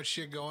Got too much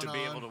shit going on. to be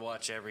able to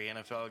watch every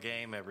NFL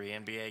game, every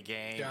NBA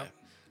game. Yeah.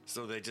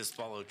 So they just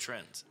follow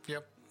trends.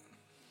 Yep.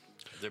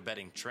 They're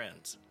betting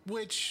trends.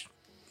 Which,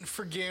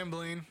 for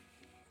gambling,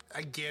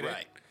 I get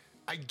Right. it.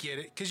 I get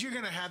it. Because you're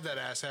going to have that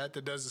asshat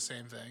that does the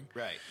same thing.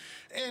 Right.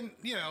 And,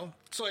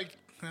 it's like,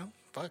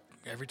 fuck.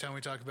 Every time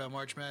we talk about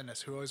March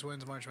Madness, who always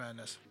wins March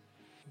Madness?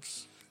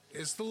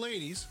 It's the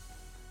ladies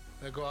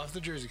that go off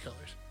the jersey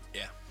colors.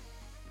 Yeah.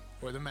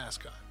 Or the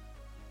mascot.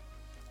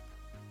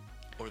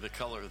 Or the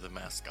color of the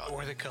mascot.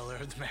 Or the color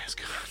of the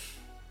mascot.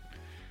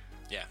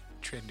 Yeah.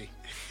 Trendy.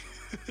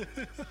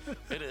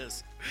 It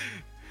is.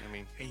 I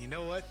mean, And you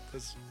know what?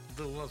 Those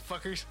little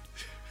motherfuckers,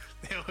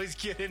 they always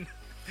get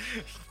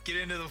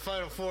into the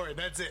Final Four, and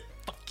that's it.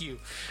 Fuck you.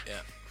 yeah.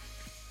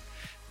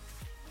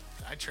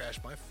 I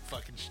trashed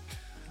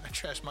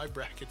my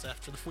brackets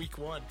after the week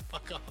 1.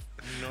 Fuck off.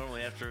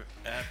 Normally after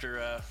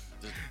the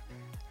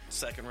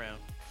second round,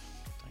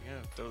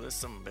 throw this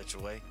some bitch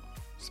away,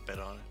 spit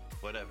on it,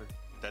 whatever.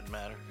 Doesn't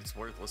matter. It's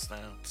worthless now.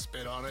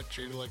 Spit on it,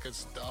 treat it like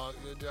it's a dog.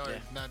 Yeah.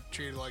 Not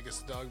treat it like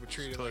it's a dog, but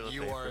treat it Toilet like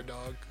you paper. are a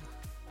dog.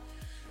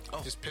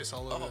 Oh. Just piss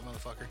all over that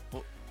motherfucker.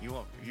 Well,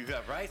 you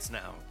got rights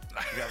now.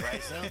 You got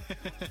rights now?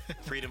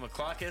 Freedom of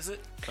clock, is it?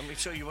 Let me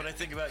show you what I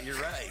think about your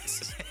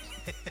rights.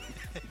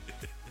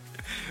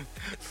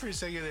 For a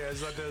second there, I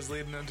thought that was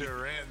leading into a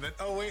rant. And then,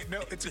 oh, wait, no,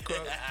 it's a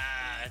quote.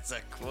 It's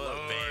a quote,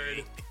 Lord.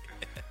 baby.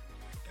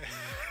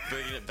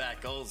 Bringing it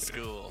back old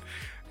school.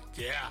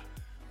 Yeah.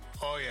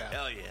 Oh, yeah.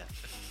 Hell yeah.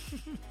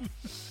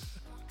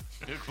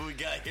 Look what we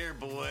got here,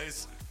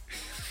 boys.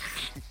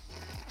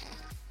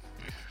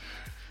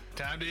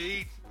 Time to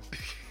eat.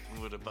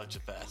 What a bunch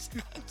of fast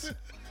guys.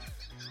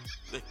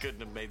 They couldn't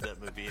have made that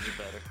movie any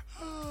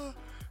better.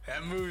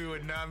 That movie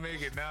would not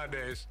make it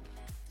nowadays.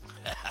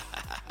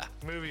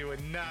 Movie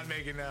would not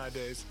make it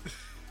nowadays.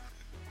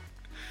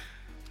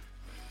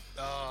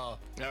 Oh. All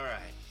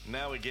right,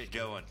 now we get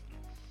going.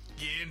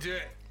 Get into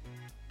it.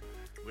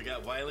 We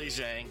got Wiley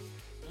Zhang.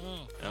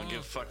 I don't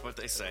give a fuck what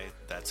they say.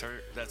 That's her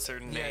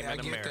name Yeah, I in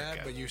get America. that,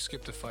 but you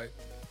skipped a fight.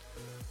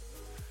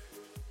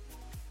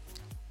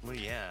 Well,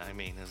 yeah, I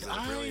mean, is it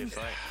really a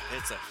fight?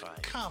 It's a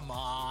fight. Come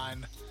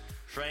on.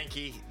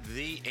 Frankie,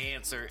 the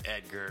answer,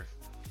 Edgar,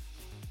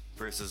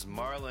 versus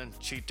Marlon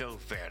Chito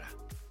Vera.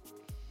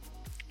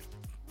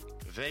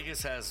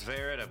 Vegas has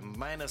Vera at a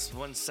minus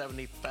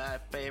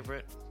 175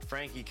 favorite.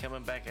 Frankie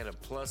coming back at a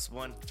plus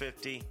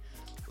 150.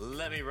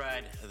 Let me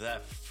ride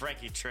that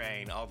Frankie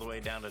train all the way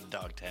down to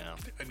Dogtown.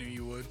 I knew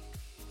you would.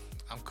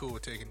 I'm cool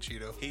with taking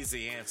Cheeto. He's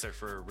the answer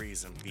for a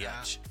reason,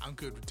 biatch. I'm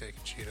good with taking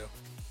Cheeto.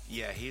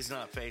 Yeah, he's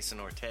not facing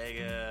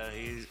Ortega.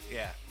 He's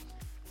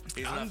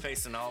not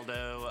facing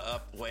Aldo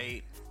up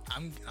weight.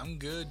 I'm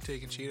good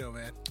taking Cheeto,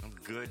 man. I'm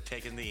good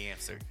taking the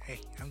answer. Hey,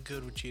 I'm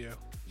good with Cheeto.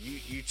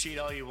 You cheat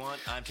all you want.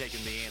 I'm taking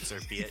the answer,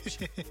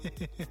 bitch.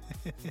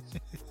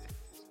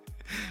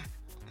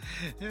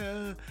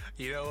 Yeah.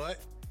 You know what?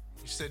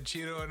 You said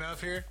Cheeto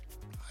enough here.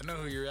 I know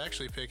who you're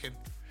actually picking.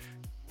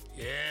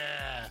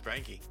 Yeah.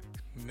 Frankie.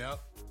 No.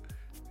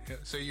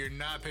 So you're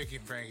not picking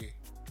Frankie.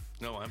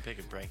 No, I'm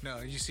picking Frankie. No,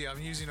 you see,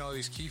 I'm using all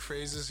these key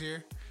phrases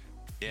here.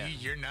 Yeah.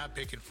 You're not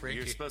picking Frankie.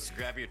 You're supposed to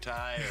grab your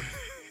tie. Or...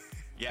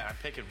 yeah, I'm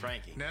picking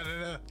Frankie. No.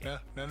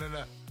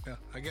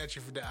 I got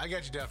you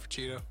down for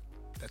Cheeto.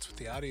 That's what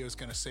the audio is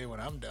gonna say when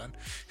I'm done.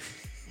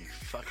 You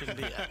fucking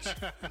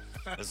biatch.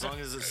 As long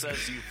as it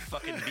says you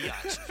fucking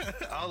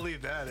biatch. I'll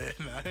leave that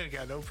in. I ain't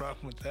got no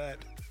problem with that.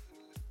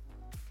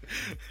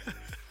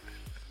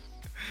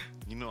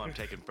 You know I'm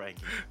taking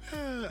Frankie.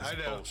 I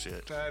know.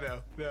 Bullshit. I know.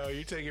 No,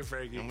 you're taking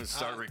Frankie. I'm gonna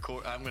start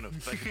record. I'm gonna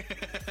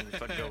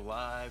fucking go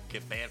live.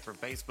 Get banned from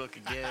Facebook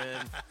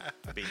again.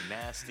 Be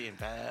nasty and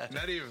bad.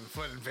 Not even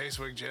putting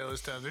Facebook jail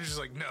this time. They're just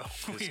like, no.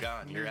 It's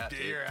gone. You're out, dude.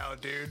 You're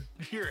out, dude.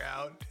 You're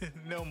out.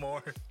 No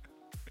more.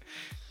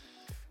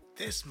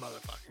 This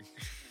motherfucker.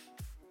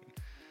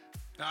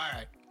 All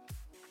right.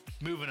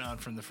 Moving on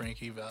from the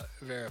Frankie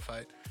Vera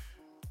fight.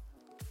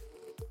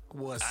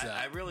 What's that?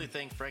 I really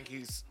think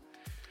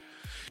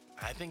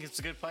I think it's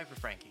a good fight for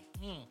Frankie.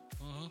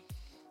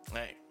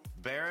 Hey,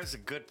 Vera's a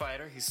good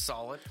fighter. He's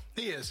solid.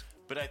 He is.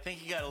 But I think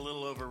he got a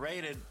little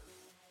overrated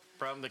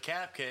from the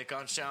cap kick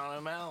on Sean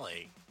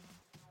O'Malley.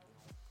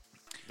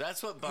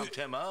 That's what bumped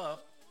him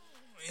up.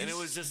 And it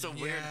was just a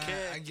weird kick.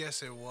 I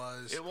guess it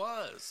was. It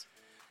was.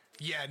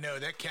 Yeah, no,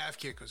 that calf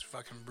kick was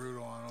fucking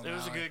brutal on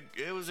O'Malley.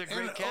 It was a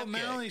great calf kick.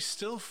 O'Malley's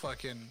still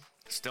fucking...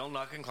 Still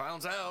knocking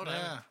clowns out.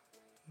 Yeah.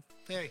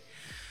 Hey.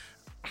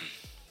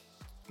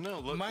 No,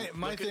 look.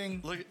 My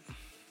thing...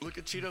 Look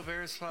at Chito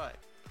Vera's fight.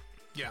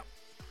 Yeah.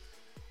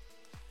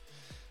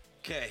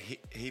 Okay,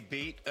 he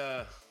beat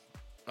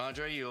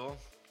Andre Ewell.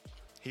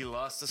 He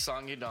lost to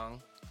Song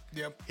Yadong.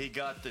 Yep. He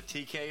got the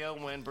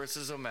TKO win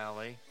versus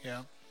O'Malley.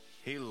 Yeah.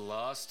 He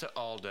lost to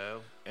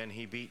Aldo, and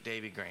he beat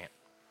Davey Grant.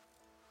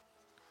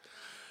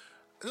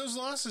 Those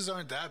losses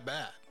aren't that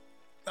bad.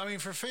 I mean,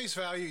 for face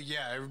value,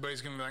 yeah,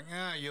 everybody's going to be like,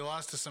 you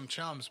lost to some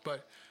chums,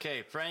 but...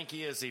 Okay,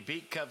 Frankie is he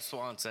beat Cub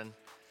Swanson.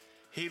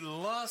 He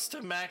lost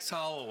to Max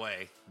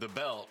Holloway, the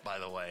belt, by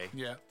the way.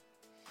 Yeah.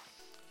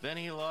 Then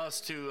he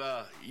lost to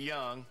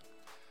Young.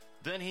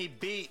 Then he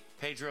beat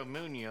Pedro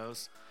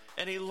Munoz,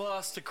 and he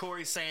lost to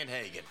Corey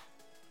Sandhagen.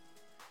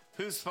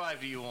 Whose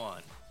 5 do you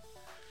want?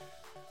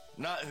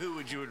 Not who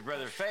would you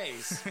rather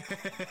face.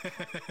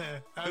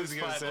 Whose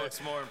 5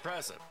 looks more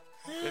impressive?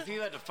 If you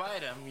had to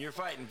fight him, you're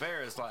fighting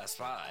Vera's last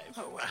 5.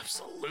 Oh,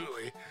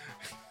 absolutely.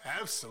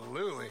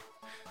 Absolutely.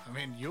 I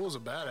mean, Ewell's a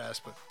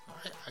badass, but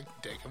I can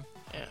take him.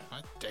 Yeah.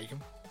 I'd take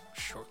him.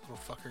 Short little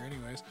fucker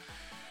anyways.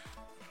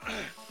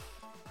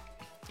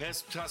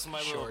 Let's toss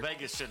my little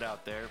Vegas shit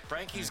out there.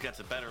 Frankie's got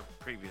the better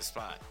previous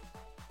fight.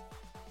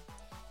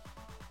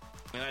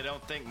 And I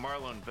don't think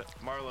Marlon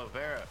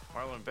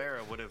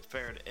Vera would have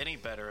fared any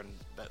better in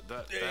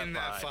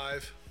that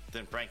 5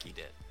 than Frankie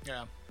did.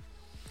 Yeah.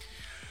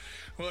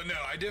 Well, no,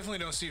 I definitely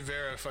don't see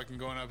Vera fucking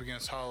going up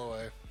against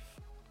Holloway.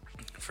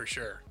 For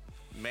sure.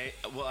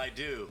 Well, I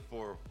do.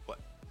 For what?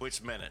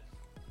 Which minute?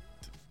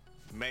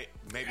 Maybe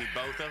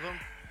both of them?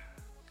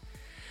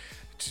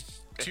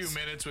 2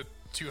 minutes with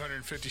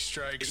 250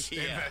 strikes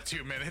in that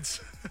 2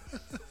 minutes.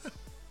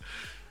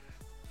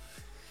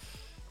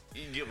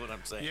 You get what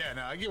I'm saying? Yeah,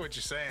 no, I get what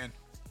you're saying.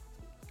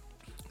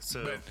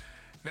 So, but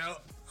no,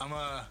 I'm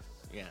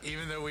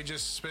even though we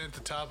just spent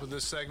the top of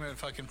this segment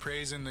fucking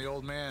praising the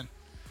old man,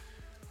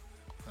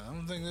 I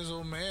don't think this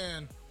old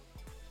man.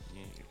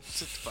 Yeah,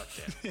 sit the fuck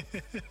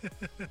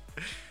down.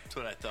 That's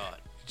what I thought.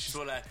 That's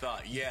what I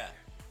thought. Yeah.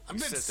 I've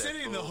been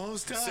sitting the whole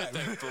time. Sit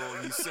there,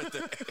 fool. You sit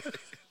there.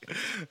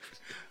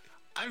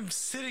 I'm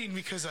sitting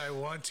because I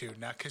want to,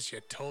 not because you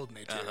told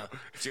me to.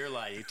 It's your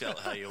lie. You tell it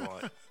how you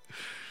want.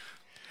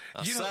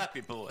 I'll slap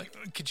you, boy.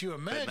 Could you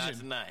imagine? But not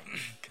tonight,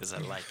 because I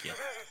like you.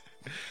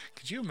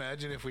 Could you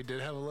imagine if we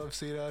did have a love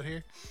seat out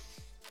here?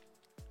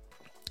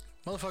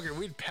 Motherfucker,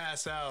 we'd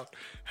pass out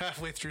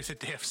halfway through the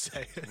damn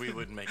segment. We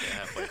wouldn't make it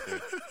halfway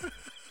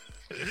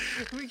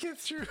through. We get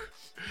through.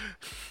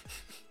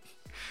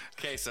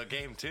 Okay, so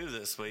game 2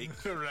 this week.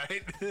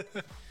 Right?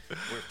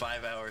 We're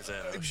 5 hours in.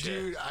 Oh, shit.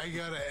 Dude, I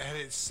gotta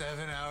edit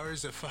 7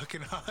 hours of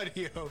fucking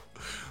audio.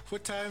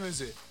 What time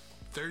is it?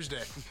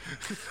 Thursday.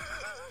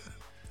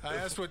 I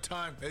asked what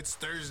time. It's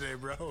Thursday,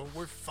 bro.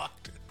 We're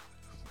fucked.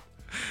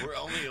 We're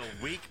only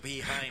a week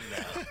behind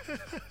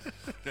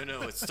now.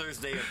 No, it's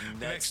Thursday of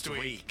next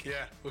week.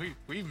 Yeah,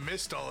 we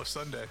missed all of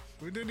Sunday.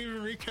 We didn't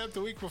even recap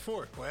the week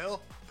before.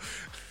 Well.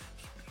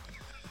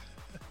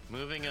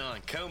 Moving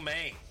on.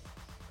 Co-main.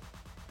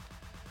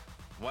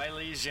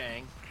 Weili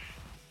Zhang.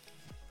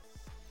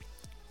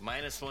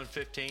 Minus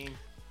 115.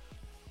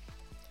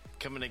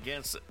 Coming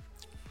against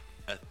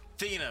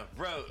Athena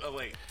Rose. Oh,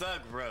 wait.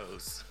 Thug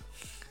Rose.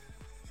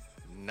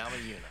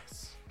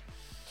 Namajunas.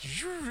 Did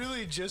you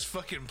really just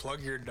fucking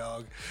plug your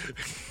dog?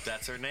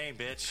 That's her name,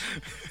 bitch.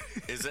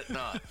 Is it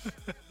not?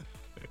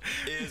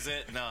 Is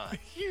it not?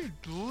 You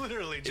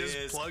literally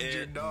just plugged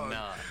your dog.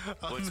 Not?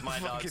 What's my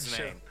dog's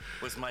name?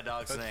 What's my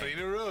dog's name?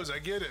 Athena Rose, I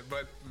get it,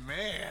 but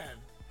man.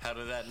 How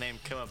did that name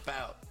come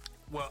about?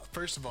 Well,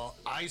 first of all,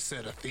 I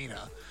said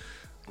Athena.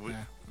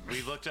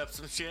 We looked up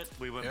some shit.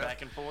 We went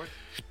back and forth.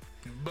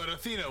 But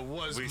Athena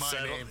was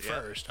my name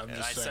first. I'm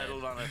just saying. I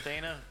settled on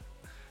Athena.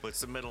 What's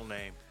the middle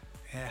name?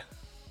 Yeah.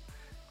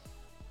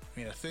 I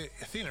mean,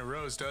 Athena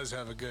Rose does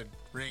have a good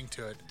ring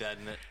to it.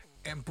 Doesn't it?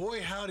 And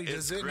boy, howdy,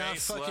 does it not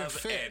fucking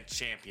fit. And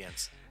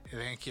champions.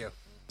 Thank you.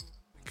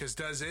 Because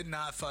does it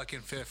not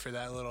fucking fit for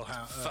that little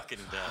hound? Fucking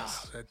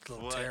does. That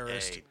little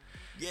terrorist.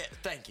 Yeah,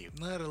 thank you.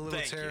 Not a little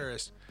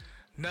terrorist.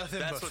 Nothing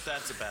That's but... what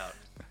that's about.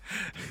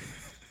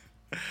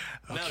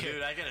 Okay. No,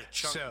 dude, I got a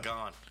chunk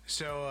gone.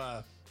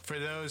 So, for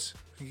those...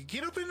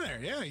 Get up in there.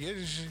 Yeah,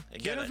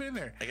 get up in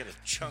there. I got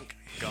a chunk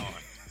gone.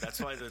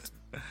 That's why that's...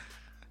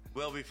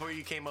 Well, before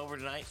you came over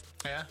tonight...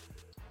 Yeah?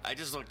 I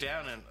just looked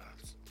down and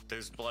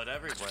there's blood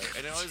everywhere.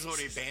 And it was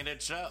already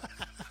bandaged up.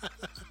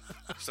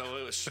 So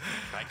it was...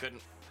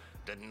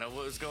 Didn't know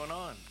what was going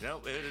on.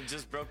 Nope, it had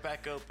just broke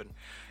back open.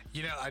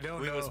 You know, I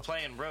don't know. We was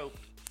playing rope.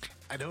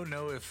 I don't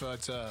know if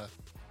it's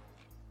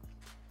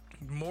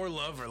more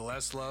love or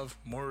less love,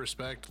 more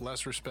respect,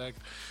 less respect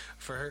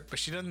for her, but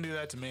she doesn't do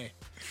that to me.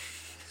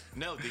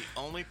 No, the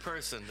only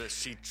person that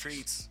she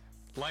treats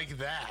like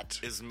that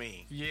is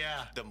me.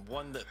 Yeah. The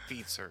one that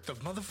feeds her. The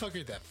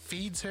motherfucker that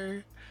feeds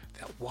her,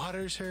 that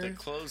waters her, that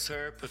clothes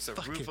her, puts a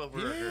roof over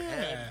her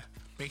head.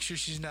 Make sure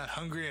she's not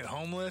hungry and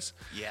homeless.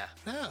 Yeah.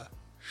 Yeah.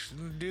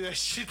 Shouldn't do that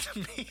shit to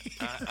me.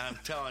 I'm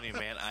telling you,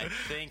 man. I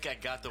think I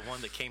got the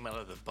one that came out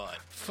of the butt.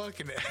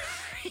 Fucking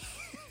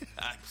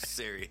I'm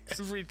serious.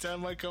 every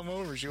time I come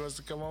over, she wants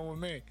to come home with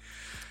me.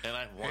 And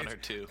I want her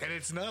to. And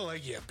it's not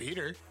like you beat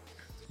her.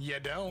 You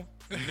don't.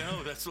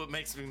 No, that's what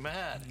makes me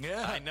mad.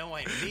 Yeah. I know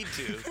I need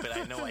to, but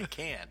I know I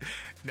can't.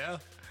 No,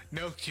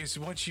 because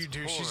once you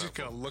do, she's just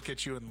going to look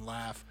at you and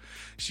laugh.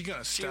 She's going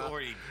to She stop.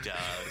 already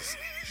does.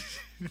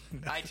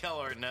 I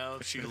tell her no.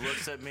 She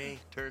looks at me,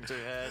 turns her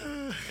head,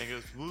 and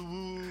goes, woo,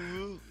 woo,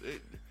 woo.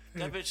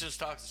 That bitch just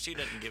talks. She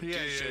doesn't give two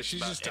shits she's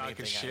about just talking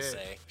anything shit. I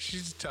say.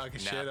 She's just talking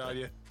shit Nothing. on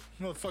you.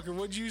 Motherfucker,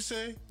 what'd you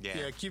say?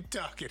 Yeah. Keep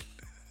talking.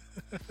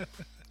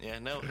 Yeah,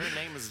 no, her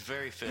name is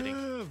very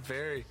fitting.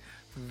 Very,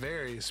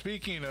 very.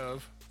 Speaking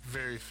of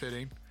very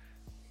fitting,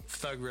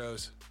 Thug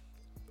Rose.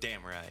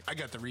 Damn right. I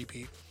got the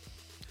repeat.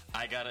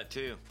 I got it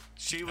too.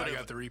 She would I have.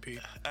 got the repeat.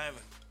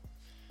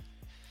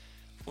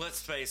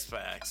 Let's face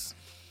facts.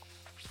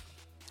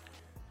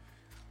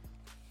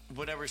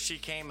 Whenever she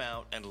came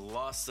out and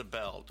lost the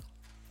belt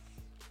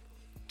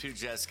to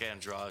Jessica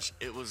Andrade,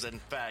 it was in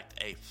fact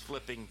a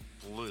flipping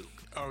fluke.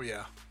 Oh,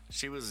 yeah.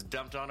 She was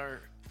dumped on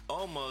her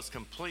almost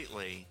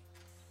completely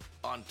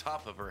on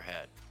top of her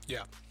head,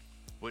 Yeah.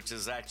 which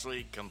is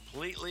actually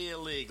completely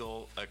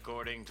illegal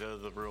according to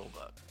the rule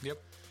book. Yep.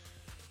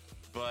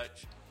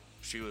 But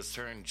she was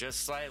turned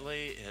just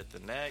slightly, hit the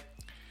neck.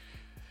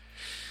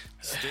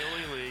 Still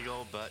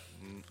illegal, but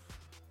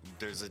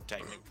there's a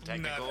technical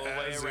Not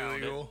way as around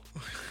illegal.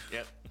 it.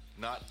 Yep,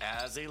 not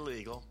as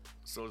illegal,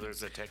 so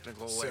there's a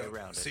technical way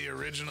around it. See,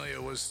 originally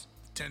it was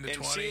 10 to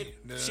And 20.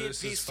 she had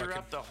pieced her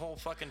up the whole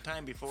fucking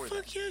time before that.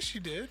 Fuck yeah, she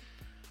did.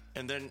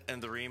 And then in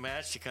the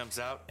rematch, she comes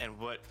out, and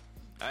what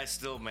I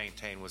still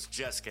maintain was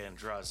Jessica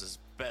Andrade's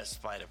best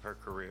fight of her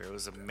career. It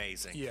was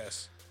amazing.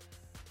 Yes.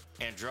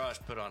 Andrade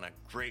put on a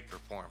great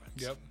performance.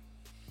 Yep.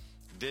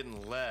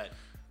 Didn't let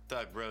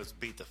Thug Rose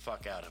beat the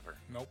fuck out of her.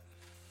 Nope.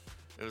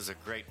 It was a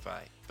great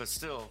fight, but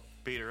still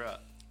beat her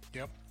up.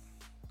 Yep.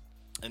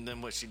 And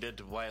then what she did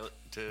to Wiley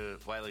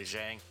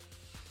Zhang,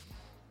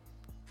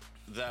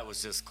 that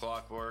was just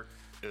clockwork.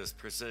 It was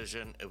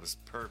precision. It was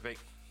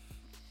perfect.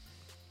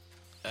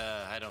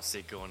 I don't see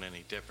it going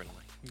any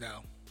differently. No.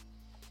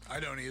 I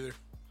don't either.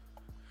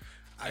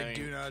 I mean,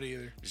 do not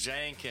either.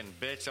 Zhang can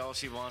bitch all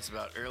she wants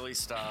about early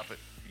stop.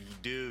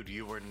 Dude,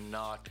 you were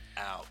knocked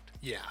out.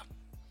 Yeah.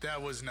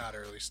 That was not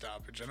early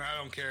stoppage, and I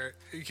don't care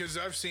because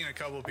I've seen a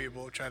couple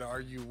people try to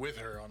argue with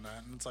her on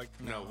that, and it's like,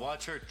 No,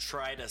 watch her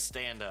try to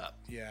stand up.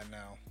 Yeah,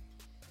 no.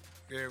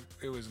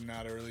 It was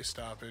not early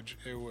stoppage.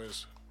 It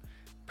was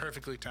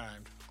perfectly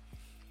timed.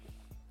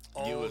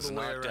 You All was the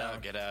way knocked around.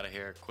 out. Get out of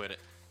here. Quit it.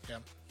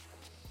 Yep.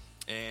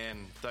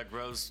 And Thug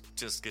Rose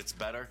just gets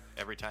better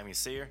every time you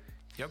see her.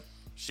 Yep.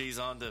 She's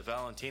on the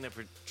Valentina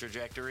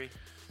trajectory,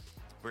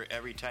 where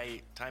every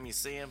time you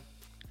see him,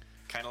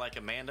 kind of like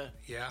Amanda,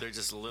 Yeah. they're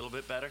just a little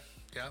bit better.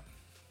 Yep.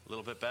 A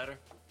little bit better.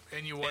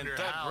 And you wonder And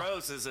Thug how.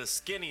 Rose is the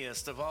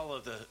skinniest of all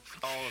of the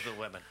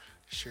women,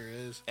 Sure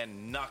is.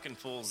 and knocking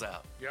fools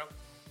out. Yep.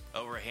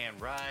 Overhand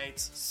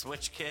rights,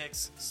 switch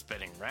kicks,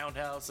 spinning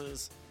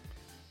roundhouses.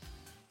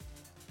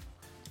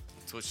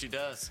 That's what she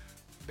does.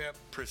 Yep.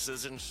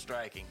 Precision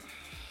striking.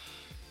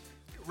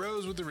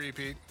 Rose with the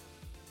repeat.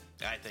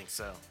 I think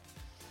so.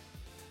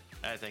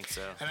 I think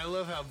so. And I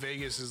love how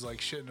Vegas is like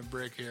shitting a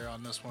brick here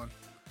on this one.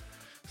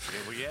 Yeah,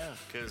 well, yeah,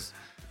 because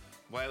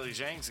Wiley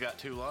Zhang's got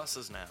 2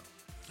 losses now.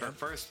 Her Yep.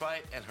 first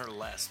fight and her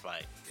last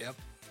fight. Yep.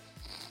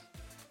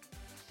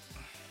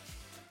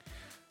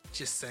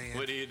 Just saying.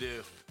 What do you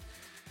do?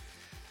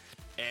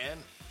 And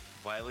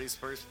Wiley's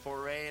first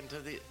foray into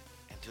the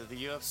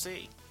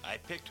UFC. I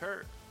picked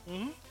her.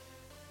 Mm-hmm.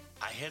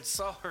 I had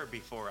saw her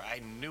before. I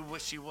knew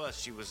what she was.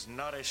 She was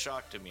not a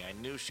shock to me. I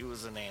knew she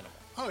was an animal.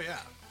 Oh, yeah.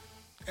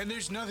 And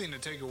there's nothing to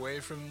take away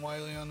from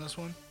Wiley on this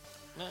one.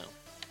 No.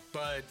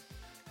 But,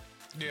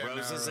 yeah.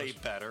 Rose no, is a Rose.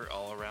 better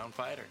all-around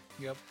fighter.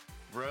 Yep.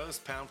 Rose,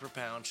 pound for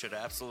pound, should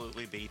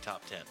absolutely be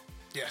top 10.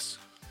 Yes.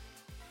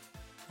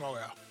 Oh,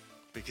 yeah.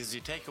 Because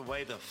you take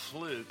away the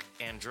fluke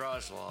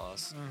Andrade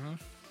loss. Mm-hmm.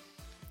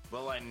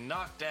 Well, I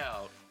knocked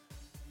out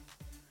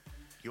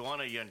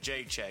Joanna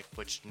Jędrzejczyk,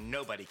 which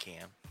nobody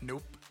can.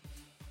 Nope.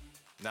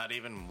 Not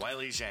even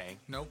Wiley Zhang.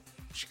 Nope.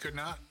 She could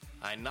not.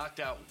 I knocked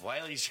out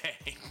Wiley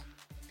Zhang.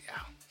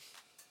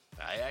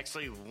 Yeah. I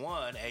actually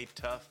won a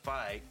tough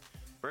fight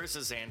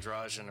versus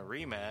Andrade in a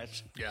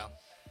rematch. Yeah.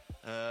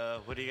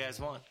 What do you guys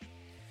want?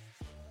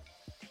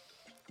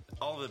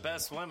 All the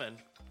best women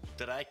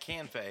that I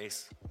can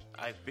face,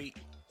 I've beat.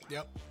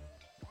 Yep.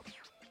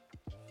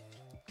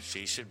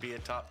 She should be a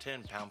top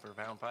 10 pound for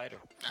pound fighter.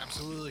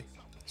 Absolutely.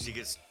 She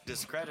gets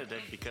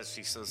discredited because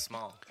she's so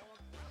small.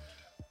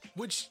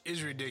 Which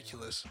is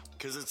ridiculous.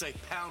 Because it's a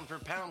pound for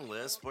pound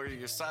list where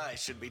your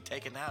size should be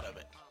taken out of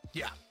it.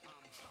 Yeah.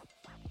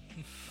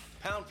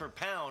 Pound for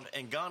pound,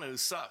 Ngannou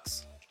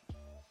sucks.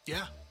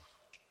 Yeah.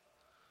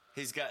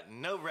 He's got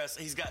no rest.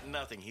 He's got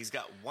nothing. He's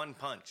got one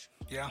punch.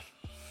 Yeah.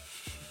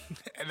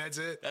 And that's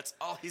it. That's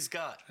all he's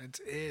got. That's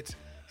it.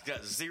 He's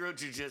got zero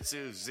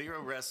jiu-jitsu,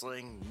 zero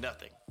wrestling,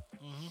 nothing.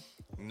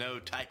 No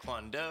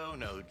taekwondo,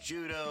 no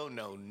judo,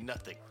 no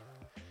nothing.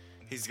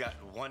 He's got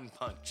one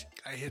punch.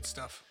 I hit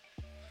stuff.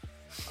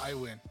 I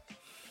win.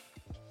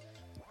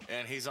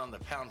 And he's on the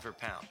pound for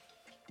pound.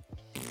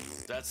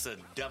 That's the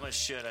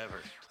dumbest shit ever.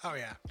 Oh,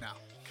 yeah. No.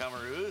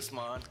 Kamaru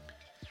Usman,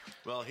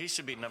 well, he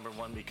should be number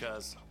one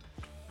because,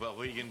 well,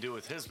 what are you going to do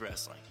with his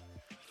wrestling?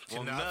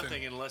 Well,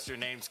 nothing unless your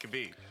name's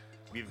Khabib.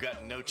 You've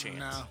got no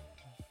chance.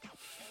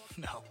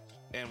 No.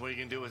 And what are you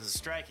going to do with his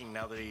striking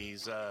now that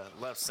he's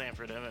left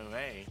Sanford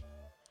MMA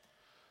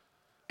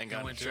and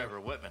gone to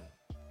Trevor Whitman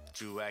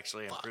to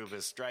actually improve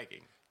his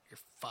striking? You're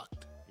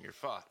fucked. You're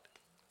fucked.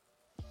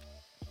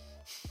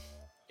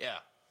 Yeah.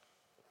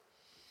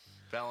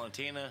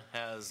 Valentina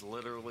has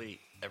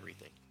literally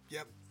everything.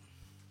 Yep.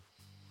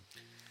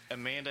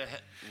 Amanda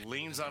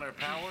leans on her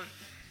power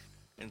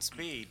and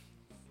speed.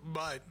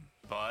 But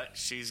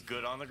she's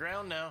good on the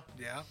ground now.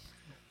 Yeah.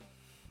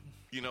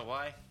 You know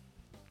why?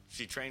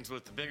 She trains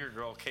with the bigger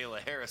girl, Kayla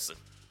Harrison.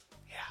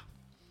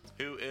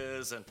 Yeah. Who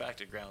is, in fact,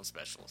 a ground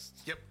specialist.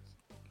 Yep.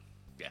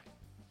 Yeah.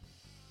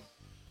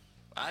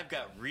 I've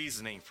got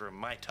reasoning for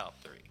my top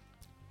three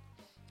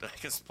that I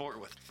can support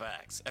with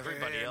facts.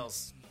 Everybody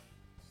else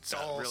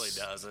really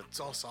doesn't. It's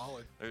all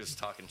solid. They're just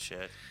talking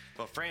shit.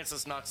 Well,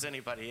 Francis knocks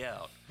anybody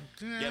out.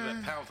 Yeah,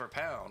 but pound for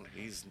pound,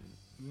 he's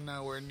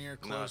nowhere near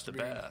close not to the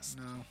being, best.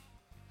 No.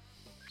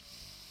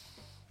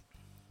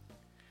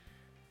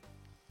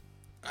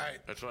 All right.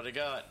 That's what I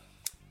got.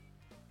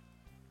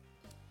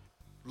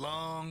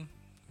 Long,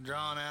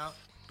 drawn out.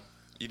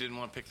 You didn't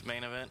want to pick the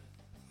main event?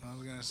 I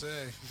was gonna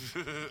say.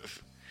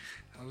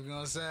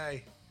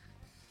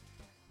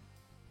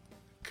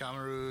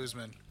 Kamaru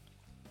Usman,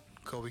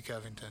 Colby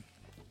Covington.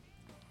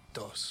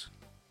 Dos.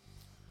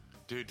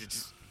 Dude, did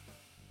you...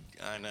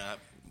 I know.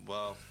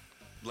 Well,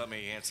 let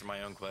me answer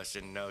my own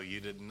question. No, you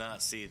did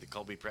not see the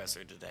Colby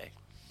presser today.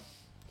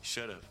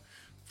 Should have.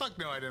 Fuck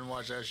no, I didn't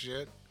watch that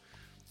shit.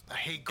 I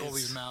hate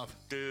Colby's mouth.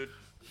 Dude,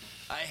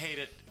 I hate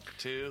it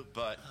too,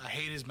 but... I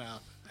hate his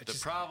mouth. The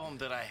problem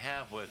that I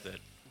have with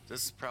it...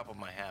 This is the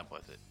problem I have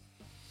with it.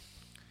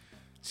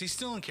 Is he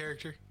still in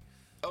character?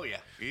 Oh, yeah.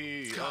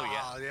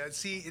 Oh, yeah.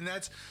 See, and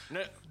that's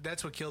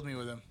what killed me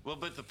with him. Well,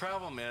 but the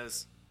problem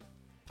is...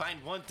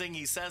 Find one thing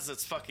he says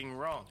that's fucking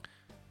wrong.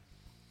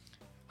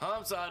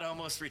 Hamzat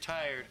almost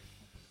retired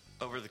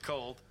over the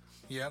cold.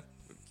 Yep.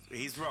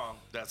 He's wrong.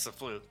 That's the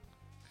flu.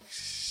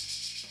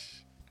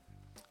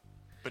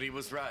 But he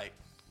was right.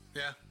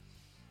 Yeah.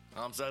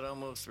 Hamzat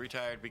almost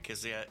retired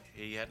because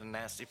he had a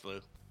nasty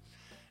flu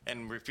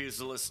and refused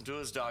to listen to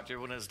his doctor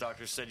when his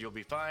doctor said, "You'll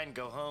be fine,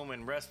 go home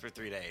and rest for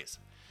 3 days."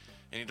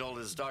 And he told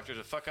his doctor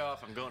to fuck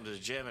off, "I'm going to the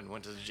gym," and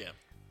went to the gym.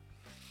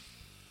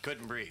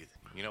 Couldn't breathe.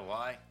 You know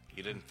why?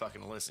 You didn't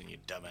fucking listen, you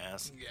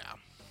dumbass. Yeah.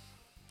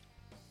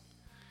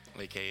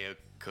 AKA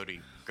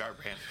Cody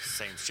Garbrandt,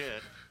 same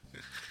shit.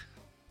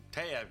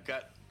 Hey, I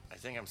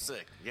think I'm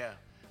sick. Yeah.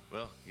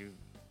 Well, you've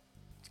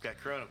got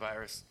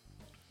coronavirus.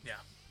 Yeah.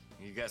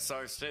 You got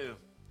SARS too.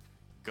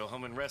 Go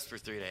home and rest for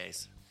 3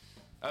 days.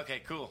 Okay,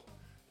 cool.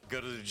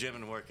 Go to the gym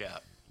and work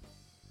out.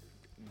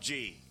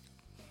 Gee.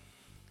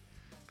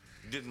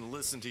 Didn't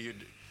listen to your...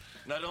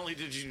 Not only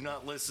did you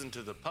not listen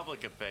to the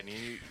public opinion,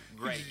 you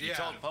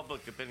told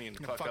public opinion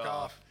to fuck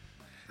off.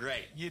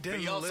 Great. You didn't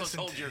but you also listen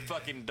told your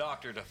fucking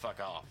doctor to fuck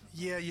off.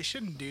 Yeah, you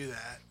shouldn't do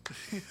that.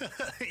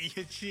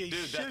 Dude,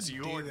 that's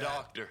your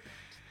doctor.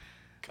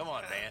 Come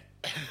on, man.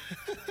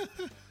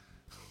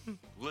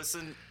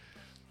 Listen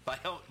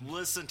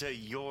to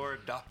your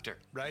doctor.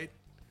 Right?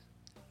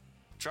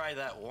 Try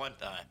that one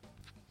time.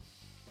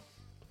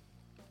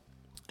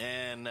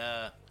 And,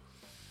 of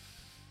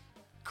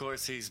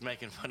course, he's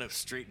making fun of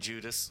Street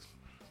Judas.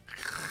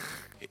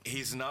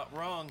 He's not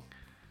wrong.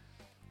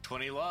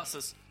 20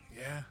 losses.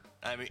 Yeah.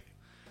 I mean,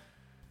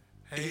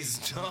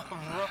 he's not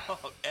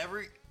wrong.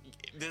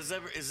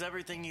 Is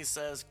everything he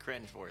says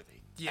cringeworthy?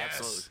 Yes.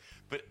 Absolutely.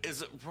 But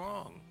is it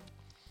wrong?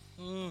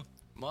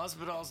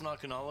 Masvidal's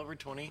knocking all over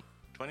 20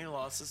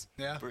 losses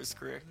for his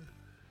career.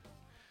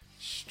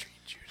 Street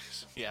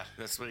Judas. Yeah,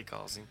 that's what he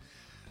calls him.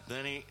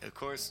 Then he, of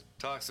course,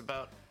 talks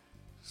about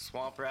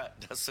Swamp Rat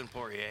Dustin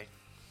Poirier.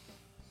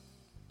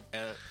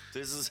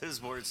 This is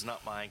his words,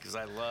 not mine, because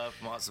I love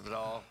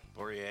Masvidal,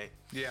 Poirier.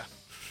 Yeah.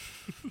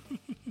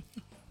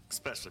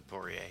 Especially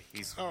Poirier.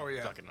 He's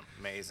fucking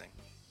amazing.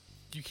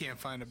 You can't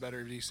find a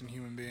better, decent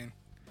human being.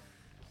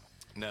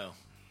 No.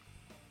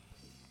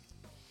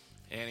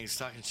 And he's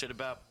talking shit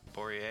about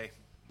Poirier,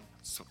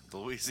 the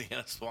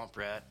Louisiana Swamp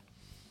Rat.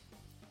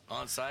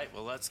 On site?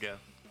 Well, let's go.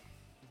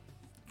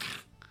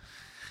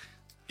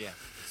 Yeah.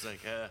 It's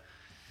like,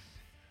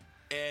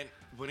 and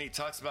when he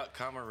talks about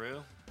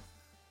Kamaru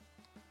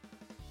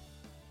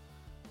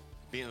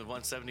being the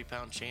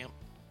 170-pound champ,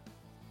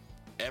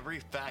 every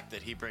fact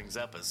that he brings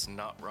up is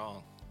not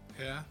wrong.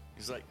 Yeah.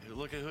 He's like,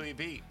 look at who he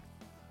beat.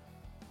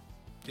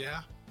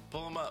 Yeah.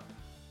 Pull him up.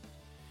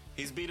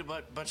 He's beat a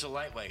bunch of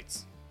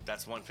lightweights.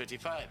 That's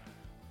 155.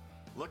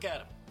 Look at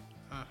him.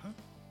 Uh-huh.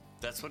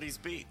 That's what he's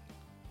beat.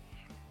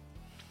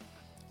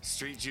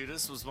 Street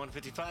Judas was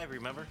 155,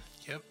 remember?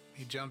 Yep.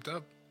 He jumped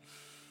up.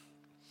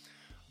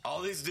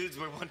 All these dudes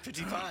were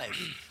 155.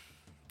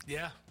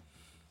 Yeah.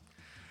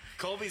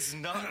 Colby's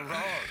not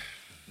wrong.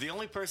 The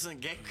only person that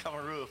gave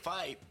Kamaru a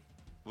fight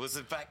was,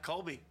 in fact,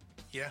 Colby.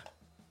 Yeah.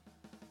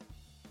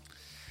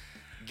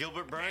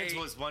 Gilbert Burns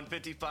was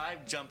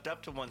 155, jumped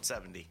up to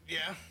 170.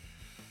 Yeah.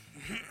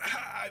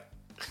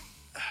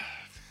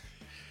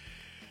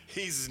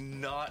 He's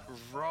not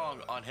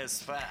wrong on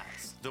his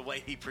facts. The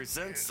way he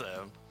presents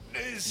them,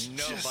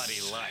 nobody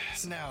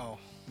likes. No.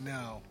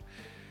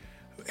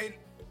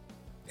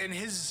 In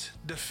his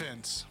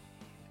defense,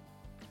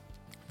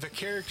 the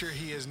character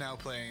he is now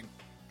playing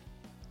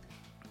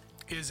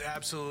is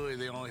absolutely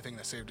the only thing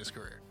that saved his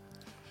career.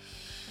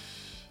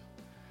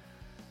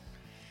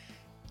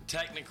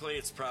 Technically,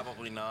 it's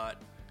probably not,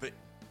 but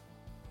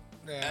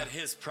at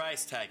his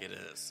price tag, it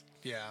is.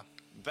 Yeah.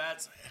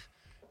 That's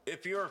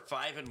if you're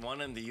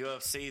 5-1 in the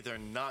UFC, they're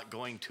not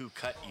going to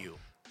cut you.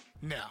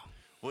 No.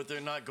 What they're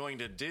not going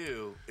to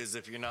do is,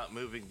 if you're not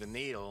moving the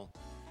needle,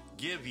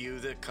 give you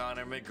the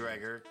Conor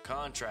McGregor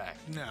contract.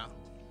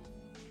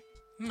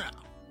 No.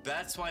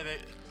 That's why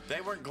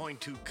they weren't going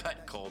to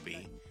cut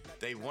Colby.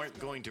 They weren't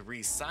going to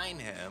re-sign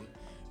him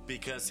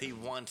because he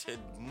wanted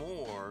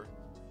more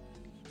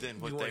than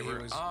what they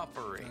were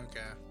offering.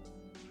 Okay.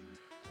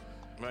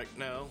 Like,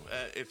 no,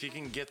 if you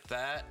can get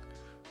that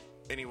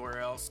anywhere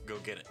else, go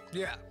get it.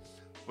 Yeah.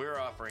 We're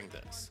offering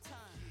this.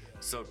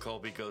 So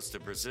Colby goes to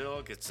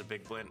Brazil, gets a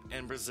big win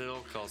in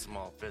Brazil, calls them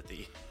all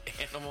 50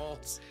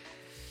 animals.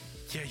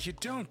 Yeah, you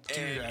don't do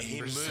And that in he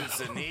Brazil. moves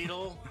the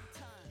needle.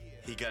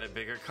 He got a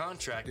bigger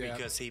contract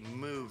because he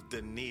moved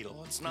the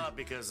needle. It's not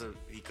because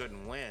he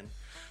couldn't win.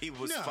 He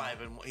was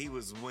 5-1. He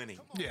was winning.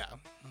 Yeah.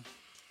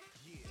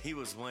 He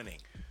was winning.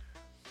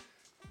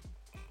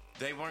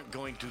 They weren't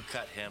going to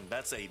cut him.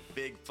 That's a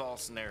big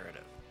false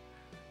narrative.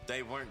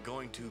 They weren't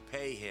going to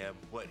pay him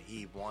what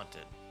he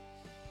wanted.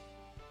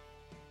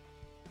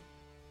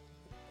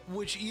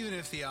 Which, even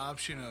if the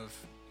option of,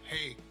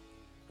 hey,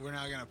 we're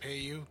not going to pay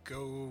you,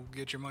 go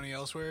get your money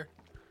elsewhere.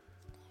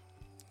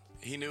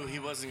 He knew he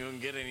wasn't going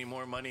to get any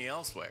more money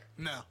elsewhere.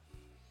 No.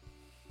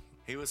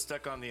 He was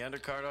stuck on the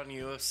undercard on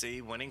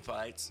UFC, winning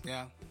fights.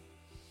 Yeah.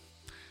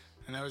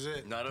 And that was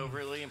it. Not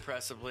overly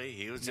impressively.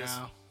 He was just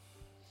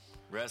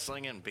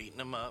wrestling and beating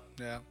them up.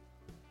 Yeah.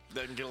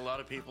 Doesn't get a lot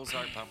of people's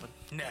heart pumping.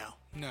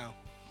 No.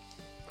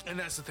 And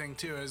that's the thing,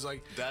 too, is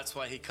like... That's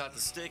why he cut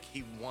the stick.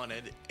 He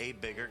wanted a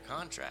bigger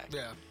contract.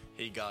 Yeah.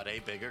 He got a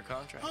bigger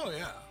contract. Oh,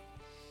 yeah.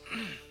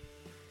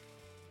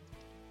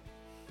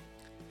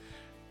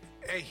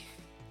 Hey.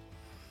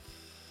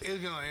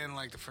 It's going to end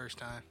like the first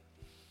time.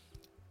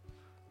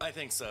 I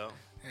think so.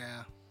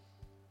 Yeah.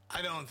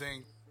 I don't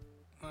think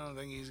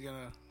he's going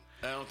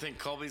to... I don't think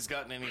Colby's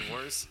gotten any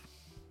worse.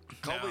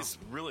 Colby's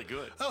really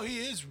good. Oh,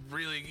 he's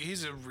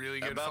a really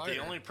good About fighter. the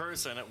only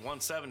person at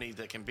 170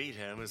 that can beat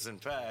him is, in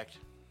fact,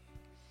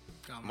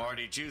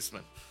 Marty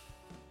Juiceman.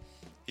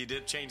 He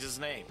did change his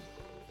name.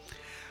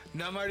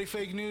 Not Marty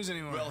Fake News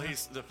anymore. Well,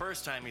 he's the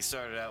first time he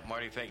started out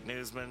Marty Fake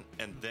Newsman,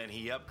 and then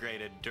he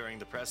upgraded during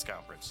the press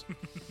conference.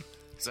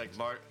 It's like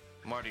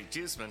Marty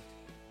Juiceman.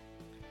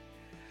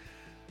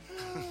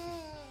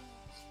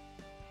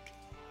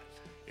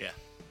 Yeah.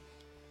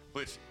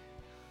 Which,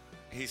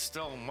 he's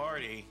still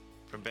Marty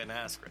from Ben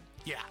Askren.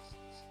 Yeah.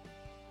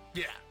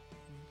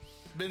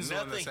 Ben's the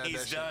one that Nothing said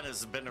he's that done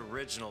has been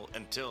original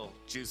until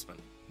Juiceman.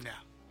 shit. No.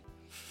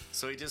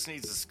 So he just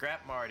needs to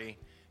scrap Marty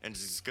and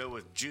just go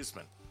with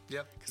Juiceman.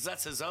 Yep. Because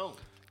that's his own.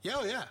 Yeah,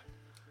 oh, yeah.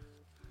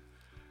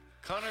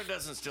 Connor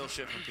doesn't steal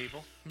shit from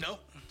people. Nope.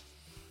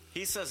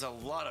 He says a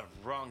lot of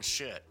wrong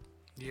shit.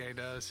 Yeah, he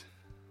does.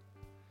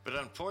 But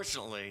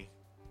unfortunately,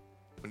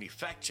 when you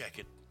fact check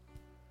it,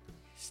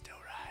 He's still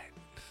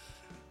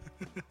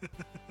right.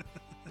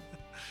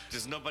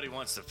 just nobody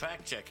wants to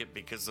fact check it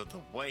because of the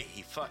way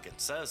he fucking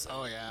says it.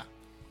 Oh, yeah.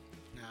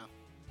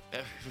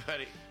 No.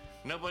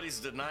 Nobody's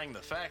denying the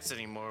facts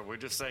anymore. We're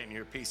just saying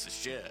you're a piece of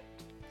shit.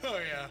 Oh,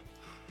 yeah.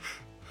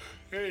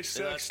 It sucks,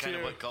 And that's kind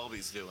of too. what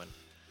Colby's doing.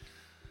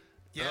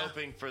 Yeah.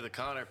 Hoping for the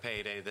Connor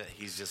payday that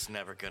he's just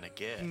never going to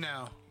get.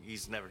 No.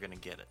 He's never going to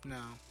get it.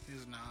 No,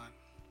 he's not.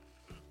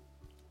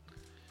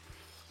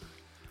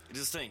 You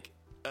just think,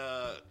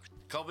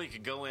 Colby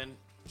could go in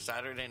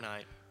Saturday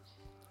night,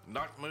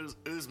 knock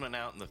Usman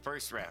out in the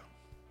first round.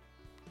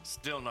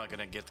 Still not going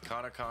to get the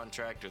Connor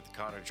contract or the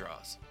Connor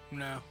draws.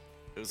 No.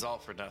 It was all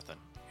for nothing.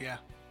 Yeah.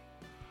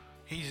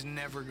 He's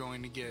never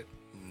going to get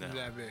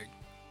that big.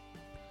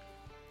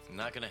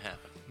 Not going to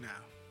happen. No.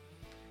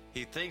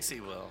 He thinks he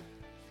will.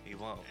 He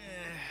won't.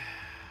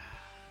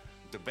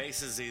 The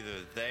base is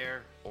either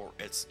there or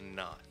it's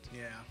not.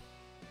 Yeah.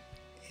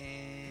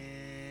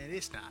 And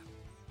it's not.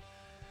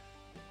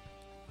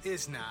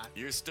 It's not.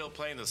 You're still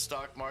playing the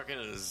stock market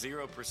at a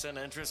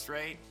 0% interest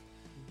rate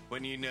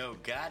when you know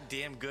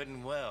goddamn good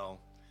and well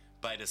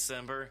by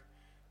December,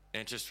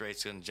 interest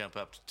rate's going to jump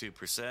up to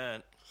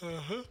 2%.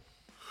 Uh-huh.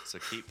 So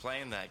keep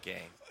playing that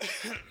game.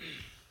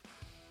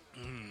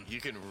 You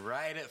can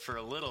ride it for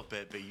a little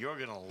bit, but you're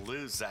going to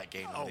lose that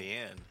game in the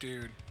end.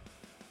 Dude.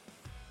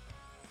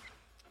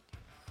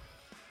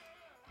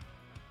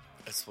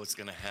 That's what's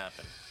going to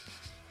happen.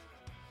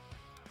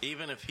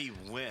 Even if he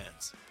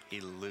wins, he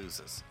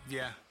loses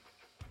Yeah.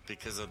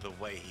 because of the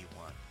way he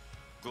won.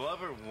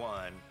 Glover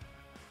won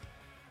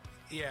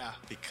Yeah.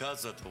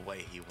 because of the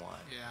way he won.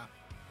 Yeah.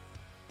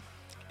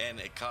 And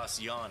it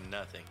cost Jan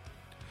nothing.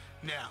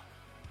 Now.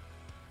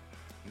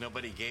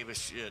 Nobody gave a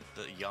shit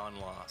that Jan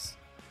lost.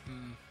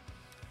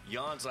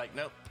 Jan's like,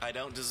 nope, I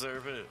don't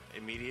deserve an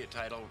immediate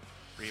title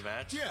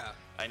rematch. Yeah.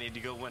 I need to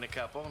go win a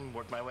couple and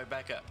work my way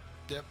back up.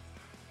 Yep.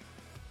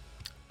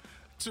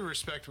 It's a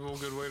respectable,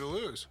 good way to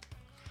lose.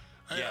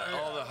 Yeah,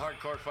 all the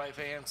hardcore fight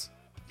fans,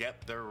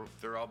 yep,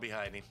 they're all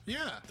behind him.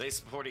 Yeah. They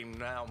support him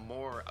now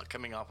more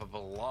coming off of a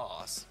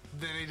loss.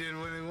 Than he did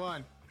when he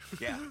won.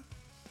 Yeah.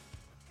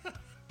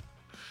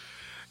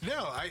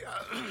 No,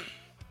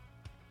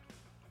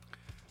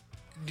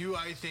 do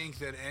I think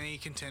that any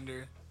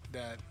contender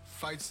that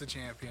fights the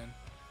champion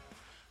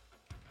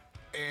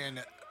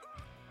and,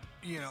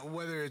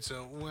 whether it's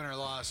a win or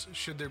loss,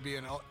 should there be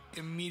an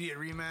immediate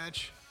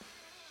rematch?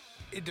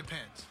 It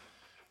depends.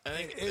 I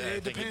think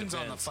It depends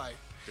on the fight.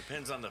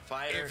 Depends on the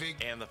fighter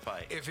and the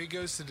fight. If it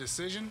goes to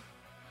decision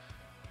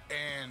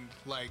and,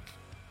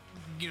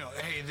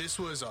 hey, this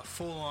was a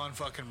full-on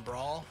fucking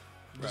brawl,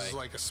 this is Right.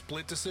 like a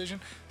split decision,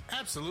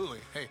 absolutely.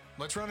 Hey,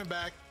 let's run it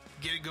back,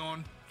 get it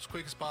going as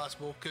quick as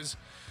possible, because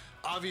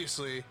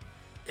obviously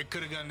it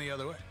could have gone the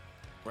other way.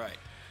 Right.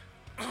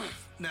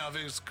 Now, if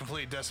it was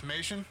complete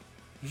decimation,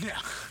 yeah.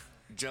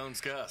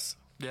 Jones Gus.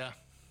 Yeah.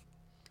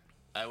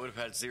 I would have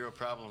had zero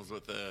problems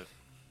with the,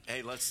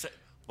 hey,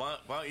 why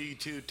don't you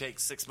two take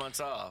 6 months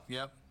off?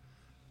 Yep.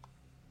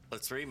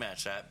 Let's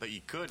rematch that. But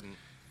you couldn't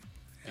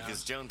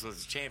because Jones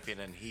was the champion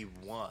and he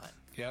won.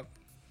 Yep.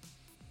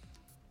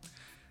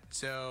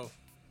 So,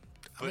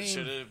 But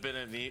should it have been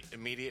an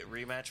immediate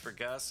rematch for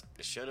Gus?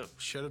 It should have.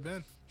 should have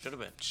been. Should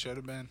have been. Should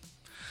have been.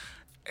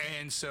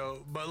 And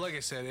so, but like I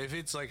said, if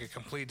it's like a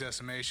complete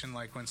decimation,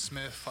 like when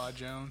Smith fought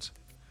Jones,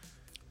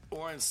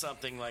 Or in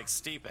something like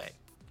Stipe,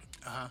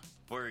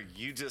 where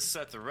you just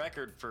set the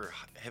record for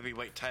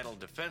heavyweight title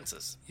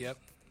defenses. yep,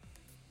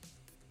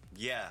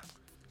 Yeah,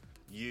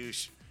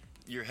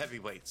 you're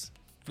heavyweights.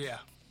 yeah,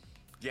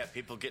 Yeah,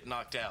 people get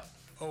knocked out.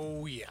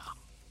 oh yeah,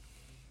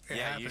 It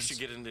You happens. should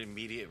get an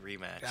immediate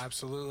rematch.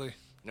 Absolutely,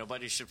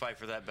 Nobody should fight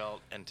for that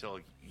belt until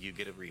you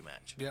get a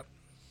rematch. yep,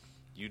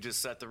 You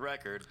just set the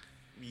record.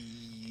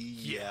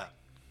 Yeah.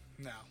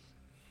 no.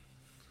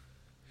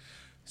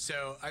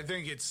 So I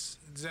think it's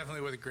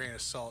definitely with a grain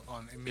of salt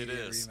on It immediate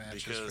is rematches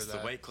because for the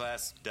that. weight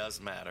class does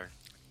matter,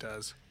 It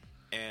does.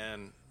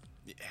 and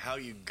how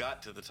you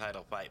got to the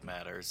title fight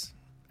matters.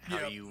 How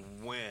Yep. you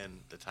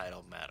win the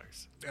title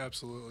matters.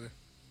 Absolutely.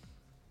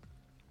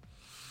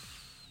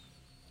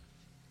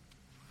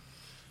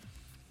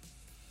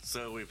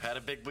 So we've had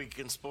a big week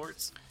in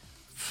sports.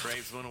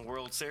 Braves won a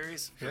World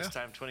Series. First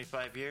Yeah. time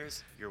 25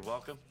 years. You're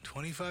welcome.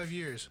 25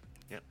 years.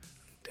 Yep.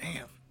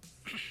 Damn.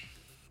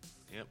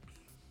 Yep.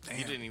 Damn.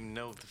 You didn't even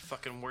know the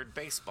fucking word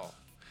baseball.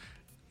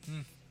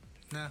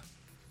 No.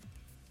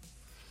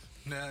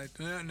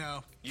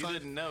 No. You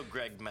didn't know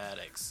Greg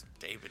Maddox,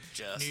 David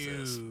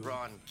Justice, No.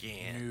 Ron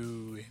Gant.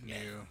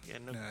 No. Yeah,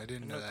 No, I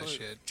didn't know that clue.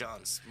 shit.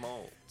 John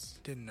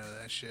Smoltz. Didn't know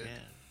that shit. Yeah.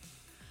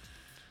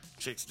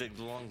 Chicks dig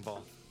the long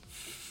ball.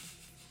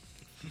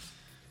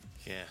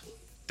 Yeah.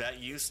 That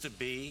used to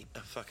be a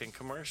fucking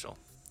commercial.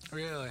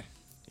 Really?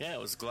 Yeah, it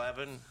was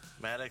Glavin,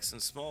 Maddox,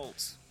 and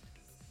Smoltz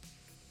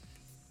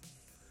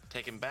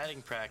taking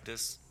batting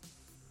practice.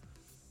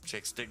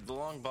 Chicks dig the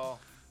long ball.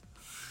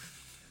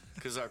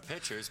 Because our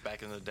pitchers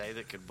back in the day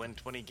that could win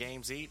 20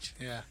 games each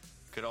Yeah.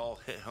 could all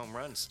hit home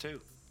runs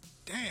too.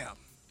 Damn.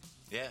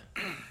 Yeah.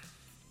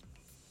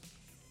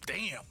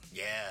 Damn.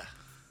 Yeah.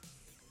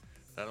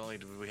 Not only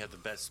did we have the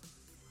best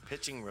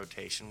pitching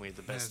rotation, we had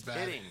the best That's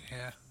bad. hitting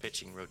Yeah.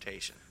 pitching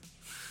rotation.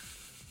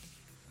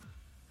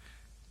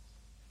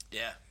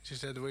 Yeah.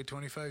 Just had to wait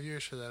 25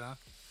 years for that, huh?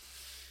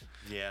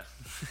 Yeah.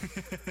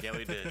 Yeah,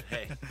 we did.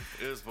 Hey,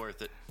 it was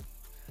worth it.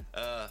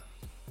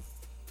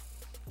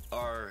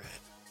 Our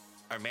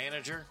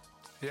manager,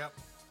 Yep.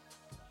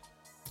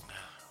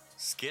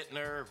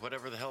 Skittner,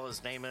 whatever the hell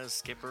his name is,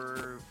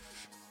 Skipper,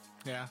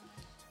 Yeah.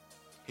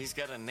 he's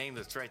got a name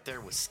that's right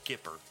there with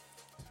Skipper.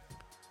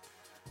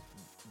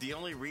 The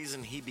only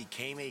reason he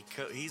became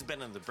he's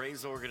been in the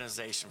Braves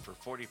organization for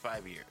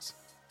 45 years.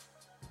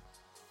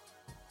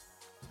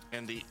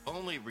 And the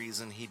only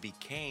reason he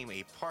became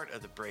a part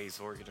of the Braves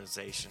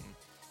organization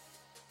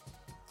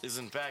is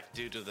in fact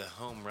due to the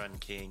home run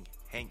king,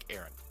 Hank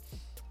Aaron.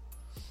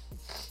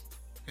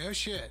 No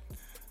shit.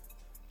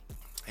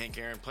 Hank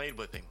Aaron played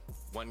with him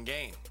one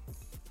game,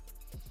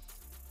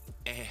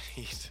 and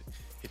he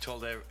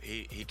told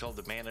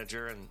the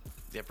manager and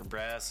the upper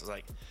brass, was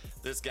like,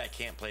 this guy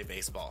can't play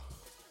baseball.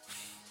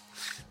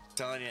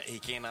 Telling you he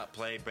cannot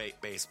play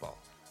baseball.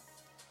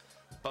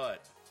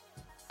 But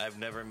I've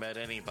never met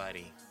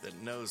anybody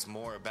that knows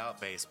more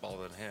about baseball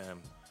than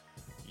him.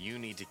 You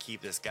need to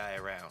keep this guy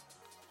around.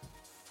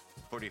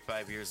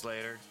 45 years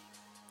later,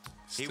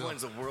 he Still-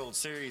 wins a World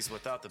Series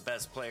without the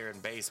best player in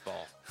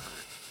baseball.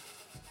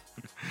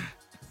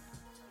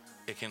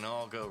 It can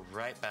all go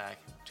right back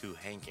to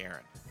Hank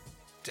Aaron.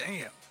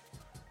 Damn.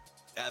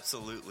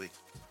 Absolutely.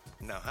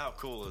 Now, how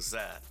cool is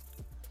that?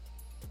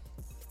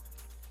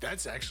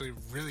 That's actually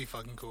really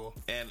fucking cool.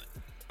 And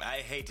I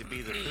hate to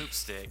be the poop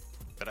stick,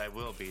 but I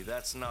will be.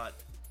 That's not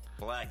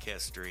black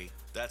history.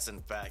 That's,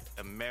 in fact,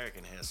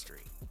 American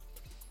history.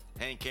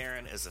 Hank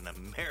Aaron is an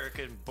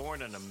American,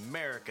 born in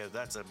America.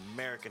 That's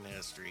American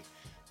history.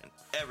 And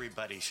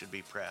everybody should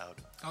be proud.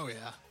 Oh,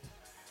 yeah.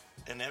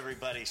 And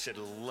everybody should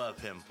love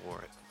him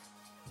for it.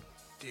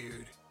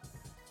 Dude.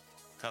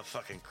 How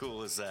fucking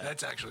cool is that?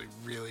 That's actually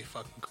really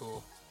fucking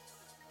cool.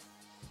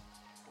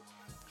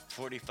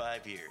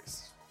 45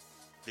 years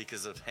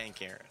because of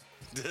Hank Aaron.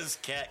 This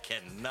cat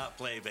cannot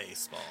play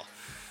baseball.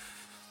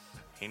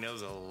 He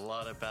knows a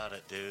lot about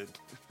it, dude.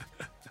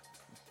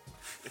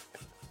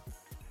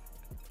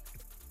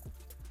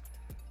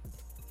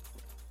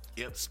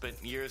 Yep,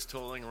 spent years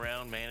tooling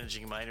around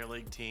managing minor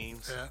league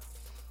teams. Yeah.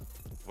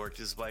 Worked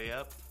his way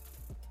up.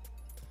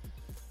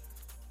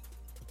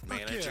 Fuck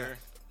Manager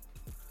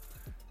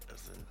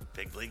of the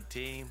big league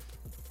team.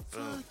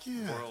 Boom. Fuck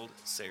yeah. World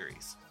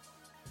Series.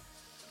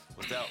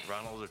 Without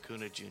Ronald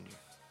Acuna Jr.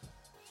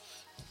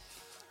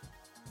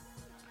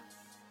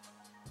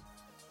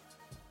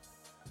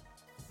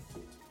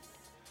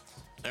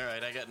 All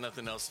right, I got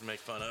nothing else to make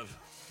fun of.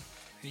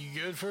 You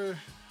good for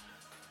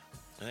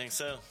I think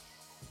so.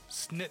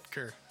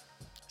 Snitker?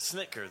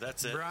 Snitker,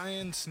 that's it.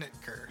 Brian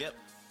Snitker. Yep.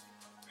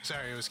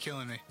 Sorry, it was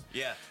killing me.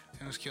 Yeah.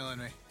 It was killing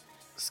me.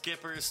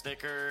 Skipper,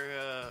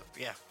 Snicker,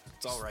 yeah,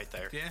 it's all right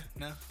there. Yeah,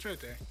 no, it's right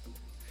there.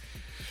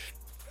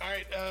 All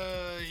right,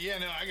 yeah,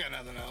 no, I got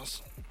nothing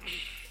else.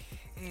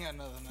 I got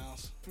nothing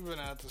else. We've been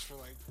at this for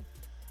like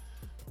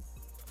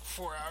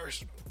 4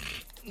 hours.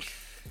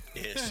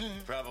 Ish.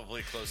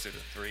 Probably closer to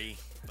 3,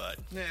 but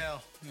Yeah,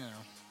 you know.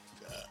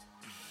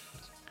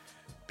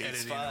 beats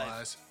Editing 5.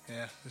 wise.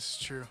 Yeah, this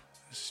is true.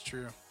 This is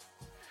true.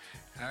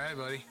 All right,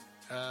 buddy.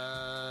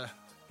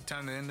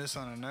 Time to end this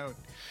on a note.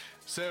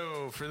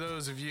 So, for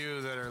those of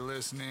you that are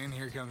listening,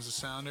 here comes the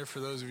sounder. For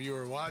those of you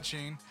who are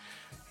watching,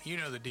 you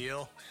know the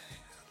deal.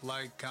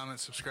 Like, comment,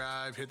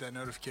 subscribe, hit that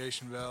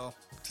notification bell.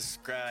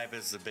 Subscribe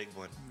is the big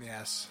one.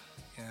 Yes.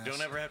 Yes. You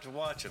don't ever have to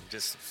watch them,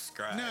 just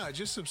subscribe. No,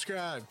 just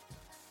subscribe.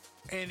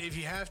 And if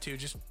you have to,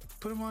 just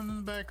put them on in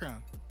the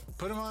background.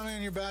 Put them on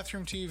in your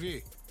bathroom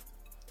TV.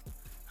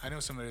 I know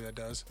somebody that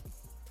does.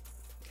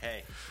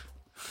 Hey.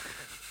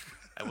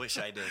 I wish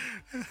I did.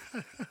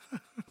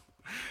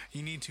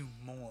 You need to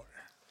more.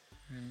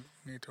 You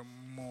need to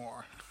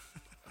more.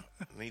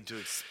 I need to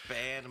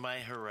expand my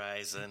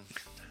horizon.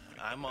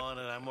 I'm on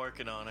it. I'm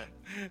working on it.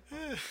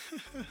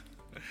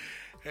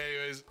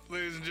 Anyways,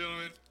 ladies and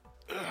gentlemen,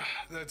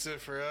 that's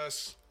it for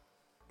us.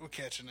 We'll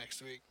catch you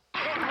next week.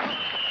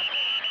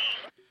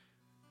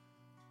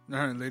 All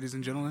right, ladies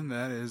and gentlemen,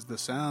 that is the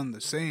sound,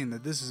 the saying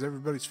that this is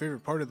everybody's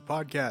favorite part of the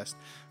podcast,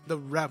 the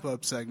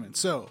wrap-up segment.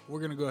 So we're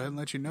going to go ahead and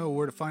let you know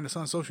where to find us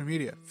on social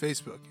media,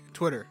 Facebook,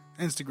 Twitter,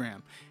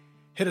 Instagram.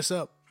 Hit us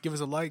up. Give us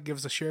a like, give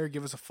us a share,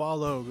 give us a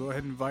follow. Go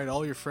ahead and invite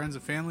all your friends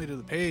and family to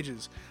the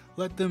pages.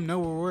 Let them know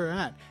where we're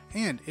at.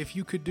 And if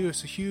you could do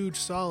us a huge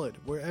solid,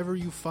 wherever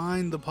you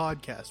find the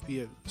podcast,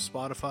 be it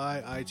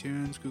Spotify,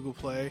 iTunes, Google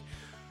Play,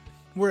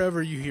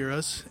 wherever you hear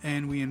us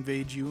and we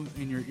invade you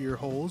in your ear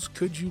holes,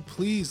 could you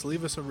please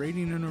leave us a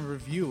rating and a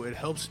review? It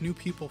helps new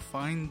people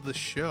find the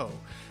show.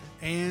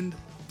 And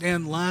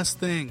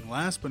last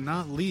but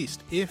not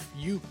least, if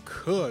you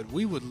could,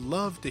 we would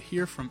love to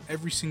hear from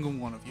every single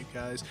one of you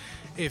guys.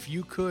 If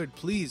you could,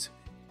 please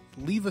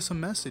leave us a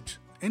message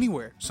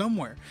anywhere,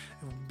 somewhere,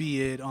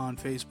 be it on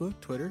Facebook,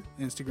 Twitter,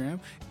 Instagram.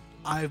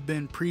 I've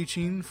been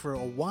preaching for a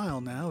while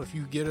now. If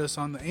you get us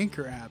on the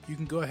Anchor app, you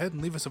can go ahead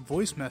and leave us a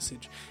voice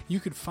message. You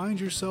could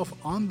find yourself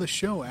on the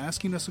show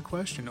asking us a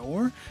question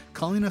or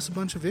calling us a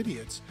bunch of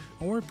idiots,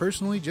 or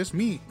personally just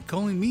me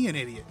calling me an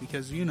idiot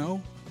because, you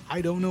know,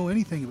 I don't know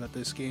anything about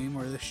this game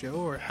or this show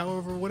or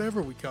however,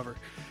 whatever we cover.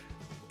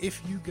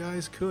 If you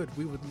guys could,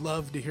 we would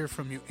love to hear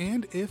from you.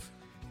 And if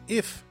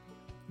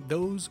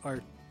those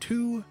are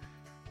too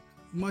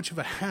much of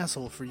a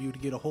hassle for you to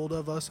get a hold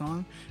of us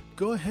on,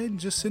 go ahead and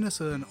just send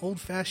us an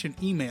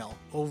old-fashioned email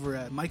over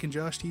at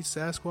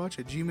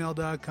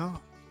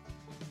mikeandjoshteachsasquatch@gmail.com.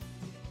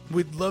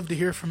 We'd love to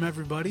hear from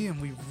everybody, and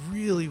we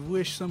really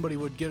wish somebody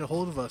would get a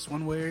hold of us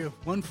one way,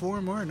 one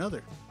form or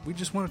another. We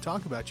just want to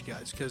talk about you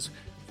guys because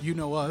you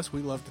know us,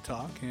 we love to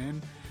talk,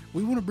 and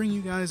we want to bring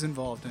you guys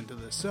involved into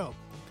this. So,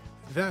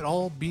 that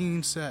all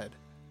being said,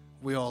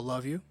 we all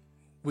love you.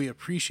 We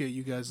appreciate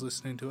you guys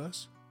listening to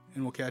us,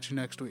 and we'll catch you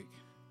next week.